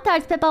these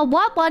Pop-Tarts, Pippa.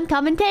 Want one?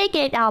 Come and take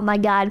it. Oh my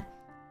god.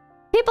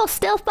 People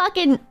still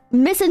fucking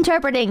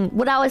misinterpreting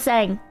what I was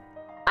saying.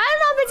 I don't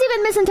know if it's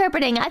even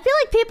misinterpreting. I feel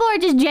like people are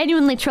just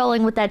genuinely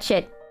trolling with that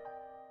shit.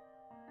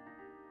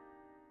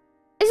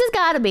 It's just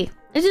gotta be.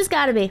 It's just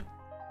gotta be.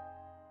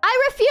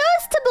 I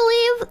refuse to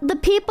believe the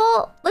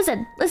people...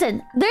 Listen.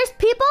 There's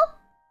people...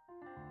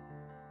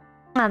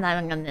 I'm not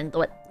even gonna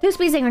do it. Two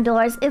speaking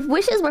 $100. If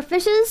wishes were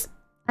fishes,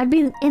 I'd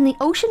be in the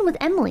ocean with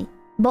Emily.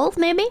 Both,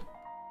 maybe?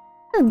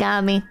 That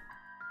got me.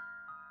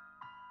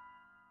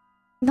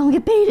 Don't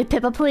get baited,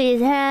 Pippa,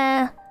 please.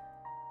 Mother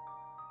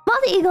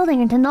Eagle, thank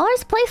you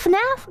 $10. Play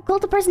FNAF.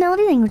 Cult of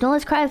Personality, thank you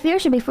 $2. Cry of Fear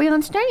should be free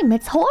on stream.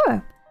 It's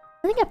horror.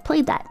 I think I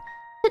played that.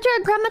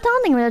 Citra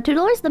Grammaton, thank you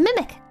 $2. The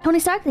Mimic. Tony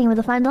Stark, thank you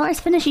 $5.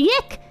 Finish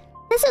Yick.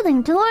 This is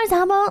 $2.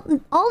 How about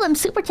all them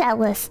super chat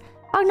lists?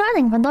 Oh,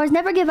 nothing. From Dolores,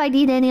 never give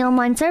ID to any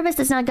online service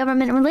that's not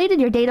government related.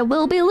 Your data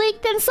will be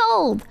leaked and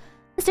sold.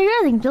 Mr.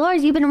 Yarthing,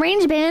 Dolores, you've been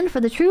range banned for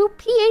the true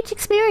PH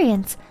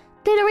experience.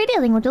 Data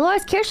radioing with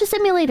Dolores, Kirsha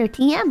Simulator,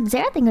 TM.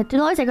 Zerathing with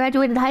Dolores, I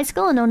graduated high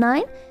school in 09.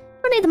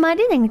 Don't need the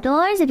mighty thing with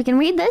Dolores, if you can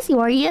read this, you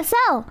are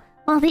ESL.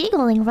 While the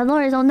Eagle thing for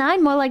Dolores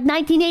 09, more like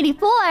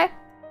 1984.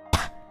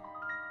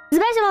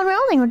 Sebastian on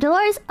rolling with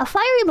Dolores, a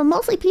fiery but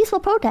mostly peaceful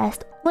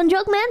protest. One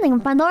joke man thing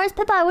with Dolores,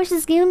 Pippa, I wish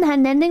this game had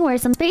an ending where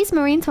some space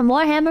marines from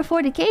Warhammer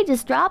 40k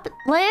just drop,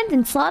 land,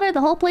 and slaughter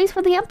the whole place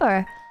for the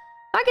Emperor.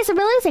 Marcus of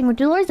releasing with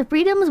Dolores, the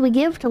freedoms we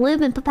give to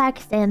live in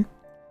Pakistan.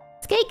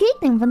 Skate Geek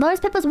thing for Dolores,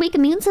 Pippa's weak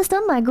immune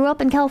system. I grew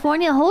up in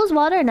California, hose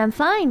water, and I'm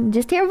fine.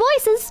 Just hear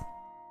voices.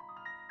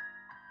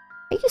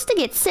 I used to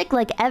get sick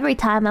like every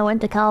time I went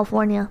to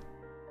California.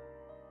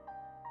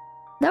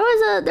 There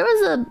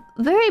was a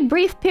very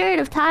brief period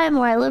of time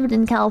where I lived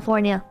in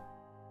California.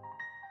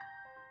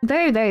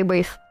 Very, very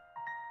brief.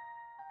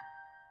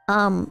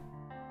 Like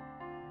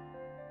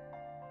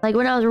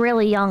when I was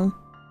really young.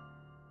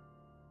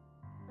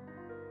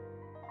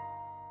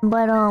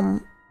 But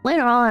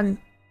later on,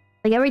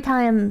 like every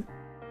time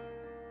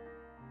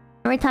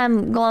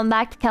going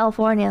back to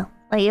California,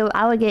 like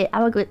I would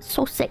get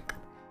so sick.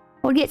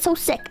 I would get so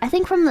sick. I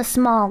think from the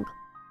smog.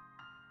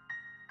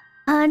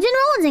 Jen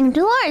Rollins,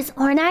 Dolores,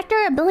 or an actor,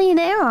 a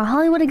billionaire, or a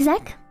Hollywood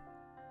exec.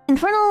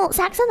 Infernal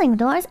Saxon,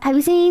 Dolores, have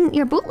you seen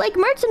your bootleg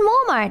merch in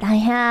Walmart? I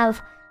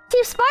have.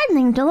 Chief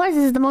Spartan, Dolores,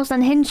 this is the most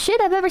unhinged shit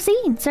I've ever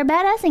seen. Sir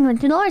Badassing,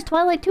 Dolores,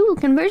 Twilight 2,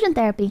 conversion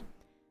therapy.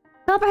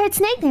 Copperhead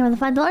Snake, with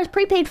 $5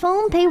 prepaid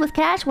phone, pay with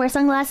cash, wear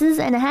sunglasses,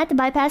 and a hat to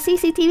bypass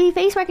CCTV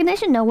face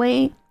recognition. No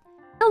way.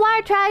 No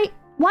wire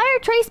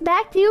trace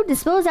back to you,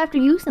 dispose after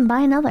use, and buy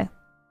another.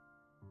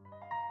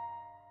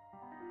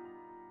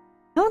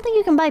 I don't think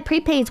you can buy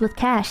prepaids with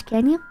cash,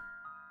 can you?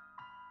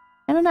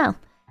 I don't know.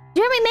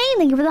 Jeremy Main,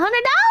 thank you for the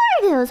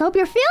 $100 dues. Hope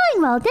you're feeling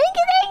well. Thank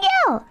you, thank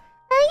you.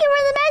 Thank you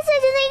for the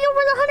message and thank you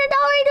for the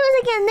 $100 dues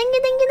again. Thank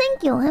you, thank you,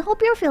 thank you. I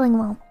hope you're feeling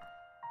well.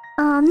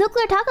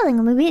 Nuclear Taco,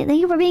 thank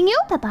you for being you,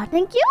 Peppa.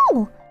 Thank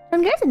you.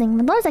 John Gerson,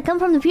 Dolores, I come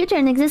from the future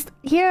and exist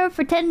here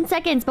for 10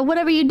 seconds, but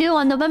whatever you do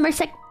on November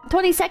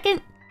 22nd,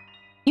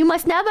 you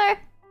must never...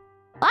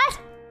 What?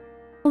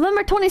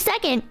 November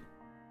 22nd?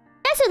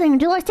 Yes, I think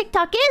Dolores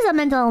TikTok is a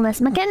mental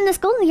illness. McKenna is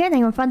golden here,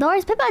 thank you for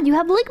Dolores Pippa. Do you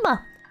have ligma?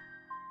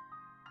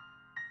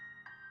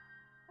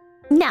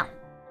 Now,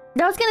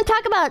 I was gonna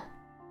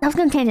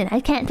tangent. I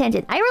can't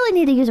tangent. I really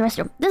need to use the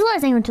restroom. This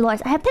is Dolores,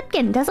 Dolores. I have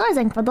Pipkin. That's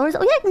Dolores, for Dolores.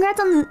 Oh yeah, congrats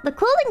on the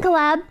clothing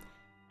collab.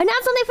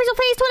 Announced on the official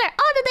page Twitter.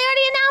 Oh, did they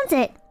already announce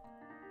it?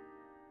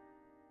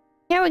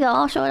 Here we go.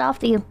 I'll show it off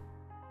to you. Bam,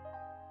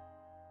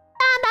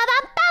 bam,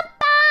 bam, bam,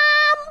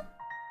 bam.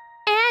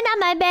 And on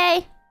my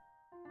bay.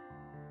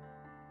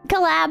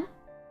 Collab.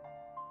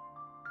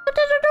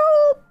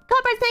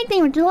 Copper Snake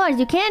thing with Dolores.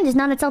 You can, just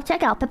not at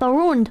self-checkout. Pippa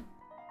ruined.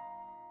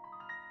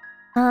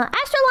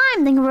 Astro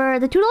Lime, thank you for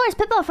the $2.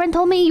 Pippa, a friend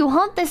told me you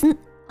haunt his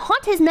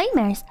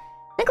nightmares.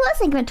 Nicholas,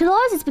 thank you for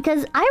 $2. It's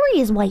because Irie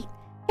is white.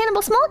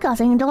 Cannibal Smallcast,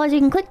 thank you for $2. You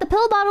can click the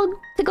pill bottle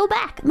to go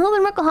back.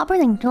 Melvin Merkle Hopper,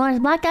 thank you for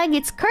 $2. Black guy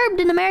gets curbed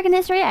in American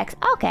History X.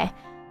 Okay.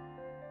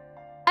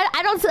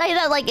 I don't say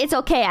that like it's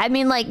okay. I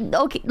mean like,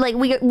 okay, like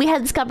we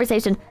had this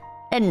conversation.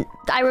 And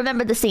I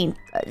remember the scene.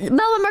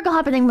 Melvin Merkle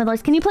Hopper, thank you for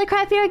 $2. Can you play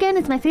Cry Fear again?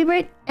 It's my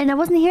favorite. And I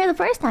wasn't here the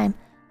first time.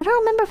 I don't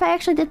remember if I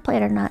actually did play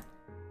it or not.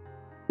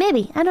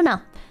 Maybe. I don't know.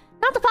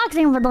 Not the Fox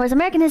thing for $2.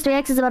 American History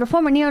X is about a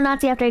former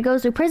neo-Nazi after he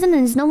goes through prison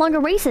and is no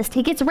longer racist.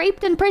 He gets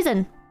raped in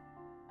prison.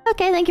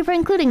 Okay, thank you for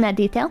including that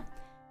detail.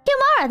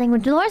 Kilmara, thank you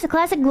for $2. A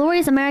classic,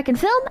 glorious American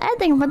film. Ed,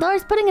 thank you for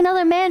 $2. Putting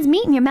another man's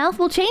meat in your mouth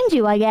will change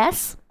you, I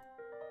guess.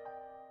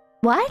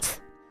 What?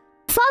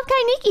 Slav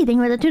Kainiki, thank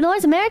you for the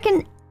 $2.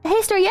 American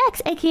History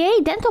X,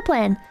 aka Dental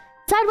Plan.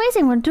 Sideways,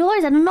 thank you for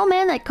 $2. I don't know,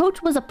 man. That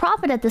coach was a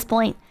prophet at this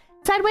point.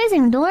 Sideways,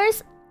 thank you for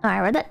 $2. Alright, I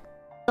read that.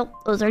 Oh,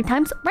 those are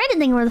times. Brandon,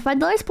 thank you for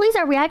the $5. Please,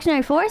 our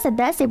reactionary force. At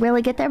best, they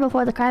rarely get there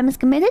before the crime is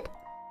committed.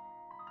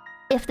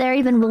 If they're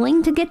even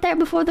willing to get there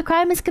before the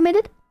crime is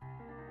committed.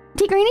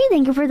 T. Greeny,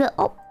 thank you for the...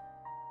 Oh.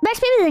 Max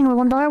Baby, thank you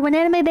for $1. When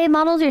anime babe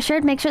models your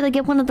shirt, make sure they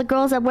get one of the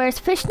girls that wears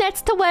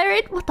fishnets to wear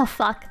it. What the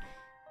fuck? T.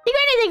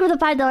 Greeny, thank you for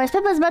the $5.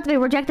 Pippa's about to be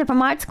rejected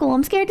from art school.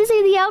 I'm scared to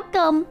see the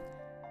outcome.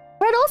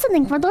 Red Olsen,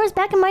 thank you for $1.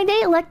 Back in my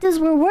day, electives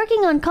were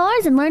working on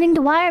cars and learning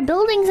to wire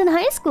buildings in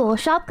high school.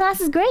 Shop class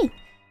is great.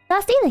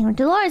 Last evening,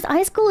 $2.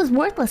 High school is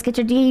worthless. Get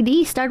your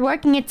GED. Start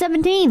working at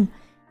 17.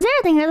 Zero,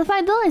 thank you for the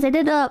 $5. I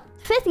did a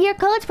 5th-year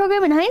college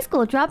program in high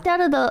school. Dropped out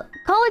of the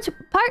college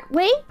part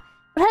way,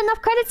 but had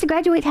enough credits to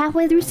graduate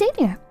halfway through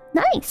senior.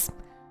 Nice.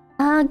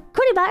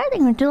 Cody Byer,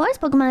 thank you for $2.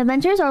 Pokemon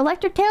Adventures or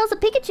Electric Tales of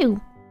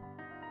Pikachu.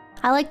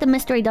 I like the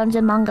Mystery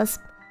Dungeon mangas.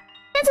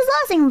 Chances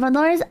Lost, thank you for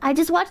 $2. I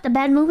just watched a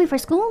bad movie for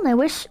school and I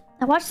wish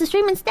I watched the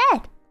stream instead.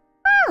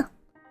 Huh.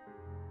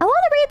 I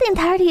want to read the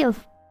entirety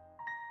of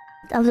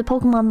the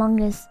Pokemon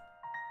mangas.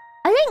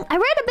 I think I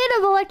read a bit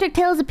of Electric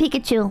Tales of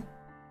Pikachu,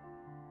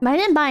 but I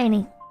didn't buy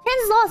any.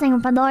 Chances Lost, thank you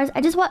for $5.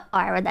 I just what? Oh,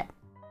 I read that.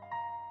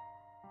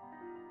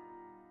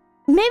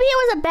 Maybe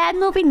it was a bad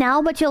movie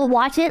now, but you'll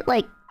watch it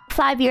like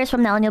 5 years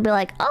from now and you'll be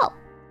like, oh,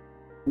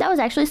 That was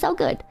actually so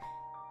good.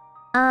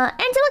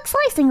 Angelic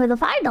Slicing with the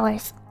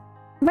 $5.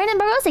 Brandon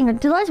Burrowsing with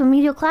 $2.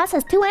 Remedial class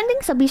has 2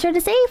 endings, so be sure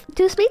to save.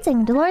 2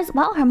 Speedsing, $2.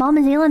 Wow, her mom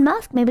is Elon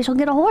Musk. Maybe she'll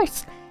get a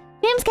horse.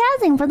 James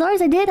Casing, for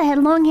 $1 I did. I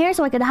had long hair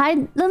so I could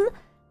hide them.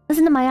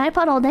 Listen to my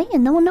iPod all day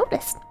and no one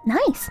noticed.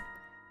 Nice.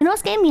 You know,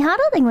 Game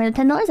Mihado thing with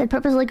 $10. I'd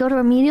purposely go to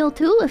remedial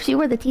too if she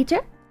were the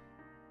teacher.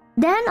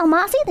 Dan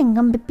Almasi thing,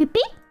 beep.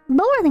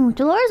 Lower thing,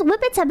 $2.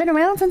 Whippets have been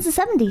around since the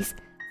 70s.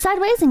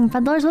 Sideways thing,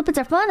 $5. Whippets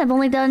are fun. I've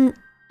only done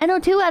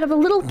NO2 out of a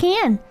little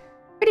can.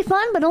 Pretty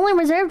fun, but only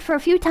reserved for a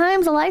few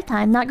times a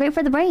lifetime. Not great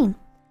for the brain.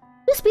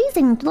 2 Speed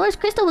thing, $2.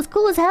 Crystal was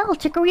cool as hell.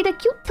 Chikorita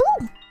cute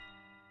too.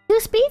 2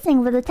 Speed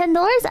thing for the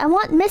 $10. I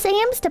want Miss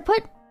Ames to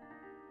put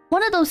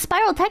one of those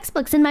spiral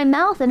textbooks in my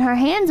mouth and her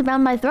hands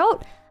around my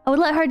throat. I would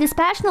let her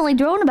dispassionately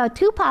drone about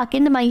Tupac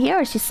into my ear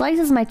as she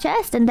slices my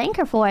chest and thank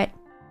her for it.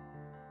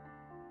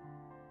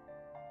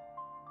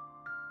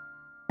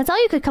 That's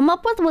all you could come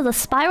up with was a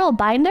spiral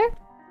binder?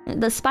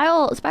 The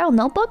spiral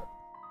notebook?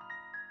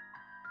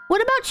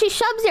 What about she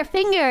shoves your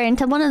finger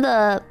into one of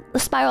the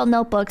spiral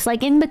notebooks,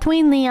 like in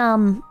between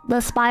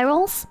the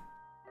spirals?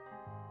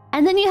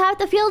 And then you have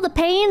to feel the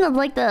pain of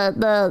like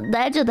the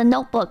edge of the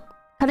notebook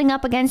cutting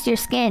up against your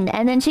skin,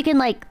 and then she can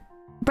like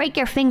break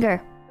your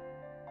finger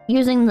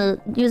using the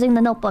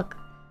notebook.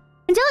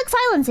 Angelic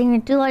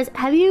Silencing, $2.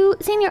 Have you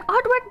seen your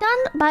artwork done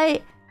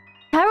by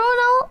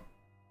Hirono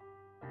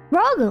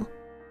Rogu?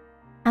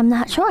 I'm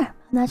not sure.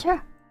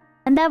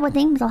 I'm bad with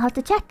names, I'll have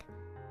to check.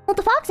 What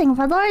the Foxing,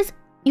 $5.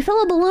 You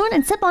fill a balloon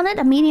and sip on it,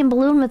 a medium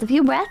balloon with a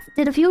few breaths.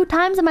 Did a few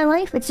times in my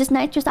life, it's just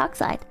nitrous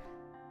oxide.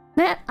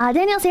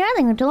 Daniel Sierra,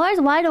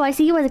 $2. Why do I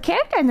see you as a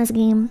character in this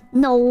game?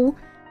 No.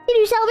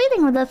 You shall be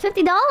thing with the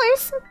 $50.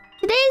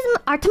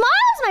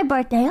 Tomorrow's my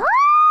birthday.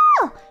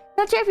 Oh!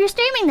 Not sure if you're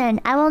streaming then.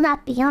 I will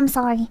not be, I'm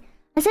sorry.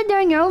 I said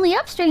during your only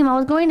upstream I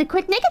was going to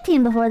quit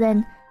nicotine before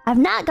then. I've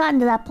not gotten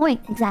to that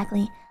point,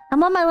 exactly.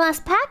 I'm on my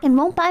last pack and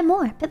won't buy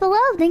more. Pippa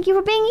Love, thank you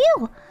for being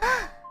you.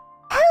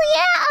 Hell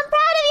yeah, I'm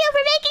proud of you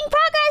for making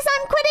progress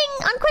on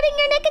quitting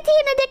your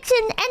nicotine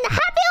addiction. And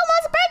happy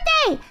almost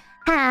birthday!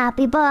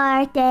 Happy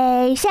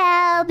birthday,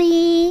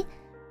 Shelby.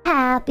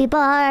 Happy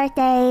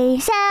birthday,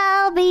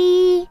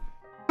 Shelby.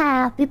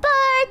 Happy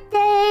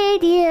birthday,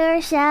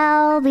 dear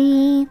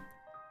Shelby.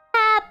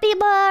 Happy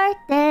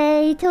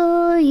birthday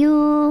to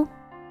you.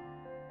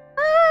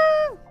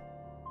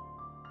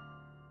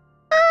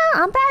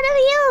 I'm proud of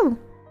you.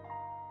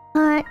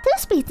 2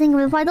 Speed thing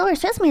with $5.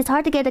 Trust me, it's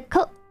hard to get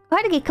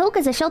coke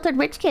as a sheltered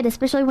rich kid,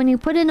 especially when you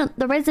put in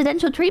the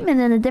residential treatment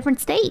in a different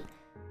state.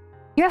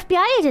 Your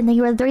FBI agent, thank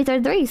you for the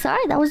 333.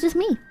 Sorry, that was just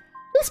me. 2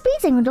 Speed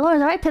thing with $.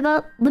 Alright,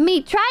 Pippa, let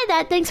me try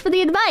that. Thanks for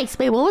the advice.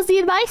 Wait, what was the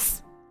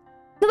advice?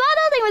 The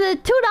bottle thing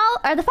with the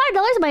 $2 or the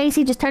 $5. My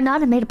AC just turned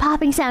on and made a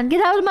popping sound.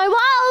 Get out of my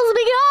walls,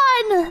 be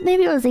gone!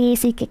 Maybe it was the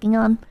AC kicking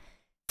on.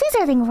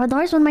 Caesar thing with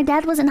 $4. When my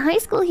dad was in high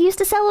school, he used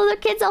to sell other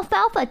kids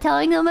alfalfa,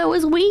 telling them it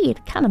was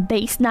weed. Kind of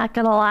base, not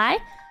gonna lie.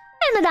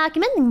 And the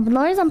document thing with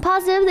 $. I'm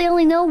positive they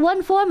only know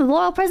one form of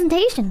oral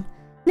presentation.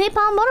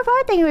 Napalm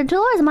Bonaparte thing with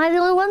 $2. Am I the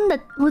only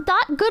one who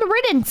thought good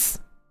riddance?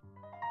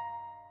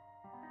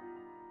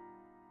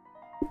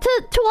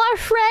 To our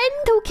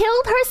friend who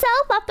killed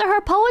herself after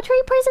her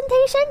poetry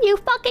presentation, you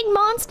fucking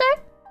monster!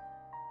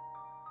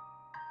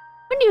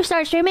 When do you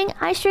start streaming?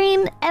 I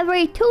stream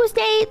every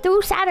Tuesday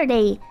through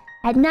Saturday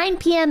at 9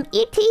 p.m.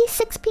 ET,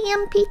 6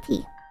 p.m.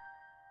 PT.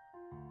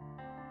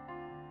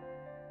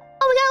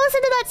 Oh, we gotta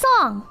listen to that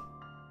song!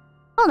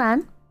 Hold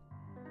on.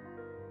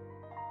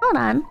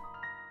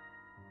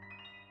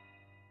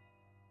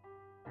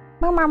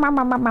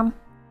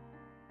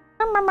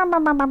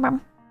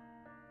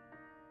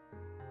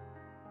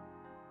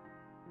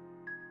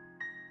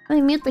 Let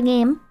me mute the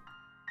game.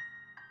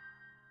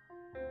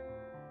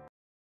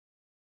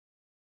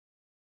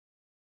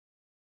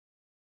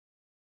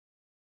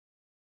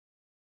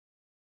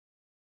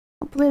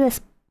 Hopefully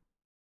this...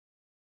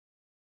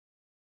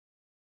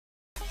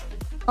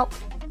 Oh,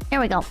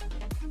 here we go.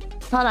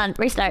 Hold on,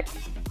 restart.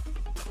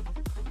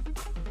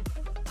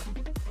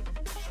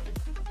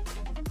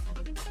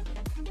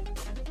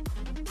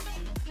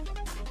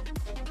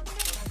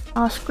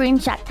 I'll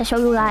screenshot to show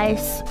you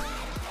guys.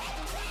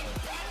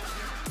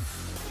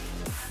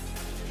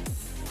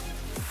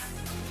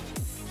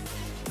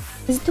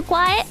 Is it too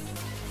quiet?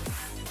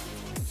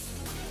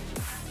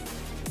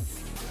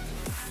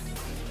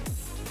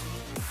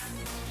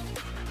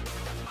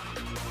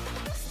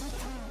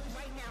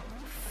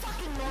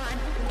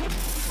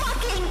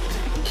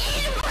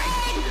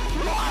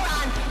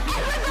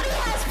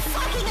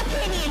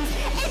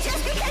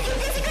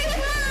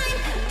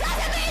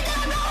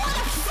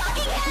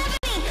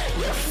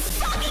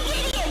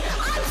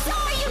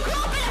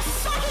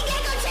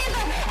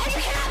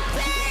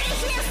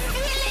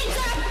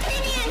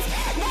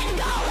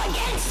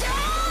 Against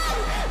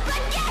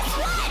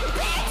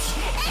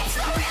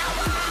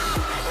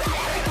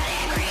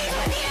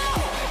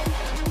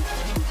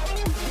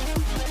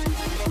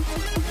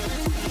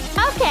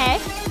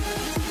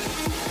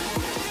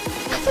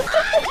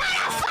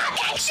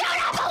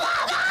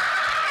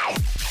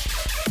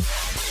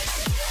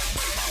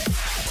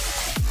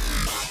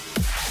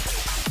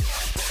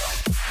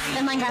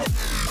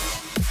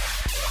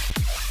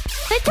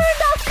They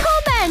turned off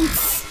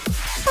comments!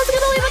 I was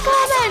gonna leave a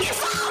comment!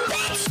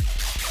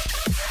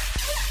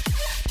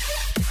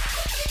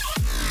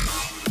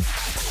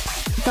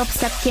 Dope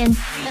Stepkin.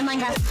 Oh my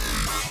god.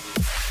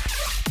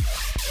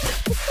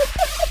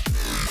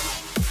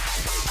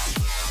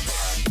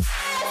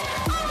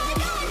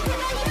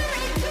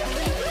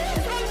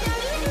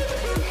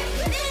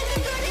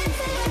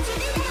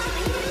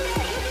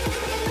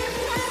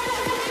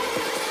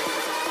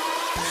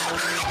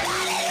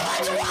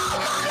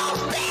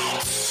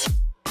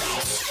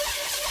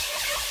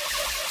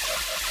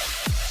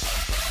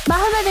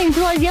 Bahamating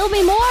toys, yell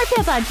me more,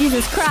 Pippa!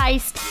 Jesus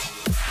Christ!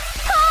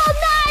 Call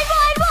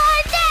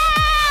 911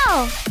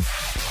 now!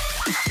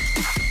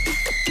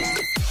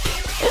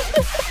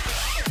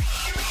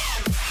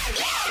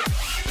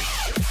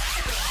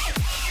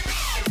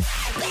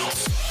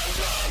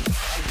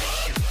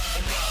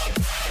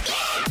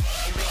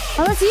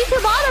 Oh, that's a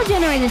YouTube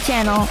auto-generated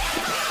channel.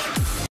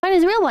 Find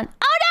his real one.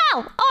 Oh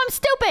no! Oh, I'm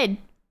stupid!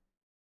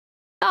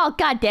 Oh,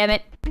 god damn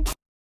it.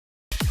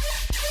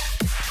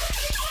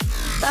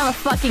 I'm a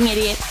fucking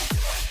idiot.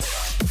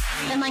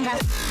 In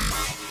Minecraft.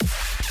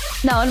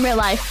 No, in real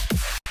life.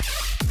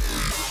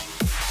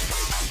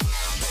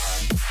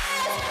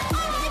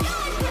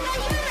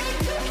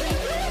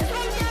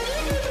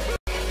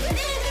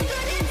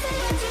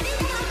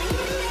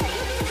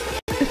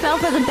 I fell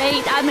for the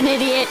bait. I'm an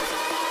idiot.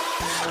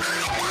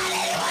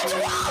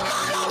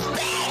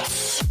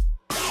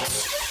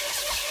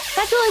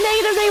 That's really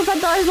negative thing,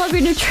 but I love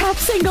your new trap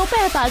single,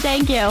 Peppa.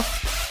 Thank you.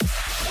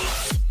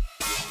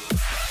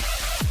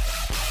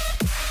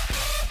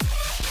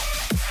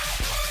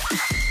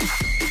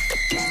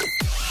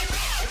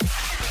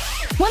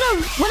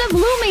 One of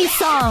Lumi's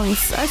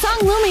songs. Our song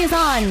Lumi is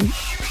on.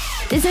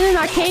 Is in an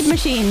arcade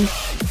machine.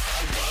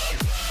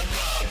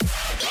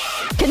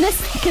 Can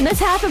this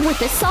happen with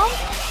this song?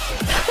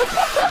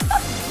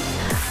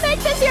 Make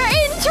this your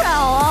intro!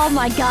 Oh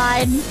my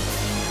god.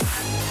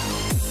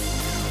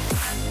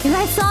 You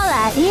guys saw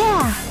that?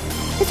 Yeah.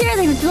 It's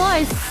everything with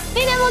noise.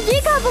 Need an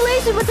MLG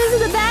compilation, but this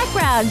is the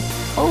background.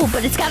 Oh,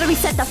 but it's gotta be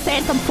set to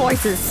Phantom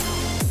Forces.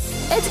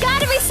 It's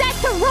gotta be set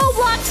to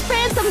Roblox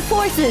Phantom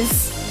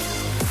Forces.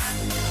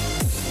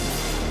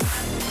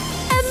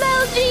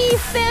 MLG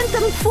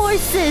Phantom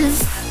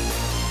Forces.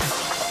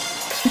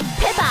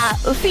 Pippa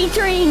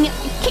featuring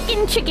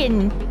Kickin'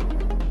 Chicken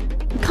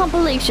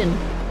compilation.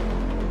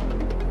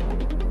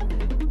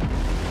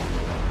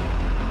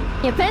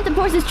 Yeah, Phantom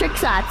Forces trick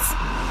shots.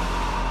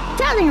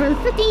 Sounding for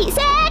 56.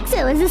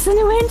 So is this a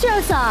new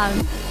intro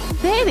song?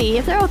 Maybe,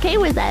 if they're okay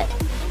with that.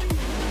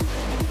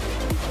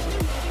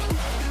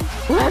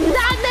 I'm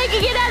not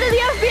making it out of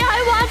the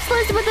FBI watch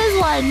list with this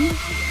one.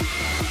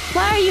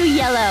 Why are you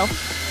yellow?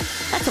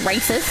 That's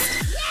racist.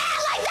 Yeah,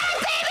 like that,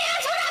 baby!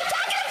 That's what I'm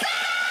talking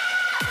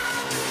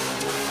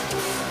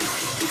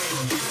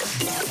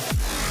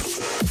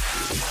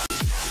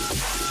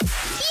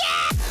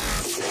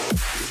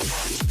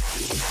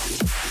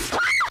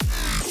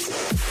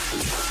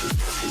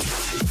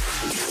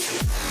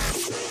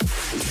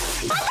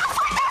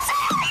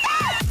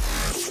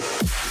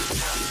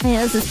Hey,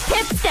 this is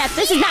pip step.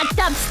 This is not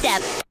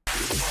dubstep.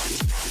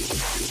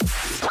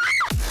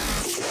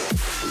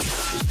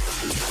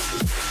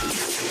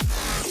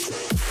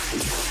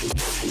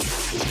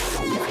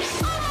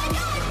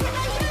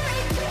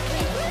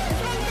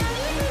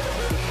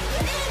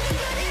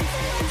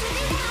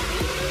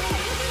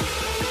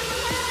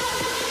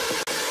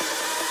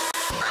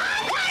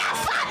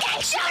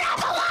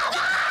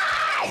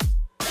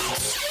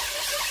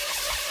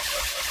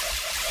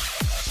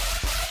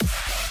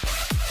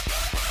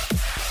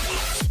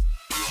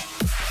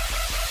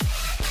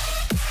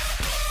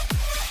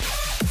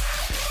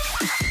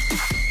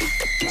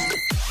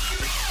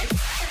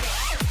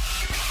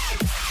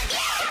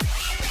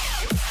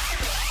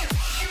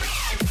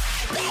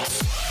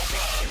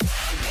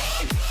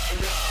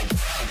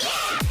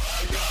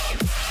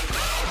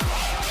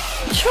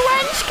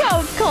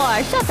 Trenchcoat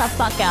core, shut the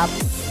fuck up.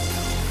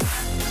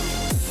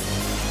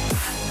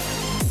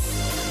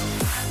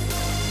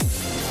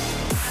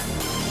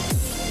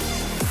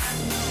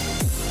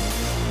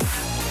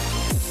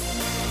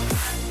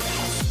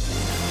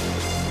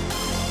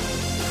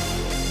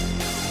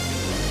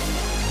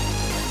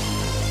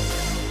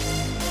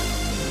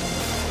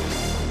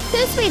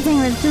 Two speed thing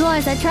with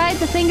Dolores. I tried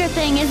the finger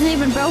thing, isn't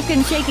even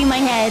broken, shaking my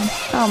head.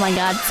 Oh my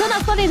god. So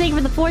not funny thing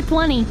for the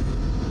 420.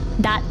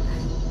 Dot.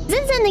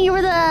 Isn't sending you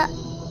for the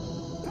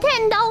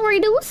 $10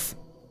 reduce?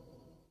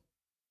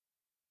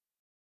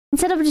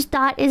 Instead of just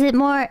dot, is it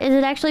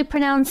actually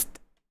pronounced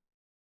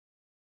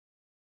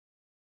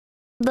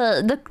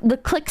the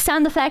click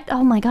sound effect?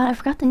 Oh my god, I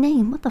forgot the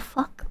name. What the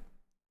fuck?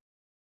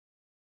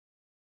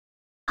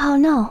 Oh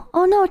no,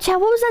 chat,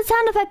 what was that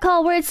sound effect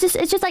called where it's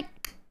just like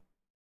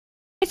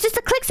it's just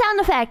a click sound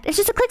effect. It's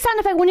just a click sound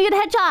effect when you get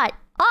a headshot.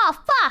 Oh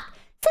fuck!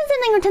 Send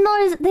sending for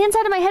 $10 the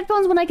inside of my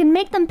headphones when I can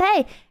make them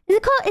pay. Is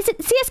it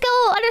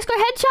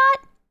CSGO_headshot?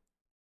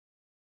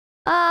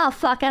 Oh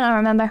fuck, I don't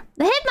remember.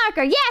 The hit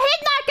marker! Yeah,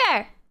 hit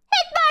marker!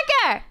 Hit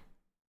marker!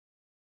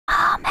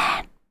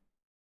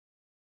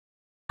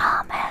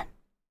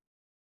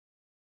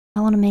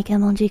 I want to make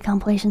MLG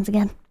compilations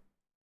again.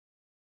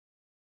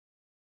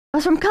 Oh,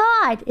 it's from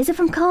COD! Is it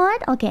from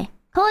COD? Okay.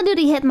 Call of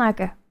Duty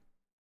Hitmarker.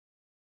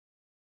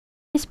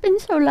 It's been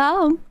so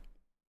long.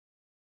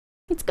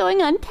 It's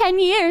going on 10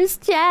 years,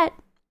 chat.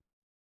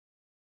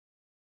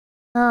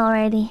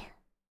 Alrighty.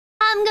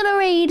 I'm gonna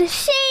read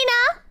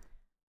Shayna.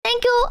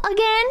 Thank you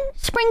again,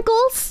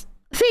 Sprinkles,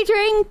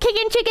 featuring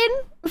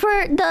𝐂𝐴T𝐚𝐭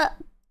for the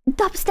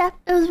dubstep.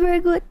 It was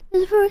very good. It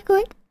was very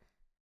good.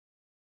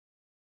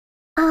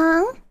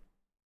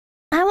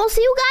 I will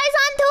see you guys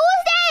on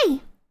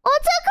Tuesday.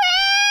 What's a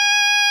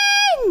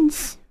cringe?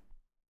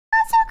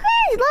 What's a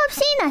cringe? Love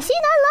Shayna.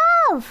 Shayna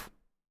love.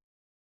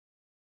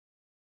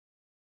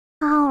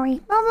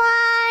 Alright,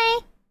 bye-bye.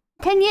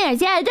 10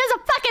 years. Yeah, it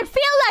doesn't fucking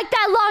feel like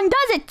that long,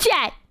 does it,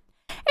 chat?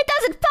 It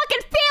doesn't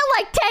fucking feel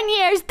like 10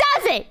 years,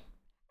 does it?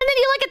 And then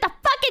you look at the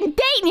fucking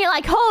date and you're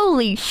like,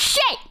 holy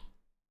shit!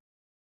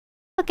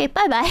 Okay,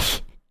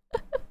 bye-bye.